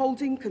in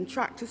holding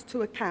contractors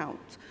to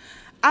account.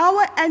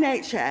 Our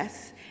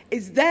NHS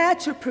is there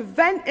to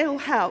prevent ill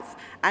health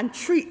and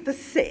treat the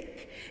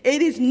sick.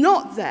 It is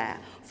not there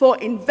for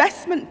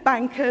investment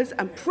bankers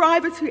and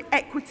private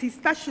equity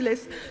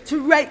specialists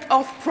to rake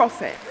off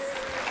profits.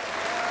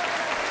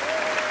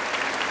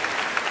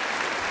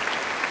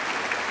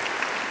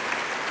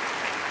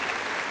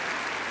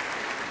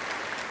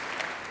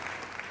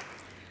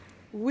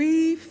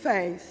 We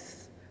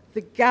face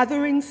the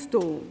gathering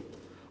storm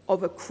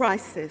of a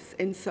crisis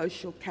in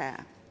social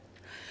care.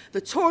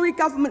 The Tory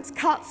government's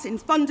cuts in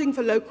funding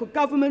for local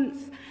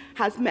governments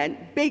has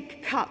meant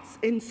big cuts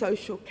in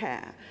social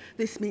care.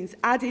 This means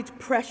added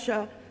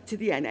pressure to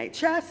the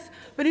NHS,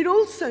 but it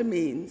also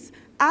means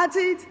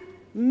added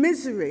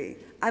misery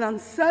and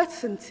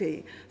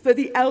uncertainty for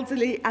the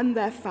elderly and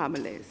their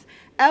families.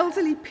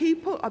 Elderly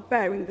people are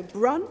bearing the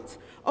brunt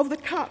of the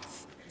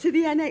cuts to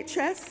the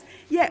NHS,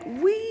 yet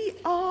we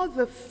are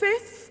the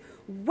 5th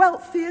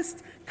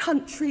wealthiest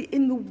country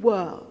in the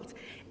world.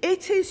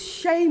 It is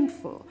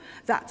shameful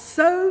that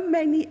so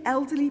many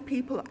elderly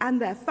people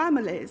and their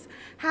families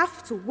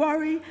have to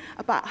worry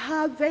about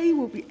how they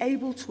will be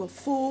able to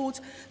afford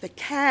the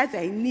care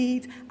they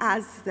need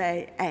as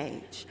they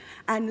age.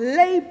 And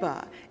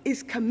Labour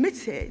is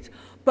committed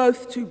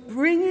both to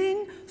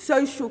bringing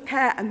social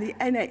care and the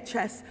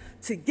NHS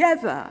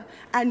together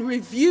and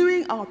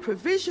reviewing our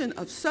provision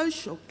of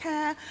social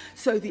care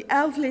so the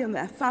elderly and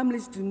their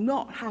families do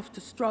not have to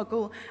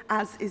struggle,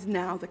 as is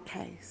now the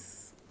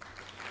case.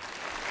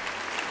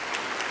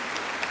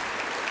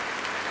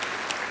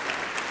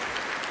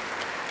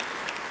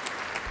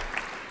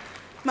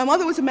 My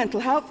mother was a mental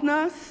health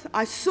nurse.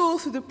 I saw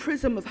through the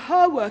prism of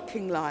her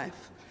working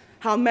life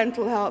how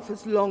mental health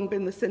has long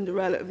been the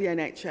Cinderella of the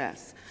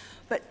NHS.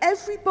 But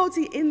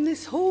everybody in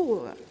this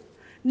hall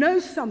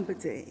knows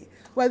somebody,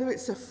 whether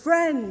it's a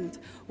friend,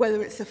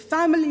 whether it's a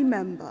family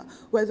member,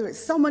 whether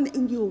it's someone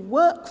in your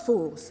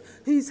workforce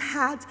who's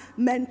had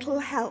mental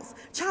health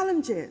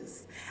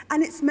challenges.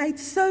 And it's made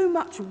so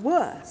much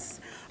worse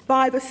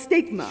by the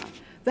stigma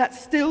that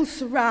still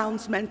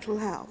surrounds mental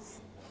health.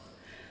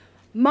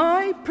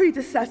 My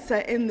predecessor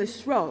in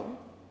this role,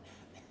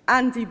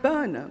 Andy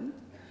Burnham,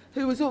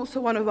 who was also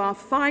one of our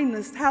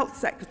finest health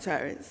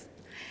secretaries,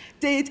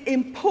 did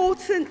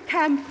important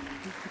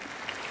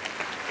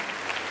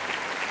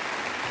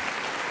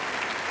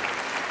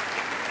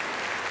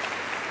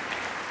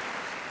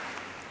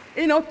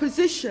In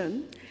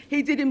opposition,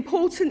 he did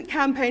important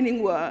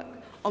campaigning work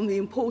on the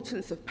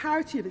importance of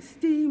parity of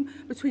esteem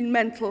between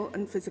mental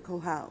and physical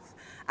health.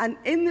 And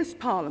in this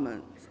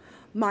Parliament,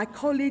 my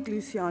colleague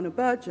Luciana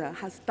Berger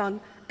has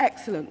done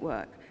excellent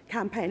work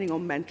campaigning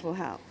on mental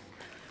health.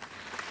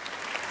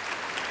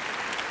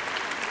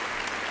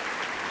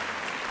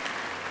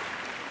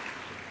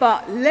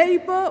 But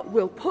Labour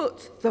will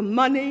put the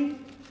money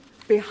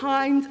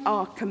behind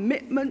our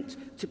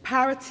commitment to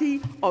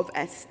parity of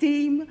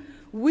esteem.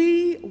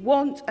 We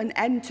want an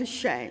end to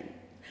shame.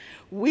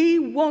 We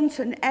want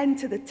an end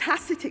to the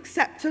tacit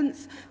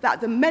acceptance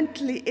that the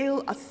mentally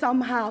ill are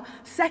somehow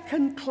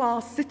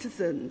second-class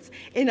citizens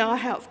in our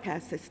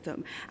healthcare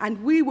system.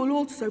 And we will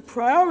also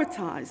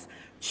prioritise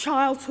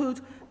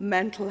childhood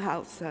mental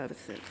health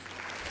services.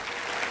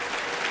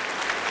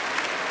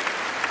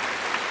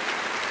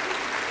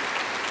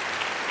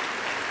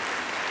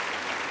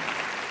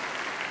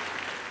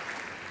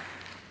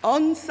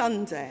 On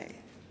Sunday,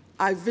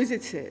 I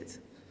visited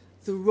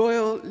the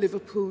Royal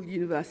Liverpool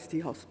University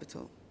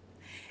Hospital.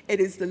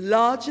 It is the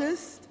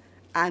largest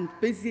and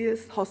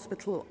busiest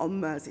hospital on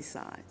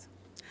Merseyside.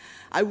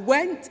 I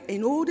went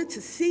in order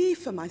to see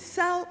for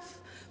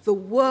myself the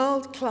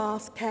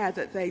world-class care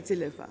that they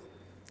deliver.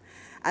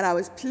 And I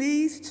was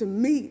pleased to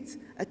meet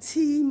a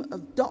team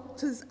of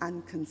doctors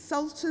and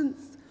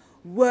consultants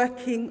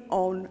working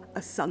on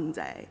a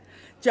Sunday.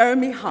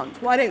 Jeremy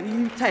Hunt, why don't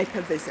you take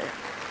a visit?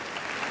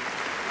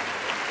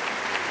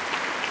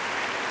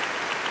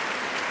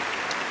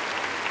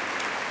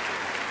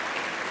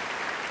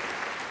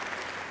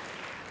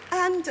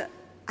 And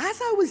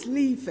as I was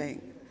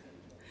leaving,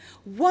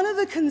 one of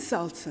the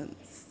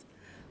consultants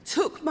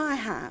took my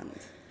hand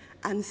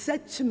and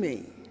said to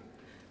me,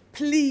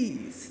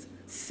 "Please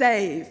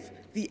save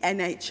the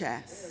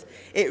NHS.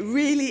 It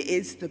really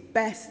is the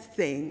best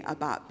thing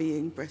about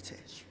being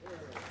British."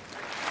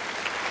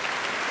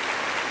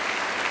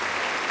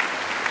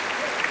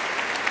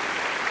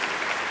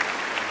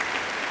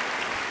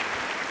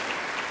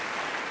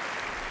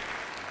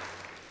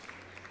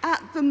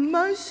 At the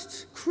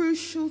most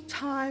crucial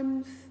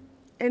times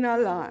in our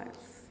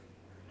lives,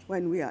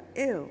 when we are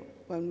ill,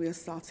 when we are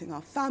starting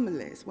our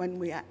families, when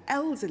we are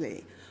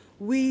elderly,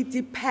 we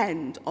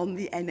depend on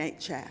the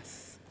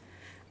NHS.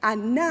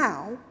 And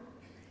now,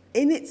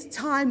 in its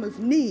time of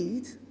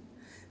need,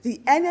 the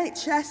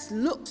NHS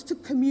looks to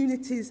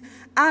communities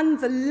and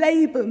the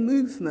Labour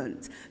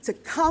movement to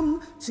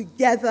come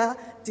together,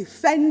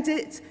 defend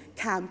it,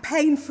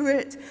 campaign for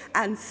it,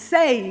 and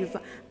save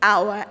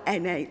our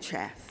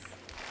NHS.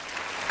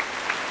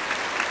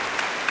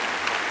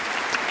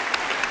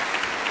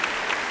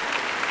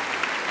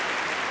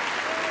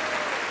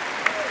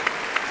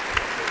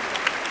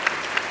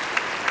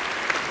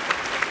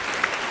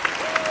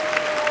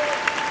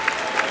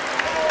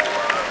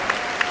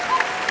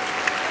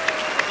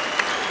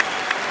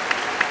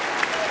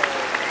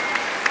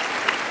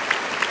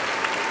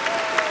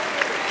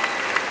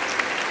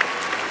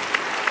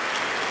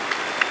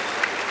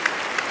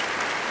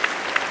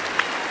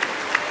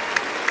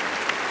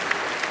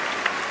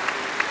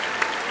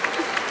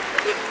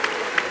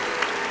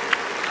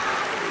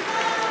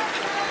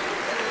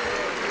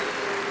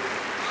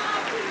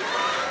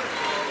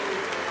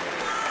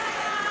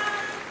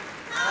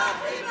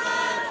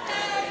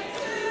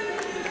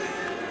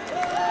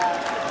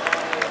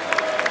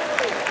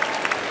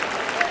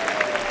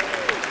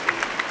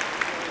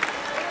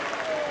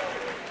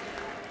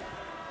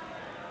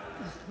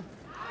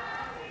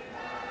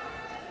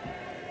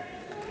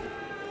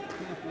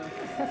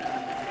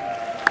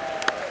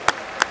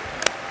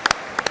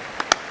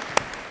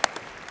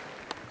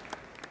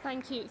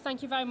 Thank you.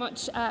 Thank you very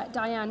much,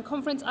 Diane.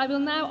 Conference, I will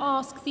now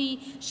ask the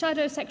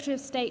Shadow Secretary of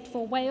State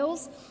for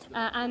Wales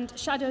and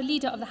Shadow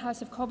Leader of the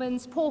House of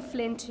Commons, Paul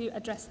Flynn, to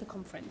address the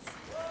conference.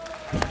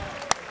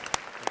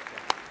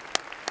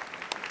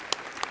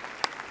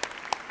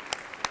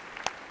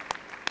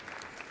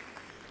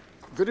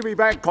 Good to be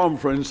back,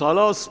 Conference. I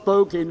last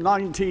spoke in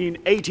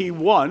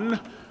 1981,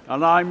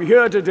 and I'm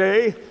here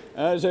today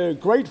as a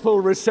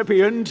grateful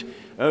recipient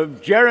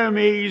of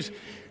Jeremy's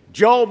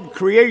job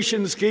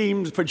creation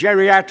schemes for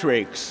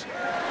geriatrics.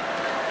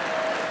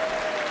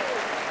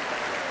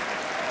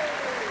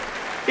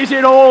 Is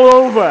it all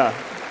over?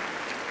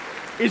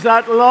 Is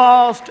that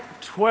last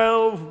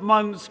 12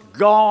 months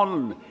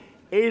gone?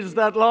 Is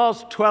that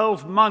last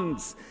 12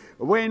 months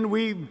when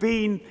we've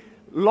been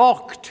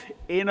locked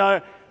in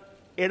a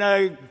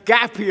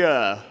gap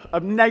year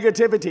of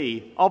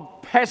negativity,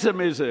 of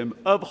pessimism,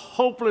 of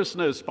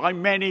hopelessness by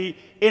many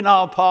in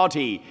our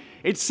party?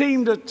 It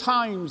seemed at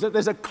times that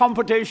there's a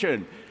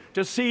competition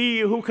to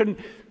see who can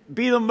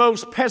be the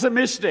most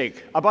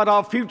pessimistic about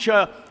our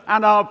future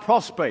and our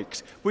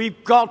prospects.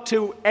 We've got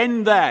to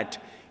end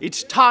that.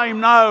 It's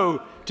time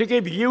now to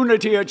give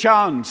unity a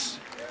chance.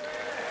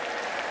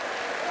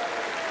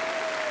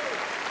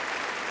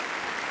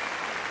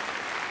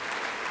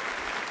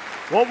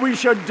 What we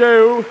should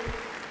do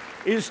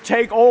is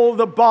take all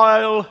the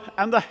bile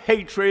and the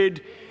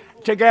hatred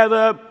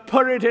together,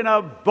 put it in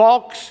a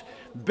box,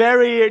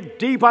 bury it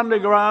deep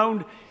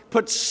underground,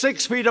 put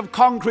 6 feet of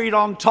concrete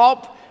on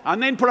top,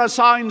 and then put a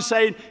sign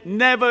saying,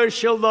 "Never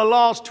shall the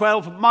last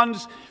 12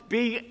 months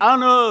be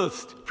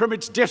unearthed from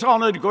its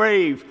dishonoured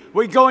grave."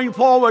 We're going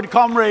forward,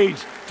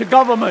 comrades, to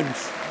government.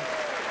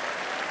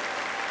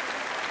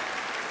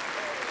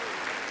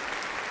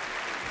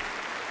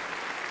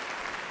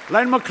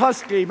 Len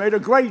McCluskey made a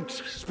great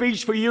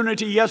speech for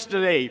unity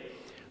yesterday,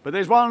 but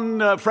there's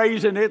one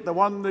phrase in it, the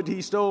one that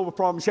he stole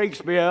from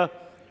Shakespeare,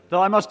 that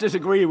I must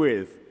disagree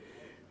with,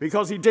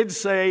 because he did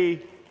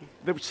say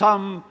that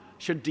some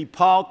should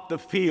depart the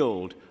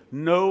field.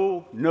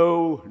 No,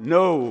 no,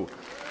 no.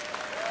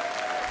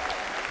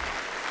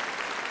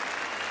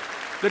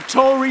 The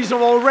Tories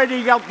have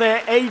already got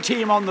their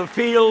A-team on the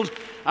field,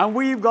 and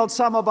we've got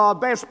some of our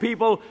best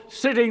people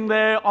sitting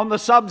there on the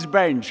subs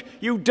bench.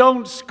 You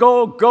don't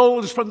score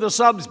goals from the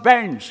subs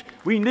bench.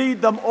 We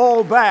need them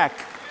all back.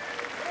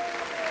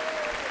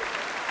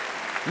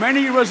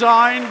 Many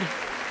resigned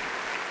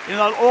in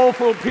that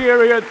awful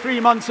period 3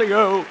 months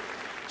ago.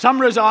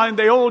 Some resigned,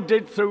 they all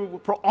did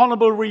for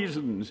honourable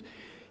reasons.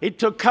 It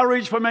took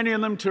courage for many of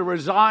them to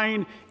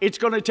resign. It's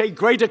going to take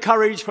greater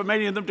courage for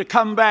many of them to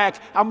come back,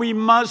 and we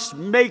must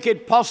make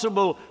it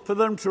possible for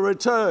them to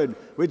return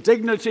with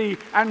dignity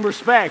and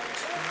respect.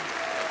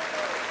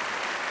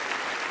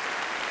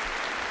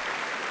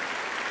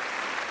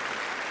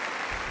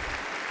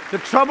 The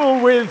trouble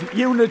with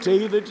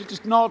unity, that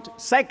it's not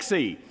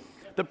sexy.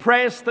 The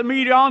press, the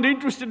media aren't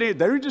interested in it.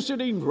 They're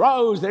interested in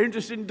rows, they're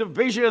interested in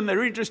division,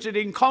 they're interested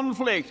in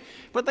conflict.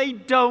 But they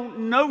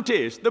don't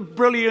notice the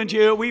brilliant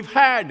year we've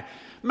had.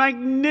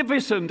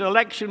 Magnificent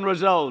election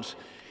results.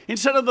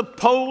 Instead of the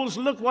polls,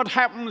 look what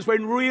happens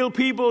when real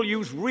people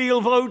use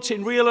real votes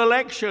in real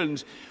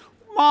elections.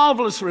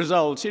 Marvellous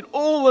results in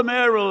all the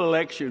mayoral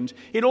elections,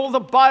 in all the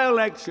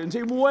by-elections.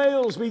 In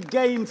Wales, we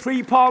gained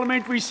 3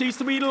 parliamentary seats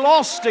that we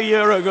lost a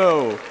year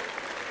ago.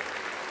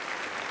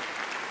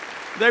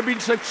 There have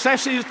been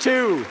successes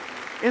too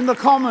in the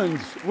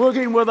Commons,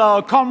 working with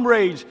our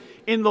comrades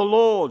in the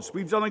Lords.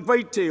 We've done a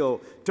great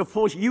deal to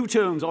force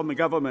U-turns on the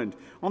government,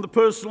 on the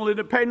personal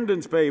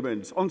independence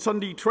payments, on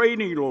Sunday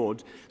training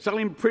laws,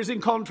 selling prison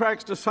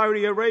contracts to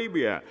Saudi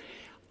Arabia.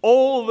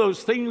 All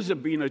those things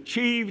have been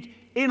achieved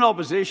in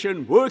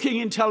opposition, working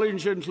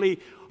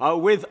intelligently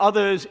with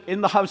others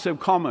in the House of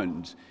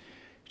Commons.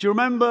 Do you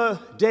remember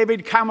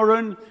David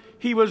Cameron?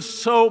 He was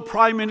so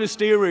prime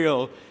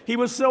ministerial. He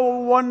was so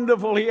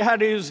wonderful. He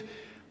had his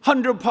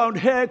 £100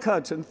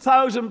 haircuts and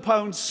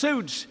 £1,000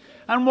 suits.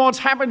 And what's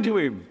happened to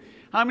him?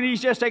 I mean,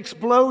 he's just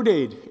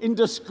exploded in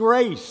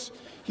disgrace.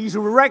 He's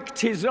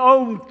wrecked his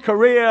own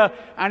career,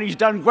 and he's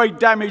done great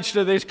damage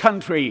to this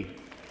country.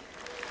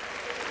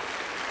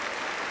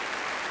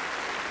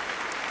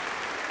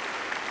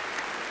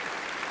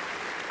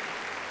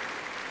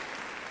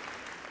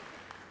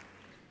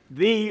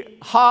 The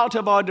heart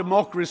of our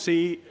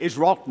democracy is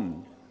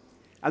rotten.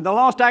 And the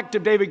last act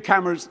of David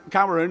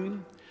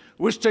Cameron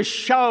was to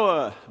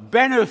shower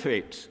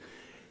benefits,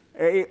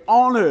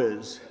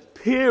 honours,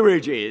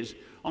 peerages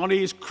on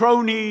his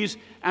cronies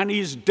and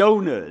his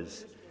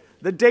donors.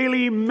 The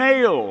Daily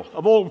Mail,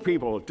 of all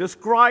people,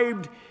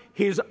 described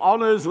his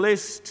honours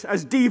list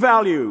as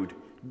devalued,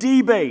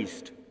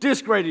 debased,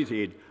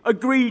 discredited,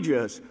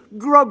 egregious,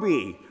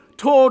 grubby,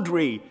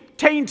 tawdry,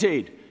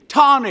 tainted,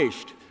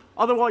 tarnished,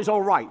 otherwise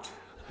all right.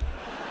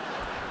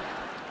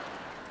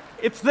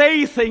 If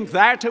they think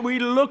that, and we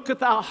look at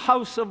the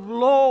House of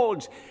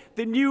Lords,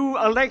 the new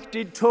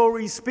elected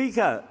Tory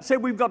Speaker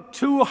said we've got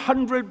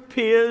 200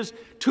 peers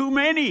too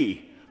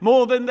many,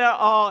 more than there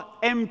are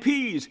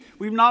MPs.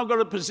 We've now got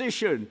a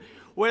position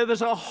where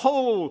there's a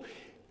whole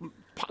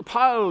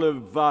pile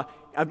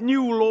of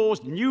new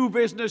laws, new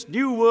business,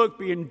 new work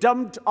being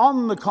dumped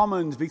on the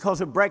Commons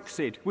because of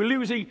Brexit. We're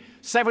losing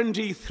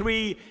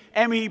 73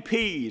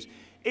 MEPs.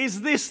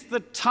 Is this the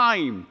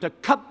time to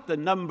cut the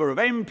number of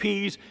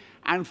MPs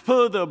and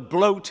further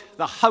bloat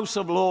the House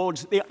of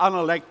Lords, the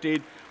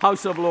unelected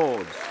House of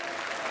Lords?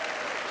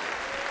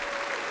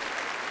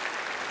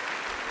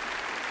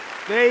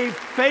 They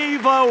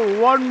favour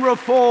one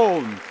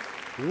reform,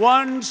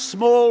 one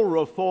small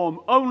reform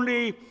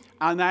only,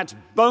 and that's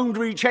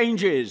boundary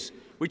changes,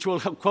 which will,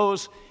 of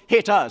course,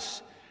 hit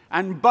us.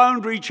 And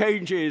boundary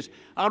changes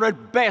are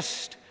at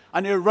best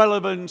an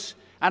irrelevance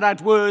and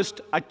at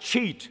worst a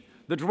cheat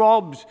that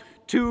robs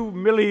 2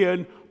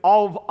 million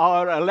of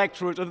our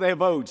electorate of their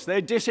votes.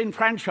 They're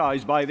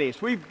disenfranchised by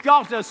this. We've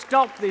got to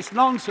stop this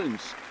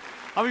nonsense.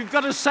 And we've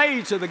got to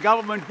say to the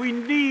government, we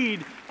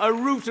need a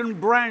root and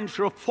branch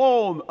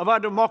reform of our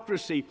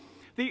democracy.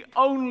 The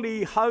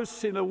only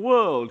house in the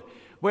world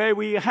where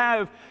we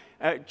have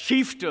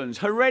chieftains,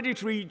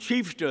 hereditary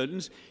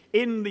chieftains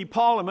in the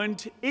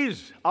parliament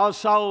is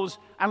ourselves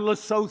and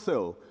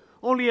Lesotho.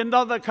 Only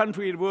another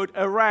country in the world,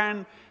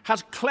 Iran,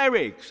 has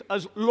clerics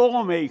as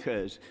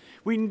lawmakers.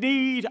 We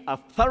need a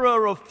thorough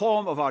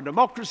reform of our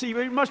democracy,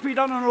 but it must be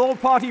done on an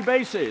all-party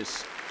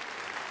basis.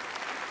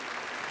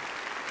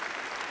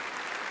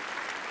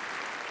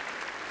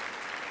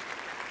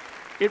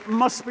 It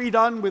must be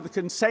done with the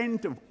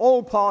consent of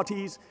all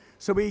parties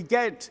so we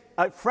get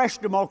a fresh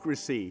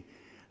democracy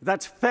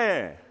that's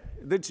fair,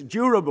 that's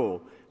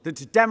durable,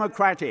 that's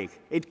democratic.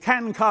 It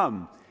can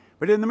come.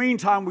 But in the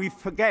meantime, we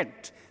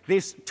forget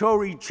this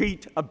Tory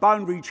cheat of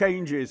boundary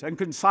changes and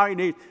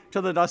consign it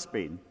to the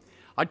dustbin.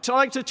 I'd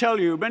like to tell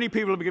you, many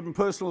people have given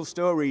personal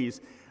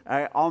stories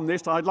on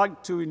this. I'd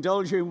like to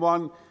indulge in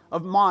one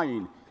of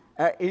mine.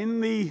 In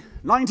the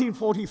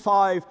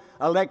 1945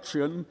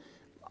 election,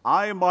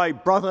 I and my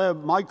brother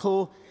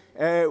Michael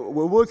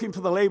were working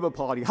for the Labour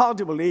Party. Hard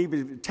to believe,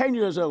 he was 10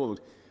 years old.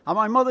 And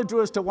my mother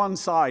drew us to one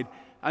side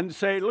and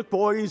said, look,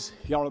 boys,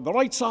 you're on the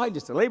right side.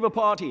 It's the Labour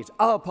Party. It's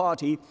our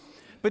party.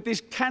 But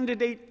this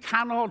candidate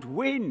cannot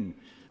win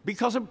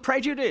because of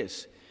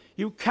prejudice.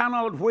 You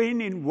cannot win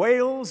in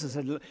Wales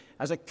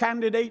as a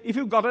candidate if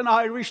you've got an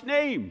Irish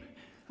name.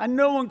 And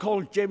no one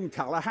called Jim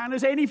Callaghan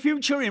has any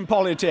future in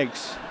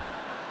politics.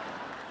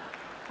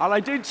 And I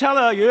did tell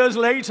her years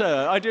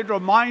later, I did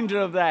remind her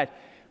of that,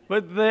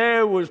 but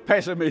there was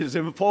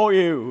pessimism for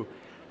you.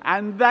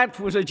 And that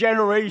was a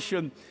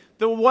generation,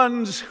 the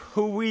ones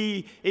who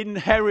we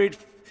inherit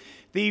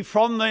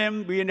from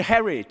them, we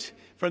inherit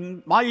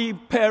from my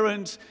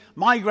parents,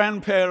 my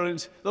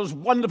grandparents, those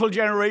wonderful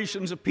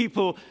generations of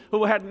people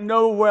who had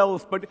no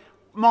wealth but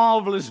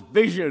marvelous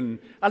vision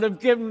and have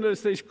given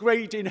us this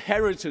great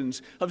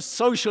inheritance of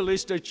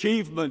socialist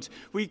achievement.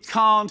 We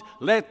can't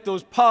let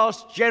those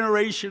past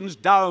generations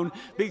down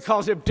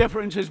because of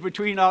differences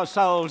between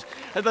ourselves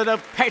that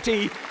are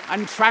petty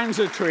and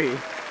transitory.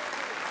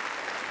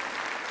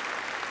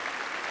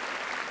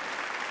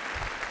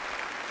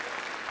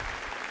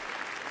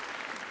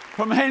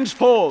 From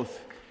henceforth,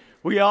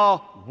 we are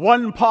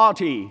one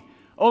party.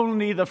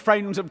 Only the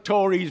friends of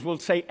Tories will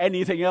say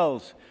anything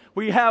else.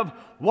 We have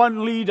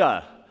one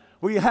leader.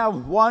 We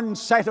have one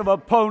set of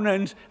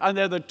opponents, and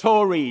they're the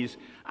Tories.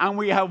 And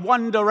we have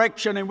one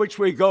direction in which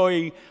we're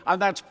going,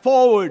 and that's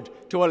forward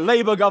to a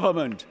Labour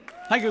government.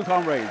 Thank you,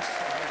 comrades.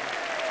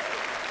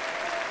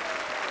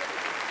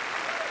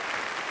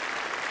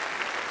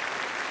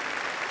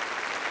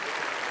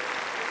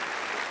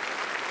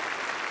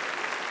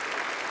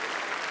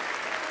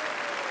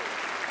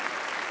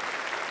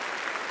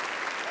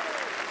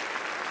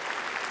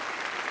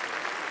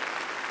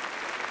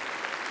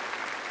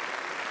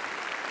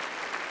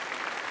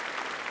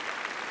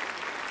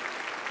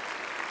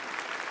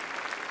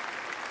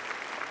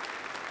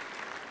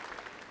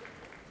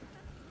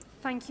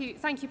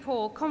 Thank you,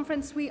 Paul.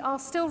 Conference, we are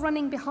still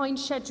running behind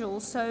schedule,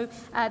 so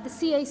the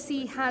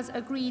CAC has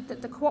agreed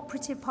that the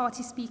Cooperative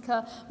Party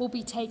Speaker will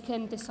be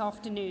taken this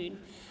afternoon.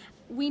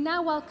 We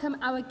now welcome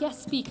our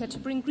guest speaker to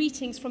bring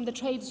greetings from the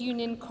Trades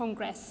Union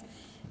Congress.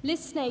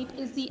 Liz Snape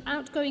is the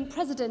outgoing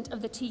president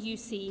of the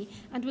TUC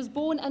and was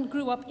born and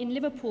grew up in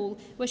Liverpool,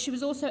 where she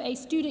was also a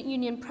student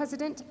union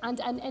president and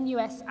an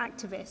NUS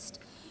activist.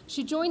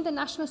 She joined the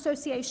National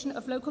Association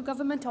of Local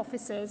Government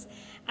Officers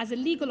as a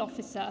legal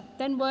officer,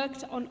 then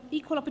worked on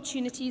equal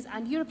opportunities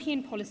and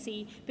European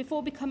policy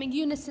before becoming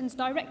Unison's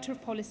Director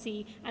of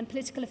Policy and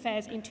Political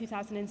Affairs in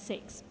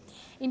 2006.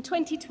 In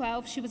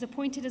 2012, she was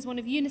appointed as one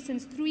of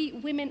Unison's 3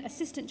 women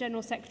Assistant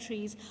General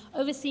Secretaries,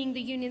 overseeing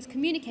the union's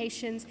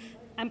communications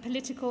and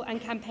political and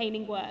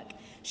campaigning work.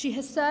 She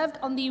has served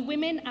on the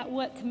Women at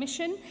Work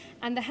Commission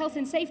and the Health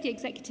and Safety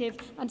Executive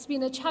and has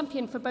been a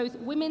champion for both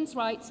women's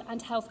rights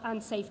and health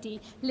and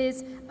safety.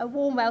 Liz, a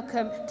warm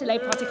welcome to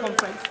Labour Party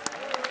Conference.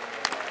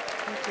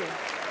 Thank you.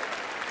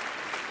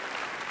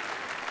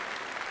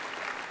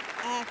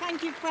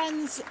 Thank you,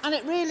 friends. And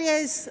it really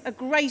is a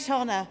great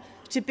honour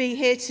to be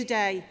here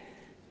today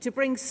to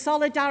bring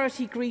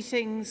solidarity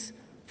greetings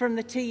from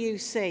the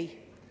TUC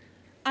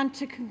and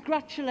to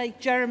congratulate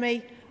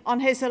Jeremy on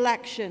his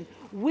election.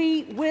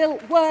 We will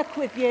work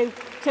with you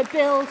to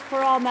build for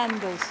our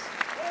members.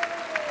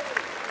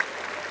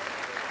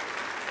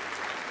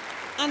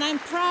 And I'm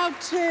proud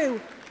too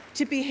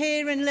to be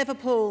here in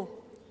Liverpool,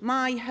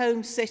 my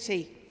home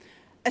city,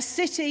 a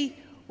city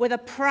with a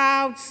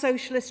proud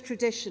socialist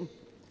tradition,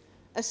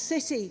 a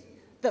city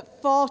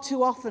that far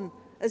too often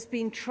has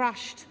been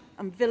trashed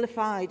and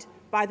vilified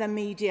by the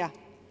media,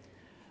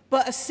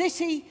 but a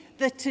city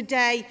that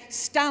today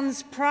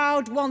stands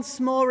proud once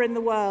more in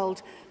the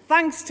world,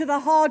 thanks to the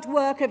hard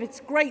work of its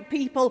great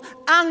people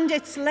and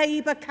its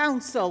Labour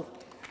Council.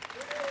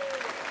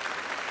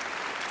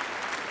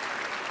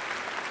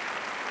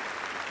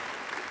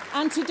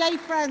 And today,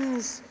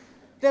 friends,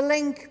 the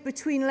link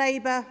between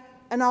Labour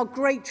and our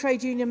great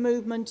trade union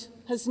movement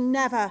has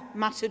never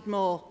mattered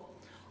more.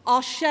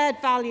 Our shared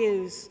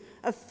values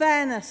of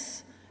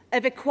fairness,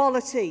 of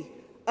equality,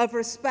 of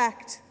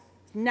respect,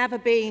 never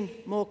been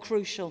more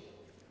crucial.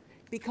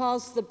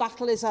 Because the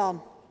battle is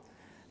on.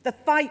 The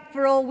fight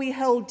for all we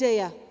hold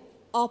dear,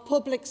 our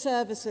public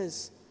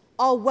services,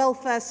 our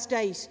welfare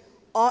state,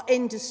 our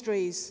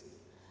industries.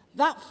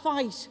 That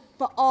fight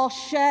for our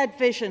shared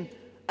vision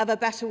of a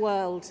better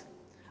world.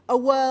 A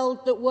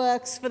world that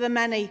works for the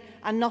many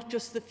and not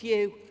just the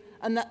few,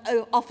 and that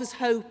offers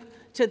hope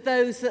to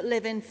those that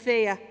live in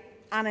fear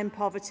and in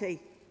poverty.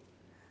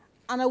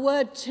 And a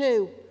word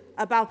too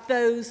about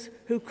those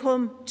who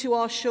come to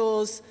our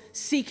shores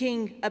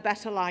seeking a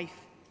better life.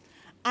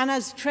 And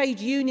as trade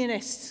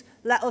unionists,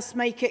 let us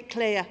make it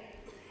clear.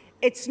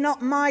 It's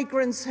not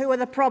migrants who are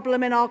the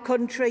problem in our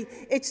country.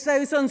 It's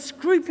those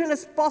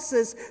unscrupulous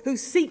bosses who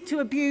seek to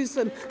abuse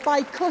them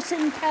by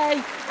cutting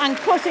pay and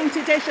cutting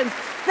conditions.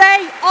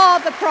 They are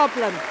the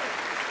problem.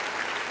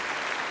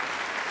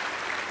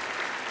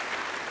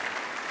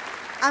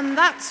 And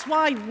that's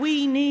why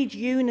we need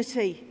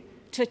unity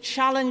to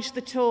challenge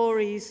the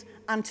Tories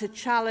and to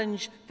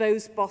challenge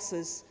those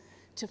bosses,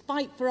 to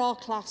fight for our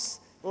class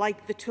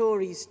like the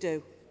Tories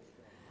do.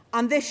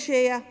 And this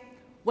year,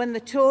 when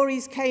the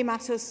Tories came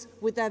at us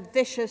with their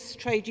vicious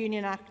Trade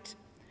Union Act,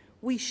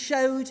 we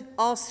showed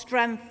our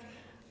strength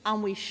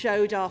and we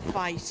showed our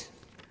fight.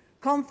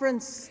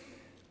 Conference,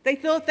 they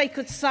thought they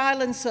could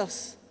silence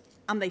us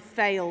and they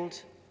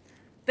failed.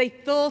 They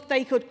thought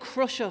they could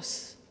crush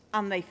us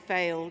and they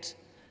failed.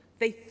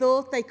 They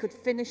thought they could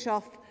finish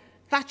off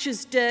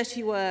Thatcher's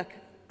dirty work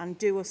and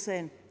do us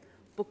in.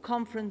 But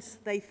Conference,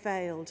 they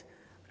failed.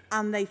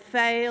 And they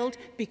failed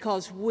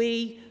because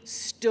we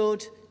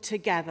stood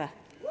together.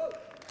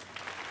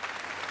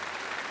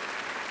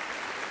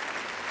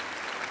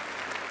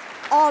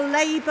 Our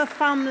Labour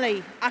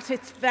family at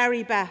its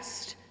very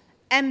best.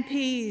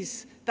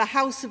 MPs, the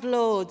House of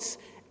Lords,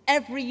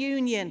 every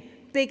union,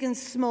 big and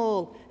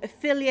small,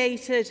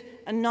 affiliated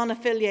and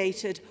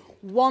non-affiliated,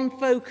 one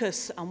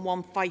focus and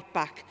one fight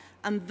back.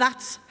 And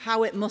that's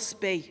how it must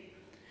be.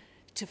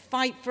 To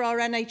fight for our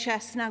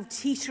NHS now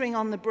teetering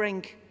on the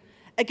brink,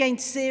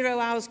 against 0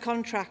 hours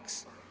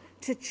contracts,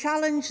 to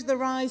challenge the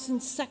rise in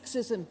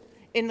sexism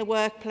in the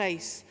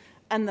workplace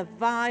and the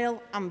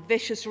vile and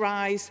vicious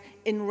rise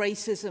in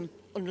racism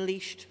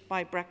unleashed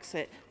by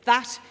Brexit.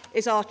 That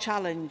is our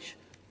challenge.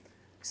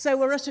 So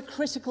we're at a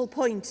critical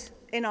point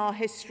in our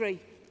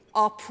history,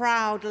 our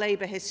proud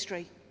Labour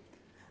history.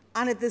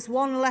 And if there's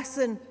one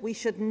lesson we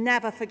should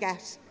never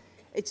forget,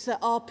 it's that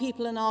our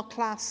people in our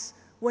class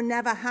were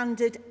never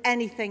handed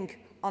anything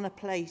on a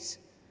plate.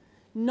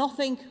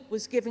 Nothing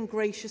was given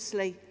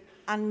graciously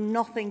and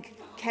nothing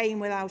came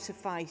without a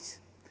fight.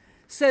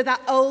 So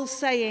that old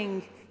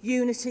saying,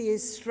 unity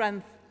is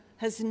strength,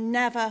 has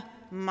never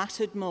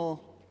mattered more.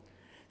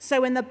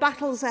 So in the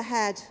battles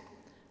ahead,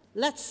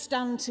 let's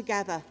stand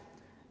together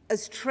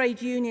as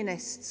trade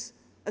unionists,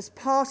 as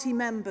party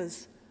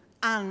members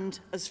and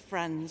as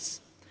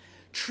friends,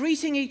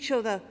 treating each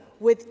other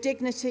with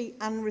dignity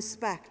and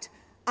respect.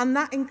 And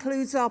that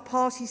includes our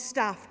party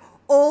staff,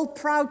 all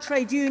proud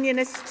trade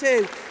unionists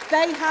too.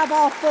 They have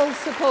our full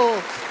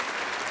support.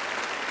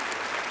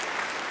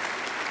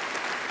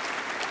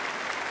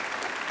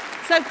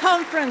 So,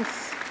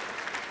 Conference,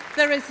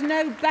 there is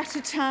no better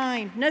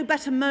time, no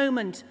better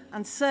moment,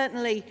 and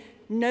certainly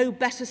no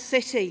better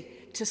city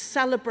to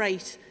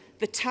celebrate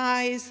the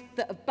ties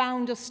that have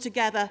bound us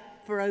together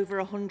for over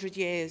 100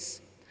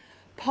 years.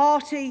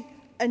 Party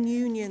and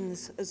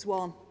unions as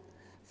one.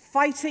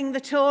 Fighting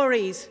the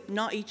Tories,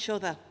 not each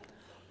other.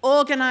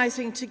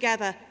 Organising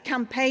together,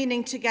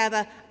 campaigning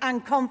together,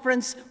 and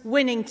Conference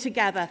winning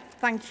together.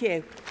 Thank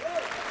you.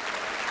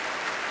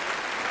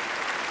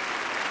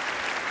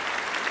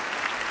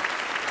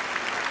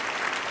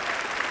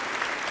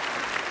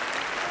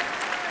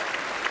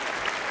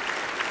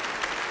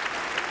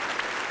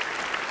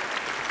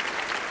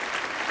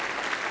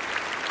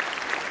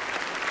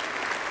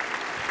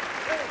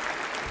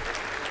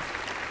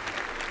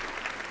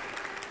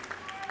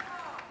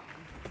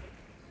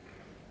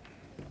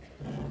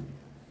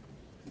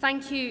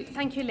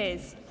 Thank you,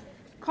 Liz.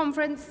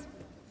 Conference,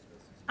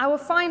 our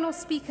final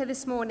speaker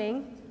this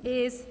morning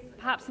is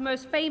perhaps the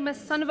most famous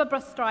son of a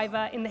bus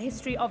driver in the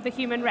history of the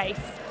human race.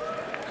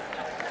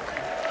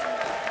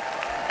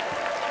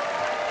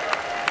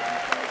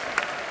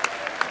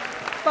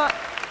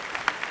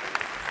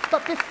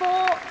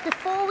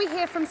 Before we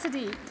hear from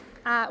Sadiq,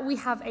 we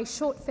have a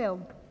short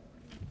film.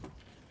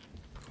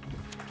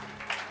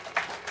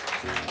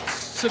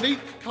 Sadiq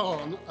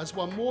Khan has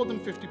won more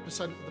than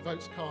 50% of the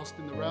votes cast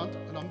in the round,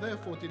 and I'm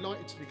therefore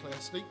delighted to declare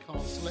Sadiq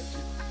Khan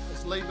selected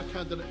as Labour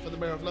candidate for the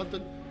Mayor of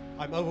London.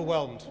 I'm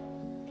overwhelmed.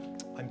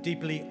 I'm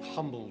deeply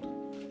humbled.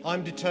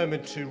 I'm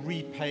determined to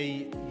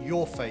repay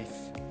your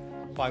faith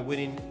by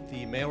winning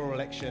the mayoral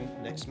election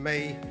next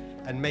May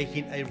and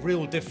making a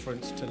real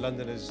difference to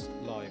Londoners'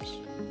 lives.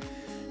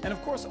 And of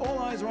course, all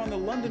eyes are on the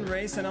London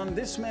race and on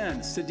this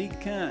man,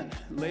 Sadiq Khan.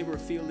 Labour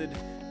fielded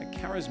a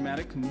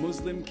charismatic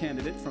Muslim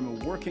candidate from a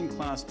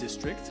working-class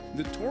district.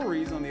 The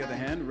Tories, on the other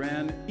hand,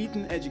 ran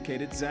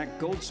Eton-educated Zach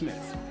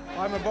Goldsmith.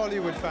 I'm a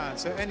Bollywood fan,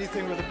 so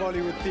anything with a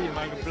Bollywood theme,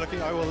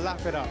 I will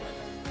lap it up.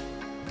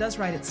 Does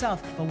write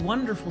itself a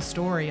wonderful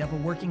story of a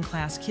working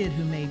class kid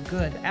who made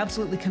good,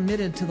 absolutely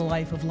committed to the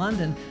life of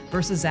London,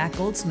 versus Zach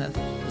Goldsmith.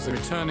 As the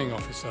returning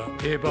officer,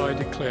 hereby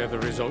declare the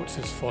results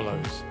as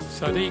follows.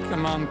 Sadiq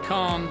Aman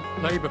Khan,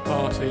 Labour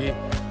Party,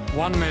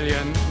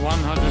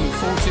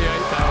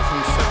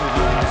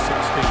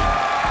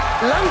 1,148,716.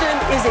 London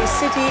is a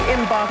city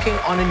embarking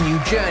on a new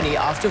journey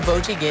after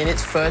voting in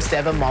its first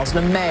ever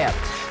Muslim mayor.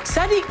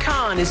 Sadiq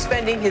Khan is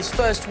spending his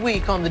first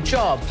week on the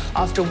job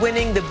after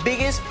winning the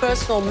biggest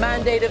personal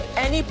mandate of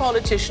any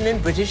politician in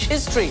British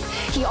history.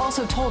 He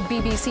also told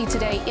BBC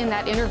Today in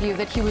that interview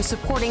that he was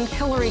supporting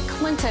Hillary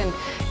Clinton,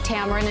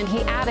 Tamarin, and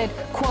he added,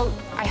 quote,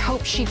 "I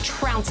hope she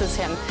trounces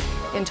him,"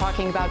 in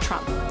talking about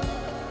Trump.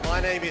 My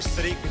name is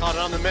Sadiq Khan and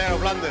I'm the Mayor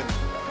of London.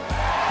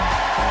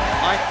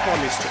 I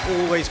promise to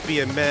always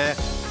be a mayor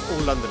for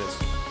all Londoners.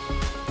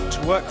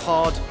 To work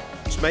hard,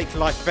 to make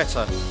life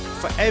better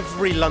for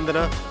every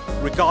Londoner,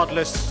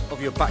 regardless of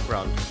your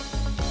background.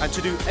 And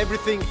to do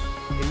everything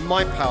in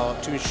my power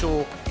to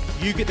ensure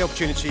you get the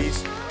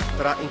opportunities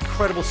that our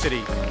incredible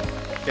city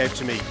gave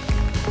to me.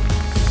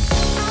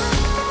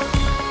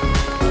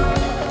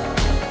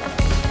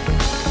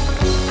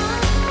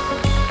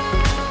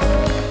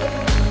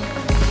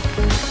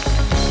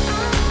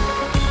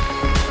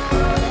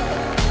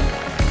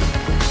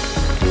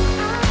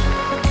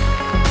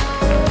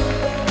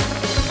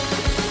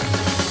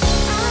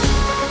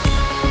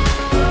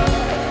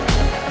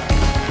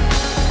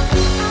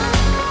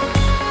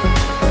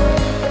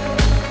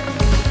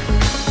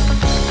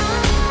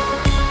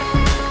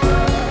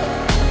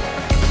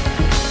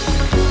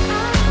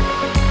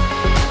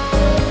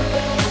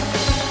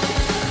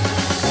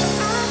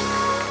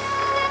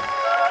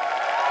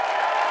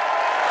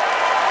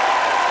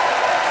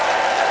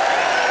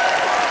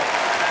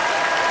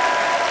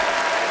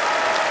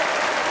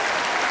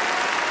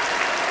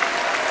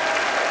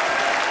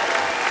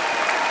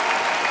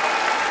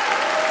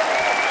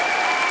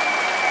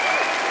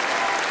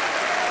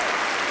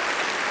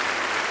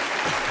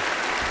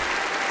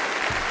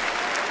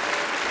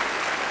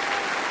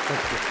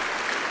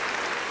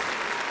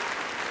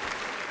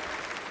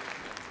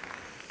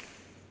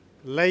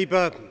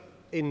 Labour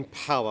in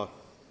power.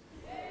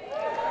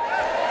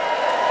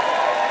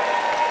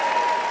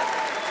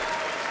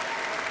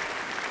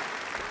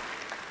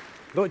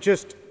 Not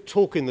just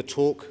talking the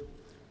talk,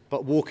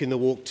 but walking the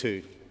walk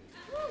too.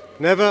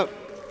 Never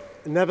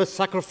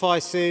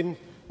sacrificing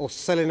or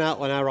selling out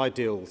on our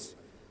ideals,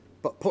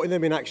 but putting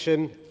them in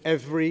action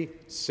every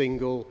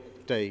single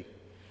day.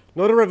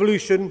 Not a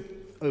revolution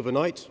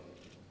overnight,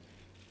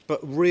 but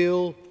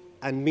real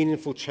and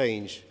meaningful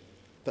change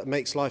that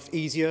makes life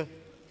easier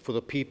for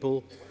the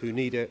people who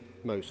need it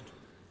most.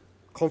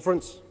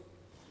 Conference,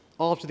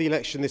 after the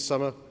election this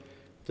summer,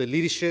 the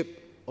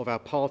leadership of our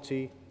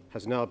party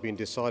has now been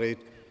decided,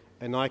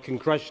 and I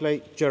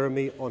congratulate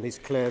Jeremy on his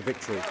clear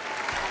victory.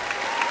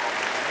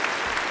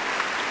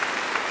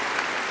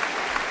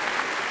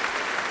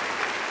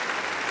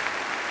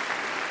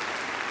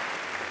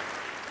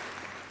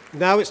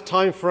 Now it's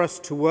time for us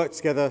to work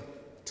together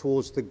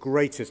towards the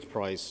greatest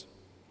prize,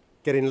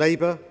 getting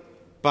Labour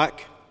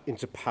back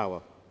into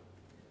power.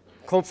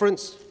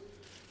 Conference,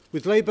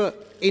 with Labour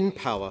in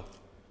power,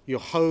 your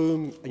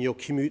home and your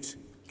commute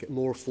get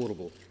more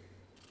affordable.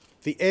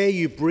 The air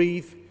you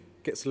breathe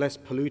gets less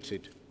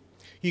polluted.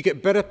 You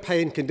get better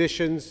paying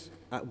conditions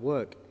at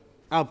work.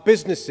 Our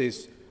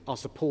businesses are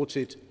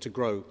supported to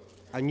grow,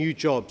 and new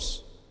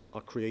jobs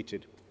are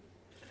created.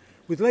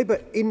 With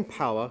Labour in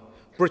power,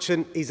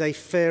 Britain is a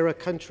fairer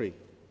country,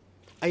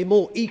 a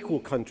more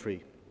equal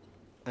country,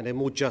 and a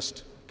more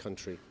just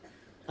country.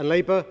 And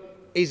Labour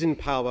is in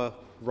power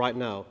right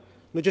now.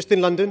 Not just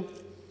in London,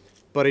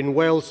 but in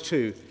Wales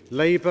too.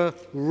 Labour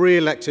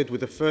re-elected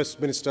with the First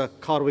Minister,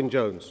 Carwyn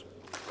Jones.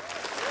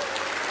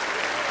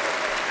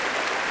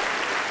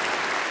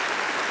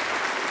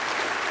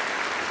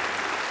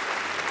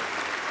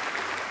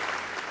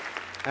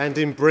 And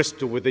in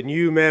Bristol with the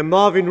new Mayor,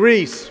 Marvin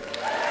Rees.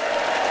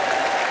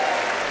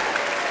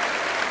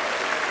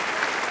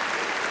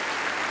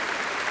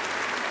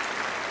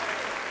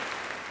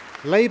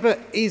 Labour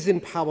is in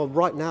power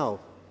right now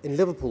in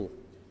Liverpool,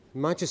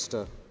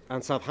 Manchester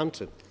and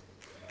Southampton,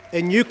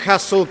 in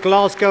Newcastle,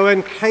 Glasgow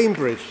and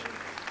Cambridge,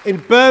 In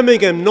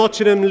Birmingham,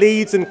 Nottingham,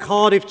 Leeds and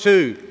Cardiff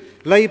too,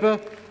 Labour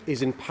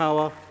is in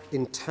power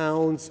in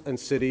towns and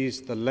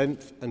cities the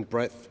length and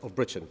breadth of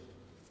Britain.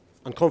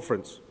 And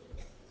Conference,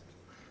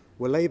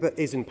 where Labour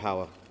is in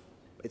power,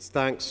 it's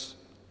thanks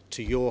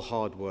to your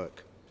hard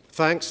work.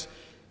 Thanks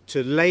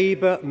to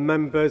Labour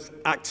members,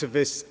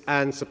 activists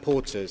and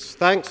supporters.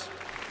 Thanks.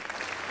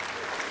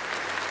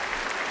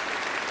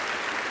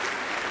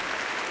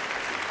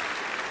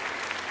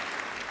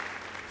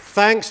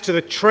 Thanks to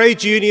the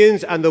trade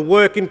unions and the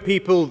working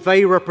people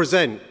they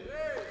represent.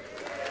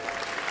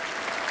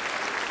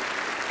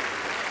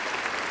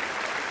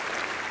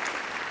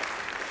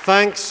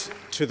 Thanks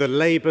to the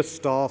Labour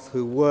staff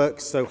who work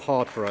so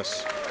hard for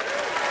us.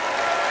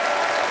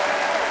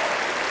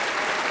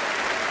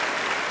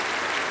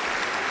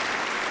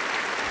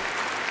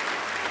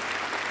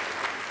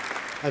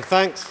 And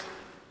thanks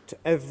to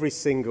every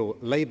single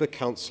Labour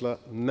councillor,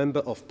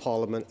 Member of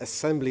Parliament,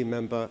 Assembly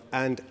member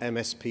and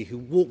MSP who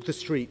walk the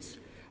streets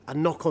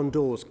and knock on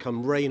doors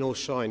come rain or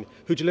shine,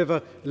 who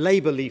deliver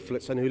Labour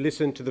leaflets and who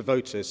listen to the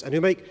voters and who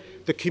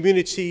make the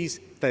communities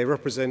they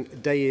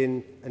represent day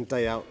in and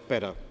day out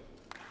better.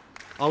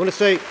 I want to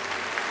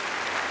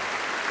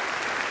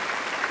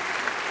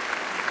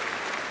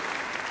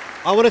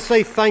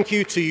say thank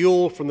you to you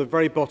all from the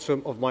very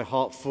bottom of my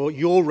heart for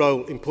your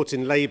role in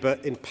putting Labour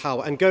in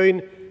power and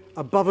going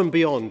above and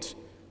beyond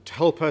to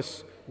help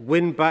us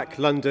win back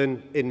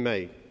London in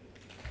May.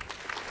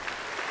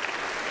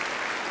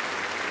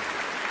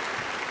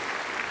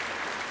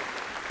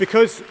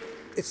 Because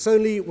it's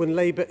only when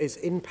Labour is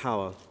in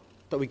power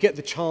that we get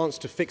the chance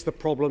to fix the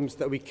problems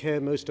that we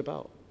care most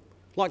about,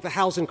 like the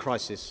housing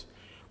crisis.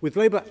 With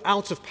Labour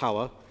out of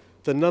power,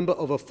 the number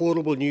of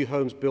affordable new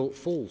homes built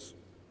falls.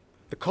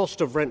 The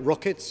cost of rent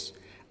rockets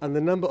and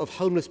the number of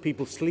homeless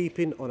people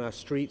sleeping on our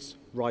streets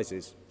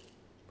rises.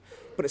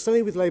 But it's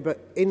only with Labour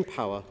in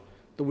power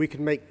that we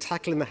can make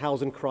tackling the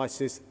housing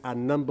crisis our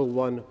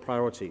 #1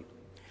 priority.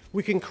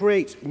 We can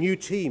create new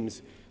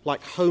teams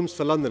like Homes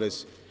for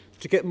Londoners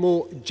to get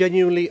more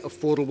genuinely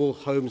affordable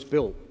homes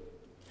built,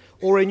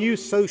 or a new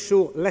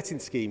social letting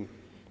scheme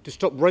to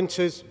stop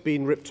renters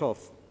being ripped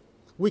off.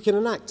 We can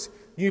enact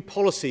new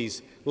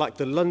policies like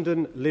the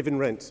London Living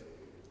Rent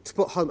to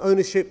put home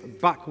ownership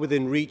back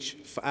within reach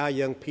for our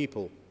young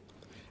people.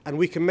 And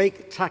we can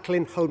make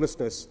tackling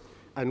homelessness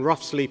and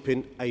rough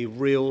sleeping a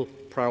real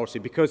priority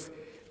because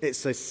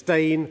it's a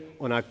stain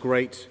on our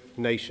great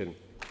nation.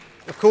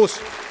 Of course,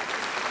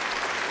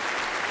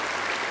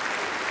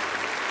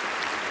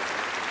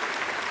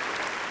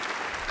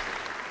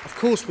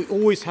 we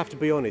always have to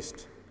be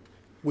honest.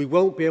 We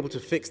won't be able to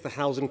fix the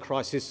housing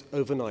crisis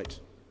overnight.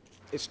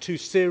 It's too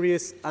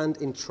serious and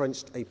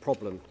entrenched a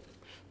problem.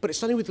 But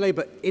it's only with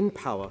Labour in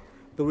power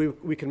that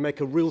we can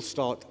make a real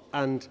start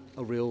and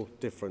a real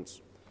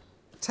difference.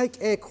 Take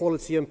air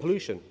quality and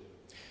pollution.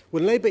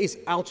 When Labour is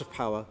out of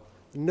power,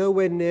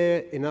 nowhere near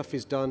enough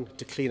is done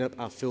to clean up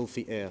our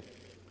filthy air.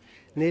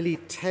 Nearly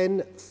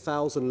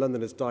 10,000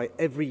 Londoners die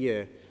every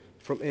year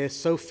from air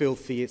so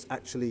filthy it's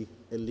actually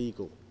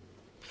illegal.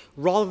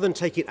 Rather than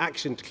taking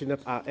action to clean up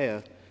our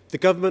air, the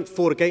government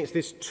fought against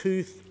this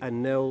tooth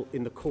and nail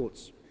in the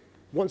courts.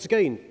 Once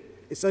again,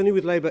 it's only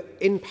with Labour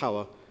in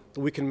power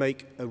that we can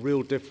make a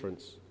real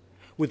difference.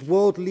 With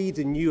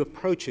world-leading new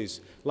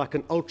approaches like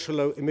an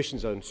ultra-low emission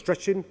zone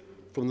stretching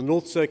from the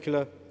North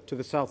Circular to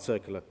the South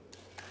Circular.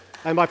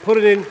 And by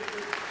putting in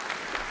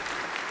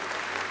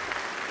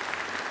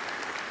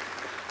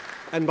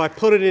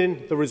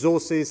the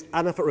resources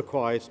and effort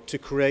required to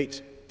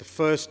create the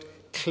first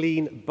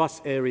clean bus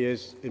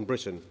areas in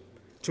Britain,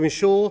 to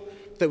ensure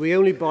that we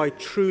only buy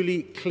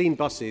truly clean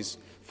buses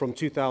from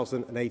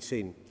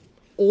 2018.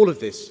 All of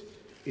this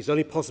is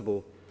only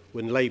possible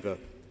when Labour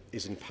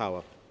is in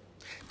power.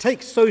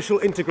 Take social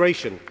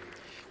integration.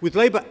 With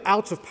Labour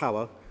out of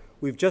power,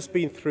 we've just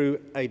been through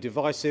a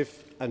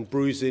divisive and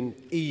bruising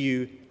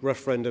EU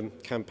referendum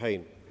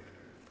campaign.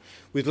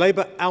 With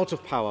Labour out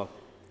of power,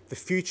 the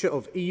future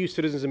of EU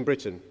citizens in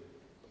Britain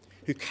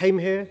who came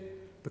here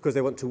because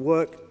they want to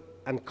work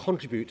and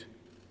contribute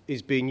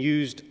is being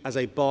used as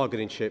a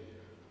bargaining chip.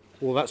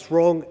 Well, that's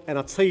wrong, and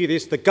I'll tell you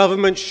this, the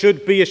government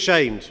should be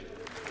ashamed.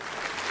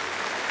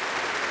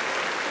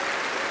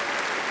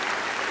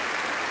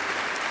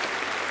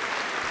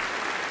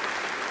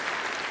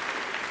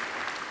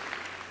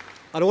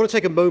 And I want to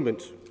take a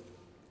moment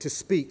to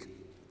speak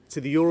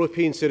to the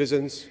European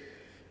citizens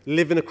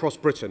living across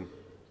Britain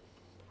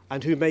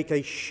and who make a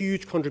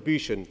huge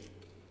contribution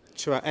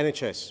to our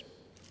NHS,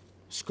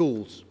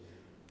 schools,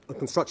 and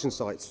construction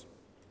sites,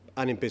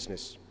 and in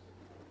business.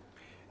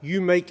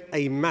 You make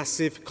a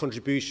massive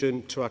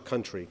contribution to our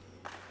country,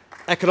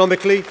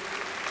 economically,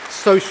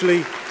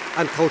 socially,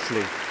 and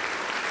culturally.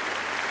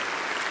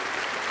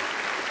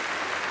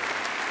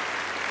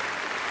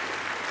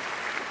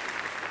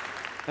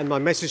 And my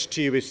message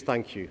to you is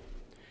thank you.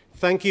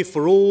 Thank you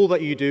for all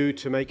that you do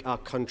to make our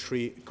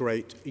country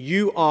great.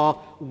 You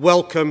are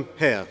welcome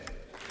here.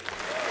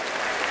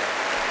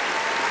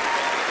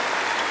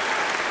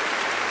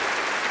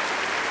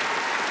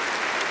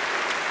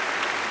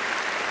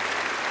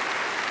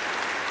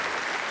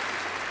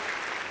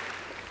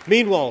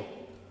 Meanwhile,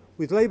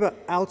 with Labour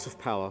out of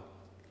power,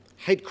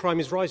 hate crime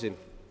is rising,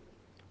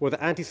 whether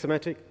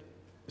anti-Semitic,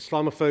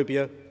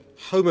 Islamophobia,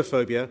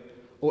 homophobia,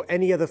 or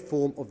any other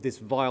form of this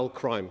vile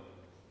crime.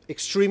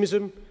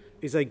 Extremism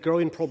is a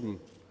growing problem,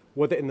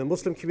 whether in the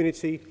Muslim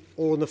community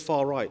or on the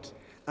far right,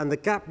 and the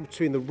gap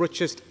between the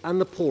richest and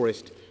the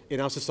poorest in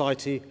our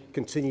society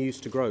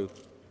continues to grow.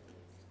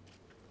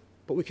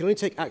 But we can only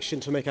take action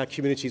to make our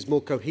communities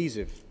more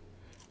cohesive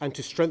and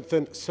to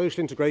strengthen social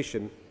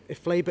integration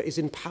if Labour is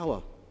in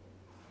power.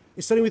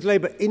 It's only with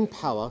Labour in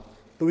power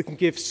that we can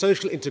give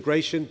social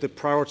integration the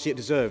priority it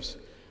deserves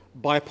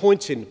by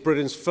appointing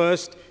Britain's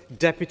first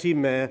Deputy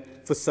Mayor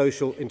for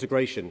Social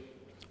Integration,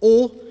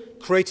 or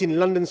creating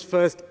London's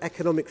first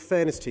economic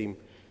fairness team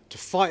to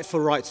fight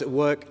for rights at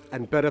work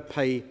and better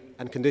pay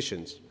and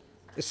conditions.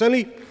 It's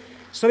only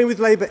with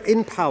Labour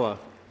in power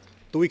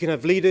that we can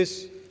have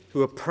leaders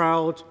who are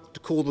proud to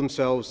call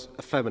themselves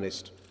a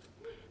feminist,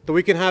 that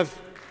we can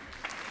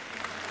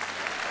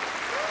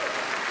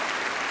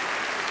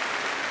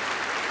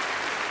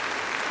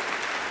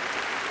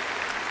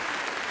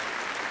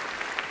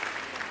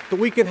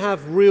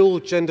have real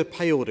gender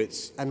pay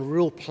audits and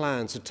real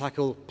plans to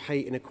tackle pay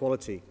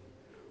inequality,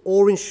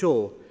 or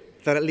ensure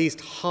that at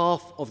least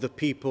half of the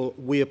people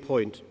we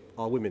appoint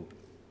are women.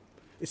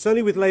 It's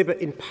only with Labour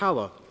in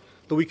power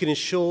that we can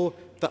ensure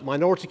that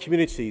minority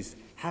communities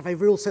have a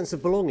real sense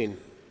of belonging,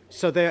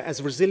 so they're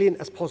as resilient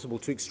as possible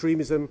to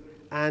extremism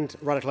and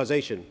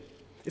radicalisation.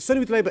 It's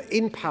only with Labour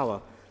in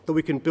power that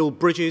we can build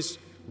bridges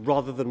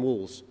rather than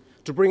walls,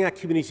 to bring our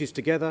communities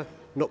together,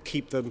 not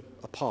keep them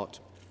apart.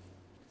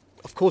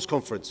 Of course,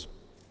 Conference,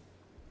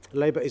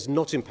 Labour is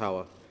not in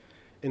power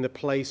in the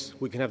place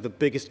we can have the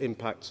biggest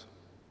impact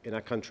in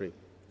our country,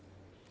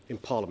 in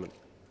Parliament.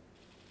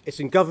 It's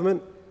in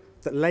government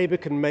that Labour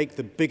can make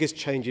the biggest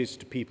changes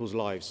to people's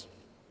lives.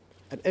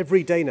 And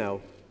every day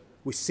now,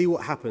 we see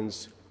what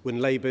happens when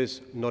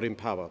Labour's not in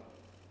power.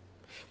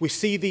 We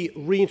see the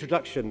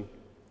reintroduction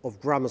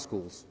of grammar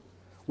schools,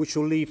 which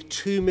will leave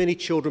too many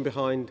children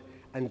behind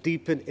and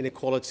deepen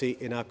inequality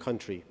in our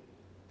country.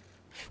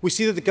 We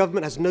see that the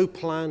government has no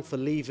plan for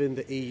leaving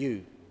the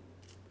EU.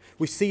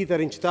 We see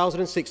that in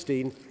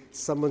 2016,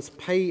 someone's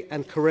pay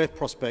and career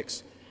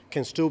prospects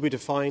can still be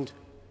defined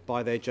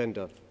by their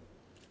gender.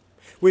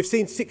 We've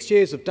seen 6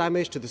 years of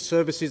damage to the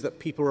services that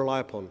people rely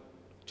upon,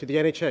 to the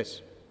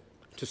NHS,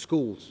 to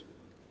schools,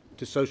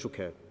 to social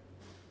care.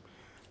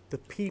 The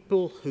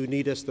people who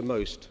need us the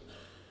most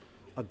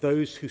are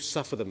those who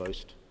suffer the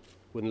most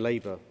when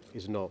Labour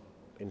is not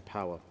in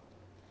power.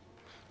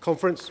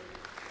 Conference.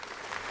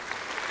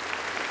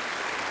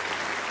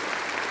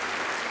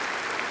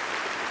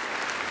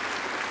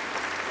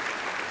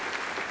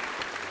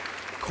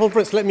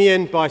 Conference, let me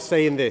end by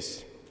saying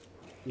this.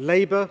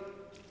 Labour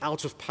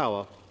out of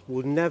power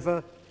will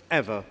never,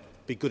 ever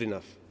be good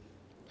enough.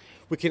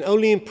 We can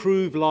only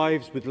improve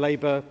lives with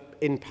Labour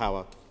in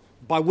power,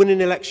 by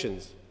winning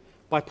elections,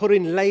 by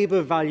putting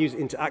Labour values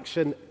into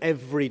action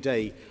every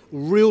day.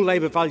 Real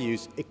Labour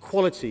values,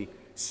 equality,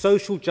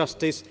 social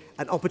justice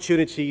and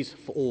opportunities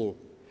for all.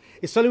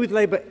 It's only with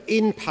Labour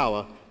in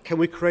power can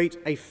we create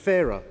a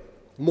fairer,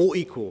 more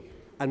equal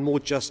and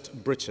more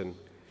just Britain.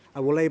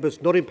 And when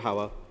Labour's not in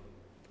power,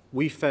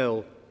 we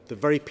fail the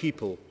very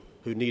people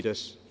who need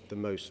us the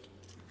most.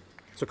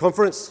 So,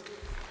 Conference,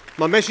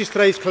 my message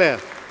today is clear.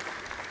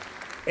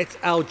 It's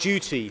our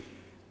duty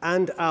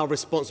and our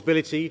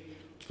responsibility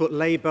to put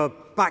Labour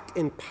back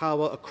in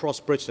power across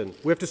Britain.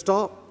 We have to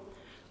start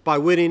by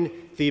winning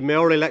the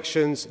mayoral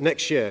elections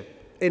next year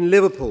in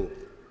Liverpool,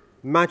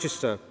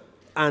 Manchester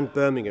and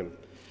Birmingham,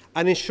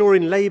 and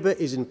ensuring Labour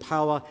is in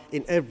power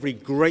in every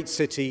great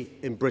city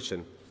in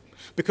Britain.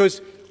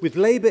 Because with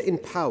Labour in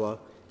power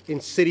in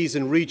cities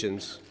and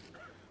regions,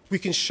 we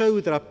can show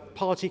that our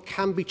party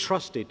can be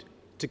trusted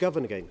to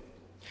govern again.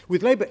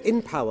 With Labour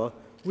in power,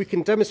 we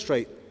can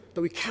demonstrate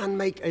that we can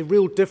make a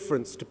real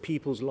difference to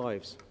people's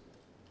lives.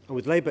 And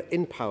with Labour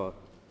in power,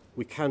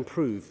 we can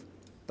prove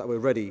that we're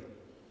ready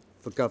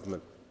for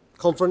government.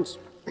 Conference,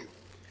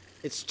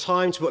 it's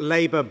time to put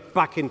Labour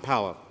back in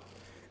power.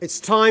 It's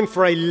time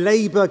for a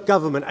Labour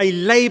government, a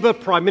Labour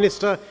Prime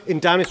Minister in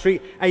Downing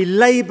Street, a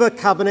Labour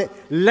cabinet,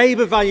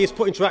 Labour values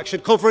put into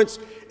action. Conference,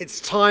 it's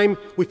time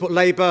we put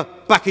Labour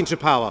back into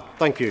power.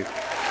 Thank you.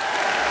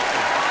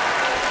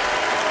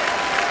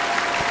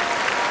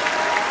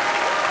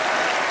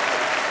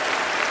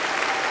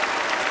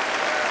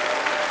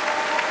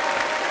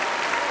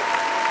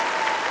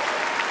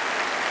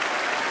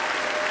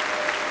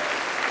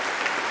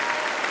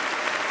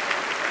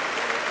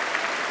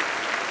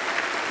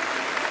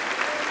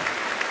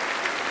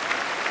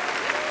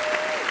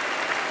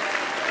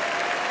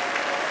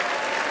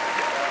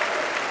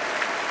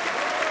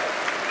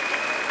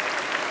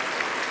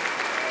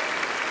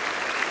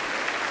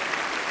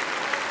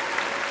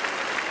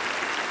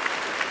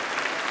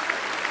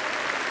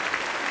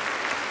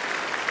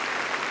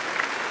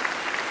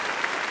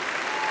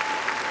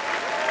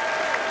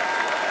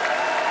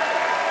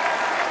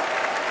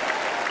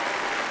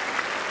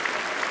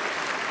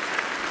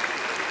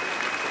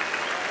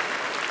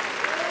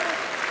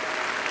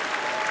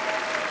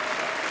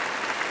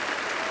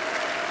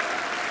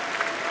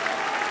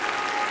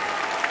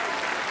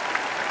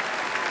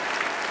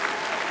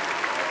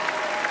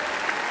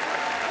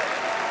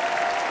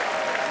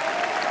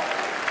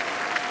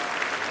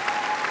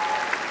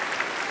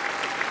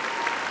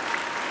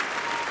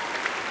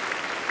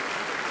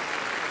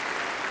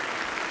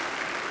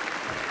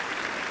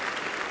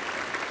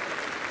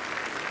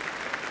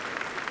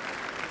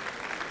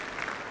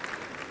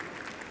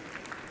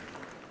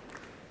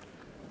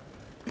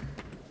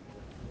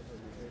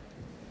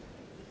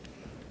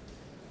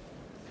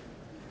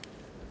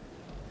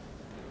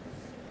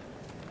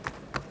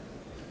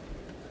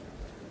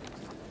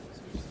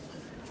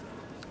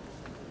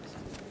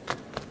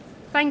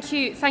 Thank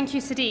you,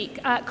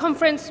 Sadiq.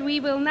 Conference,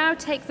 we will now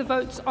take the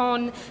votes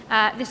on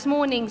this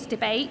morning's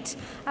debate.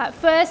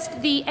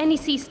 First, the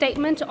NEC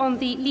statement on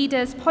the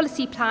Leaders'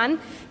 Policy Plan.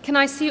 Can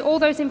I see all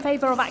those in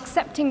favour of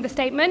accepting the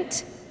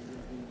statement?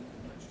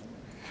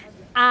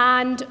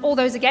 And all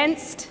those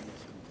against?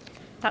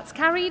 That's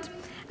carried.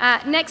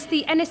 Next,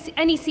 the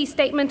NEC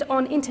statement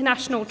on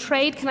international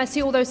trade. Can I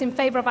see all those in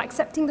favour of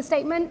accepting the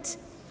statement?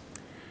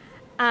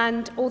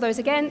 And all those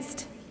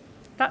against?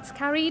 That's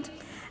carried.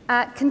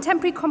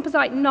 Contemporary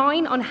Composite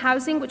 9 on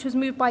housing, which was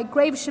moved by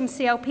Gravesham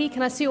CLP.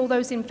 Can I see all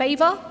those in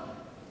favour?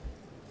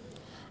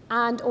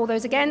 And all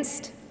those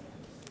against?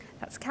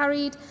 That's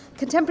carried.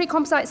 Contemporary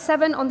Composite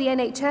 7 on the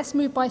NHS,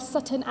 moved by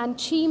Sutton and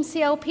Cheam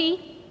CLP.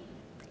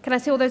 Can I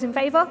see all those in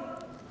favour?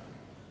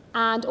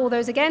 And all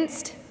those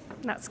against?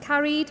 That's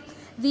carried.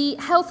 The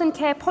Health and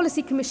Care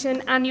Policy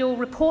Commission annual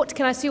report.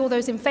 Can I see all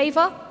those in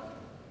favour?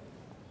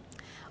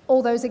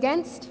 All those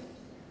against?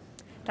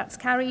 That's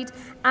carried.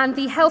 And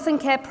the Health and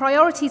Care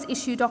Priorities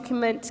Issue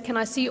document. Can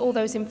I see all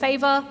those in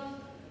favour?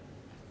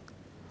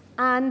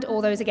 And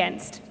all those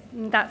against?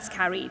 That's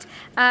carried.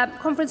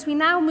 Conference, we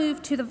now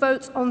move to the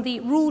votes on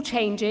the rule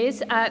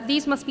changes.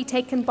 These must be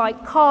taken by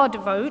card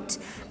vote,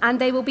 and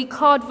they will be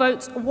card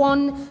votes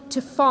 1 to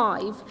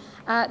 5.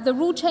 The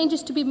rule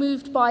changes to be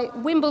moved by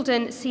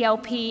Wimbledon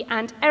CLP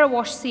and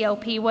Erewash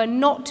CLP were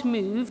not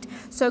moved,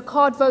 so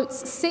card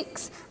votes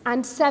 6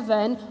 and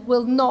 7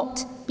 will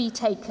not be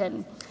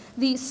taken.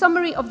 The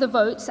summary of the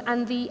votes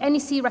and the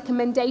NEC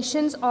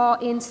recommendations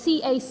are in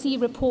CAC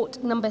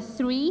report number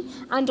 3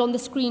 and on the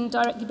screen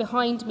directly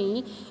behind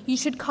me. You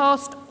should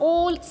cast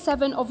all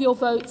 7 of your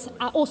votes,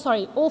 all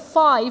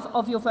 5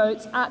 of your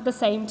votes at the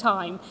same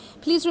time.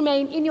 Please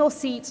remain in your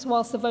seats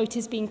whilst the vote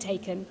is being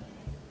taken.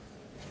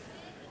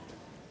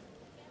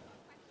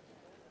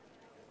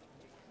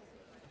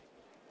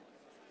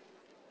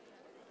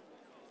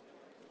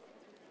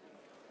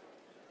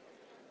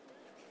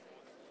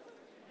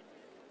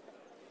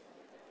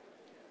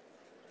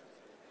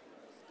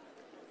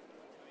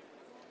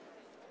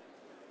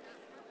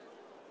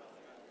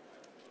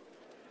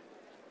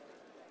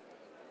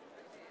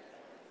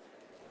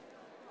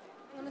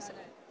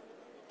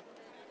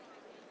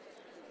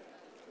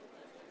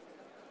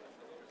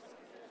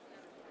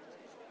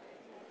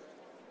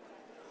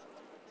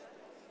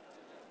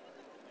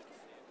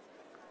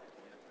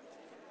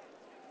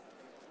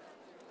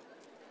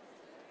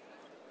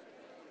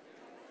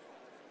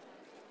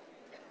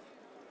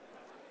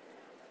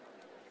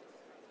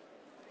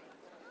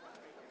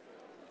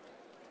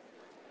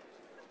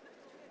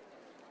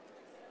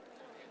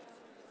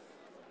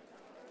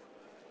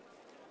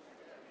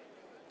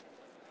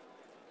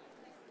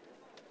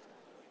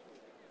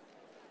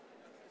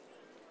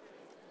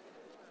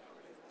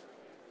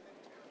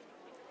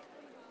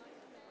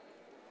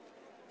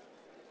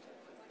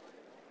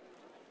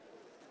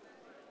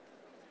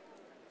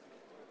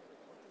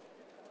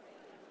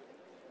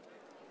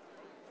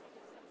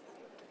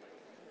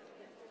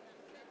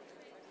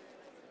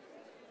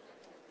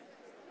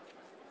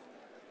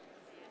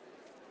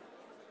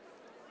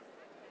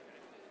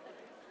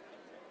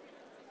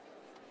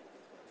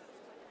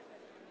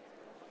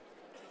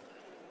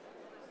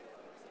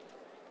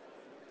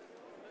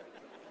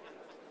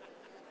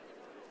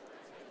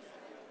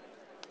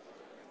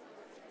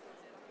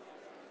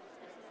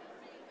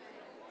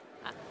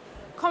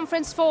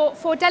 Conference,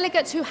 for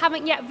delegates who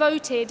haven't yet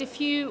voted,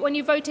 when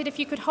you voted, if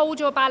you could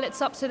hold your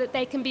ballots up so that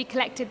they can be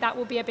collected, that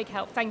will be a big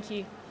help. Thank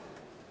you.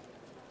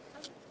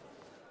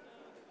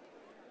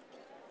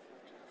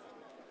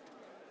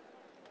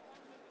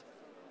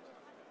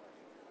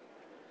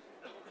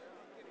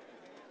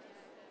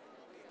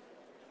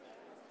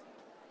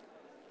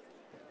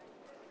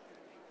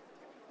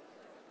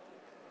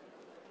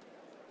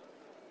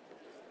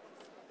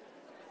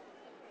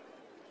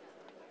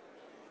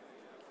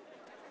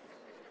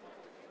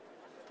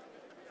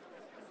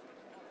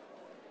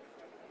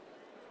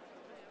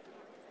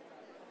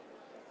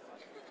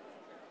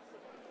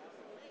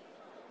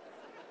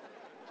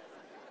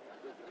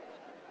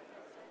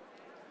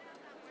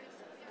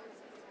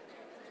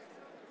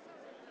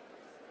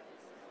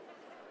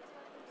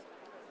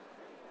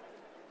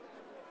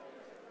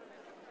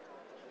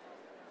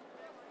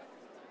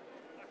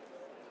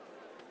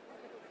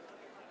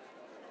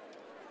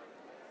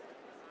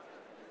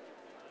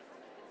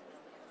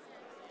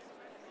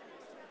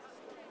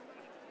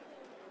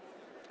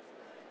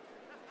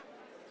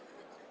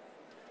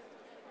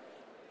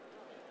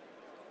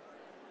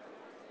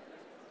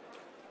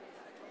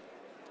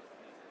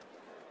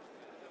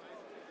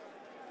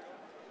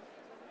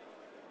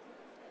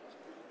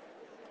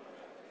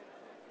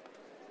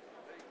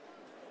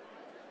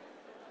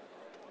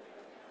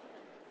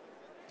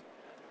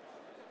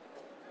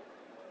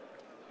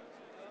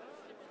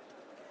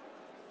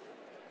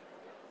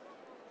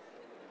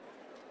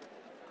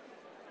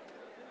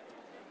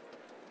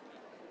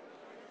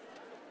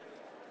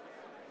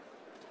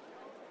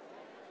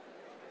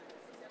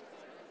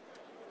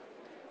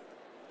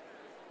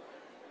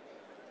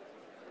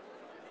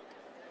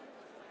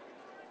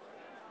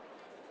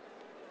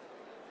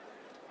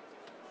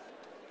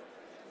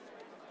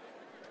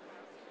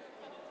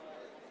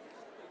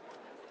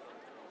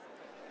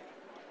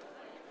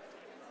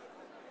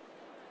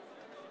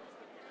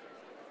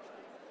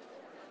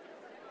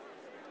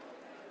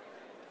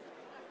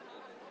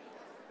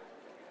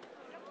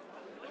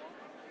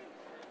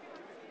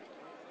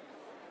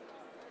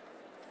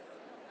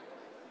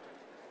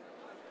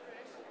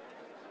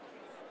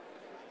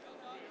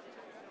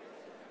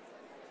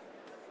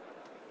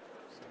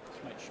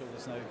 make sure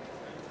there's no...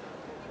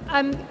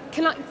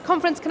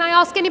 Conference, can I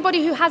ask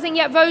anybody who hasn't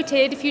yet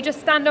voted, if you just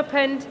stand up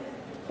and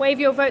wave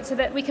your vote so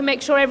that we can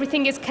make sure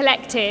everything is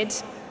collected.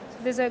 So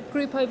there's a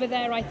group over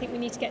there I think we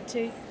need to get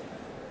to.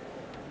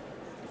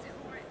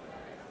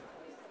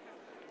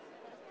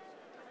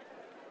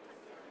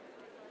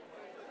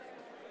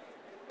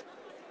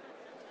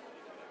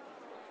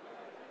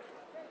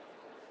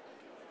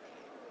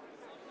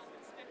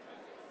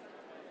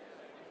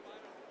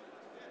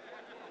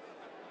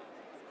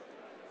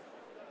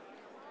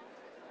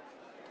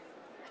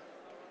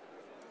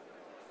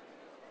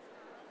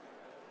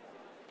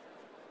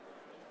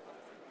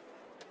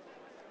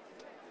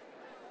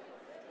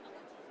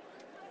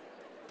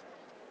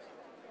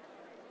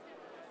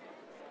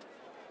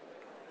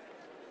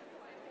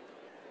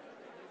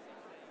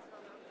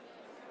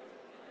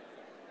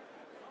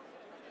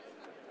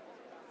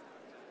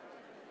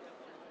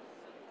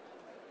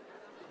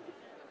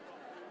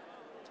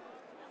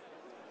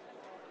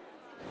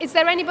 Is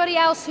there anybody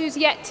else who's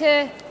yet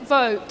to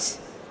vote?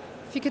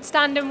 If you could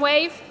stand and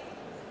wave.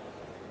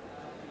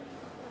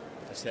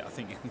 That's it. I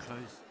think you can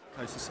close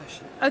the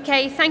session.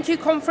 Okay, thank you,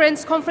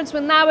 Conference. Conference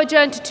will now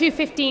adjourn to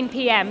 2:15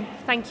 p.m.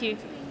 Thank you.